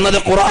വിധിക്കുന്നത്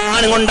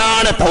ഖുർആൻ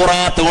കൊണ്ടാണ്,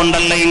 തൗറാത്ത്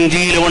കൊണ്ടല്ല,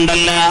 ഇൻജീൽ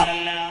കൊണ്ടല്ല.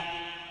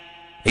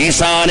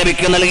 ഈസാ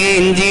നബിക്ക് നൽകിയ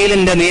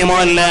ഇൻജീലിന്റെ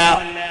നിയമമല്ല,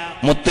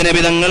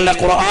 മുത്തുനബി തങ്ങളുടെ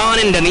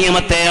ഖുർആനിന്റെ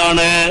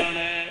നിയമത്തെയാണ്.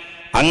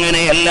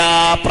 അങ്ങനെ എല്ലാ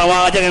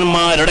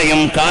പ്രവാചകന്മാരുടെയും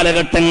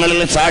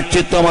കാലഘട്ടങ്ങളിൽ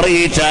സാക്ഷിത്വം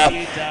അറിയിച്ച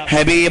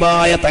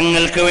ഹബീബായ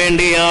തങ്ങൾക്ക്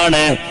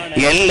വേണ്ടിയാണ്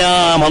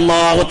എല്ലാം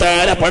അല്ലാഹു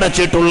തആല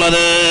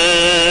പടച്ചിട്ടുള്ളത്.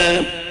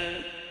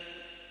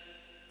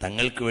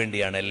 തങ്ങൾക്ക്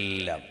വേണ്ടിയാണ്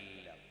എല്ലാം.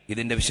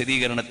 ഇതിന്റെ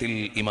വിശദീകരണത്തിൽ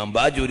ഇമാം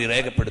ബാജൂരി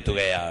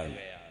രേഖപ്പെടുത്തുകയാണ്.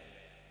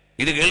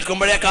 ഇത്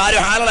കേൾക്കുമ്പോഴേക്ക്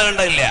ആരും ഹാലള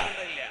കണ്ടില്ല.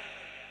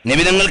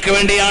 നബിതങ്ങൾക്ക്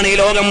വേണ്ടിയാണ് ഈ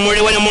ലോകം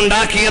മുഴുവനും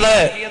ഉണ്ടാക്കിയത്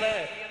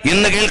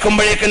എന്ന്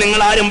കേൾക്കുമ്പോഴേക്ക് നിങ്ങൾ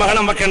ആരും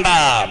ബഹളം വെക്കണ്ട.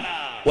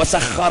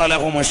 وسخر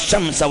لهم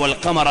الشمس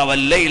والقمر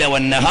والليل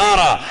والنهار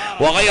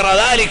وغير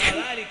ذلك.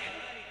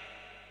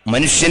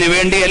 മനുഷ്യന്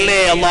വേണ്ടിയല്ലേ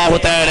അല്ലാഹു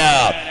തആല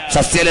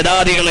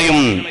സസ്യലതാദികളെയും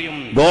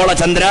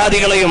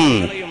ഗോളചന്ദ്രാദികളെയും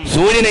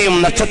സൂര്യനെയും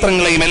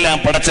നക്ഷത്രങ്ങളെയും എല്ലാം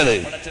പടച്ചത്.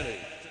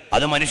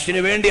 അത്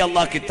മനുഷ്യന് വേണ്ടി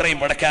അല്ലാഹുക്ക് ഇത്രയും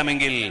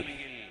പടക്കാമെങ്കിൽ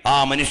ആ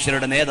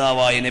മനുഷ്യരുടെ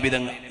നേതാവായ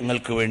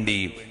നബിതങ്ങൾക്ക് വേണ്ടി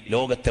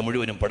ലോകത്തെ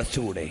മുഴുവനും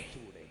പടച്ചുകൂടെ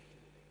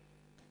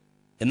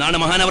എന്നാണ്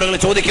മഹാനവറുകൾ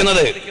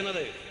ചോദിക്കുന്നത്.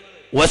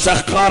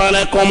 وسخر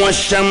لكم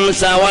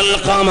الشمس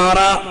والقمر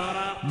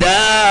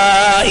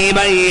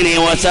دائبين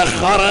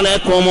وسخر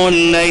لكم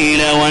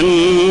الليل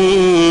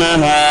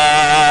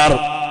والنهار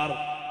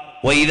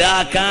وإذا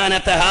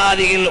كانت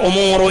هذه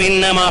الأمور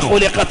إنما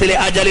خلقت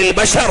لأجل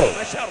البشر.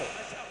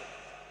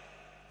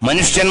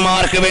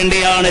 മനുഷ്യന്മാർക്ക്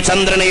വേണ്ടിയാണ്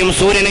ചന്ദ്രനെയും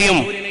സൂര്യനെയും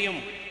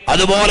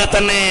അതുപോലെ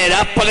തന്നെ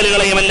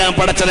രാപ്പകലുകളെയും എല്ലാം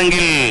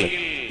പടച്ചതെങ്കിൽ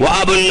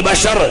വഅബുൽ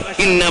ബശർ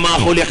ഇന്നമാ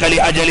ഖുലിഖ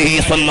ലിഅജലിഹി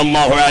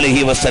സ്വല്ലല്ലാഹു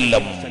അലൈഹി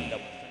വസല്ലം.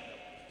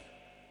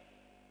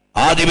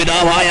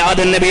 ആദിപിതാവായ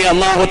ആദം നബി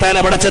അല്ലാഹു തആല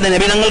പടച്ചത്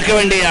നബിതങ്ങൾക്ക്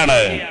വേണ്ടിയാണ്.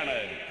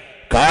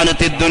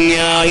 കാനത്തിദ്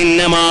ദുനിയാ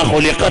ഇന്നമാ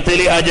ഖുലിഖത്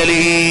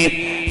ലിഅജലിഹി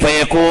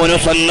ഫയകൂനു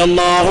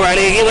സ്വല്ലല്ലാഹു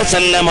അലൈഹി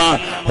വസല്ലമ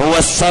ഹുവ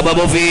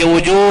അസ്സബബു ഫീ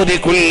വജൂദി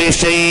കുല്ലി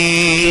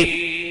ശൈഇ.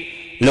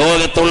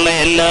 ലോകത്തുള്ള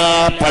എല്ലാ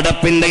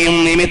പടപ്പിന്റെയും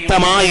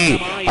നിമിത്തമായി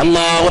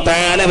അല്ലാഹു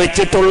തആല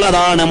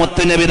വെച്ചിട്ടുള്ളതാണ്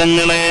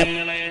മുത്തുനബിതങ്ങളെ.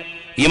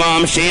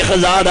 ഇമാം ശൈഖ്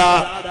സാദ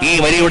ഈ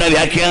വരിയുടെ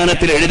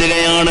വ്യാഖ്യാനത്തിൽ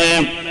എഴുതുകയാണ്,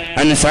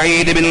 عن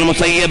سعيد بن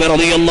المسيب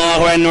رضي الله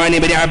عنه عن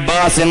ابن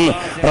عباس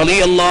رضي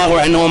الله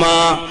عنهما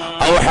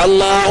أوحى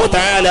الله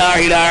تعالى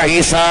إلى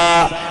عيسى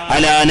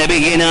على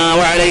نبينا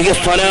وعليه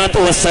الصلاة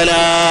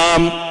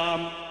والسلام.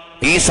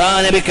 ഈസാ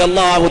നബിക്ക്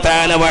അല്ലാഹു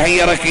തആല വഹി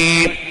ഇറക്കി,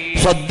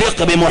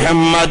 സദ്ദിഖ് ബി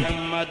മുഹമ്മദ്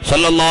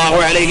സല്ലല്ലാഹു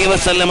അലൈഹി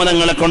വസല്ലം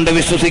തങ്ങളെ കൊണ്ട്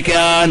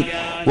വിശ്വസിക്കാൻ,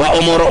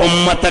 വഅമുർ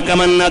ഉമ്മതക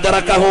മൻ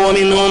അദ്റകഹു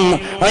മിൻഹും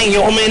അൻ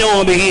യുഅ്മിനൂ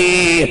ബിഹി,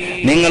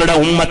 നിങ്ങളുടെ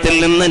ഉമ്മത്തിൽ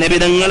നിന്ന്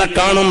നബിതങ്ങളെ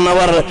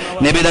കാണുന്നവർ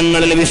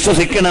നബിതങ്ങളിൽ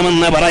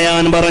വിശ്വസിക്കണമെന്ന്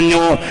പറയാൻ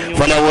പറഞ്ഞു.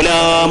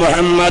 ഫലൗലാ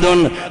മുഹമ്മദുൻ,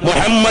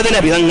 മുഹമ്മദ്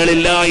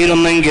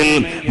നബിതങ്ങളില്ലായിരുന്നെങ്കിൽ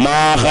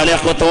മാ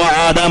ഖലഖതു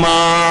ആദമാ,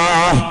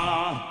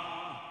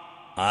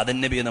 ആദം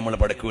നബിയെ നമ്മൾ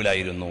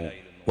പടക്കൂലായിരുന്നു.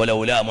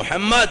 വലൗലാ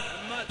മുഹമ്മദ്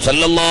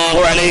സല്ലല്ലാഹു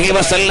അലൈഹി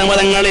വസല്ലം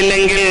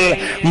തങ്ങളില്ലെങ്കിൽ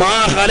മാ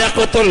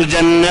ഖലഖതുൽ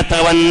ജന്നത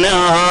വന്നാർ,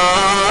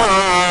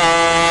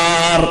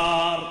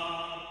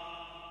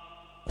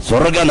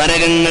 സ്വർഗ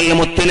നരകങ്ങൾ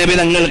മുത്തുനബി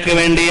തങ്ങൾക്ക്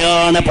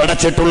വേണ്ടിയാണ്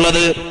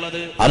പടച്ചിട്ടുള്ളത്.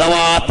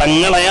 അഥവാ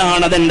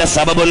തങ്ങളെയാണ് അതിന്റെ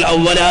സബബുൽ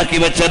അവ്വലാക്കി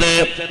വെച്ചത്.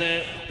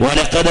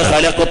 വലഖദ്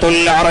ഖലഖതുൽ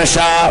അർശ,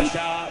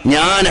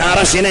 ഞാൻ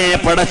അർശിനെ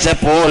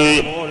പടച്ചപ്പോൾ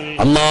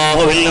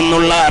അല്ലാഹുവിൽ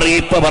നിന്നുള്ള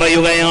അറിയിപ്പ്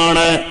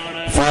പറയുകയാണ്.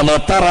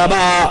 ഫളതറബ,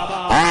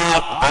 ആ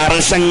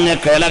അർശങ്ങ്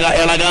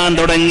ഇളകാൻ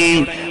തുടങ്ങി.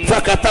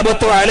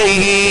 ഫകതബതു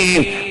അലൈഹി,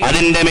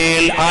 അതിന്റെ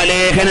മേൽ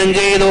ആലേഖനം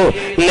ചെയ്തു.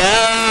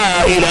 ലാ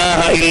ഇലാഹ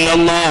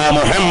ഇല്ലല്ലാഹ്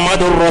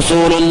മുഹമ്മദുർ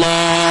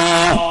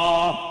റസൂലുള്ളാഹ്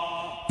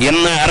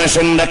എന്ന്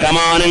അർശിന്റെ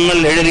കമാനങ്ങൾ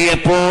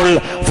എഴുതിയപ്പോൾ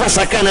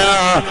ഫസകന,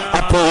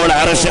 അപ്പോൾ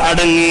അർശ്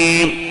അടങ്ങി.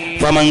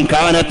 ഫമൻ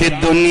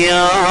കാനത്തിദ്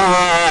ദുനിയാ,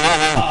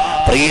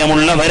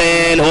 പ്രിയമുള്ളവരെ,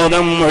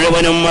 ലോകം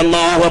മുഴുവനും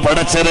അല്ലാഹു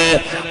പടച്ചത്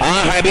ആ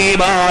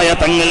ഹബീബായ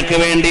തങ്ങൾക്ക്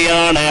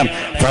വേണ്ടിയാണ്.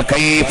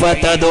 ഫകൈഫ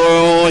തദഊ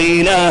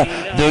ഇലാ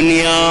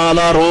ദുനിയാ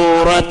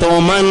ദറൂറതു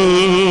മൻ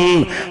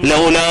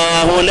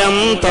ലൗലാഹു ലം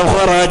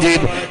തഖറജ്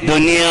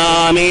ദുനിയാ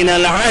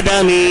മിനൽ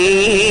അദമി.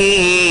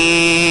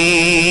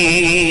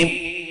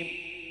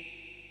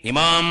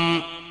 ഇമാം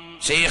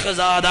ശൈഖ്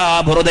സാദ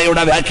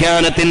ബുർദയുടെ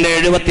വ്യാഖ്യാനത്തിന്റെ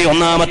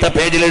 71-ാമത്തെ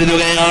പേജിൽ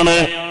എഴുതുകയാണ്.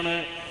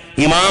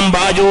 ഇമാം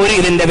ബാജൂരി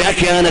ഇതിന്റെ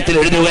വ്യാഖ്യാനത്തിൽ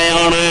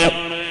എഴുതുകയാണ്.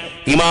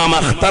 ഇമാം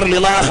അഖ്തർ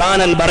ലിളാ ഖാൻ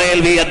അൽ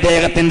ബറേൽവി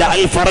അദ്ദേഹത്തിന്റെ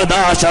അൽ ഫർദ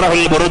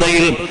ശറഹുൽ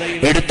ബുർദയിൽ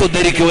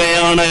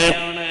എടുത്തുദ്ധരിക്കുകയാണ്.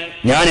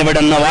 ഞാൻ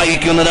ഇവിടെ നിന്ന്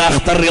വായിക്കുന്നത്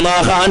അഖ്തർ ലിളാ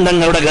ഖാൻ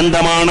തങ്ങളുടെ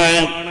ഗ്രന്ഥമാണ്.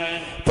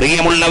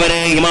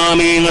 പ്രിയമുള്ളവരെ,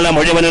 ഇമാമിയങ്ങളെ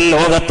മുഴുവനും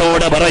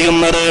ലോകത്തോട്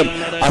പറയുന്നത്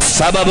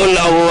അസ്സബബുൽ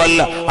അവ്വൽ,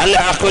 അൽ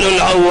അഖ്ലുൽ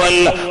അവ്വൽ,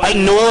 അൻ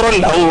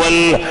നൂറുൽ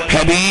അവ്വൽ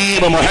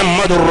ഹബീബ്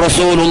മുഹമ്മദുർ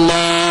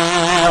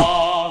റസൂലുള്ളാഹ്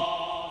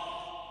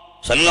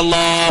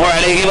സല്ലല്ലാഹു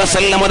അലൈഹി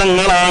വസല്ലം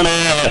തങ്ങളാണ്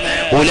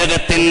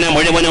ഉലകത്തിന്റെ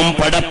മുഴുവനും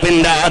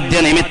പടപ്പിന്റെ ആദ്യ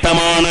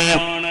നിമിത്തമാണ്.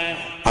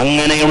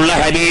 അങ്ങനെയുള്ള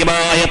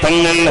ഹബീബായ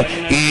തങ്ങൾ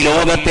ഈ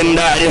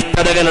ലോകത്തിന്റെ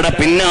അരിഷ്ടതകളുടെ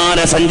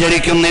പിന്നാലെ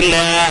സഞ്ചരിക്കുന്നില്ല.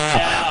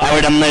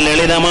 അവിടുന്ന്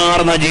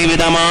ലളിതമാർന്ന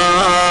ജീവിതമാണ്.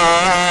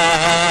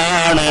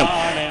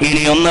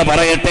 ഇനിയൊന്ന്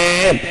പറയട്ടെ,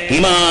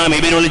 ഇമാം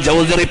ഇബ്നുൽ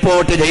ജൗസി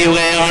റിപ്പോർട്ട്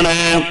ചെയ്യുകയാണ്.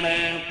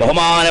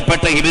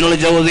 ബഹുമാനപ്പെട്ട ഇബ്നുൽ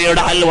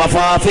ജൗസിയുടെ അൽ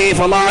വഫാ ഫീ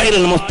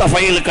ഫളായിലുൽ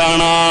മുസ്തഫയിൽ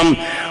കാണാം,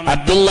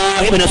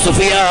 അബ്ദുല്ലാഹി ഇബ്നു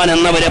സുഫിയാൻ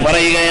എന്നവരെ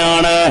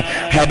പറയുകയാണ്,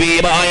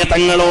 ഹബീബായ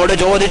തങ്ങളോട്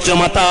ചോദിച്ചു,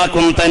 മതാ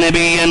കുന്ത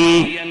നബിയൻ,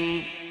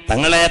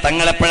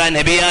 തങ്ങളെപ്പോഴാണ്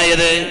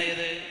നബിയായത്?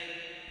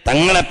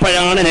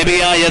 തങ്ങളെപ്പോഴാണ്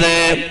നബിയായത്?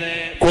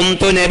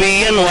 കുന്തു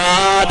നബിയൻ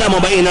വാദമു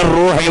ബൈനർ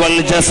റൂഹി വൽ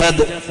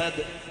ജസദ്,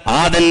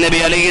 ആദം നബി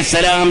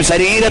അലൈഹിസ്സലാം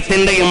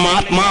ശരീരത്തിന്റെയും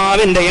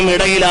ആത്മാവിന്റെയും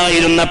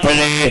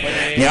ഇടയിലായിരുന്നപ്പോഴേ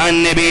ഞാൻ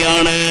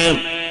നബിയാണ്.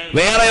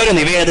 വേറെ ഒരു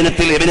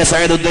നിവേദനത്തിൽ ഇബ്നു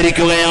സഅദ്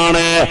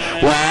ഉദ്ധരിക്കുകയാണ്,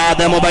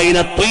 വാദമു ബൈന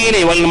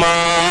ത്വീനി വൽ മാ,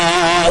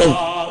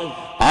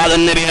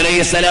 ആദം നബി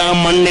അലൈഹിസ്സലാം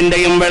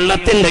മണ്ണിന്റെയും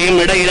വെള്ളത്തിന്റെയും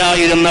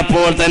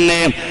ഇടയിലായിരുന്നപ്പോൾ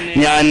തന്നെ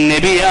ഞാൻ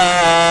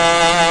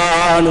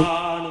നബിയാണ്.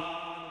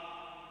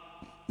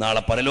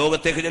 നാളെ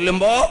പരലോകത്തേക്ക്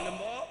ചെല്ലുമ്പോ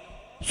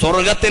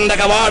സ്വർഗത്തിന്റെ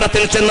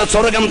കവാടത്തിൽ ചെന്ന്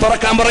സ്വർഗം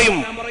തുറക്കാൻ പറയും.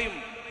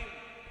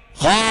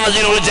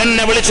 ഖാസിനുൽ ജന്ന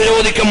വിളിച്ചു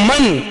ചോദിക്കും,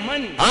 മൻ,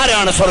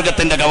 ആരാണ്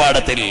സ്വർഗത്തിന്റെ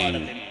കവാടത്തിൽ?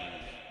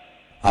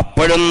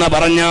 അപ്പോഴൊന്ന്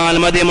പറഞ്ഞാൽ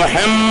മതി,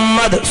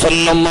 മുഹമ്മദ്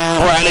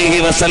സല്ലല്ലാഹു അലൈഹി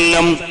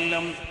വസല്ലം.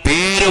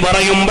 പേര്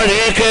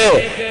പറയുമ്പോഴേക്ക്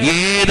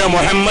ഏത്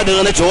മുഹമ്മദ്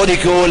എന്ന്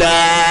ചോദിക്കൂല,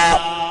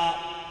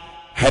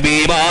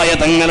 ഹബീബായ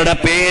തങ്ങളുടെ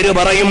പേര്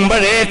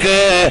പറയുമ്പോഴേക്ക്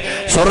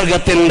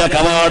സ്വർഗത്തിന്റെ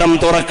കവാടം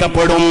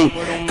തുറക്കപ്പെടും.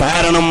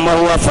 കാരണം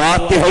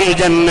ഫാത്തിഹുൽ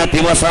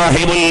ജന്നതി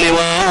വസാഹിബുൽ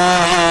ലിവാ,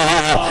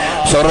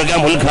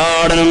 സ്വർഗം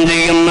ഉദ്ഘാടനം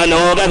ചെയ്യുന്ന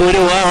ലോക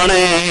ഗുരുവാണ്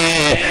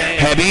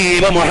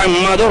ഹബീബ്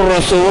മുഹമ്മദുർ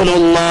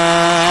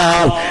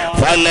റസൂലുള്ളാഹ്.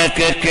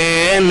 ഫലക് കെ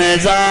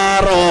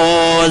നസാറോ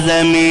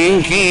ജമീൻ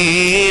കി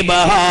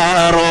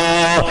ബഹാറോ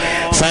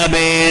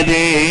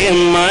സബേദി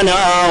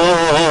മനാओ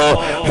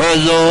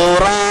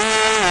हुजूर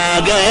आ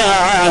गया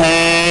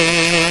है,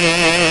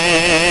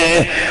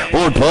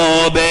 उठो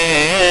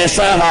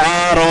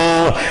बेसहारो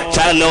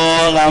चलो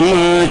गम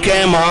के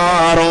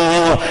मारो,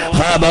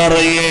 खबर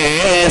ये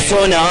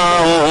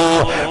सुनाओ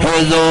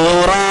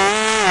हुजूर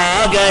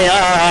आ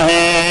गया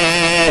है,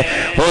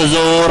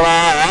 हुजूर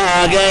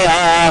आ गया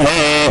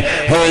है,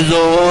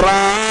 हुजूर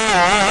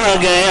आ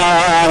गया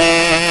है.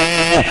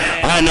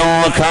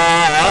 अनोखा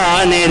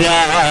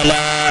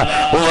निराला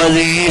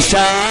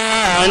वजीशा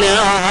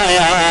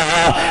आया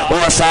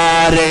वो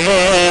सारे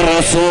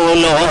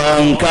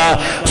रसूलों का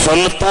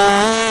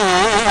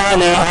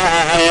सुल्तान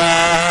आया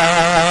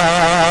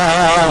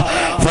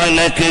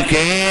फलक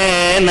के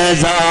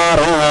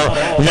नजारों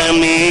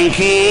जमीन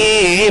की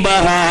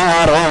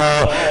बहारों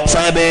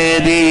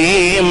सबेदी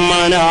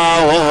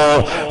मनाओ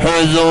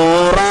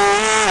हुजूर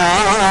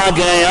आ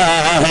गया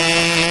है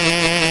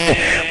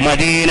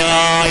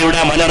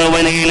മദീനയുടെ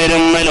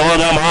മലർവനയിലിരുന്ന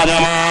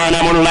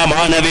ലോകമാകമാനമുള്ള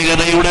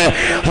മാനവികതയുടെ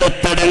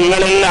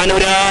ഹൃത്തടങ്ങളിൽ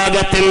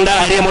അനുരാഗത്തിന്റെ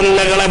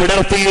അരിമുല്ലകളെ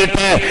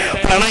വിടർത്തിയിട്ട്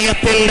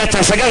പ്രണയത്തിന്റെ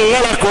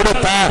ചഷകങ്ങളെ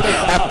കൊടുത്ത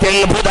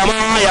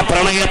അത്യത്ഭുതമായ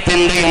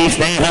പ്രണയത്തിന്റെയും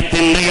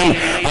സ്നേഹത്തിന്റെയും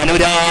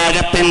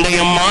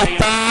അനുരാഗത്തിന്റെയും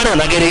മാത്താന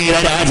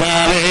നഗരിയിലെ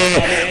രാജാവേ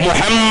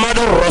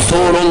മുഹമ്മദുർ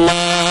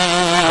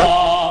റസൂലുള്ളാഹ്.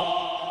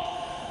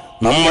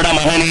 നമ്മുടെ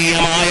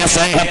മഹനീയമായ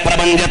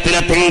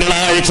സ്നേഹപ്രപഞ്ചത്തിലെ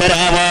തിങ്കളാഴ്ച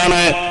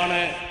രാവാണ്.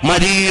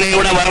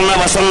 മദീനയുടെ വർണ്ണ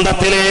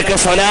വസന്തത്തിലേക്ക്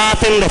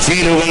സ്വലാത്തിന്റെ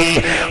ചീലുകൾ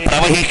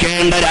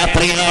പ്രവഹിക്കേണ്ട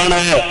രാത്രിയാണ്.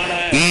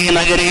 ഈ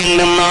നഗരിയിൽ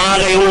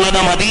നിന്നാകെയുള്ളത്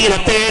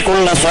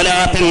മദീനത്തേക്കുള്ള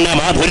സ്വലാത്തിന്റെ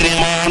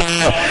മാധുര്യമാണ്.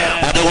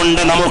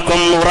 അതുകൊണ്ട്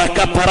നമുക്കൊന്ന്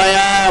ഉറക്കെ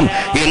പറയാം,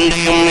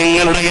 എന്റെയും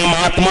നിങ്ങളുടെയും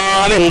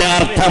ആത്മാവിന്റെ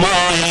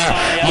അർത്ഥമായ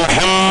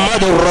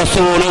മുഹമ്മദുർ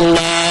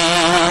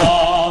റസൂലുള്ളാഹ്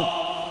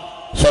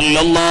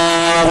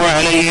സ്വല്ലല്ലാഹു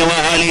അലൈഹി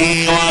വഅലിഹി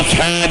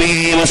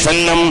വഅസ്ഹാബിഹി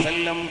വസല്ലം.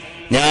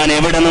 ഞാൻ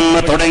എവിടെ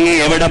നിന്ന് തുടങ്ങി,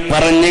 എവിടെ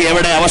പറഞ്ഞ്,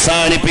 എവിടെ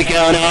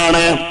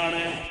അവസാനിപ്പിക്കാനാണ്?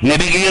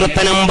 നബി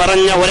കീർത്തനം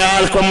പറഞ്ഞ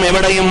ഒരാൾക്കും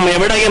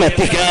എവിടെയും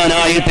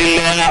എത്തിക്കാനായിട്ടില്ല.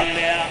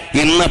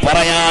 ഇന്ന്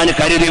പറയാൻ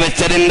കരുതി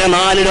വെച്ചതിന്റെ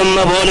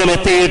 4 പോലും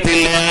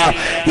എത്തിയിട്ടില്ല.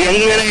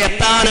 എങ്ങനെ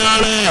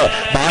എത്താനാണ്?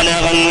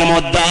 ബലഗൽ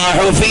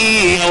മുദ്ദാഹു ഫീ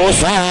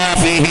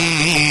ഔസാഫിഹി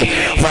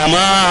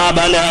ഫമാ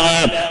ബലഗ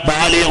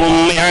ബാലിഗും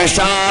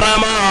ഇഅ്ശാറ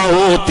മാ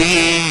ഊതി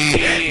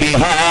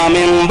ബിഹാ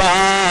മിൻ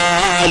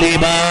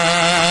ബാലിബാൽ.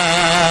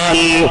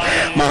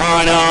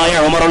 മഹാനായ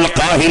ഉമറുൽ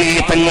ഖാഹിലി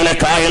തങ്ങളെ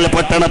കായൽ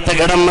പട്ടണത്ത്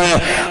കിടന്ന്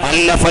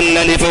അല്ലഫൽ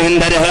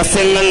അലിഫിന്റെ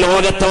രഹസ്യങ്ങൾ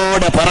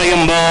ലോകത്തോട്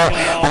പറയുമ്പോ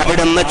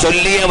അവിടുന്ന്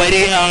ചൊല്ലിയ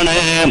വരിയാണ്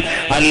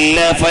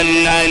അല്ലഫൽ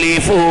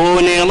അലിഫു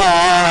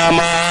നിളാമ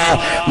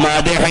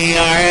മദ്ഹി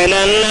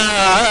അലൽ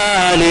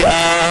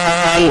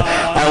ആലിആൽ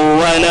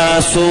അവല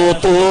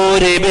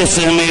സുതൂരി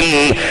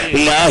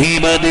ബിസ്മില്ലാഹി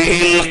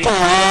ബദിൽ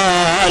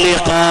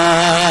ഖാലിഖാൽ.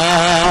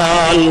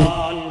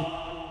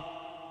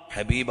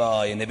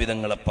 ഹബീബായ നബി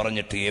തങ്ങളെ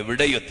പറഞ്ഞിട്ട്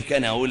എവിടെയും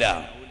എത്തിക്കാനാവൂല.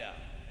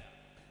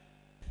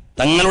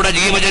 തങ്ങളുടെ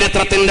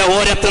ജീവചരിത്രത്തിന്റെ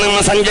ഓരത്ത്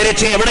നിന്ന്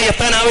സഞ്ചരിച്ച് എവിടെ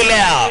എത്താനാവില്ല.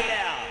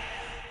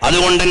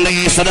 അതുകൊണ്ട് എന്റെ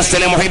ഈ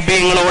സദസ്സിലെ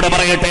മുഹിബ്ബീങ്ങളോട്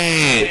പറയട്ടെ,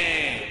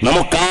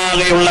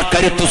 നമുക്കാകെയുള്ള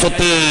കരുത്തു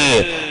സ്വത്ത്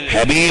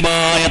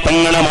ഹബീബായ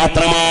തങ്ങളെ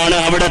മാത്രമാണ്.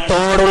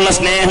 അവിടത്തോടുള്ള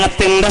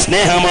സ്നേഹത്തിന്റെ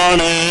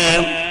സ്നേഹമാണ്.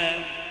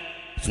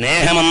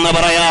 സ്നേഹമെന്ന്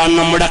പറയാൻ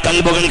നമ്മുടെ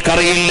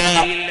കൽബുകൾക്കറിയില്ല.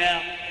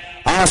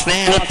 ആ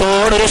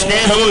സ്നേഹത്തോടൊരു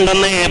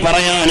സ്നേഹമുണ്ടെന്നേ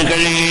പറയാൻ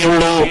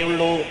കഴിയുള്ളൂ.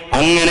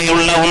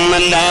 അങ്ങനെയുള്ള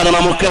ഒന്നല്ലാതെ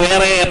നമുക്ക്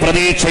വേറെ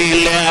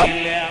പ്രതീക്ഷയില്ല.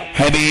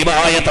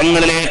 ഹബീബായ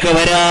തങ്ങളിലേക്ക്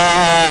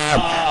വരാം.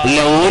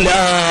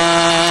 ലൗലാ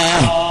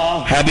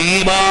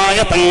ഹബീബായ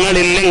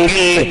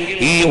തങ്ങളില്ലെങ്കിൽ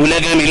ഈ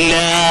ഉലകമില്ല.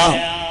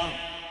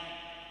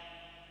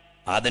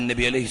 ആദം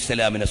നബി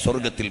അലൈഹിസ്സലാമിനെ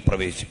സ്വർഗത്തിൽ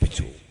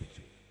പ്രവേശിപ്പിച്ചു.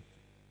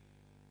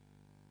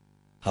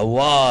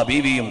 ഹവ്വാ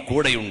ബീവിയും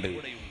കൂടെയുണ്ട്.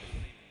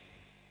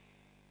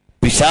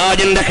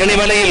 പിശാചിന്റെ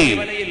കെണിവലയിൽ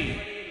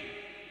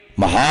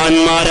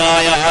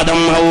മഹാന്മാരായ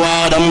ആദം ഹവ്വാ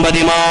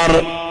ദമ്പതിമാർ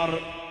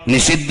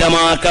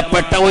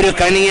നിഷിദ്ധമാക്കപ്പെട്ട ഒരു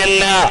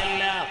കനിയല്ല,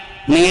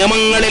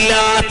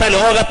 നിയമങ്ങളില്ലാത്ത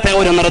ലോകത്തെ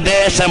ഒരു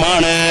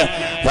നിർദ്ദേശമാണ്.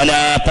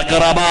 വലാ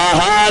തഖറബാ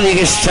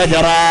ഹാദിഹി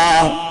ശജറ.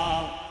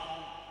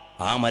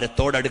 ആ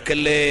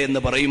മരത്തോടടുക്കല്ലേ എന്ന്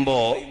പറയുമ്പോ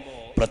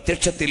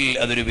പ്രത്യക്ഷത്തിൽ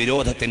അതൊരു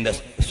വിരോധത്തിന്റെ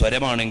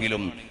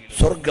സ്വരമാണെങ്കിലും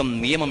സ്വർഗം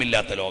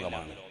നിയമമില്ലാത്ത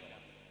ലോകമാണ്.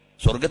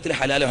 സ്വർഗത്തിൽ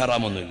ഹലാൽ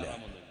ഹറാമൊന്നുമില്ല.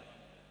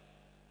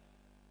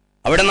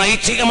 അവിടെ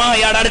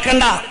നൈച്ഛികമായി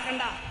അടുക്കണ്ട.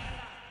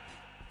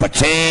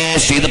 പക്ഷേ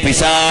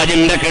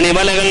പിശാചിന്റെ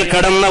കെണിവലകൾ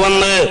കടന്നു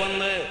വന്ന്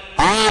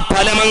ആ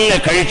ഫലമങ്ങ്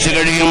കഴിച്ചു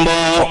കഴിയുമ്പോ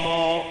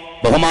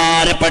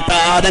ബഹുമാനപ്പെട്ട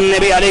ആദം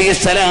നബി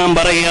അലൈഹിസ്സലാം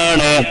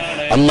പറയാണ്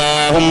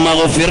അല്ലാഹുമ്മ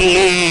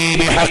ഗഫിർലി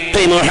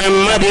ബിഹഖി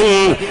മുഹമ്മദിൻ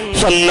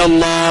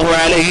സ്വല്ലല്ലാഹു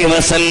അലൈഹി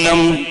വസല്ലം.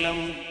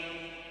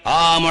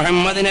 ആ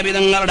മുഹമ്മദ് നബി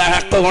തങ്ങളുടെ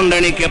ഹഖ് കൊണ്ട്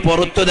എനിക്ക്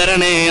പുറത്തു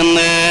തരണേ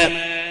എന്ന്.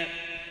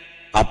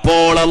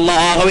 അപ്പോൾ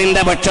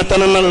അല്ലാഹുവിന്റെ പക്ഷത്തു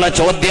നിന്നുള്ള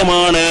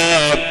ചോദ്യമാണ്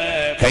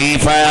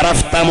കൈഫ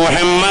അറഫ്ത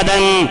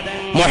മുഹമ്മദൻ.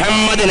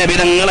 മുഹമ്മദ് നബി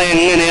തങ്ങളെ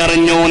എങ്ങനെ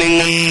അറിഞ്ഞു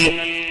നിങ്ങൾ?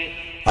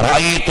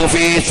 റഅയ്തു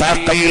ഫീ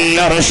സഖയിൽ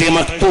അർശി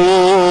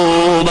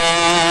മക്തൂബ.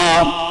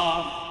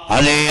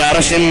 അതേ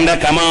അർശിന്റെ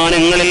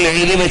കമാനങ്ങളിൽ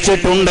എഴുതി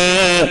വെച്ചിട്ടുണ്ട്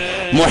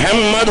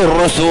മുഹമ്മദുർ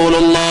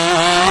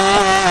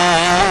റസൂലുള്ളാഹ്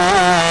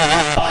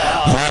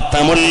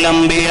ഖാതമുൽ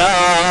അംബിയാ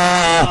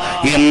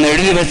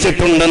എന്നെഴുതി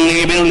വെച്ചിട്ടുണ്ടെന്ന്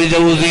ഇബ്നുൽ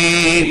ജൗസി.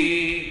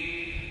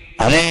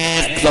 അതേ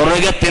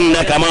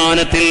സ്വർഗത്തിന്റെ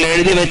കമാനത്തിൽ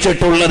എഴുതി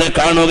വെച്ചിട്ടുള്ളത്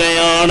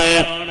കാണുകയാണ്.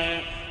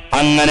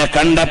 അങ്ങനെ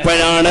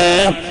കണ്ടപ്പോഴാണ്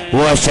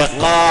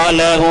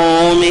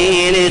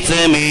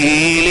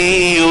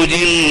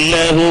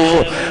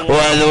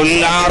വദുൽ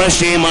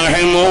അർശി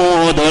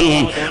മഹ്മൂദുൻ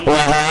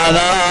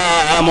വഹാദാ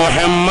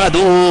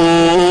മുഹമ്മദു.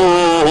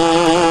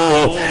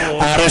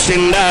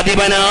 അർശിന്റെ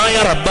അധിപനായ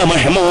റബ്ബ്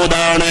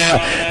മഹ്മൂദാണ്,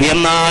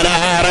 എന്നാൽ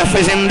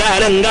അർശിന്റെ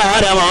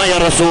അലങ്കാരമായ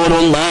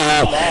റസൂലുള്ളാഹി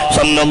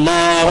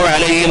സ്വല്ലല്ലാഹു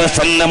അലൈഹി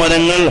വസല്ലം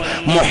തങ്ങൾ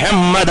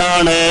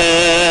മുഹമ്മദാണ്.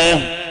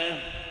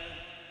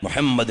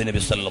 മുഹമ്മദ് നബി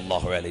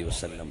സല്ലല്ലാഹു അലൈഹി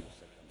വസല്ലം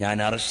ഞാൻ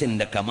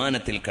അർശിന്റെ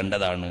കമാനത്തിൽ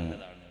കണ്ടതാണ്.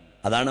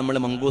 അതാണ് നമ്മൾ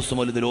മങ്കൂസ്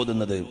മൗലിദിൽ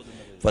ഓതുന്നത്.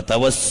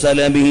 ഫതവസ്സല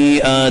ബിഹി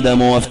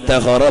ആദമു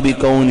വഫ്തഖറ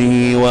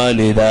ബികൗനിഹി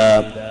വാലിദാ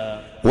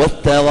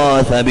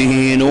വസ്തഗാസ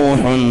ബിഹി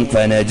നൂഹുൻ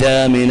ഫനജാ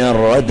മിനർ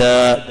റദാ.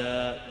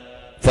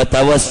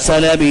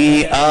 ഫതവസ്സല ബിഹി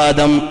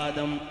ആദം,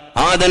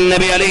 ആദം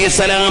നബി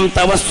അലൈഹിസ്സലാം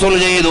തവസ്സുൽ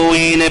ചെയ്തു,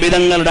 ഈ നബി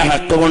തങ്ങളുടെ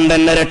ഹക്ക് കൊണ്ട്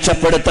എന്നെ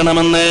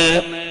രക്ഷപ്പെടുത്തണമെന്ന്.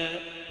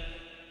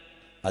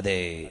 അതെ,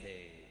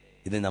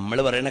 ഇത് നമ്മൾ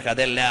പറയുന്ന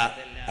കഥയല്ല.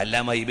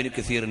 അല്ലാമ ഇബ്നു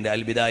കസീറിന്റെ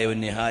അൽ ബിദായ വൻ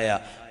നിഹായ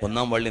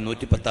 1-ാം വള്ളി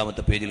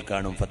 110-ാമത്തെ പേജിൽ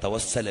കാണും.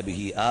 ഫതവസ്സല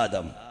ബിഹി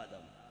ആദം,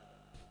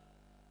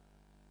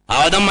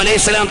 ആദം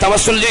അലൈഹിസ്സലാം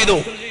തവസ്സുൽ ചെയ്തു.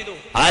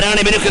 ആരാണ്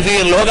ഇബ്നു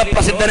കസീർ?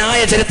 ലോകപ്രസിദ്ധനായ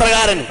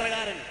ചരിത്രകാരൻ.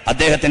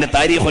 അദ്ദേഹത്തിന്റെ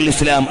താരീഖുൽ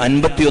ഇസ്ലാം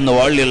 51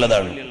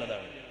 വാള്യമുള്ളതാണ്.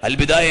 അൽ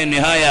ബിദായ വൻ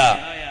നിഹായ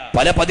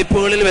പല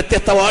പതിപ്പുകളിൽ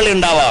വ്യത്യസ്ത വാള്ളി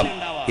ഉണ്ടാവാം.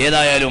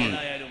 ഏതായാലും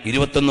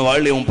 21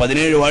 വാള്യവും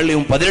 17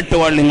 വാള്യവും 18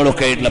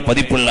 വാള്യങ്ങളൊക്കെ ആയിട്ടുള്ള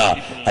പതിപ്പുള്ള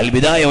അൽ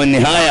ബിദായ വൻ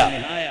നിഹായ,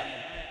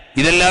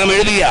 ഇതെല്ലാം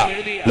എഴുതിയ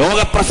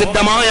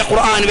ലോകപ്രസിദ്ധമായ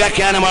ഖുർആൻ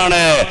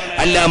വ്യാഖ്യാനമാണ്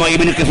അല്ലാമ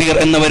ഇബ്നു കസീർ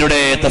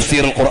എന്നവരുടെ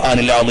തഫ്സീറുൽ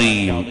ഖുർആനിൽ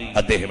അദീം.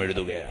 അദ്ദേഹം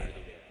എഴുതുകയാണ്,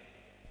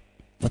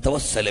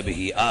 ഫതവസ്സല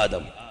ബിഹി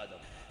ആദം,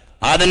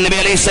 ആദം നബി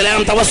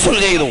അലൈഹിസ്സലാം തവസ്സുൽ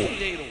ചെയ്തു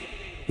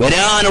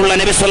വരാനുള്ള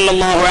നബി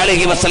സല്ലല്ലാഹു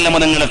അലൈഹി വസല്ലം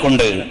തങ്ങളെ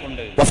കൊണ്ട്.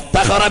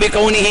 വഫ്തഖറ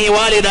ബികൗനിഹി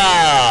വാലിദാ,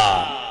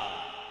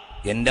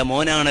 എന്റെ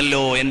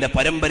മോനാണല്ലോ, എന്റെ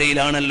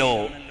പരമ്പരയിലാണല്ലോ,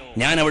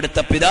 ഞാൻ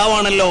അവിടുത്തെ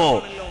പിതാവാണല്ലോ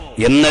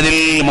എന്നതിൽ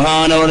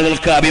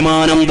മഹാനവറുകൾക്ക്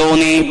അഭിമാനം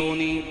തോന്നി.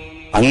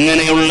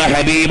 അങ്ങനെയുള്ള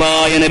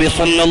ഹബീബായ നബി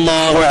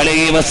സല്ലല്ലാഹു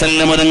അലൈഹി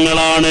വസല്ലം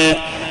തങ്ങളാണ്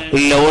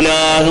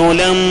ലൗലാഹു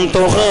ലം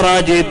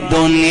തുഖ്റജിദ്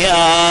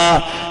ദുനിയാ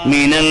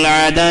മിനൽ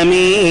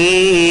അദമി.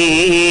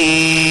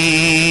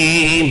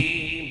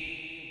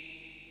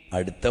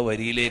 അടുത്ത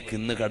വരിയിലേക്ക്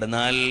ഇന്ന്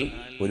കടന്നാൽ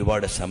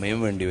ഒരുപാട് സമയം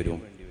വേണ്ടി വരും.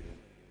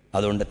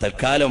 അതുകൊണ്ട്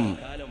തൽക്കാലം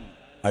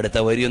അടുത്ത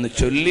വരി ഒന്ന്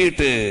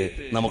ചൊല്ലിയിട്ട്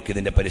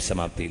നമുക്കിതിന്റെ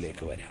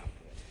പരിസമാപ്തിയിലേക്ക് വരാം.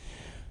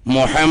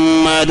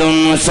 മുഹമ്മദുൻ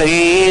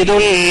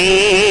സയ്യിദുൽ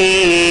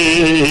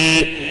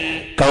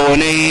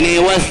കൗനൈനി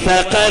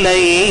വസ്സഖലൈനി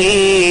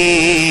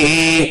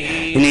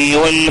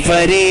വൽ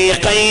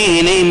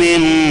ഫരീഖൈനി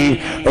മിൻ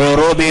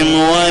ഉറുബിൻ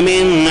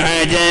വമിൻ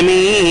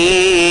അജമി.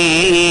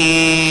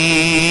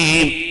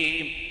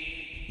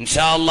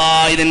 ഇൻഷാ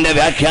അല്ലാഹ് ഇതിന്റെ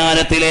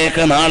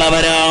വ്യാഖ്യാനത്തിലേക്ക് നാളെ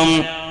വരാം.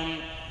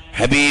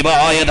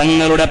 ഹബീബായ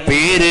തങ്ങളുടെ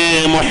പേര്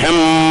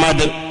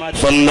മുഹമ്മദ്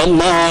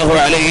സല്ലല്ലാഹു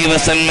അലൈഹി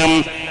വസല്ലം.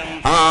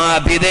 ആ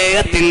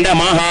വിധേയത്തിന്റെ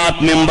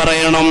മഹാത്മ്യം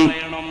പറയണം.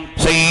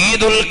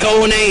 സയ്യിദുൽ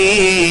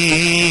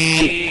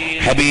കൗനൈൻ,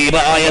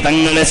 ഹബീബായ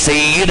തങ്ങളെ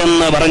സയ്യിദ്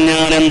എന്ന്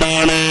പറഞ്ഞാൽ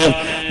എന്താണ്?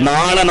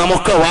 നാളെ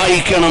നമുക്ക്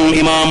വായിക്കണം.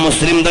 ഇമാം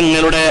മുസ്ലിം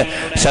തങ്ങളുടെ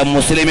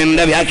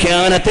മുസ്ലിമിന്റെ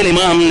വ്യാഖ്യാനത്തിൽ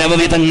ഇമാം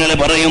നവവി തങ്ങൾ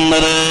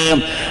പറയുന്നത്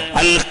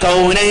അൽ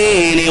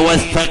കൗനൈനി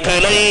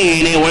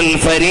വസ്സഖലൈനി വൽ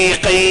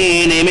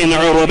ഫരീഖൈനി മിൻ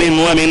ഉറുബിൻ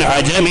വമിൻ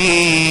അജമി.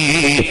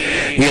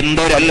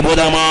 എന്തൊരു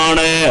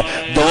അത്ഭുതമാണ്!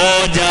 ദോ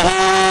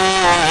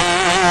ജഹാൻ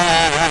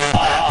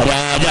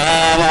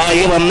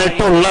രാജാവായി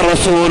വന്നിട്ടുള്ള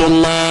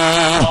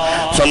റസൂലുള്ളാഹ്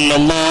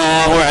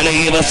സല്ലല്ലാഹു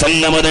അലൈഹി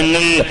വസല്ലം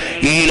തങ്ങൾ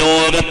ഈ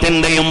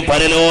ലോകത്തിന്റെയും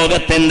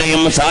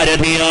പരലോകത്തിന്റെയും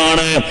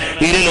സാരഥിയാണ്,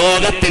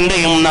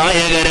 ഇരുലോകത്തിന്റെയും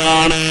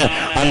നായകരാണ്.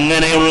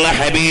 അങ്ങനെയുള്ള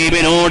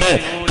ഹബീബിനോട്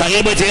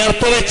കൽബ്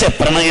ചേർത്ത് വെച്ച്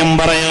പ്രണയം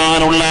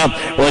പറയാനുള്ള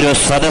ഒരു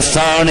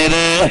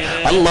സദസ്സാണിത്.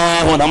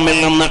 അല്ലാഹു നമ്മിൽ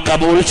നിന്ന്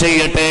കബൂൽ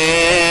ചെയ്യട്ടെ.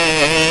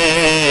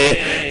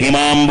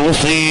 ഇമാം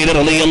ബുസീരി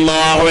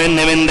റളിയല്ലാഹു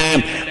അൻഹുവിന്റെ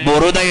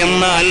ബുറുദ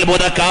എന്ന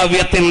അത്ഭുത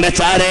കാവ്യത്തിന്റെ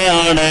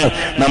ചാരയാണ്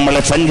നമ്മൾ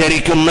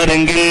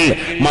സഞ്ചരിക്കുന്നതെങ്കിൽ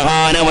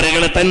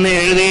മഹാനവറുകൾ തന്നെ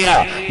എഴുതിയ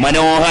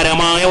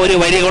മനോഹരമായ ഒരു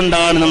വരി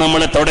കൊണ്ടാണ്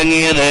നമ്മൾ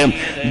തുടങ്ങിയത്.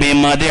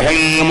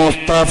 ബിമദ്ഹിൽ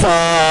മുസ്തഫ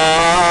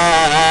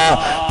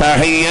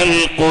തഹിയൽ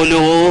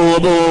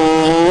ഖുലൂബു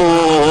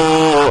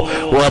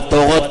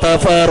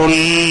വതുഗ്തഫറുൽ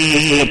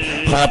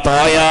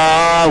ഖതായാ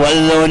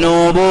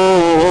വൽദുനൂബു.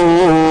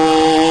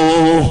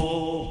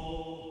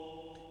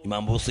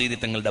 ഇമാം ബുസീരി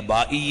തങ്ങളുടെ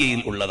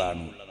ബായിയയിൽ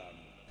ഉള്ളതാണ്.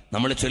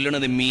 നമ്മൾ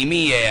ചൊല്ലുന്നത്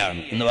മീമിയയാണ്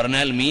എന്ന്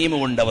പറഞ്ഞാൽ മീമ്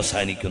കൊണ്ട്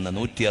അവസാനിക്കുന്ന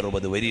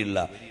 160 വരിയുള്ള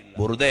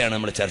ബുറുദയാണ്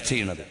നമ്മൾ ചർച്ച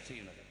ചെയ്യുന്നത്.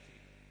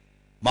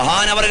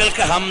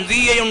 മഹാനവറുകൾക്ക്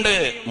ഹംദിയയുണ്ട്,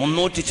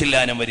 300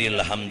 ചില്ലാനം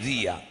വരിയുള്ള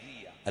ഹംദിയ,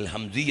 അൽ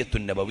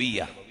ഹംദിയത്തുൻ നബവിയ്യ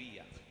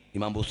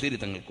ഇമാം ബുസീരി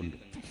തങ്ങൾക്കുണ്ട്.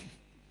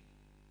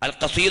 അൽ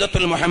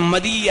ഖസീദത്തുൽ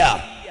മുഹമ്മദിയ്യ,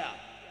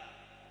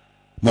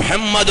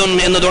 മുഹമ്മദുൻ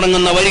എന്ന്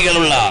തുടങ്ങുന്ന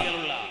വരികളുള്ള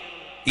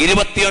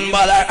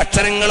 29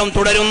 അക്ഷരങ്ങളും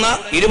തുടരുന്ന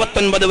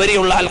 29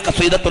 വരിയുള്ള അൽ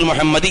ഖസീദത്തുൽ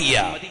മുഹമ്മദിയ്യ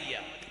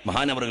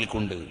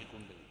മഹാനവറുകൾക്കുണ്ട്.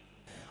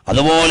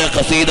 അതുപോലെ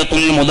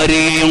ഖസീദത്തുൽ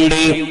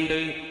മുദരിയുണ്ട്.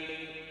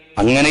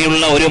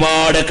 അങ്ങനെയുള്ള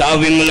ഒരുപാട്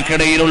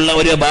കാവ്യങ്ങൾക്കിടയിലുള്ള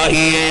ഒരു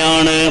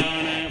ബാഹിയയാണ്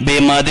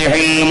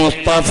ബിമദ്ഹിൽ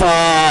മുസ്തഫ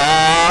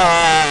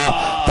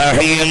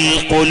തഹിയൽ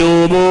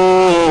ഖുലൂബു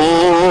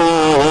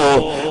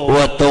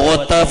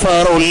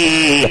وتغتفر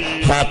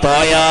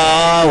الخطايا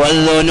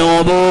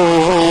والذنوب.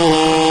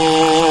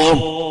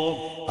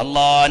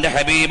 അല്ലാഹുവിന്റെ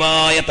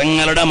ഹബീബായ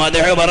തങ്ങളുടെ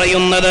മദ്ഹ്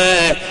പറയുന്നത്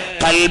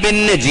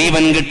ഖൽബിന്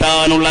ജീവൻ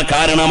കിട്ടാനുള്ള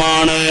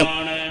കാരണമാണ്,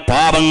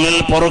 പാപങ്ങൾ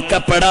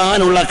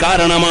പൊറുക്കപ്പെടാനുള്ള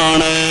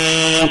കാരണമാണ്.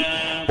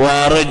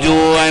 വഅർജു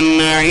അൻ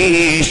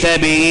അഈശ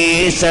ബിഹി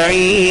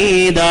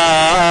സഈദാ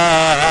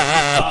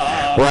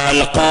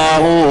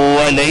വഅൽഖാഹു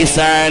വലൈസ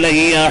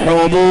അലയ്യ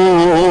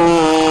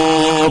ഹുബൂബ്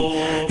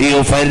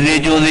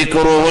يفرج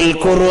ذكره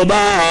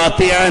الكربات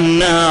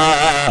عنا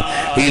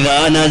إذا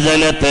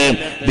نزلت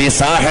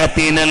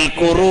بساحتنا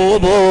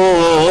الكروب.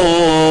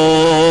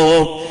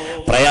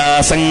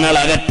 പ്രയാസങ്ങൾ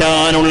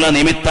അകറ്റാനുള്ള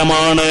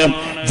നിമിത്തമാണ്,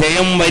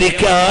 ജയം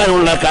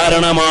വരിക്കാനുള്ള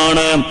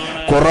കാരണമാണ്,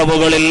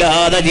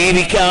 കുറവുകളില്ലാതെ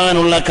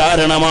ജീവിക്കാനുള്ള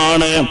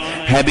കാരണമാണ്.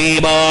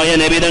 ഹബീബായ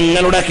നബി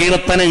തങ്ങളുടെ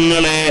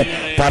കീർത്തനങ്ങളെ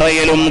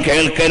പറയലും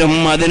കേൾക്കലും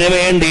അതിനു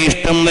വേണ്ടി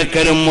ഇഷ്ടം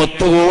വെക്കലും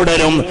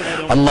ഒത്തുകൂടലും.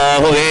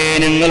 അല്ലാഹുവേ,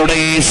 ഞങ്ങളുടെ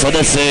ഈ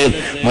സദസ്സ്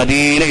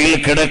മദീനയിൽ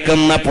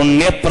കിടക്കുന്ന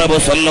പുണ്യപ്രഭു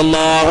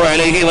സല്ലല്ലാഹു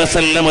അലൈഹി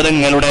വസല്ലം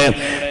തങ്ങളുടെ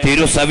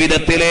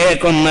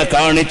തിരുസവിധത്തിലേക്കൊന്ന്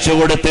കാണിച്ചു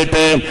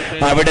കൊടുത്തിട്ട്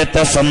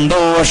അവിടുത്തെ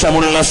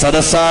സന്തോഷമുള്ള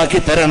സദസ്സാക്കി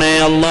തരണേ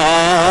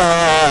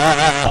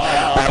അല്ലാഹ്.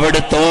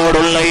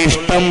 അവിടുത്തോടുള്ള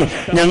ഇഷ്ടം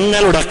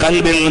ഞങ്ങളുടെ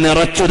കൽബിൽ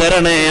നിറച്ചു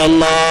തരണേ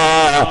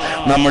അല്ലാഹ്.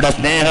 നമ്മുടെ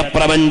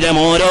സ്നേഹപ്രപഞ്ചം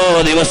ഓരോ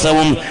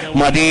ദിവസവും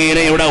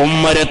മദീനയുടെ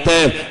ഉമ്മരത്ത്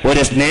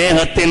ഒരു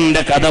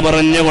സ്നേഹത്തിന്റെ കഥ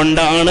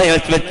പറഞ്ഞുകൊണ്ടാണ്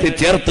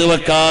ചേർത്ത്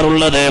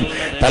വെക്കാറുള്ളത്.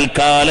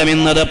 തൽക്കാലം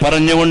ഇന്നത്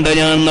പറഞ്ഞുകൊണ്ട്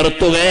ഞാൻ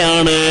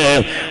നിർത്തുകയാണ്.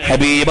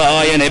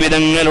 ഹബീബായ നബി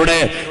തങ്ങളുടെ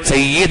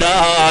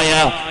സയ്യിദായ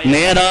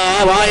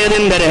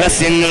നേതാവായതിന്റെ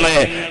രഹസ്യങ്ങളെ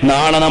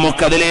നാളെ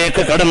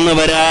നമുക്കതിലേക്ക് കടന്നു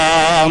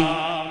വരാം.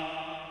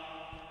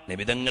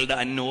 നബിതങ്ങളുടെ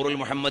അന്നൂറുൽ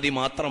മുഹമ്മദി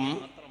മാത്രം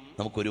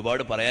നമുക്ക്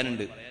ഒരുപാട്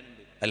പറയാനുണ്ട്.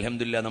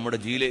 അൽഹംദുലില്ലാ, നമ്മുടെ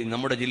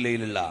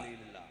ജില്ലയിലുള്ള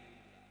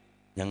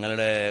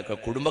ഞങ്ങളുടെ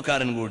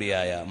കുടുംബക്കാരൻ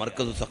കൂടിയായ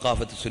മർക്കസ്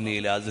സഖാഫത്ത്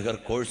സുന്നിയിലെ അസ്ഹർ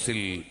കോഴ്സിൽ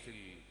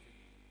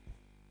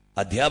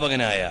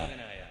അധ്യാപകനായ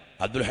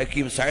അബ്ദുൽ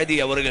ഹക്കീം സഅദി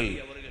അവറുകൾ,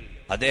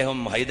 അദ്ദേഹം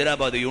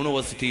ഹൈദരാബാദ്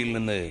യൂണിവേഴ്സിറ്റിയിൽ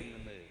നിന്ന്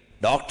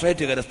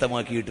ഡോക്ടറേറ്റ്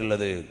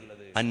കരസ്ഥമാക്കിയിട്ടുള്ളത്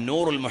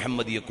അന്നൂറുൽ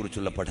മുഹമ്മദിയെ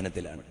കുറിച്ചുള്ള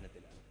പഠനത്തിലാണ്.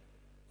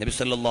 നബി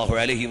സല്ലല്ലാഹു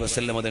അലൈഹി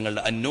വസല്ലം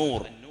തങ്ങളുടെ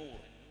അന്നൂർ,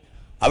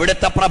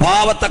 അവിടുത്തെ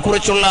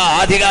പ്രഭാവത്തെക്കുറിച്ചുള്ള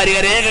ആധികാരിക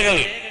രേഖകൾ,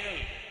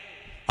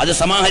 അത്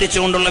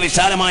സമാഹരിച്ചുകൊണ്ടുള്ള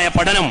വിശാലമായ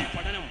പഠനം,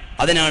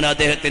 അതിനാണ്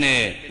അദ്ദേഹത്തിന്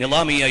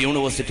നിളാമിയ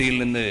യൂണിവേഴ്സിറ്റിയിൽ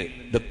നിന്ന്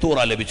ദക്തൂറ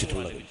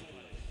ലഭിച്ചിട്ടുള്ളത്.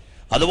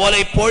 അതുപോലെ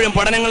ഇപ്പോഴും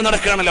പഠനങ്ങൾ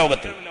നടക്കുകയാണ്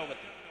ലോകത്ത്.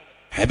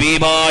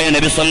 ഹബീബായ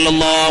നബി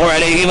സല്ലല്ലാഹു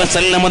അലൈഹി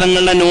വസല്ലം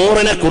തങ്ങളുടെ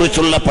നൂറിനെ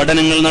കുറിച്ചുള്ള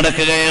പഠനങ്ങൾ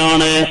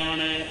നടക്കുകയാണ്.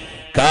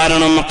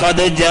 കാരണം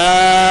ഖദ്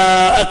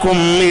ജാഅകും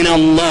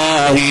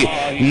മിനല്ലാഹി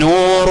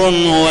നൂറുൻ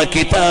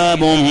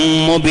വകിതാബുൻ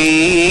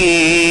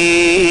മുബീൻ.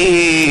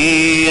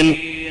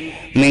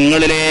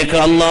 നിങ്ങളിലേക്ക്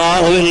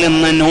അല്ലാഹുവിൽ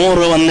നിന്ന്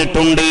നൂറ്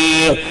വന്നിട്ടുണ്ട്.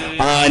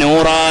 ആ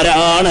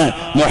നൂറാരാണ്?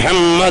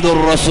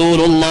 മുഹമ്മദുർ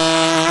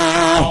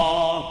റസൂലുള്ളാഹ്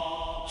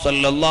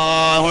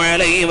സല്ലല്ലാഹു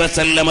അലൈഹി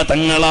വസല്ലമ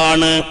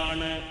തങ്ങളാണ്.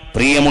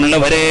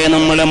 പ്രിയമുള്ളവരെ,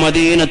 നമ്മളെ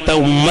മദീനത്തെ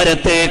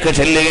ഉമ്മരത്തേക്ക്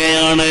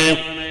ചെല്ലുകയാണ്.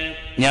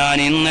 ഞാൻ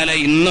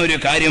ഇന്നൊരു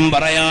കാര്യം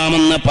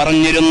പറയാമെന്ന്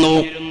പറഞ്ഞിരുന്നു,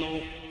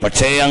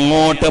 പക്ഷേ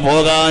അങ്ങോട്ട്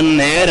പോകാൻ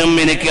നേരം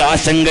എനിക്ക്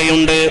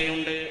ആശങ്കയുണ്ട്.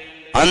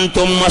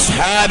 അൻതും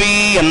അസ്ഹാബി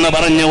എന്ന്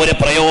പറഞ്ഞ ഒരു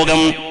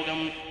പ്രയോഗം,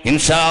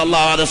 ഇൻഷാ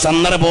അല്ലാഹ് അത്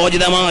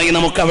സന്ദർഭോചിതമായി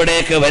നമുക്ക്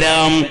അവിടേക്ക്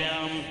വരാം.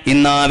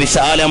 ഇന്ന് ആ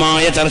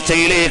വിശാലമായ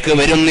ചർച്ചയിലേക്ക്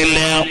വരുന്നില്ല.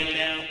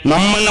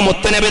 നമ്മൾ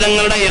മുത്തനബി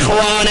തങ്ങളുടെ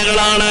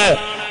ഇഖ്വാനുകളാണ്.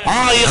 ആ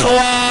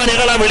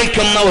ഇഖ്വാനുകളെ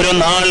വിളിക്കുന്ന ഒരു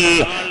നാൾ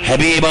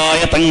ഹബീബായ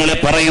തങ്ങളെ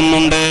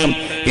പറയുന്നുണ്ട്.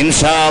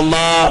 ഇൻഷാ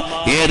അല്ലാഹ്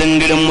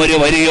ഏതെങ്കിലും ഒരു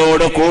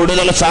വരിയോട്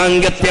കൂടുതൽ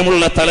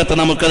സാങ്കത്യമുള്ള സ്ഥലത്ത്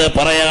നമുക്കത്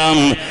പറയാം.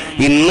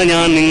 ഇന്ന്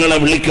ഞാൻ നിങ്ങളെ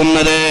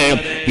വിളിക്കുന്നത്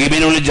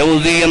ഇബ്നുൽ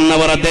ജൗസി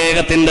എന്നവർ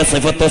അദ്ദേഹത്തിന്റെ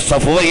സിഫത്ത്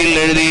സഫ്വയിൽ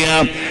എഴുതിയ,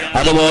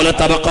 അതുപോലെ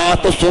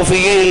തബഖാത്തു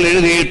സൂഫിയയിൽ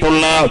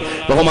എഴുതിയിട്ടുള്ള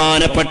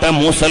ബഹുമാനപ്പെട്ട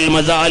മൂസൽ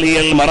മസാലി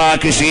അൽ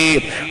മറാകിഷി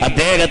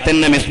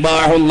അദ്ദേഹത്തിന്റെ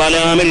മിസ്ബാഹുൽ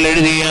അലാമിൽ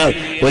എഴുതിയ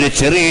ഒരു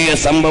ചെറിയ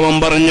സംഭവം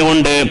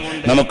പറഞ്ഞുകൊണ്ട്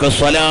നമുക്ക്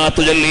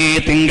സ്വലാത്തു ചൊല്ലി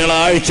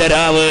തിങ്കളാഴ്ച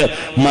രാവ്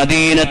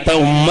മദീനത്തെ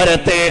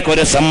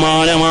ഉമ്മരത്തേക്കൊരു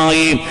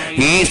സമ്മാനമായി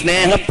ഈ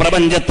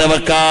സ്നേഹപ്രപഞ്ചത്തെ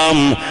വെക്കാം.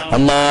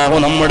 അല്ലാഹു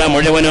നമ്മുടെ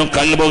മുഴുവനും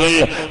കൽബുകൾ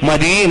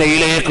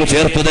മദീനയിലേക്ക്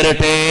ചേർത്തു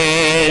തരട്ടെ.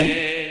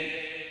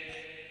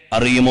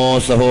 അറിയുമോ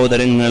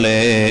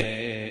സഹോദരങ്ങളെ,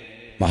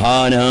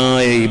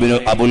 മഹാനായ ഇബ്നു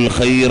അബുൽ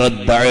ഖൈർ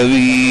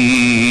അദ്ദഅവി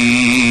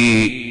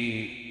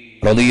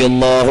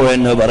റളിയല്ലാഹു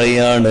അൻഹു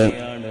പറയാണ്,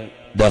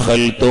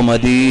 ദഖൽതു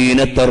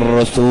മദീനത്തർ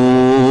റസൂൽ,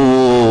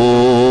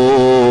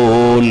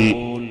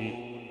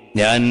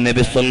 ഞാൻ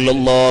നബി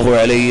സല്ലല്ലാഹു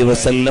അലൈഹി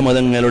വസല്ലം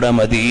തങ്ങളുടെ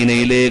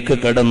മദീനയിലേക്ക്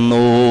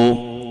കടന്നു.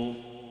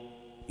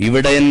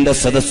 ഇവിടെ എന്റെ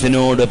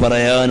സദസ്സിനോട്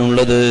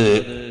പറയാനുള്ളത്,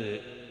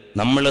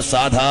 നമ്മൾ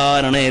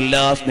സാധാരണ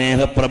എല്ലാ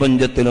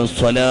സ്നേഹപ്രപഞ്ചത്തിലും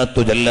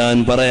സ്വലാത്തു ചൊല്ലാൻ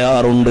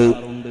പറയാറുണ്ട്.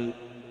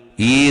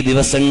 ഈ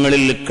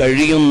ദിവസങ്ങളിൽ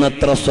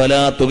കഴിയുന്നത്ര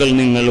സ്വലാത്തുകൾ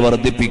നിങ്ങൾ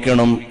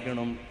വർദ്ധിപ്പിക്കണം.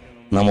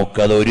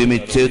 നമുക്കത്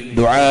ഒരുമിച്ച്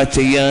ദുആ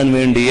ചെയ്യാൻ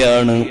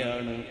വേണ്ടിയാണ്.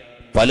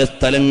 പല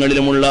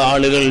സ്ഥലങ്ങളിലുമുള്ള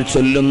ആളുകൾ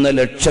ചൊല്ലുന്ന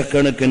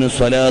ലക്ഷക്കണക്കിന്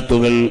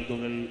സ്വലാത്തുകൾ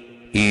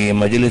ഈ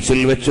മജ്‌ലിസിൽ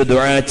വെച്ച്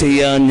ദുആ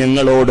ചെയ്യാൻ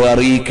ഞങ്ങളോട്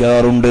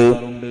അറിയിക്കാറുണ്ട്.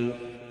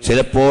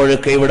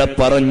 ചിലപ്പോഴൊക്കെ ഇവിടെ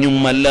പറഞ്ഞും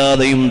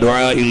അല്ലാതെയും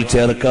ദുആയിൽ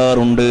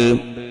ചേർക്കാറുണ്ട്.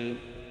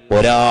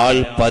 ഒരാൾ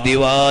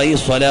പതിവായി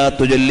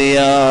സ്വലാത്തു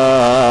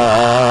ചൊല്ലിയാൽ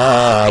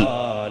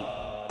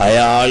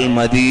അയാൾ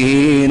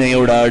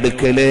മദീനയുടെ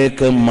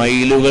അടുക്കലേക്ക്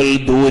മൈലുകൾ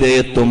ദൂരെ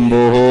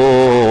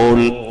എത്തുമ്പോൾ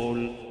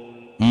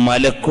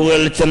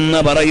മലക്കുകൾ ചെന്ന്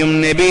പറയും,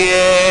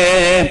 നബിയേ,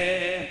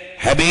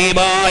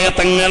 ഹബീബായ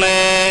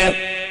തങ്ങളെ,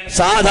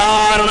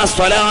 സാധാരണ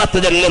സ്വലാത്ത്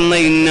ചൊല്ലുന്ന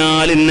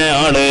ഇന്നാലിന്ന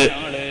ആള്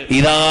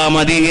ഇതാ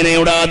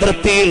മദീനയുടെ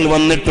അതിർത്തിയിൽ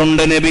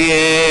വന്നിട്ടുണ്ട്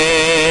നബിയേ.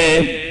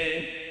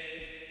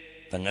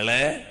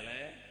 തങ്ങളെ,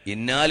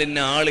 ഇന്നാലിന്ന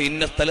ആള്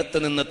ഇന്ന സ്ഥലത്ത്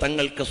നിന്ന്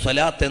തങ്ങൾക്ക്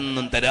സ്വലാത്ത്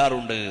എന്നും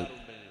തരാറുണ്ട്,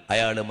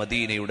 അയാള്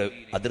മദീനയുടെ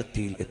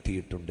അതിർത്തിയിൽ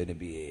എത്തിയിട്ടുണ്ട്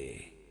നബിയേ.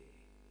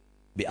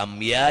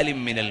 ബിഅംയാലിൻ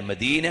മിനൽ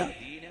മദീന,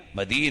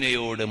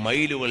 മദീനയോട്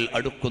മൈലുകൾ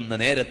അടുക്കുന്ന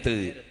നേരത്ത്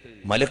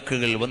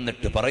മലക്കുകൾ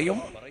വന്നിട്ട് പറയും,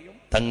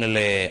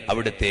 തങ്ങളെ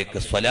അവിടത്തേക്ക്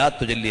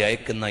സ്വലാത്തു ചൊല്ലി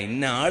അയക്കുന്ന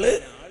ഇന്ന ആള്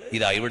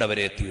ഇതാ ഇവിടെ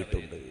വരെ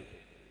എത്തിയിട്ടുണ്ട്.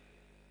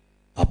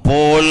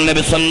 അപ്പോൾ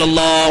നബി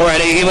സല്ലല്ലാഹു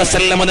അലൈഹി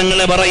വസല്ലം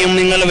തങ്ങളെ പറയും,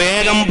 നിങ്ങൾ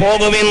വേഗം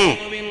പോകുവിൻ.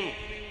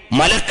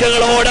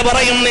 മലക്കുകളോട്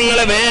പറയും, നിങ്ങൾ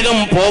വേഗം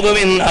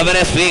പോകുവിൻ,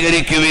 അവരെ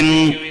സ്വീകരിക്കുവിൻ.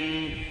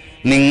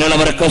 നിങ്ങൾ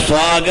അവർക്ക്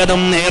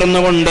സ്വാഗതം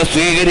നേർന്നുകൊണ്ട്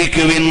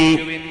സ്വീകരിക്കുവിൻ.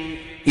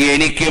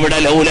 എനിക്കിവിടെ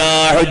ലൗലാ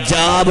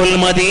ഹുജ്ജാബുൽ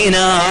മദീന,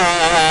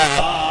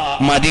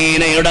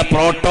 മദീനയുടെ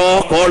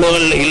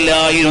പ്രോട്ടോകോളുകൾ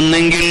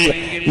ഇല്ലായിരുന്നെങ്കിൽ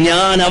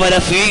ഞാൻ അവരെ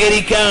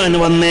സ്വീകരിക്കാൻ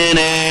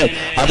വന്നേനെ.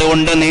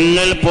 അതുകൊണ്ട്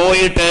നിങ്ങൾ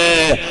പോയിട്ട്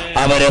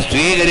അവരെ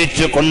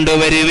സ്വീകരിച്ചു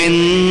കൊണ്ടുവരുവിൻ.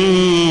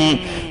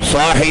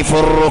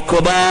 സാഹിഫുർ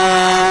റുക്ബാൻ,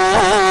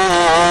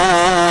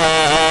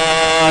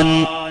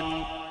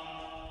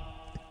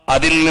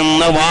 അതിൽ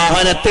നിന്ന്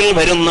വാഹനത്തിൽ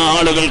വരുന്ന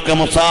ആളുകൾക്ക്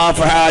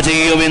മുസാഫഹ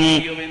ചെയ്യുവിൻ.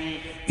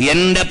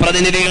 എന്റെ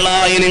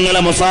പ്രതിനിധികളായി നിങ്ങൾ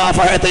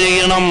മുസാഫഹത്ത്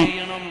ചെയ്യണം.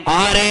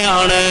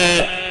 ആരെയാണ്?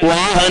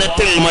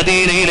 വാഹനത്തിൽ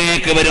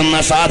മദീനയിലേക്ക് വരുന്ന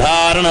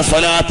സാധാരണ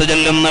സ്വലാത്ത്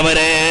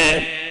ചൊല്ലുന്നവരെ.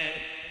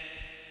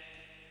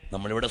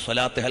 നമ്മളിവിടെ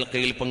സ്വലാത്ത്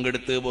ഹൽക്കയിൽ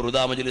പങ്കെടുത്ത്,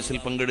 ബുറുദാ മജ്ലിസിൽ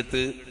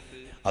പങ്കെടുത്ത്,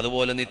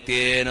 അതുപോലെ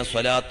നിത്യേന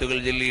സ്വലാത്തുകൾ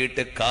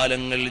ചൊല്ലിയിട്ട്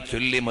കാലങ്ങൾ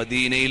ചൊല്ലി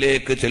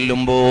മദീനയിലേക്ക്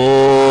ചെല്ലുമ്പോ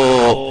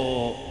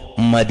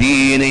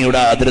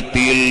മദീനയുടെ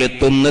അതിർത്തിയിൽ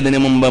എത്തുന്നതിന്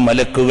മുമ്പ്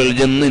മലക്കുകൾ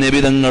ചെന്ന് നബി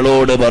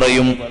തങ്ങളോട്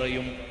പറയും,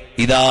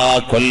 ഇതാ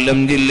കൊല്ലം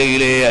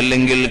ജില്ലയിലെ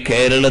അല്ലെങ്കിൽ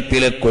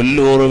കേരളത്തിലെ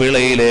കൊല്ലൂർ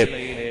വിളയിലെ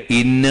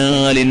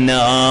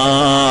ഇന്നാലിന്നയാൾ,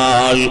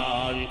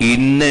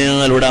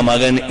 ഇന്നയാളുടെ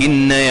മകൻ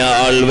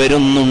ഇന്നയാൾ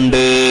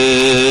വരുന്നുണ്ട്.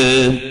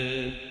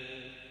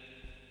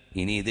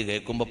 ഇനി ഇത്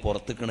കേൾക്കുമ്പോ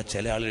പുറത്തേക്കണ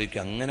ചില ആളുകൾക്ക്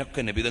അങ്ങനൊക്കെ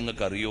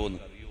നബിതങ്ങൾക്ക് അറിയോന്ന്.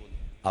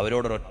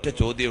 അവരോടൊരൊറ്റ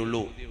ചോദ്യമേ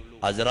ഉള്ളൂ,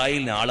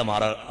 അസ്രായിലിന്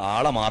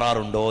ആളെ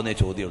മാറാറുണ്ടോ എന്നേ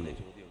ചോദ്യമുള്ളൂ.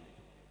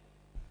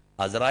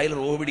 അസ്രായിൽ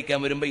റൂഹ് പിടിക്കാൻ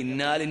വരുമ്പോ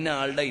ഇന്നാലിന്ന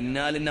ആളുടെ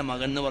ഇന്നാലിന്ന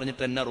മകൻ എന്ന്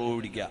പറഞ്ഞിട്ട് തന്നെ റൂഹ്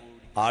പിടിക്കുക.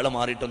 ആള്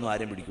മാറിയിട്ടൊന്നും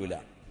ആരും പിടിക്കൂല.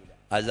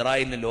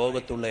 അസ്രായിലിന്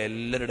ലോകത്തുള്ള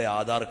എല്ലാവരുടെ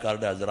ആധാർ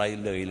കാർഡ്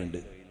അസ്രായിലിന്റെ കയ്യിലുണ്ട്.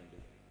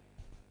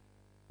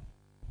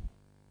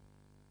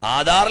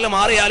 ആധാറിൽ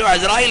മാറിയാലും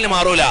അസ്രായിലിന്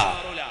മാറൂല.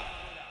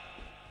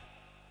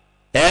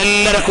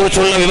 എല്ലാരെ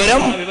കുറിച്ചുള്ള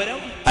വിവരം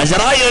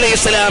അസ്രായിൽ അലൈഹി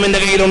ഇസ്ലാമിന്റെ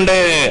കയ്യിലുണ്ട്.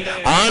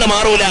 ആള്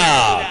മാറൂല.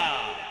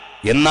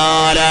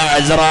 എന്നാൽ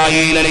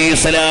അസ്രായിൽ അലൈഹി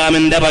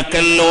ഇസ്ലാമിന്റെ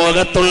പക്കൽ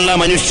ലോകത്തുള്ള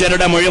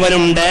മനുഷ്യരുടെ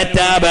മുഴുവനും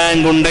ഡാറ്റാ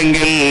ബാങ്ക്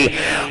ഉണ്ടെങ്കിൽ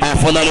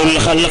അഫ്ളലുൽ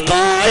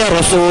ഖൽഖായ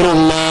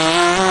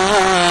റസൂലുള്ളാഹ്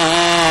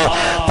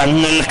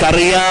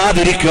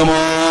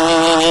തങ്ങൾക്കറിയാതിരിക്കുമോ?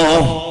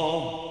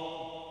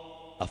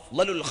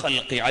 അഫ്ളലുൽ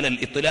ഖൽഖി അലൽ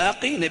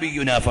ഇത്ലാഖി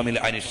നബിയുനാ ഫമിൽ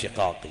അനിൽ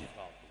ശിഖാഖി.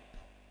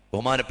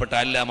 ബഹുമാനപ്പെട്ട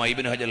അല്ലാമ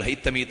ഇബ്നു ഹജൽ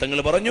ഹൈതമി തങ്ങൾ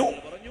പറഞ്ഞു,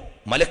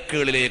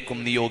 മലക്കുകളിലേക്കും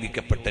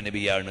നിയോഗിക്കപ്പെട്ട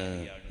നബിയാണ്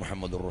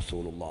മുഹമ്മദുർ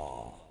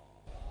റസൂലുള്ളാഹ്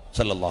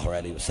സല്ലല്ലാഹു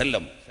അലൈഹി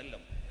വസല്ലം.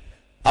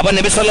 അപ്പൊ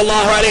നബി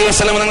സല്ലല്ലാഹു അലൈഹി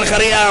വസല്ലം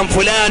നിങ്ങൾക്കറിയാം,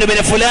 ഫുലാൻ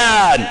ഇബ്നു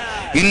ഫുലാൻ,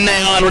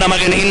 ഇന്നയാളുടെ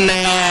മകൻ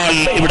ഇന്നയാൾ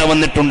ഇവിടെ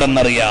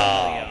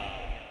വന്നിട്ടുണ്ടെന്നറിയാം.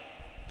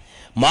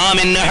 മാ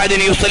മിൻ അഹദിൻ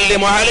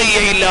യുസല്ലിമു അലയ്യ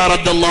ഇല്ലാ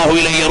റദ്ദല്ലാഹു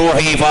ഇലയ്യ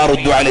റൂഹി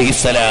ഫറുദ്ദു അലൈഹി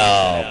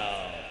സലാം.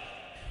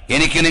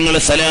 എനിക്ക് നിങ്ങൾ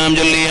സലാം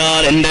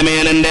ചൊല്ലിയാൽ എന്റെ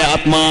മേൽ എന്റെ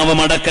ആത്മാവ്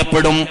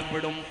മടക്കപ്പെടും.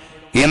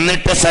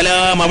 എന്നിട്ട്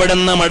സലാം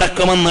അവിടുന്ന്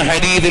മടക്കുമെന്ന്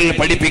ഹദീസിൽ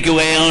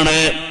പഠിപ്പിക്കുകയാണ്.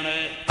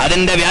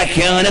 അതിന്റെ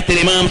വ്യാഖ്യാനത്തിൽ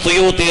ഇമാം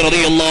സുയൂത്തി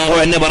റളിയല്ലാഹു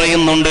അൻഹു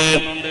പറയുന്നുണ്ട്,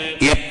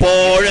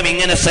 എപ്പോഴും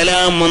ഇങ്ങനെ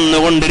സലാം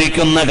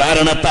വന്നുകൊണ്ടിരിക്കുന്ന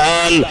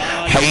കാരണത്താൽ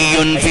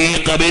ഹയ്യുൻ ഫീ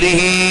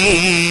ഖബരിഹി,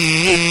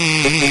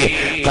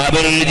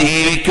 ഖബറിൽ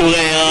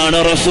ജീവിക്കുകയാണ്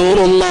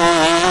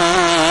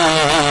റസൂലുള്ളാഹ്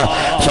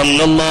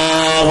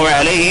സല്ലല്ലാഹു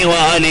അലൈഹി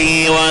വഅലിഹി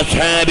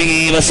വഅസ്ഹാബിഹി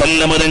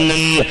വസല്ലം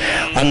തങ്ങൾ.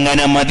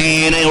 അങ്ങനെ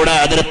മദീനയുടെ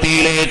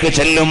അതിർത്തിയിലേക്ക്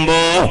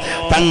ചെല്ലുമ്പോ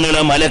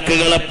തങ്ങള്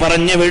മലക്കുകളെ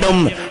പറഞ്ഞു വിടും,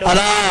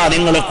 അതാ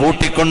നിങ്ങൾ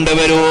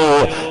കൂട്ടിക്കൊണ്ടുവരൂ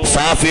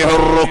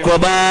സാഫിഹുർ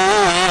റുക്ബാൻ.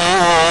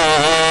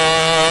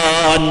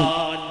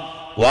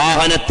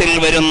 വാഹനത്തിൽ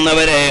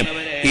വരുന്നവരെ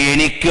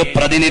എനിക്ക്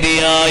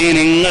പ്രതിനിധിയായി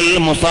നിങ്ങൾ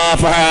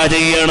മുസാഫഹ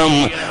ചെയ്യണം.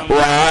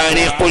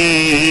 വാനിഖുൽ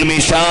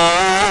മിശാ,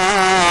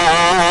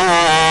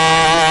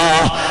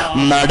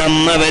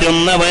 നടന്നു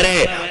വരുന്നവരെ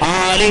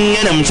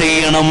ആലിംഗനം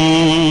ചെയ്യണം.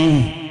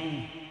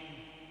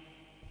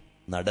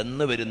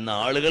 നടന്നു വരുന്ന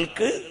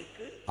ആളുകൾക്ക്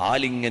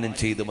ആലിംഗനം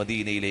ചെയ്ത്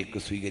മദീനയിലേക്ക്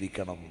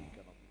സ്വീകരിക്കണം.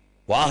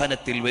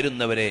 വാഹനത്തിൽ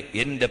വരുന്നവരെ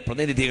എന്റെ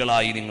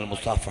പ്രതിനിധികളായി നിങ്ങൾ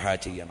മുസാഫഹ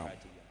ചെയ്യണം.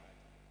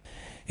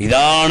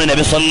 ഇതാണ്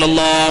നബി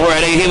സല്ലല്ലാഹു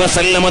അലൈഹി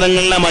വസല്ലം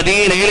തങ്ങളുടെ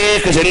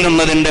മദീനയിലേക്ക്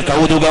ചെല്ലുന്നതിന്റെ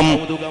കൗതുകം.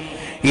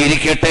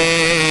 ഇരിക്കട്ടെ,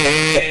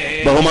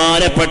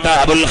 ബഹുമാനപ്പെട്ട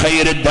അബുൽ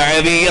ഖൈർ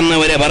ദഅവി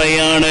എന്നവരെ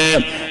പറയാണ്,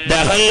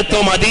 ദഖൽതു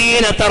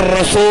മദീനത്തർ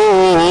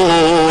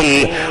റസൂൽ,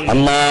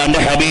 അല്ലാഹുവിന്റെ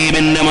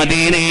ഹബീബിന്റെ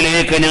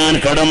മദീനയിലേക്ക് ഞാൻ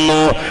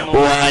കടന്നു.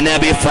 വഅന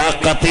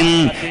ബിഫാഖത്തിൻ,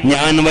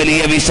 ഞാൻ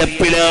വലിയ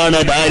വിശപ്പിലാണ്,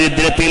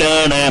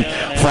 ദാരിദ്ര്യത്തിലാണ്.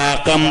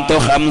 ഫഖംതു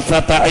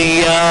 5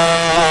 അയ്യാം,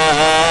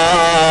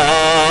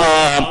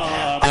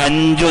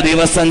 5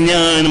 ദിവസം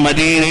ഞാൻ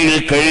മദീനയിൽ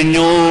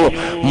കഴിഞ്ഞു.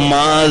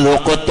 മാ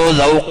ദുഖ്തു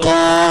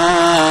ദൗഖാ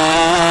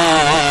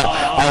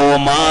ഔ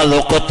മാ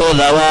ദുഖ്തു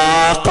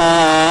ദവാഖാ,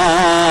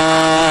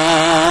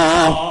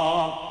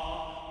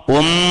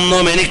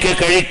 ഒന്നും എനിക്ക്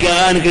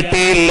കഴിക്കാൻ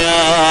കിട്ടിയില്ല.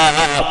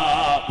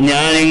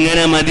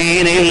 ഞാനിങ്ങനെ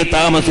മദീനയിൽ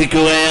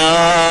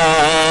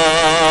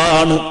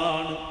താമസിക്കുകയാണ്.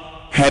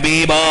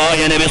 ഹബീബായ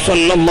നബി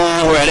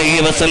സല്ലല്ലാഹു അലൈഹി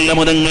വസല്ലം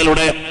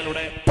തങ്ങളുടെ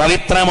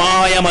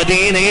പവിത്രമായ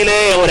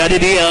മദീനയിലെ ഒരു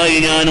അതിഥിയായി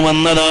ഞാൻ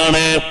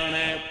വന്നതാണ്.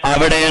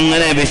 അവിടെ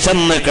അങ്ങനെ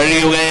വിശന്ന്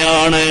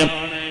കഴിയുകയാണ്.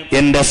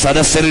 എന്റെ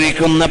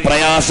സദസ്സിലിരിക്കുന്ന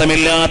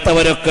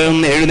പ്രയാസമില്ലാത്തവരൊക്കെ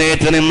ഒന്ന്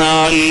എഴുന്നേറ്റ്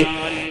നിന്നാൽ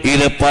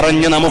ഇത്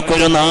പറഞ്ഞ്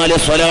നമുക്കൊരു 4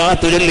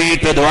 സ്വലാത്ത്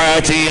ചൊല്ലിയിട്ട് ദുആ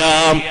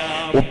ചെയ്യാം.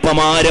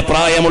 ഉപ്പമാര്,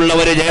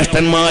 പ്രായമുള്ളവര്,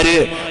 ജ്യേഷ്ഠന്മാര്,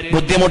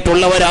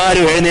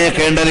 ബുദ്ധിമുട്ടുള്ളവരാരും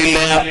എഴുന്നേക്കേണ്ടതില്ല.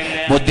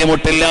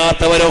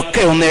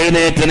 ബുദ്ധിമുട്ടില്ലാത്തവരൊക്കെ ഒന്ന്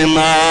എഴുന്നേറ്റ്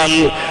നിന്നാൽ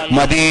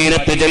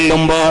മദീനത്ത്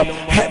ചെല്ലുമ്പോ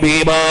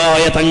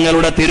ഹബീബായ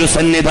തങ്ങളുടെ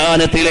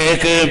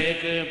തിരുസന്നിധാനത്തിലേക്ക്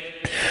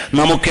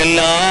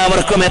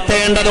നമുക്കെല്ലാവർക്കും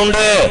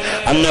എത്തേണ്ടതുണ്ട്.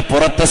 അങ്ങ്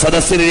പുറത്ത്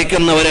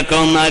സദസ്സിലിരിക്കുന്നവരൊക്കെ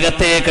ഒന്ന്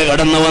അകത്തേക്ക്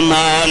കടന്നു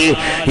വന്നാൽ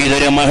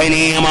ഇതൊരു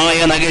മഹനീയമായ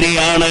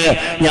നഗരിയാണ്.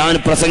 ഞാൻ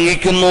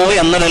പ്രസംഗിക്കുന്നു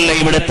എന്നതല്ല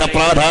ഇവിടുത്തെ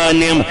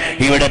പ്രാധാന്യം,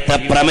 ഇവിടുത്തെ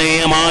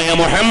പ്രമേയമായ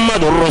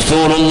മുഹമ്മദുർ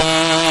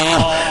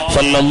റസൂലുള്ളാഹ്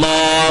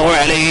സ്വല്ലല്ലാഹു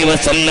അലൈഹി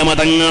വസല്ലം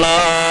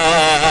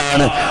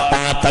തങ്ങളാണ്.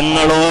 ആ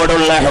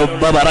തങ്ങളോടുള്ള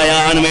ഹുബ്ബ്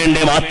പറയാൻ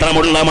വേണ്ടി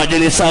മാത്രമുള്ള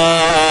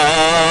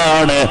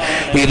മജ്ലിസാണ്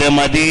ഇത്.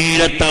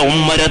 മദീനത്തെ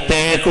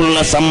ഉമ്മരത്തേക്കുള്ള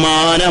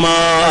സമ്മാനമാണ്.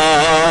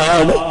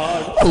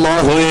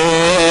 അല്ലാഹുവേ,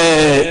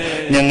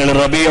 ഞങ്ങൾ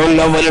റബീഉൽ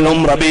അവ്വലിലും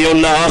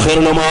റബീഉൽ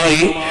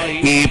ആഖിറിലുമായി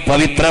ഈ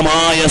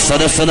പവിത്രമായ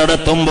സദസ്സ്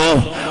നടത്തുമ്പോ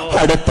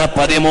അടുത്ത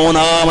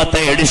 13ാമത്തെ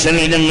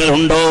എഡിഷനിൽ ഞങ്ങൾ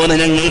ഉണ്ടോ എന്ന്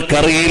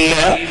ഞങ്ങൾക്കറിയില്ല.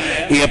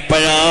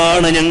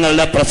 എപ്പോഴാണ്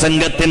ഞങ്ങളുടെ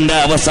പ്രസംഗത്തിന്റെ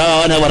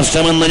അവസാന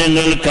വർഷമെന്ന്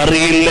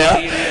ഞങ്ങൾക്കറിയില്ല.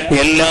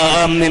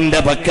 എല്ലാം നിന്റെ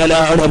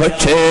പക്കലാണ്.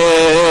 പക്ഷേ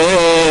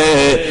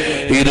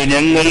ഇത്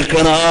ഞങ്ങൾക്ക്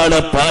നാളെ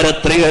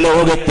പാരത്രിക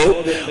ലോകത്ത്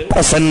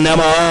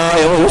പ്രസന്നമായ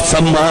ഒരു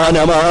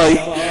സമ്മാനമായി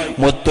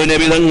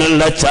മുത്തുനബി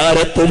തങ്ങളുടെ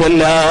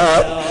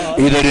ചാരത്തുമെല്ലാം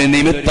ഇതൊരു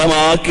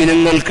നിമിത്തമാക്കി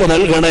ഞങ്ങൾക്ക്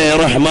നൽകണേ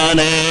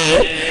റഹ്മാനേ.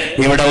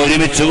 ഇവിടെ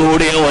ഒരുമിച്ച്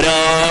കൂടിയ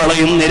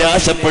ഒരാളെയും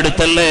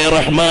നിരാശപ്പെടുത്തല്ലേ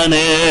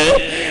റഹ്മാനേ.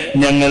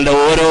 ഞങ്ങളുടെ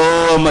ഓരോ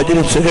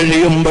മജ്‌ലിസ്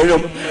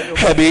കഴിയുമ്പോഴും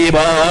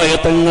ഹബീബായ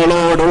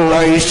തങ്ങളോടുള്ള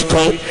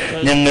ഇഷ്ഖ്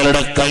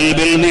ഞങ്ങളുടെ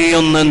കൽബിൽ നീ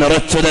ഒന്ന്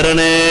നിറച്ചു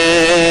തരണേ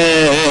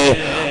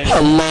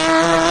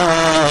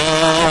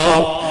അല്ലാഹ്.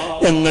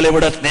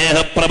 ഞങ്ങളിവിടെ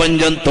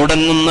സ്നേഹപ്രപഞ്ചം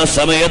തുടങ്ങുന്ന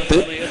സമയത്ത്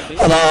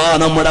അതാ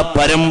നമ്മുടെ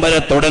പരമ്പര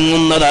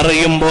തുടങ്ങുന്നത്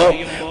അറിയുമ്പോ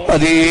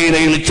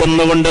മദീനയിൽ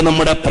ചെന്നുകൊണ്ട്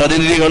നമ്മുടെ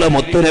പ്രതിനിധികള്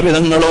മുത്തുനബി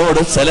തങ്ങളോട്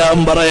സലാം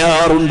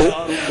പറയാറുണ്ട്.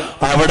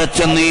 അവിടെ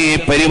ചെന്ന് ഈ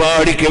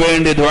പരിപാടിക്ക്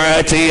വേണ്ടി ദുആ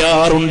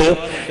ചെയ്യാറുണ്ട്.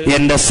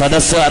 എന്റെ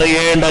സദസ്സ്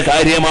അറിയേണ്ട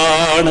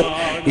കാര്യമാണ്.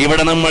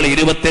 ഇവിടെ നമ്മൾ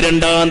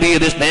 22-ാം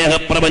തീയതി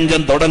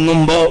സ്നേഹപ്രപഞ്ചം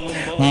തുടങ്ങുമ്പോ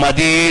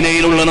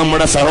മദീനയിലുള്ള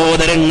നമ്മുടെ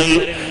സഹോദരങ്ങൾ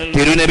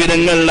തിരുനബി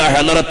തങ്ങളുടെ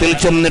ഹളറത്തിൽ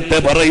ചെന്നിട്ട്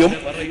പറയും,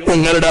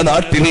 ഞങ്ങളുടെ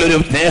നാട്ടിൽ ഒരു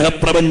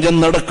സ്നേഹപ്രപഞ്ചം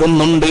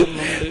നടക്കുന്നുണ്ട്.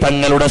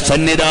 തങ്ങളുടെ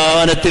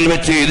സന്നിധാനത്തിൽ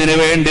വെച്ച് ഇതിനു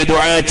വേണ്ടി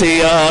ദുആ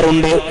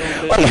ചെയ്യാറുണ്ട്.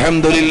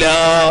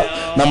 അൽഹംദുലില്ലാഹ്,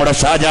 നമ്മുടെ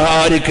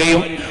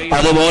ഷാജഹാരിക്കയും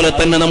അതുപോലെ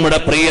തന്നെ നമ്മുടെ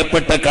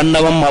പ്രിയപ്പെട്ട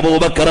കണ്ണവം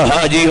അബൂബക്കർ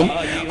ഹാജിയും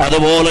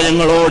അതുപോലെ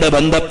ഞങ്ങളോട്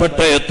ബന്ധപ്പെട്ട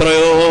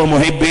എത്രയോ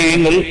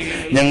മുഹിബ്ബീങ്ങൾ,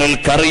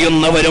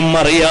 ഞങ്ങൾക്കറിയുന്നവരും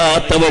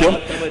അറിയാത്തവരും,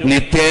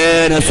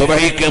 നിത്യേന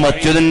സുബഹിക്ക്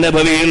മസ്ജിദുൻ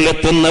നബവിയിൽ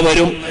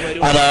എത്തുന്നവരും,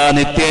 അതാ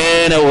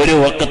നിത്യേന ഒരു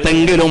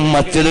വഖത്തെങ്കിലും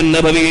മസ്ജിദുൻ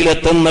നബവിയിൽ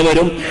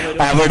എത്തുന്നവരും,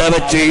 അവിടെ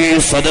വെച്ച് ഈ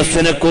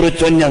സദസ്സിനെ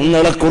കുറിച്ചും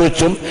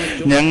ഞങ്ങളെക്കുറിച്ചും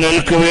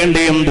ഞങ്ങൾക്ക്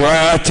വേണ്ടിയും ദുആ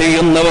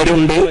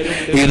ചെയ്യുന്നവരുണ്ട്.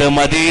 ഇത്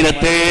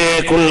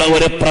മദീനത്തേക്കുള്ള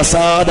ഒരു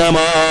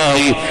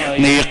പ്രസാദമായി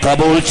നീ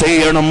കബൂൽ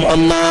ചെയ്യണം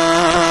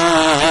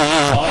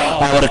അല്ലാഹ്.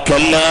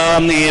 അവർക്കെല്ലാം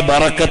നീ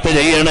ബറക്കത്ത്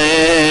ചെയ്യണേ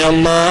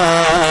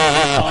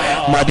അല്ലാഹ്.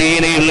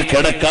 മദീനയിൽ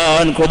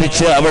കിടക്കാൻ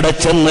കൊതിച്ച് അവിടെ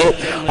ചെന്ന്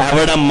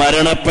അവിടെ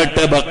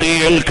മരണപ്പെട്ട്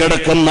ബഖീയിൽ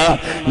കിടക്കുന്ന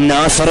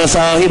നാസർ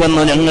സാഹിബ് എന്ന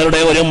ഞങ്ങളുടെ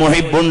ഒരു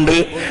മുഹിബുണ്ട്.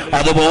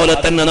 അതുപോലെ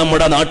തന്നെ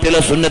നമ്മുടെ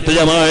നാട്ടിലെ സുന്നത്ത്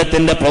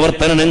ജമാഅത്തിന്റെ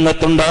പ്രവർത്തന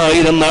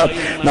രംഗത്തുണ്ടായിരുന്ന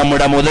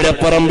നമ്മുടെ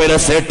മുതിരപ്പറമ്പിലെ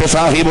സേട്ട്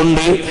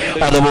സാഹിബുണ്ട്.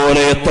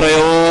 അതുപോലെ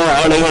എത്രയോ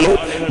ആളുകൾ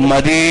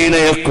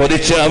മദീനയെ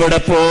കൊതിച്ച് അവിടെ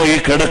പോയി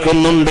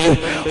കിടക്കുന്നുണ്ട്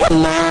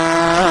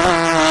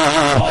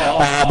അല്ലാഹ്.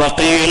 ആ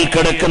ബഖീയിൽ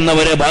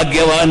കിടക്കുന്നവരെ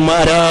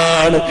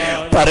ഭാഗ്യവാന്മാരാണ്.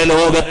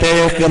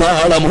 പരലോകത്തേക്ക്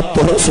നാളെ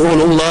മുത്ത്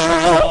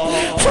റസൂലുള്ളാഹി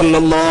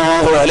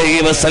സ്വല്ലല്ലാഹു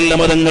അലൈഹി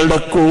വസല്ലം തങ്ങളുടെ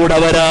കൂടെ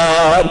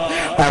വരാൻ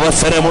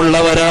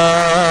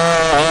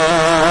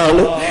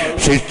അവസരമുള്ളവരാണ്.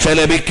 ശിക്ഷ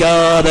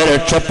ലഭിക്കാതെ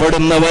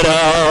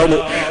രക്ഷപ്പെടുന്നവരാണ്.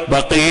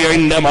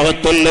 ബഖീഇന്റെ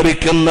മഹത്വം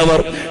ലഭിക്കുന്നവർ.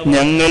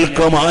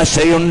 ഞങ്ങൾക്കും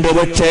ആശയുണ്ട്,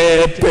 പക്ഷേ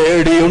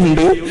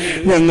പേടിയുണ്ട്,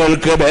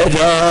 ഞങ്ങൾക്ക്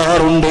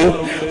ബേജാറുണ്ട്.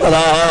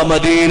 അതാ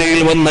മദീനയിൽ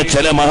വന്ന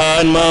ചില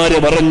മഹാന്മാര്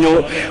പറഞ്ഞു,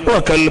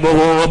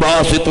 വകൽബുഹു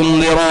ബാസിതുൻ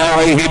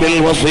ദിറാഇഹി ബിൽ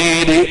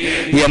വസീദി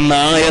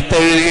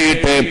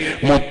എന്നായത്തെഴുതിയിട്ട്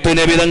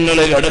മുത്തുനബി തങ്ങൾ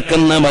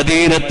കിടക്കുന്ന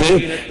മദീനത്ത്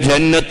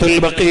ജന്നത്തുൽ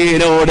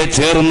ബഖീനോട്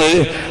ചേർന്ന്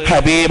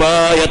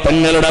ഹബീബായ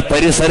തങ്ങളുടെ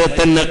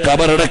പരിസരത്തിന്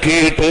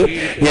ഖബറടക്കിയിട്ട്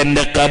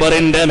എന്റെ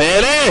ഖബറിന്റെ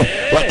മേലെ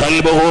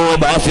വകൽബുഹു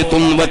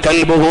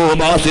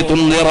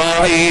ബാസിതുൻ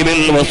ദിറാഇഹി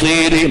ബിൽ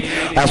വസീദി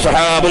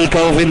അസ്ഹാബുൽ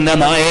കൗഫിന്റെ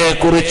നായയെ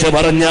കുറിച്ച്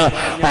പറഞ്ഞ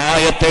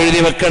ആയത്തെഴുതി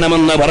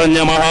വെക്കണമെന്ന് പറഞ്ഞ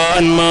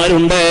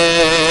മഹാന്മാരുണ്ട്.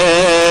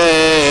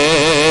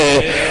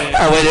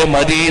 അവര്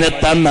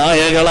മദീനത്തെ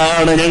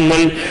നായകളാണ്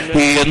ഞങ്ങൾ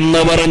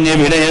എന്ന് പറഞ്ഞ്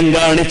വിനയം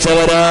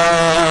കാണിച്ചവരാണ്.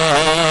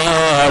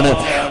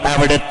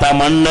 അവിടുത്തെ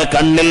മണ്ണ്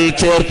കണ്ണിൽ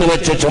ചേർത്ത്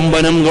വെച്ച്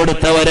ചുംബനം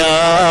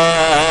കൊടുത്തവരാണ്.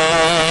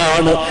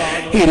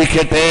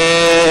 ഇരിക്കട്ടെ,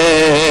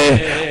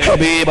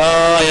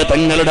 ഹബീബായ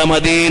തങ്ങളുടെ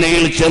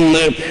മദീനയിൽ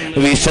ചെന്ന്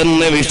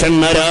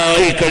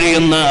വിഷണ്ണരായി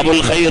കഴിയുന്ന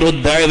അബുൽ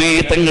ഖൈറുദ്ദഅവി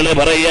തങ്ങൾ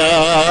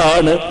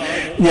പറയാണ്,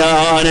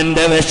 ഞാൻ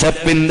എന്റെ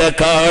വിശപ്പിന്റെ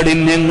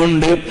കാഠിന്യം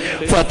കൊണ്ട്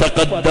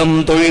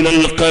ഫതഖദ്ദംതു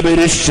ഇലൽ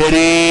ഖബരിശ്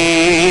ശരീഫ്,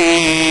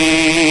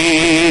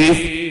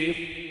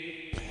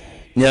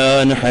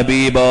 ഞാൻ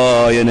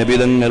ഹബീബായ നബി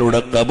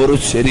തങ്ങളുടെ ഖബറു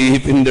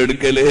ശരീഫിന്റെ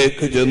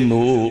അടുക്കലേക്ക്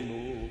ചെന്നു.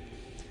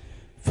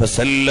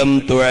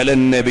 ഫസല്ലംതു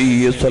അലൻ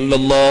നബിയ്യി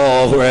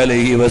സ്വല്ലല്ലാഹു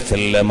അലൈഹി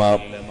വസല്ലമ,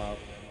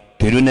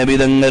 തിരുനബി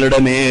തങ്ങളുടെ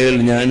മേൽ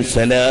ഞാൻ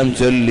സലാം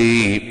ചൊല്ലി.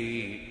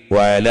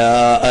 വഅലാ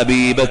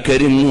അബീ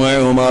ബക്കറിൻ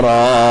വഉമറ,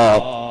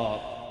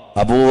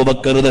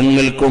 അബൂബക്കർ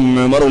തങ്ങൾക്കും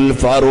ഉമറുൽ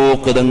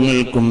ഫാറൂഖ്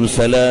തങ്ങൾക്കും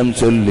സലാം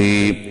ചൊല്ലി.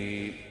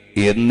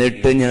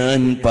 എന്നിട്ട് ഞാൻ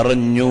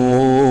പറഞ്ഞു,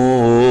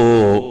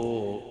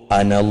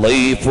 അന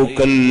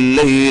ളൈഫുകൽ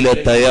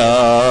ലൈലത യാ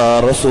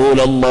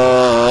റസൂലല്ലാഹ്,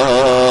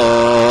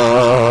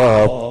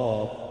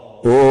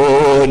 ഓ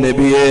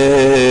നബിയേ,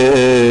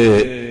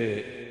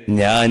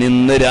 ഞാൻ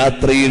ഇന്ന്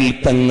രാത്രിയിൽ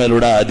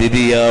തങ്ങളുടെ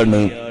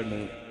അതിഥിയാണ്.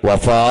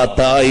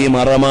 വഫാത്തായി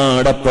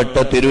മറമാടപ്പെട്ട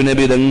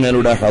തിരുനബി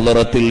തങ്ങളുടെ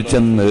ഹളറത്തിൽ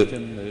ചെന്ന്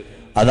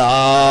അതാ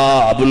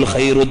അബുൽ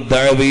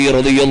ഖൈറുദ്ദഅവി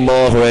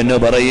റളിയല്ലാഹു അൻഹു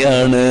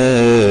പറയാണ്,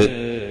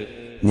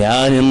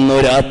 ഞാൻ ഇന്നു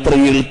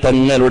രാത്രിയിൽ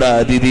തങ്ങളുടെ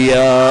അതിഥിയാണ്.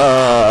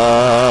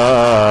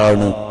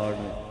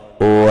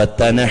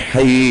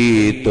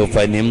 വതനഹൈതു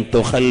ഫനിംതു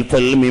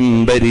ഖൽഫൽ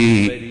മിംബരി,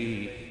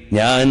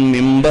 ഞാൻ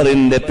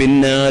മിമ്പറിന്റെ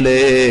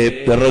പിന്നാലെ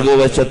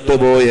പിറകുവശത്ത്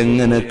പോയി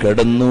എങ്ങനെ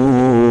കിടന്നു.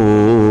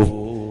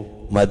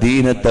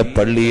 മദീനത്തെ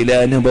പള്ളിയിലെ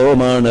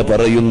അനുഭവമാണ്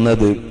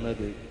പറയുന്നത്.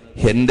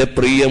 എന്റെ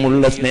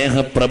പ്രിയമുള്ള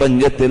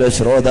സ്നേഹപ്രപഞ്ചത്തിലെ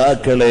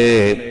ശ്രോതാക്കളെ,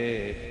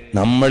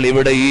 നമ്മൾ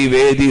ഇവിടെ ഈ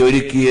വേദി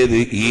ഒരുക്കിയത്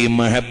ഈ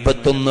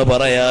മഹബത്തൊന്ന്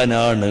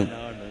പറയാനാണ്.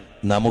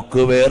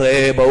 നമുക്ക് വേറെ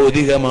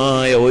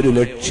ഭൗതികമായ ഒരു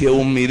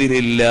ലക്ഷ്യവും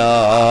ഇതിലില്ല.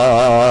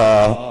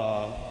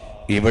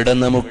 ഇവിടെ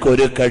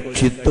നമുക്കൊരു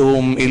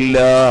കക്ഷിത്വവും ഇല്ല.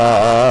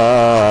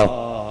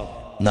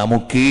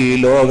 നമുക്ക് ഈ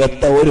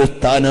ലോകത്തെ ഒരു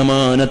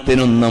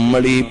സ്ഥാനമാനത്തിനും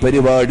നമ്മൾ ഈ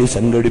പരിപാടി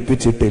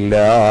സംഘടിപ്പിച്ചിട്ടില്ല.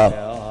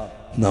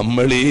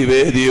 നമ്മൾ ഈ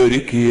വേദി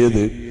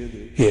ഒരുക്കിയത്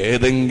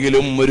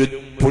ഏതെങ്കിലും ഒരു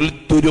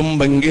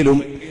പുൽത്തുരുമ്പെങ്കിലും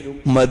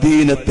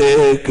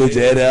മദീനത്തേക്ക്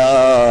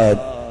ചേരാൻ,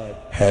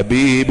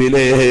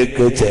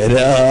 ഹബീബിലേക്ക്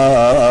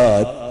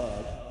ചേരാൻ.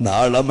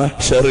 നാളെ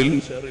മഹ്ശറിൽ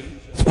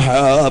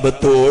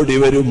സ്വഹാബത്ത് ഓടി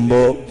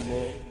വരുമ്പോ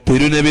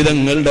തിരുനബി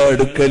തങ്ങളുടെ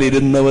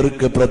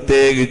അടുക്കലിരുന്നവർക്ക്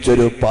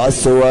പ്രത്യേകിച്ചൊരു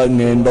പാസ്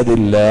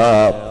വാങ്ങേണ്ടതില്ല.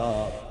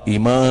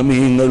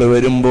 ഇമാമിങ്ങൾ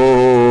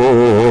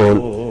വരുമ്പോൾ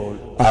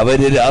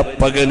അവര്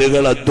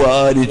രാപ്പകലുകൾ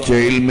അധ്വാനിച്ച്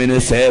ഇൽമിന്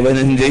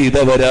സേവനം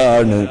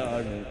ചെയ്തവരാണ്.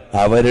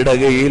 അവരുടെ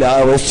കയ്യിൽ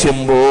ആവശ്യം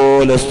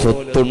പോലെ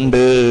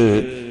സ്വത്തുണ്ട്,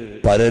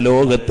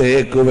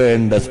 പരലോകത്തേക്ക്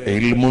വേണ്ട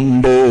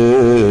ഇൽമുണ്ട്.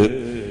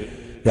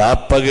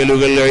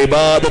 രാപ്പകലുകൾ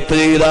ഇബാദത്ത്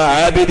ചെയ്ത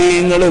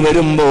ആബിദീങ്ങൾ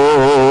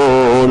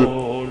വരുമ്പോൾ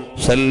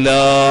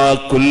സല്ലാ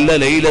കുല്ല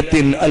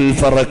ലൈലത്തിൻ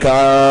അൽഫ റക്അ,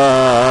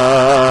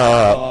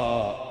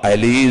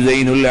 അലി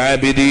സൈനുൽ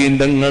ആബിദീൻ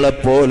തങ്ങളെ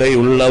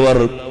പോലെയുള്ളവർ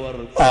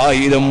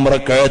 1000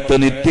 റക്അത്ത്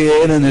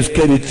നിത്യേന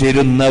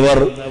നിസ്കരിച്ചിരുന്നവർ,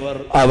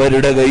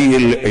 അവരുടെ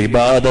കയ്യിൽ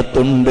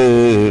ഇബാദത്തുണ്ട്,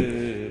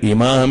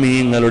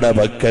 ഇമാമിങ്ങളുടെ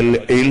പക്കൽ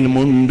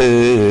ഇൽമുണ്ട്.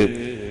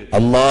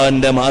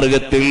 അള്ളാന്റെ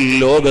മാർഗത്തിൽ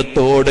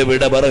ലോകത്തോട്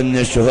വിട പറഞ്ഞ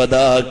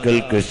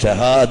ശുഹദാക്കൾക്ക്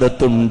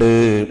ഷഹാദത്തുണ്ട്.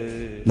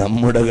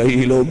 നമ്മുടെ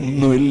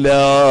കയ്യിലൊന്നുമില്ല,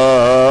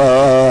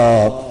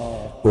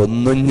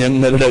 ഒന്നും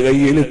ഞങ്ങളുടെ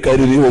കയ്യിൽ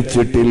കരുതി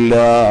വച്ചിട്ടില്ല.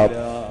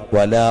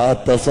 വലാ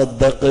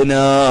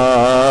തസദ്ദഖ്നാ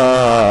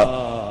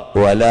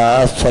വലാ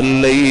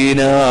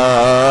സല്ലൈനാ,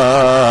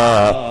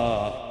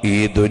 ഈ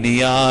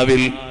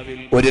ദുനിയാവിൽ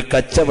ഒരു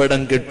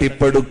കച്ചവടം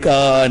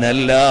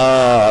കെട്ടിപ്പടുക്കാനല്ല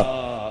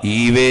ഈ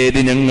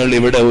വേദി ഞങ്ങൾ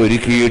ഇവിടെ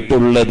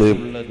ഒരുക്കിയിട്ടുള്ളത്.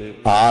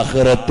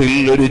 ആഖിറത്തിൽ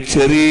ഒരു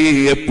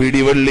ചെറിയ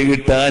പിടിവള്ളി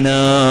കിട്ടാനാണ്.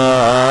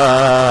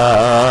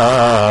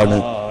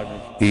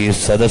 ഈ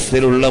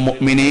സദസ്സിലുള്ള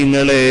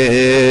മുഅ്മിനീങ്ങളെ,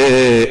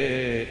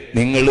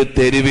 നിങ്ങൾ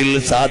തെരുവിൽ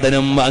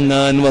സാധനം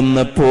വാങ്ങാൻ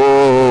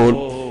വന്നപ്പോൾ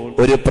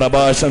ഒരു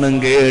പ്രഭാഷണം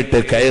കേട്ട്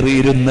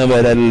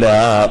കയറിയിരുന്നവരല്ല.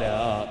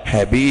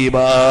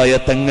 ഹബീബായ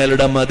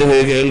തങ്ങളുടെ മദ്ഹ്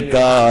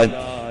കേൾക്കാൻ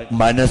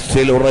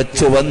മനസ്സിൽ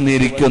ഉറച്ചു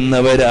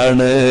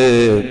വന്നിരിക്കുന്നവരാണ്.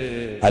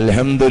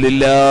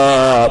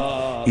 അൽഹംദുലില്ലാഹ്,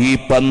 ഈ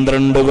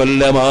 12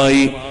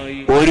 കൊല്ലമായി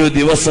ഒരു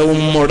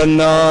ദിവസവും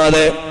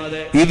മുടങ്ങാതെ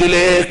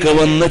ഇതിലേക്ക്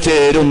വന്നു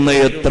ചേരുന്ന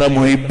എത്ര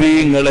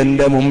മുഹിബ്ബീങ്ങൾ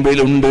എന്റെ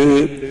മുമ്പിലുണ്ട്.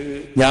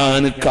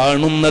 ഞാൻ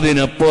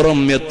കാണുന്നതിനപ്പുറം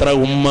എത്ര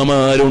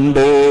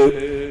ഉമ്മമാരുണ്ട്.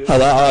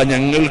 അതാ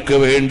ഞങ്ങൾക്ക്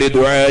വേണ്ടി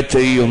ദുആ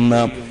ചെയ്യുന്ന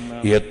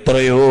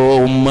എത്രയോ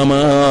ഉമ്മമാർ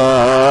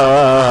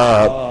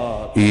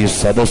ഈ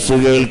സദസ്സ്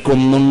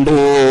കേൾക്കുന്നുണ്ട്.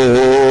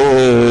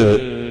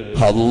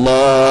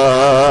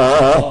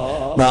 അല്ലാഹ്,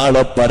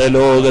 നാളെ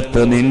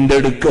പരലോകത്ത് നിന്റെ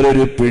അടുക്കൽ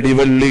ഒരു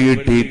പിടിവള്ളി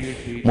കിട്ടി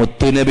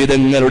മുത്തുനബി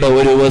തങ്ങളുടെ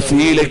ഒരു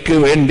വസീലയ്ക്ക്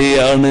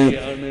വേണ്ടിയാണ്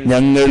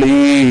ഞങ്ങൾ ഈ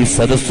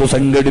സദസ്സ്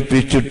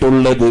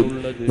സംഘടിപ്പിച്ചിട്ടുള്ളത്.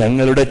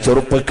 ഞങ്ങളുടെ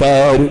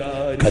ചെറുപ്പക്കാർ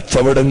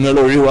കച്ചവടങ്ങൾ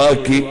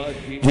ഒഴിവാക്കി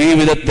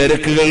ജീവിത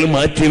തിരക്കുകൾ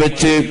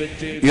മാറ്റിവെച്ച്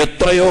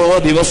എത്രയോ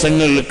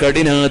ദിവസങ്ങൾ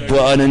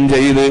കഠിനാധ്വാനം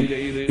ചെയ്ത്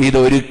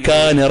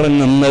ഇതൊരുക്കാൻ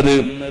ഇറങ്ങുന്നത്,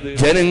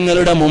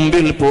 ജനങ്ങളുടെ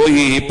മുമ്പിൽ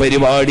പോയി ഈ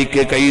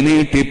പരിപാടിക്ക്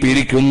കൈനീട്ടി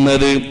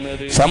പിരിക്കുന്നത്,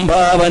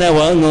 സംഭാവന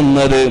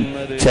വാങ്ങുന്നത്,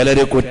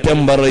 ചിലര് കുറ്റം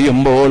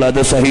പറയുമ്പോൾ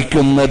അത്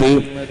സഹിക്കുന്നത്,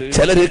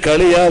 ചിലര്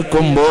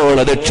കളിയാക്കുമ്പോൾ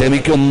അത്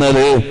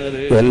ക്ഷമിക്കുന്നത്,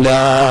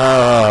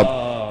 എല്ലാം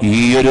ഈ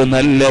ഒരു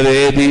നല്ല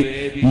വേദി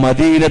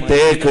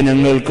മദീനത്തേക്ക്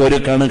ഞങ്ങൾക്കൊരു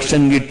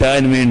കണക്ഷൻ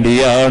കിട്ടാൻ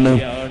വേണ്ടിയാണ്.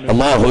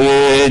 അല്ലാഹുവേ,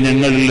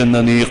 ഞങ്ങളിൽ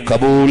നിന്ന് നീ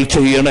കബൂൽ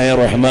ചെയ്യണേ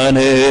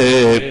റഹ്മാനേ.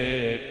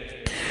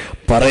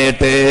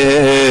 പറയട്ടെ,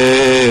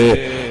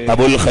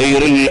 അബുൽ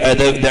ഖൈറുൽ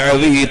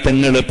ദഅവി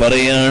തങ്ങൾ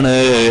പറയാണ്,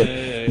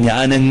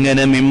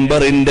 ഞാനെങ്ങനെ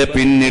മിമ്പറിന്റെ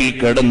പിന്നിൽ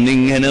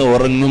കിടന്നിങ്ങനെ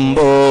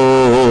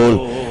ഉറങ്ങുമ്പോൾ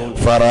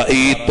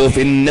ഫറഅയ്തു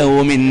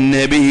ഫിന്നൗമി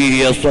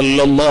നബിയ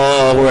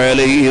സ്വല്ലല്ലാഹു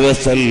അലൈഹി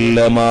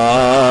വസല്ലമ,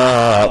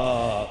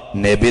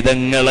 നബി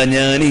തങ്ങളെ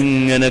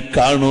ഞാനിങ്ങനെ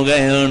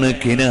കാണുകയാണ്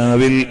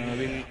കിനാവിൽ.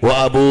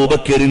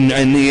 വഅബൂബക്കറിൻ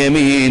അൻ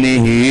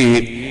യമീനിഹി,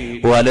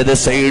 വലത്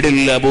സൈഡിൽ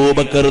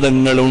അബൂബക്കർ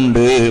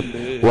തങ്ങളുണ്ട്.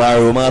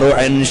 വഉമറു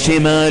അൻ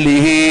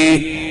ശിമാലിഹി,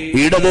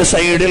 ഇടത്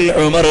സൈഡിൽ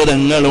ഉമർ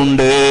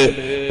തങ്ങളുണ്ട്.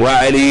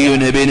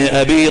 വഅലിയുൻ ഇബ്നു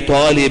അബീ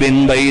ത്വാലിബിൻ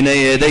ബൈന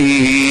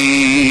യദൈഹി,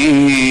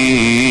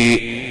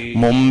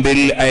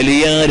 മുമ്പിൽ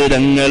അലിയാര്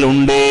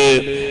തങ്ങളുണ്ട്.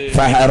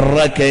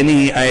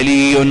 ഫഹറകനി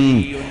അലിയുൻ,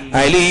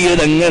 അലിയു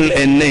തങ്ങൾ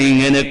എന്നെ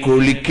ഇങ്ങനെ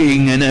കുലുക്കി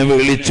ഇങ്ങനെ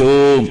വിളിച്ചു.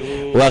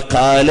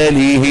 വഖാല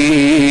ലീഹി,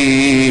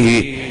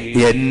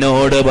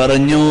 എന്നോട്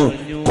പറഞ്ഞു,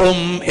 ഖും,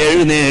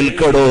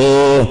 എഴുന്നേൽക്കടോ,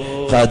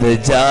 ഖദ്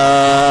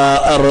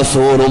ജാഅ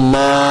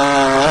റസൂലുള്ളാഹ്,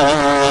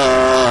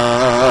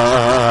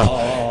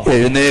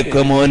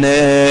 എഴുന്നേക്ക്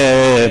മോനെ,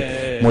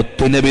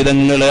 മുത്തുനബി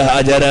തങ്ങള്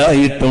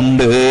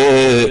ഹാജരായിട്ടുണ്ട്,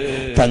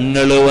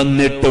 തങ്ങള്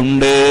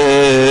വന്നിട്ടുണ്ട്.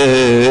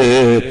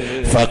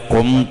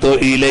 ഫഖുംതു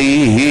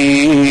ഇലൈഹി,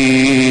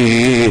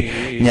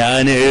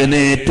 ഞാൻ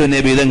എഴുന്നേറ്റു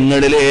നബി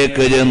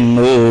തങ്ങളിലേക്ക്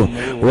ചെന്നു.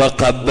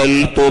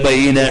 വഖബ്ബൽതു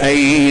ബൈന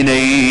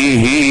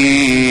ഐനൈഹി,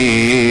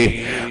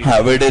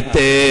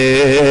 അവിടുത്തെ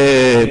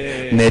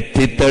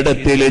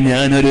നെറ്റിത്തടത്തിൽ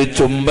ഞാനൊരു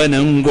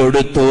ചുംബനം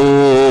കൊടുത്തു.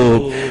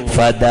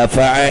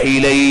 ഫദഫഅ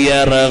ഇലയ്യ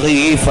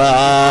റഗീഫാ,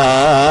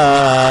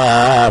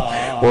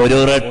 ഒരു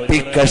റൊട്ടി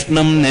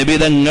കഷ്ണം നബി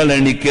തങ്ങൾ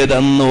എനിക്ക്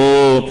തന്നു.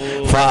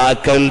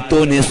 ഫഅകൽതു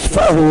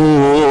നിസ്ഫഹു,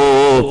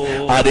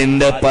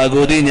 അതിന്റെ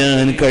പകുതി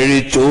ഞാൻ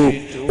കഴിച്ചു.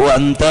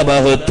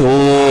 വന്തബഹതു,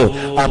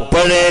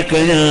 അപ്പോഴേക്ക്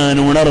ഞാൻ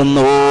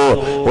ഉണർന്നു.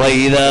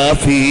 വൈദാ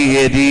ഫീ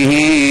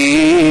യദിഹി,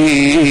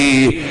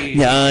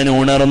 ഞാൻ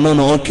ഉണർന്നു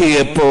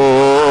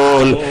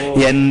നോക്കിയപ്പോൾ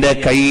എന്റെ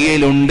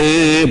കയ്യിലുണ്ട്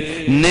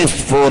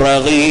നിസ്ഫു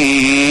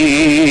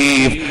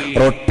റഗീഫ്,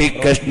 റൊട്ടി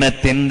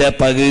കഷ്ണത്തിന്റെ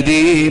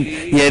പകുതി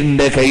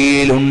എന്റെ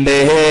കയ്യിലുണ്ട്.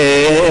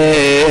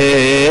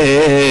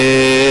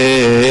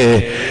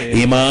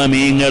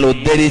 ഇമാമിങ്ങൾ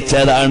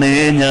ഉദ്ധരിച്ചതാണ്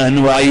ഞാൻ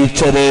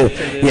വായിച്ചത്.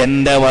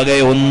 എന്റെ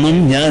വകയൊന്നും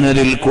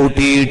ഞാനതിൽ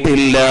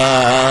കൂട്ടിയിട്ടില്ല.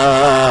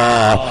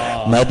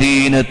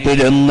 മദീനത്ത്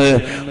ചെന്ന്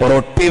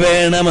റൊട്ടി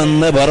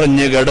വേണമെന്ന്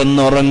പറഞ്ഞു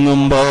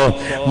കിടന്നുറങ്ങുമ്പോ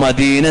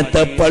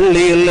മദീനത്തെ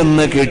പള്ളിയിൽ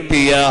നിന്ന്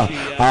കിട്ടിയ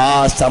ആ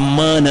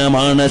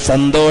സമ്മാനമാണ്,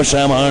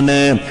 സന്തോഷമാണ്.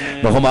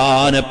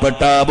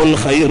 ബഹുമാനപ്പെട്ട അബുൽ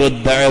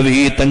ഖൈറുദ്ദഅവി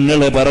തങ്ങൾ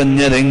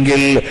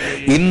പറഞ്ഞതെങ്കിൽ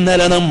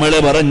ഇന്നലെ നമ്മൾ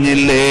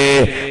പറഞ്ഞില്ലേ,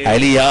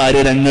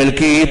 അലിയാര്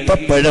തങ്ങൾക്ക്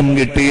ഈത്തപ്പഴം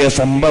കിട്ടിയ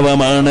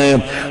സംഭവമാണ്.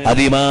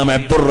 അതിമാം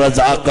അബ്ദുർ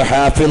റസാഖ്,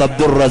 ഹാഫിദ്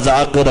അബ്ദുർ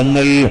റസാഖ്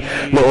തങ്ങൾ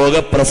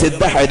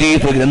ലോകപ്രസിദ്ധ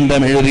ഹദീസ്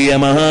ഗ്രന്ഥം എഴുതിയ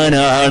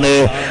മഹാനാണ്.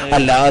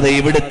 അല്ലാതെ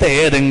ഇവിടുത്തെ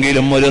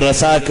ഏതെങ്കിലും ഒരു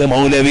റസാഖ്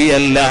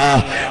മൗലവിയല്ല,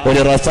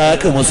 ഒരു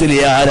റസാഖ്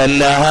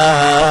മുസ്ലിയാരല്ല.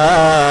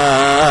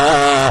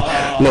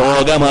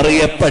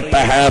 ലോകമറിയപ്പെട്ട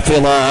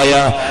ഹാഫിളായ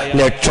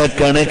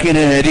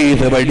ലക്ഷക്കണക്കിന്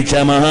ഹദീസ് പഠിച്ച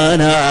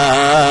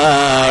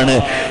മഹാനാണ്.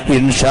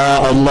 ഇൻഷാ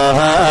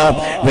അല്ലാഹ്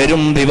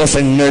വരും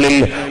ദിവസങ്ങളിൽ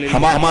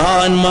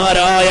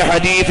മഹാന്മാരായ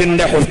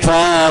ഹദീസിന്റെ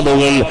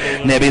ഹുഫാദുകൾ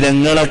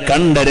നബിതങ്ങളെ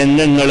കണ്ട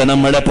രംഗങ്ങൾ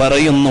നമ്മളെ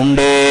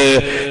പറയുന്നുണ്ട്.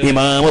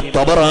 ഇമാം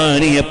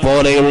തബറാനിയെ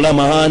പോലെയുള്ള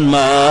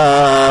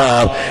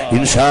മഹാന്മാർ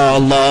ഇൻഷാ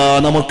അല്ലാഹ്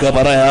നമുക്ക്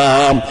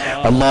പറയാം.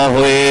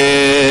 അല്ലാഹുവേ,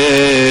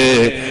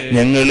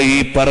 ഞങ്ങൾ ഈ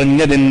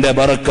പറഞ്ഞതിന്റെ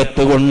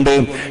ബറക്കത്ത് കൊണ്ട്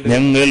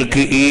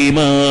ഞങ്ങൾക്ക്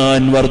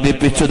ഈമാൻ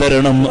വർദ്ധിപ്പിച്ചു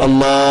തരണം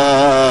അല്ലാ,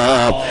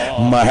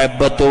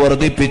 മഹബ്ബത്ത്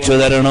വർദ്ധിപ്പിച്ചു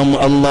തരണം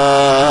അല്ലാ,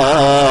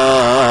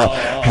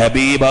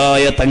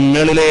 ഹബീബായ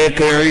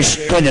തങ്ങളിലേക്ക്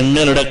ഇഷ്ക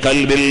ഞങ്ങളുടെ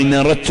കൽബിൽ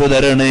നിറച്ചു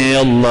തരണേ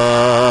അല്ലാ.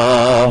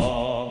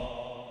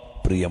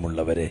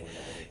 പ്രിയമുള്ളവരെ,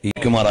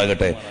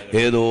 ഈക്കുമാറാകട്ടെ,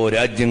 ഏതോ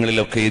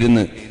രാജ്യങ്ങളിലൊക്കെ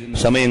ഇരുന്ന്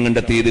സമയം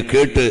കണ്ടെത്തി ഇത്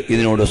കേട്ട്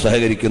ഇതിനോട്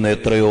സഹകരിക്കുന്ന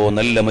എത്രയോ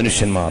നല്ല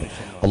മനുഷ്യന്മാർ,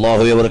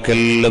 അല്ലാഹു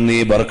അവർക്കെല്ലാം നീ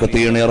ബർക്കത്ത്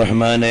ചെയ്യണേ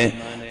റഹ്മാനെ.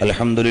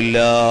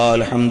 അൽഹംദുലില്ലാഹ്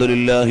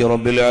അൽഹംദുലില്ലാഹി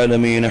റബ്ബിൽ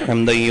ആലമീൻ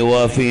ഹംദൻ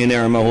യുവാഫി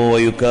നിഅമഹു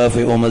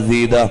വയുകാഫിഉ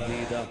മസീദാ.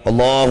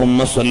 اللهم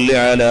صل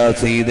على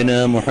سيدنا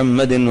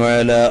محمد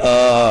وعلى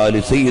آل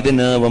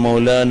سيدنا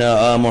ومولانا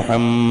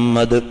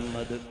محمد.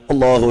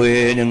 അല്ലാഹുവേ,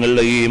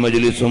 ഞങ്ങളുടെ ഈ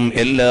മജ്ലിസും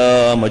എല്ലാ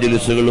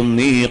മജ്ലിസുകളും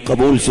നീ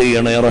ഖബൂൽ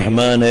ചെയ്യണേ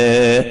റഹ്മാനേ.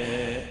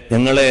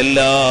 ഞങ്ങളെ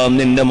എല്ലാം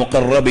നിന്റെ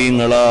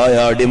മുഖറബീങ്ങളായ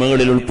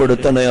അടിമകളിൽ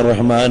ഉൾപ്പെടുത്തണേ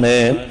റഹ്മാനേ.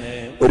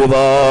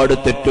 ഒരുപാട്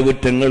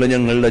തെറ്റുകുറ്റങ്ങൾ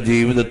ഞങ്ങളുടെ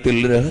ജീവിതത്തിൽ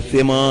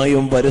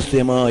രഹസ്യമായും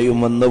പരസ്യമായും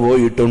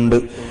വന്നുപോയിട്ടുണ്ട്.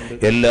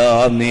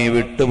 എല്ലാം നീ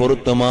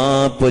വിട്ടുപുറത്ത്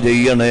മാപ്പ്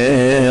ചെയ്യണേ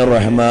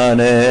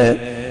റഹ്മാനേ.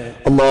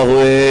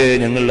 അല്ലാഹുവേ,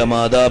 ഞങ്ങളുടെ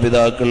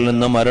മാതാപിതാക്കളിൽ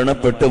നിന്ന്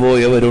മരണപ്പെട്ടു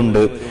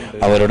പോയവരുണ്ട്,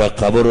 അവരുടെ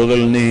ഖബറുകൾ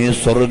നീ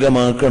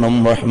സ്വർഗമാക്കണം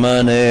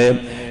റഹ്മാനേ.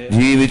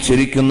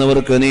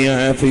 ജീവിച്ചിരിക്കുന്നവർക്ക് നീ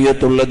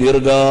ആഫിയത്തുള്ള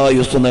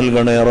ദീർഘായുസ്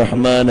നൽകണേ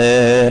റഹ്മാനേ.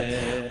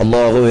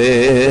 അല്ലാഹുവേ,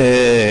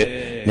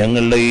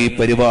 ഞങ്ങളുടെ ഈ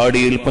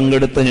പരിപാടിയിൽ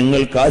പങ്കെടുത്ത്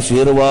ഞങ്ങൾക്ക്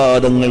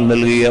ആശീർവാദങ്ങൾ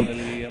നൽകിയ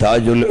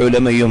താജുൽ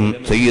ഉലമയും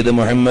സയ്യിദ്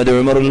മുഹമ്മദ്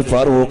ഉമറുൽ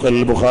ഫാറൂഖ് അൽ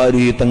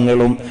ബുഖാരി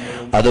തങ്ങളും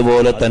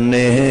അതുപോലെ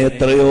തന്നെ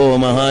എത്രയോ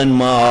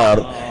മഹാന്മാർ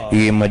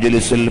ഈ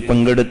മജ്ലിസിൽ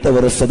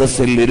പങ്കെടുത്തവർ,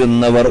 സദസ്സിൽ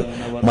ഇരുന്നവർ,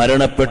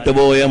 മരണപ്പെട്ടു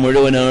പോയ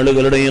മുഴുവൻ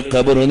ആളുകളുടെയും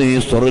ഖബർ നീ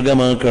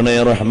സ്വർഗമാക്കണേ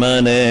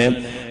റഹ്മാനേ.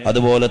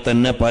 അതുപോലെ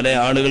തന്നെ പല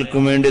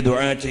ആളുകൾക്കും വേണ്ടി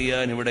ദുആ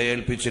ചെയ്യാൻ ഇവിടെ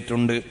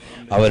ഏൽപ്പിച്ചിട്ടുണ്ട്.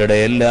 അവരുടെ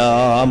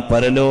എല്ലാം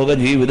പരലോക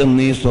ജീവിതം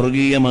നീ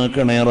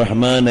സ്വർഗീയമാക്കണേ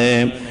റഹ്മാനേ.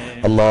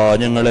 അല്ലാഹ്,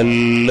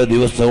 ഞങ്ങളെല്ലാ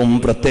ദിവസവും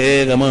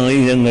പ്രത്യേകമായി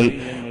ഞങ്ങൾ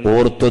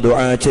ഓർത്ത്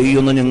ദുആ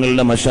ചെയ്യുന്ന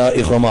ഞങ്ങളുടെ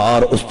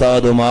മശായിഖുമാർ,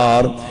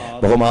 ഉസ്താദുമാർ,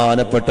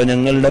 ബഹുമാനപ്പെട്ട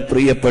ഞങ്ങളുടെ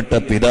പ്രിയപ്പെട്ട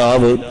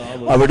പിതാവ്,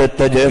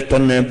 അവിടുത്തെ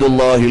ജ്യേഷ്ഠൻ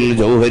അബ്ദുല്ലാഹിൽ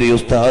ജൗഹരി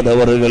ഉസ്താദ്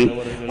അവറുകൾ,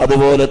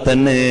 അതുപോലെ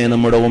തന്നെ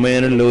നമ്മുടെ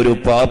ഉമേനല്ലൂരു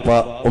പാപ്പ,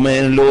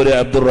 ഉമേനല്ലൂര്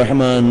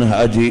അബ്ദുറഹ്മാൻ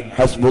ഹാജി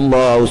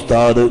ഹസ്ബുല്ലാ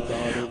ഉസ്താദ്,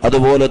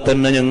 അതുപോലെ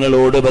തന്നെ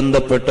ഞങ്ങളോട്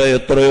ബന്ധപ്പെട്ട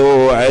എത്രയോ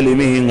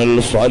ആലിമീങ്ങൾ,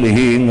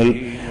 സ്വാലിഹീങ്ങൾ,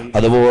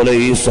 അതുപോലെ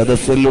ഈ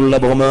സദസ്സിലുള്ള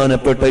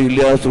ബഹുമാനപ്പെട്ട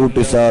ഇല്യാസ്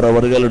കുട്ടി സാർ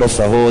അവരുടെ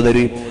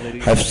സഹോദരി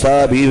ഹഫ്സ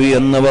ബീവി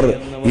എന്നവർ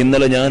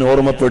ഇന്നലെ ഞാൻ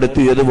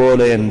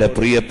ഓർമ്മപ്പെടുത്തിയതുപോലെ എന്റെ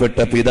പ്രിയപ്പെട്ട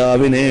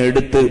പിതാവിനെ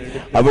എടുത്ത്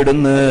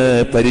അവിടുന്ന്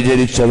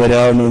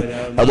പരിചരിച്ചവരാണ്.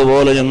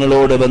 അതുപോലെ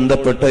ഞങ്ങളോട്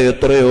ബന്ധപ്പെട്ട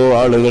എത്രയോ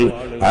ആളുകൾ,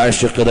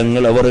 ആഷിഖ്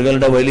തങ്ങൾ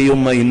അവരുടെ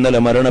വലിയുമ്മ ഇന്നലെ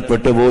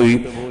മരണപ്പെട്ടു പോയി.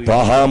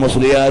 താഹാ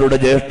മുസ്ലിയാരുടെ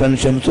ജ്യേഷ്ഠൻ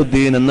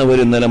ഷംസുദ്ദീൻ എന്നവർ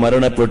ഇന്നലെ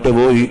മരണപ്പെട്ടു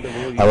പോയി.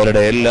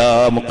 അവരുടെ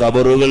എല്ലാം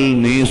ഖബറുകൾ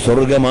നീ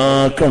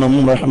സ്വർഗമാക്കണം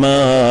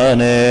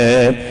റഹ്മാനേ.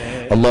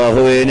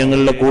 അല്ലാഹുവേ,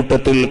 ഞങ്ങളുടെ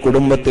കൂട്ടത്തിൽ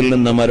കുടുംബത്തിൽ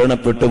നിന്ന്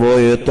മരണപ്പെട്ടു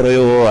പോയ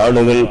എത്രയോ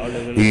ആളുകൾ,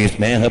 ഈ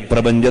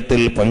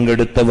സ്നേഹപ്രപഞ്ചത്തിൽ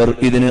പങ്കെടുത്തവർ,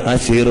 ഇതിന്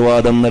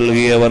ആശീർവാദം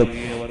നൽകിയവർ,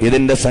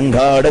 ഇതിന്റെ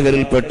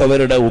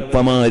സംഘാടകരിൽപ്പെട്ടവരുടെ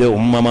ഉപ്പമാര്,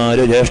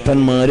 ഉമ്മമാര്,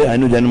 ജ്യേഷ്ഠന്മാര്,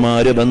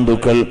 അനുജന്മാര്,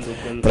 ബന്ധുക്കൾ,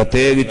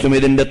 പ്രത്യേകിച്ചും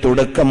ഇതിന്റെ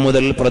തുടക്കം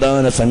മുതൽ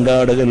പ്രധാന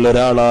സംഘാടകരിൽ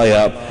ഒരാളായ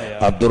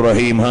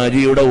അബ്ദുറഹീം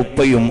ഹാജിയുടെ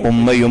ഉപ്പയും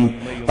ഉമ്മയും,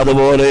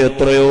 അതുപോലെ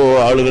എത്രയോ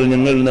ആളുകൾ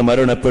ഞങ്ങളിൽ നിന്ന്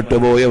മരണപ്പെട്ടു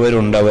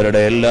പോയവരുണ്ട്.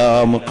 അവരുടെ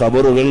എല്ലാം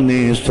ഖബറുകൾ നീ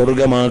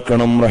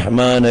സ്വർഗമാക്കണം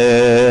റഹ്മാനേ.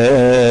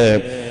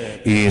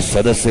 ഈ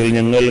സദസ്സിൽ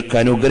ഞങ്ങൾക്ക്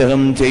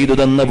അനുഗ്രഹം ചെയ്തു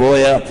തന്നു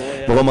പോയ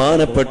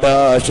ബഹുമാനപ്പെട്ട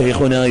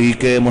ശൈഖുനാ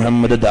ഇ.കെ.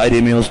 മുഹമ്മദ്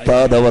ദാരിമി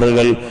ഉസ്താദ്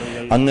അവറുകൾ,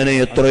 അങ്ങനെ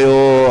എത്രയോ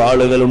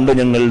ആളുകളുണ്ട്,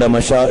 ഞങ്ങളുടെ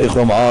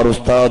മശായിഖുമാർ,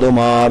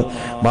 ഉസ്താദുമാർ,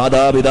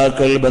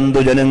 മാതാപിതാക്കൾ,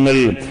 ബന്ധുജനങ്ങൾ,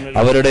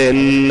 അവരുടെ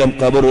എല്ലാം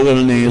ഖബറുകൾ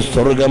നീ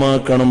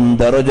സ്വർഗമാക്കണം,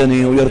 ദറജ നീ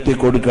ഉയർത്തി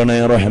കൊടുക്കണേ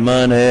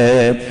റഹ്മാനേ.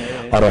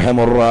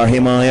 അർഹമുർ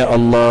റഹീമായ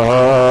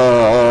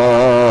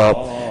അല്ലാഹ്,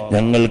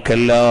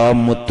 ഞങ്ങൾക്കെല്ലാം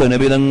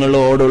മുത്തുനബി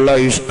തങ്ങളോടുള്ള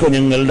ഇഷ്ക്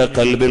ഞങ്ങളുടെ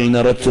കൽബിൽ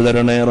നിറച്ചു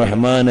തരണേ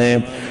റഹ്മാനേ.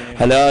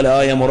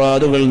 ഹലാലായ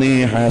മുറാദുകൾ നീ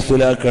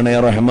ഹാസിലാക്കണേ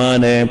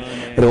റഹ്മാനേ.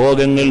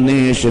 രോഗങ്ങൾ നീ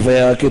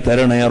ശിഫയാക്കി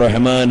തരണേ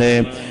റഹ്മാനേ.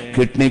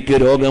 കിഡ്നിക്ക്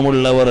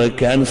രോഗമുള്ളവർ,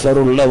 ക്യാൻസർ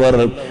ഉള്ളവർ,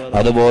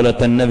 അതുപോലെ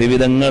തന്നെ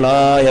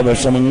വിവിധങ്ങളായ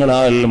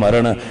വിഷമങ്ങളാൽ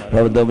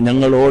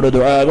ഞങ്ങളോട്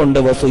ദുആ കൊണ്ട്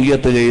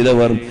വസിയ്യത്ത്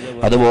ചെയ്തവർ,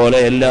 അതുപോലെ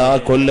എല്ലാ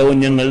കൊല്ലവും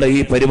ഞങ്ങളുടെ ഈ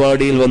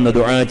പരിപാടിയിൽ വന്ന്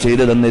ദുആ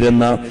ചെയ്തു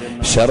തന്നിരുന്ന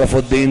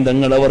ഷറഫുദ്ദീൻ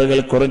തങ്ങളവറുകൾ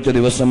കുറച്ചു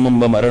ദിവസം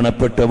മുമ്പ്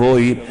മരണപ്പെട്ടു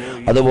പോയി.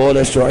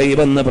 അതുപോലെ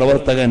ഷുഐബ് എന്ന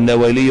പ്രവർത്തകന്റെ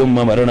വലിയുമ്മ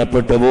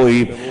മരണപ്പെട്ടു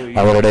പോയി.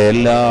 അവരുടെ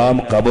എല്ലാം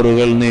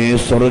ഖബറുകൾ നീ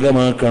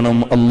സ്വർഗമാക്കണം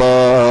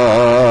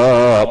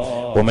അല്ലാഹ്.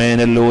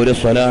 ഉമേനല്ലൂര്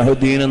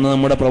സ്വലാഹുദ്ദീൻ എന്ന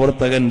നമ്മുടെ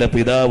പ്രവർത്തകന്റെ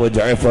പിതാവ്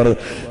ജഅഫർ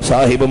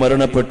സാഹിബ്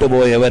മരണപ്പെട്ടു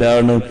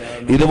പോയവരാണ്.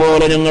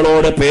 ഇതുപോലെ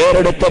ഞങ്ങളോട്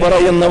പേരെടുത്ത്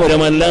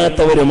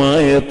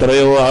പറയുന്നവരുമല്ലാത്തവരുമായ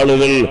എത്രയോ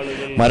ആളുകൾ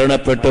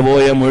മരണപ്പെട്ടു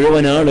പോയ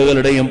മുഴുവൻ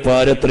ആളുകളുടെയും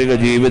പാരത്രിക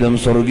ജീവിതം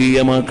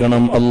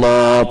സ്വർഗീയമാക്കണം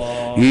അല്ലാഹ്.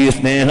 ഈ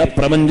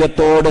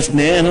സ്നേഹപ്രപഞ്ചത്തോട്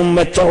സ്നേഹം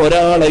വെച്ച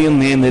ഒരാളെയും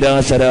നീ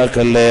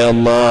നിരാശരാക്കല്ലേ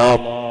അല്ലാഹ്.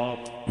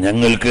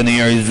 ഞങ്ങൾക്ക് നീ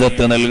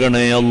ഇസ്സത്ത്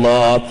നൽകണേ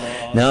അല്ലാഹ്,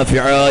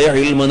 നാഫിആയ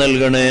ഇൽമ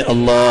നൽകണേ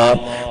അല്ലാഹ്,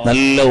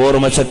 നല്ല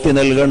ഓർമ്മശക്തി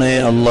നൽകണേ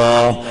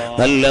അല്ലാഹ്,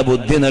 നല്ല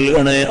ബുദ്ധി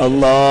നൽകണേ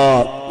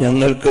അല്ലാഹ്.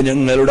 ഞങ്ങൾക്ക്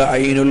ഞങ്ങളുടെ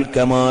ഐനുൽ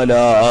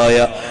കമാലായ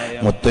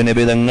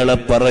മുത്തുനബി തങ്ങളെ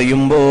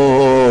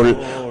പറയുമ്പോൾ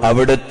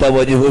അവിടുത്തെ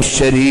വജ്ഹു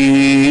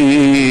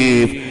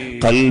ശരീഫ്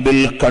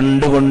ഖൽബിൽ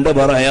കണ്ടുകൊണ്ട്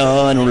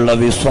പറയാനുള്ള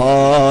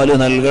വിസാല്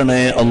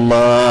നൽകണേ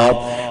അല്ലാഹ്.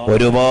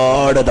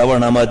 ഒരുപാട്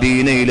തവണ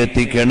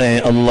മദീനയിലെത്തിക്കണേ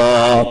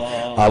അല്ലാഹ്.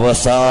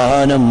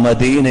 അവസാനം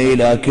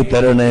മദീനയിലാക്കി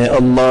തരണേ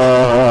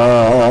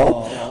അല്ലാഹ്.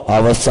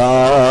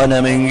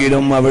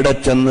 അവസാനമെങ്കിലും അവിടെ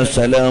ചെന്ന്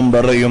സലാം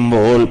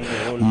പറയുമ്പോൾ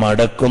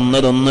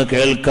മടക്കുന്നതൊന്ന്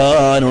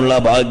കേൾക്കാനുള്ള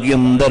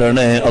ഭാഗ്യം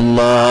തരണേ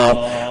അല്ലാഹ്.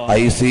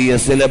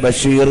 ICSലെ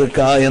ബഷീർക്ക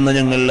എന്ന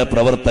ഞങ്ങളുടെ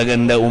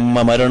പ്രവർത്തകന്റെ ഉമ്മ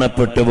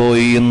മരണപ്പെട്ടു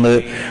പോയി ഇന്ന്.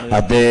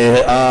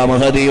 അദ്ദേഹം ആ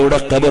മഹദിയുടെ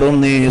ഖബറും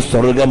നീ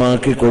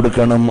സ്വർഗമാക്കി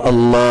കൊടുക്കണം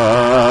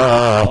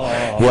അല്ലാഹ്.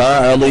 യാ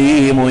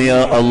അലീമു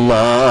യാ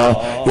അല്ലാഹ്,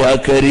 യാ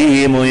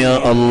കരീമു യാ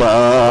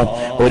അല്ലാഹ്.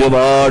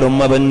 ഒരുപാട്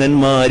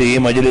ഉമ്മബന്ധന്മാർ ഈ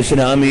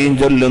മജ്ലിസിൽ ആമീൻ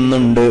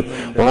ചൊല്ലുന്നുണ്ട്.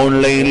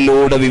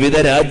 ഓൺലൈനിലൂടെ വിവിധ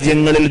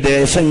രാജ്യങ്ങളിൽ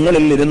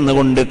ദേശങ്ങളിൽ ഇരുന്നു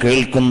കൊണ്ട്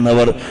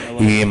കേൾക്കുന്നവർ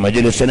ഈ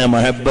മജ്ലിസിനെ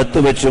മഹബത്ത്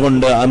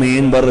വെച്ചുകൊണ്ട്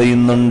ആമീൻ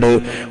പറയുന്നുണ്ട്.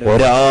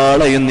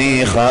 ഒരാളെയും നീ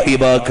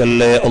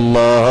ഖായിബാക്കല്ലേ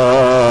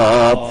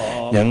അല്ലാഹ്.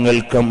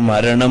 ഞങ്ങൾക്ക്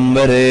മരണം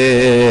വരെ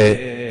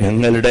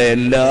ഞങ്ങളുടെ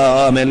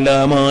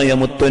എല്ലാമായ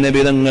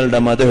മുത്തുനബി തങ്ങളുടെ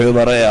മദ്ഹ്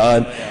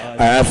പറയാൻ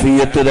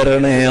ആഫിയത്ത്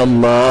തരണേ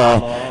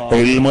അല്ലാഹ്,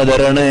 ഇൽമ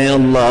തരണേ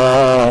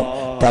അല്ലാഹ്,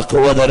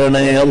 തഖ്വ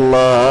തരണേ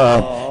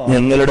അല്ലാഹ്.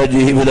 ഞങ്ങളുടെ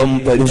ജീവിതം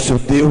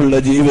പരിശുദ്ധിയുള്ള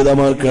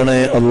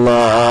ജീവിതമാക്കണേ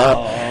അല്ലാഹ്.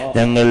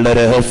 ഞങ്ങളുടെ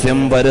രഹസ്യം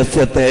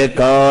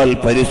പരസ്യത്തെക്കാൾ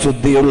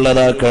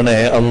പരിശുദ്ധിയുള്ളതാക്കണേ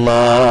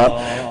അല്ലാഹ്.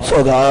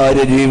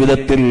 സ്വകാര്യ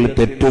ജീവിതത്തിൽ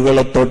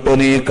തെറ്റുകളെ തൊട്ട്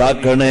നീ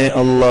കാക്കണേ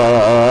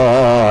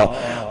അല്ലാഹ്.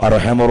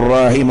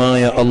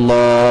 അർഹമുർറാഹിമായ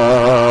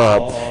അല്ലാഹ്.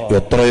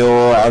 എത്രയോ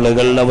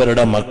ആളുകൾ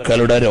അവരുടെ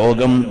മക്കളുടെ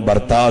രോഗം,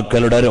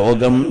 ഭർത്താക്കളുടെ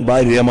രോഗം,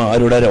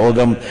 ഭാര്യമാരുടെ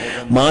രോഗം,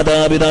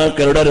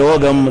 മാതാപിതാക്കളുടെ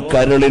രോഗം,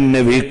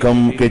 കരളിന് വീക്കം,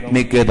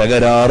 കിഡ്നിക്ക്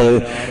തകരാറ്,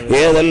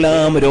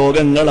 ഏതെല്ലാം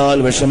രോഗങ്ങളാൽ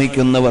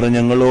വിഷമിക്കുന്നവർ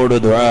ഞങ്ങളോട്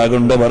ദുആ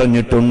കൊണ്ട്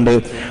പറഞ്ഞിട്ടുണ്ട്.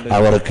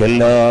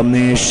 അവർക്കെല്ലാം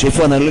നീ ശിഫ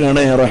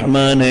നൽകണേ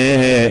റഹ്മാനേ.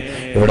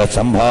 ഇവിടെ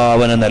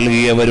സംഭാവന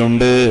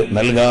നൽകിയവരുണ്ട്,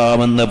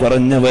 നൽകാമെന്ന്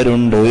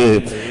പറഞ്ഞവരുണ്ട്.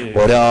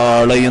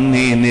 ഒരാളെയും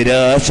നീ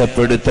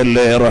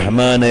നിരാശപ്പെടുത്തല്ലേ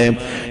റഹ്മാനെ.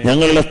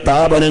 ഞങ്ങളുടെ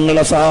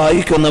സ്ഥാപനങ്ങളെ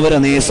സഹായിക്കുന്നവരെ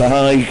നീ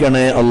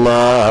സഹായിക്കണേ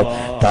അല്ലാഹ്.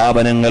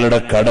 സ്ഥാപനങ്ങളുടെ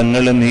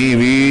കടങ്ങൾ നീ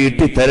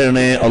വീട്ടി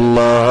തരണേ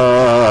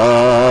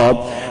അല്ലാഹ്.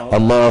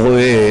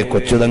 അല്ലാഹുവേ,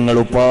 കൊച്ചുതങ്ങൾ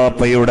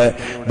ഉപ്പാപ്പയുടെ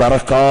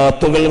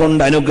ബറക്കാത്തുകൾ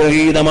കൊണ്ട്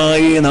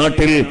അനുഗ്രഹീതമായി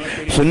നാട്ടിൽ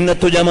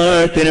സുന്നത്തു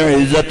ജമാഅത്തിന്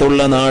ഇസ്സത്തുള്ള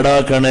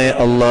നാടാക്കണേ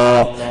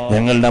അല്ലാഹ്.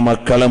 ഞങ്ങളുടെ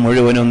മക്കളെ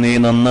മുഴുവനും നീ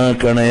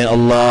നന്നാക്കണേ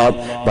അല്ലാഹ്.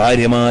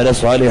 ഭാര്യമാരെ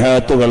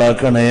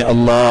സ്വാലിഹാത്തുകളാക്കണേ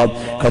അല്ലാഹ്.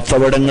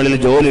 കച്ചവടങ്ങളിൽ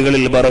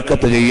ജോലികളിൽ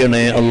ബറക്കത്ത്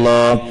ചെയ്യണേ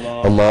അല്ലാഹ്.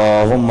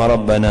 اللهم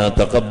ربنا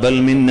تقبل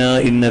منا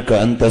إنك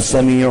أنت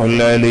السميع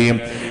العليم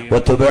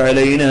وتب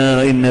علينا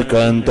إنك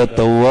أنت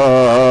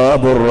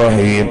التواب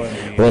الرحيم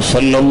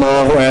وصلى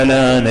الله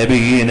على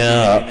نبينا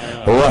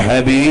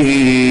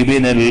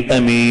وحبيبنا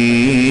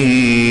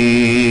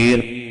الأمين.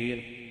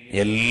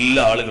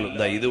 എല്ലാ ആളുകളും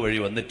ഇതുവഴി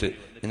വന്നിട്ട്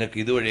നിങ്ങൾക്ക്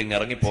ഇതുവഴി അങ്ങ്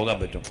ഇറങ്ങി പോകാൻ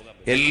പറ്റും.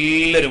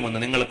 എല്ലാവരും വന്ന്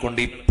നിങ്ങളെ കൊണ്ട്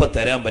ഇപ്പൊ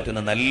തരാൻ പറ്റുന്ന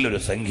നല്ലൊരു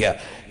സംഖ്യ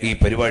ഈ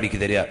പരിപാടിക്ക്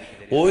തരിക.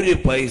 ഒരു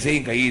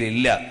പൈസയും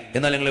കയ്യിലില്ല,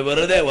 എന്നാൽ നിങ്ങൾ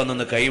വെറുതെ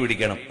വന്നൊന്ന് കൈ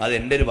പിടിക്കണം. അത്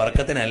എൻ്റെ ഒരു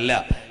വർക്കത്തിനല്ല,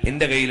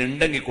 എൻ്റെ കയ്യിൽ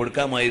ഉണ്ടെങ്കിൽ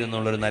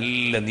കൊടുക്കാമായിരുന്നുള്ളൊരു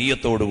നല്ല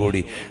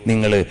നീയത്തോടുകൂടി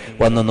നിങ്ങൾ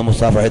വന്നൊന്ന്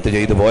മുസാഫഹത്ത്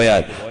ചെയ്തു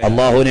പോയാൽ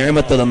അള്ളാഹു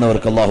നിഅമത്ത്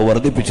തന്നവർക്ക് അള്ളാഹു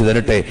വർദ്ധിപ്പിച്ചു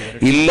തരട്ടെ,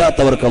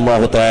 ഇല്ലാത്തവർക്ക്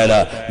അള്ളാഹു തആല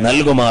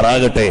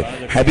നൽകുമാറാകട്ടെ.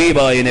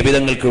 ഹബീബായ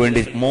നബിതങ്ങൾക്ക്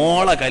വേണ്ടി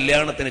മോളെ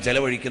കല്യാണത്തിന്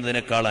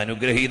ചെലവഴിക്കുന്നതിനേക്കാൾ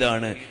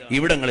അനുഗ്രഹീതാണ്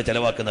ഇവിടങ്ങൾ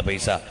ചെലവാക്കുന്ന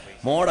പൈസ.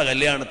 മോടെ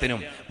കല്യാണത്തിനും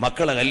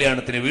മക്കളെ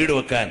കല്യാണത്തിന് വീട്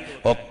വെക്കാൻ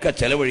ഒക്കെ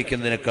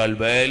ചെലവഴിക്കുന്നതിനേക്കാൾ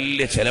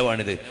വലിയ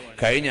ചെലവാണിത്.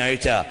 കഴിഞ്ഞ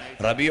ആഴ്ച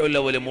റബീഉൽ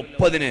അവ്വൽ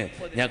 30-ന്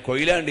ഞാൻ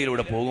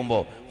കൊയിലാണ്ടിയിലൂടെ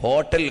പോകുമ്പോൾ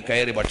ഹോട്ടലിൽ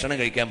കയറി ഭക്ഷണം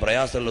കഴിക്കാൻ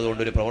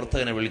പ്രയാസമുള്ളതുകൊണ്ട് ഒരു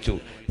പ്രവർത്തകനെ വിളിച്ചു.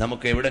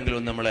 നമുക്ക്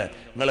എവിടെങ്കിലും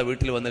നിങ്ങളെ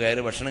വീട്ടിൽ വന്ന്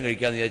കയറി ഭക്ഷണം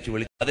കഴിക്കാമെന്ന് വിചാരിച്ചു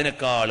വിളിച്ചു.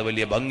 അതിനേക്കാൾ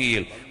വലിയ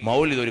ഭംഗിയിൽ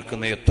മൗലിദ്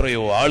ഒരുക്കുന്ന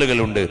എത്രയോ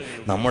ആളുകളുണ്ട്.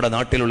 നമ്മുടെ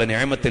നാട്ടിലുള്ള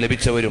നിഅമത്ത്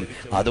ലഭിച്ചവരും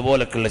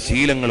അതുപോലൊക്കെയുള്ള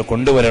ശീലങ്ങൾ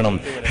കൊണ്ടുവരണം.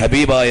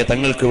 ഹബീബായ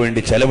തങ്ങൾക്ക്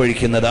വേണ്ടി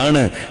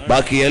ചെലവഴിക്കുന്നതാണ്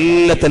ബാക്കി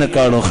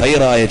എല്ലാത്തിനേക്കാളും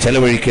ഖൈറായ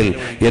ചെലവഴിക്കൽ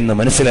എന്ന്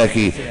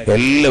മനസ്സിലാക്കി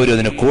എല്ലാവരും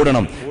അതിന്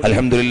കൂടണം.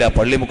 അൽഹംദുലില്ലാഹ്,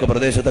 പള്ളിമുക്ക്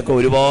പ്രദേശത്തൊക്കെ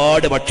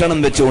ഒരുപാട് ഭക്ഷണം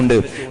വെച്ചുകൊണ്ട്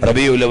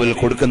റബീഉൽ അവ്വൽ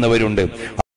കൊടുക്കുന്നവരുണ്ട്.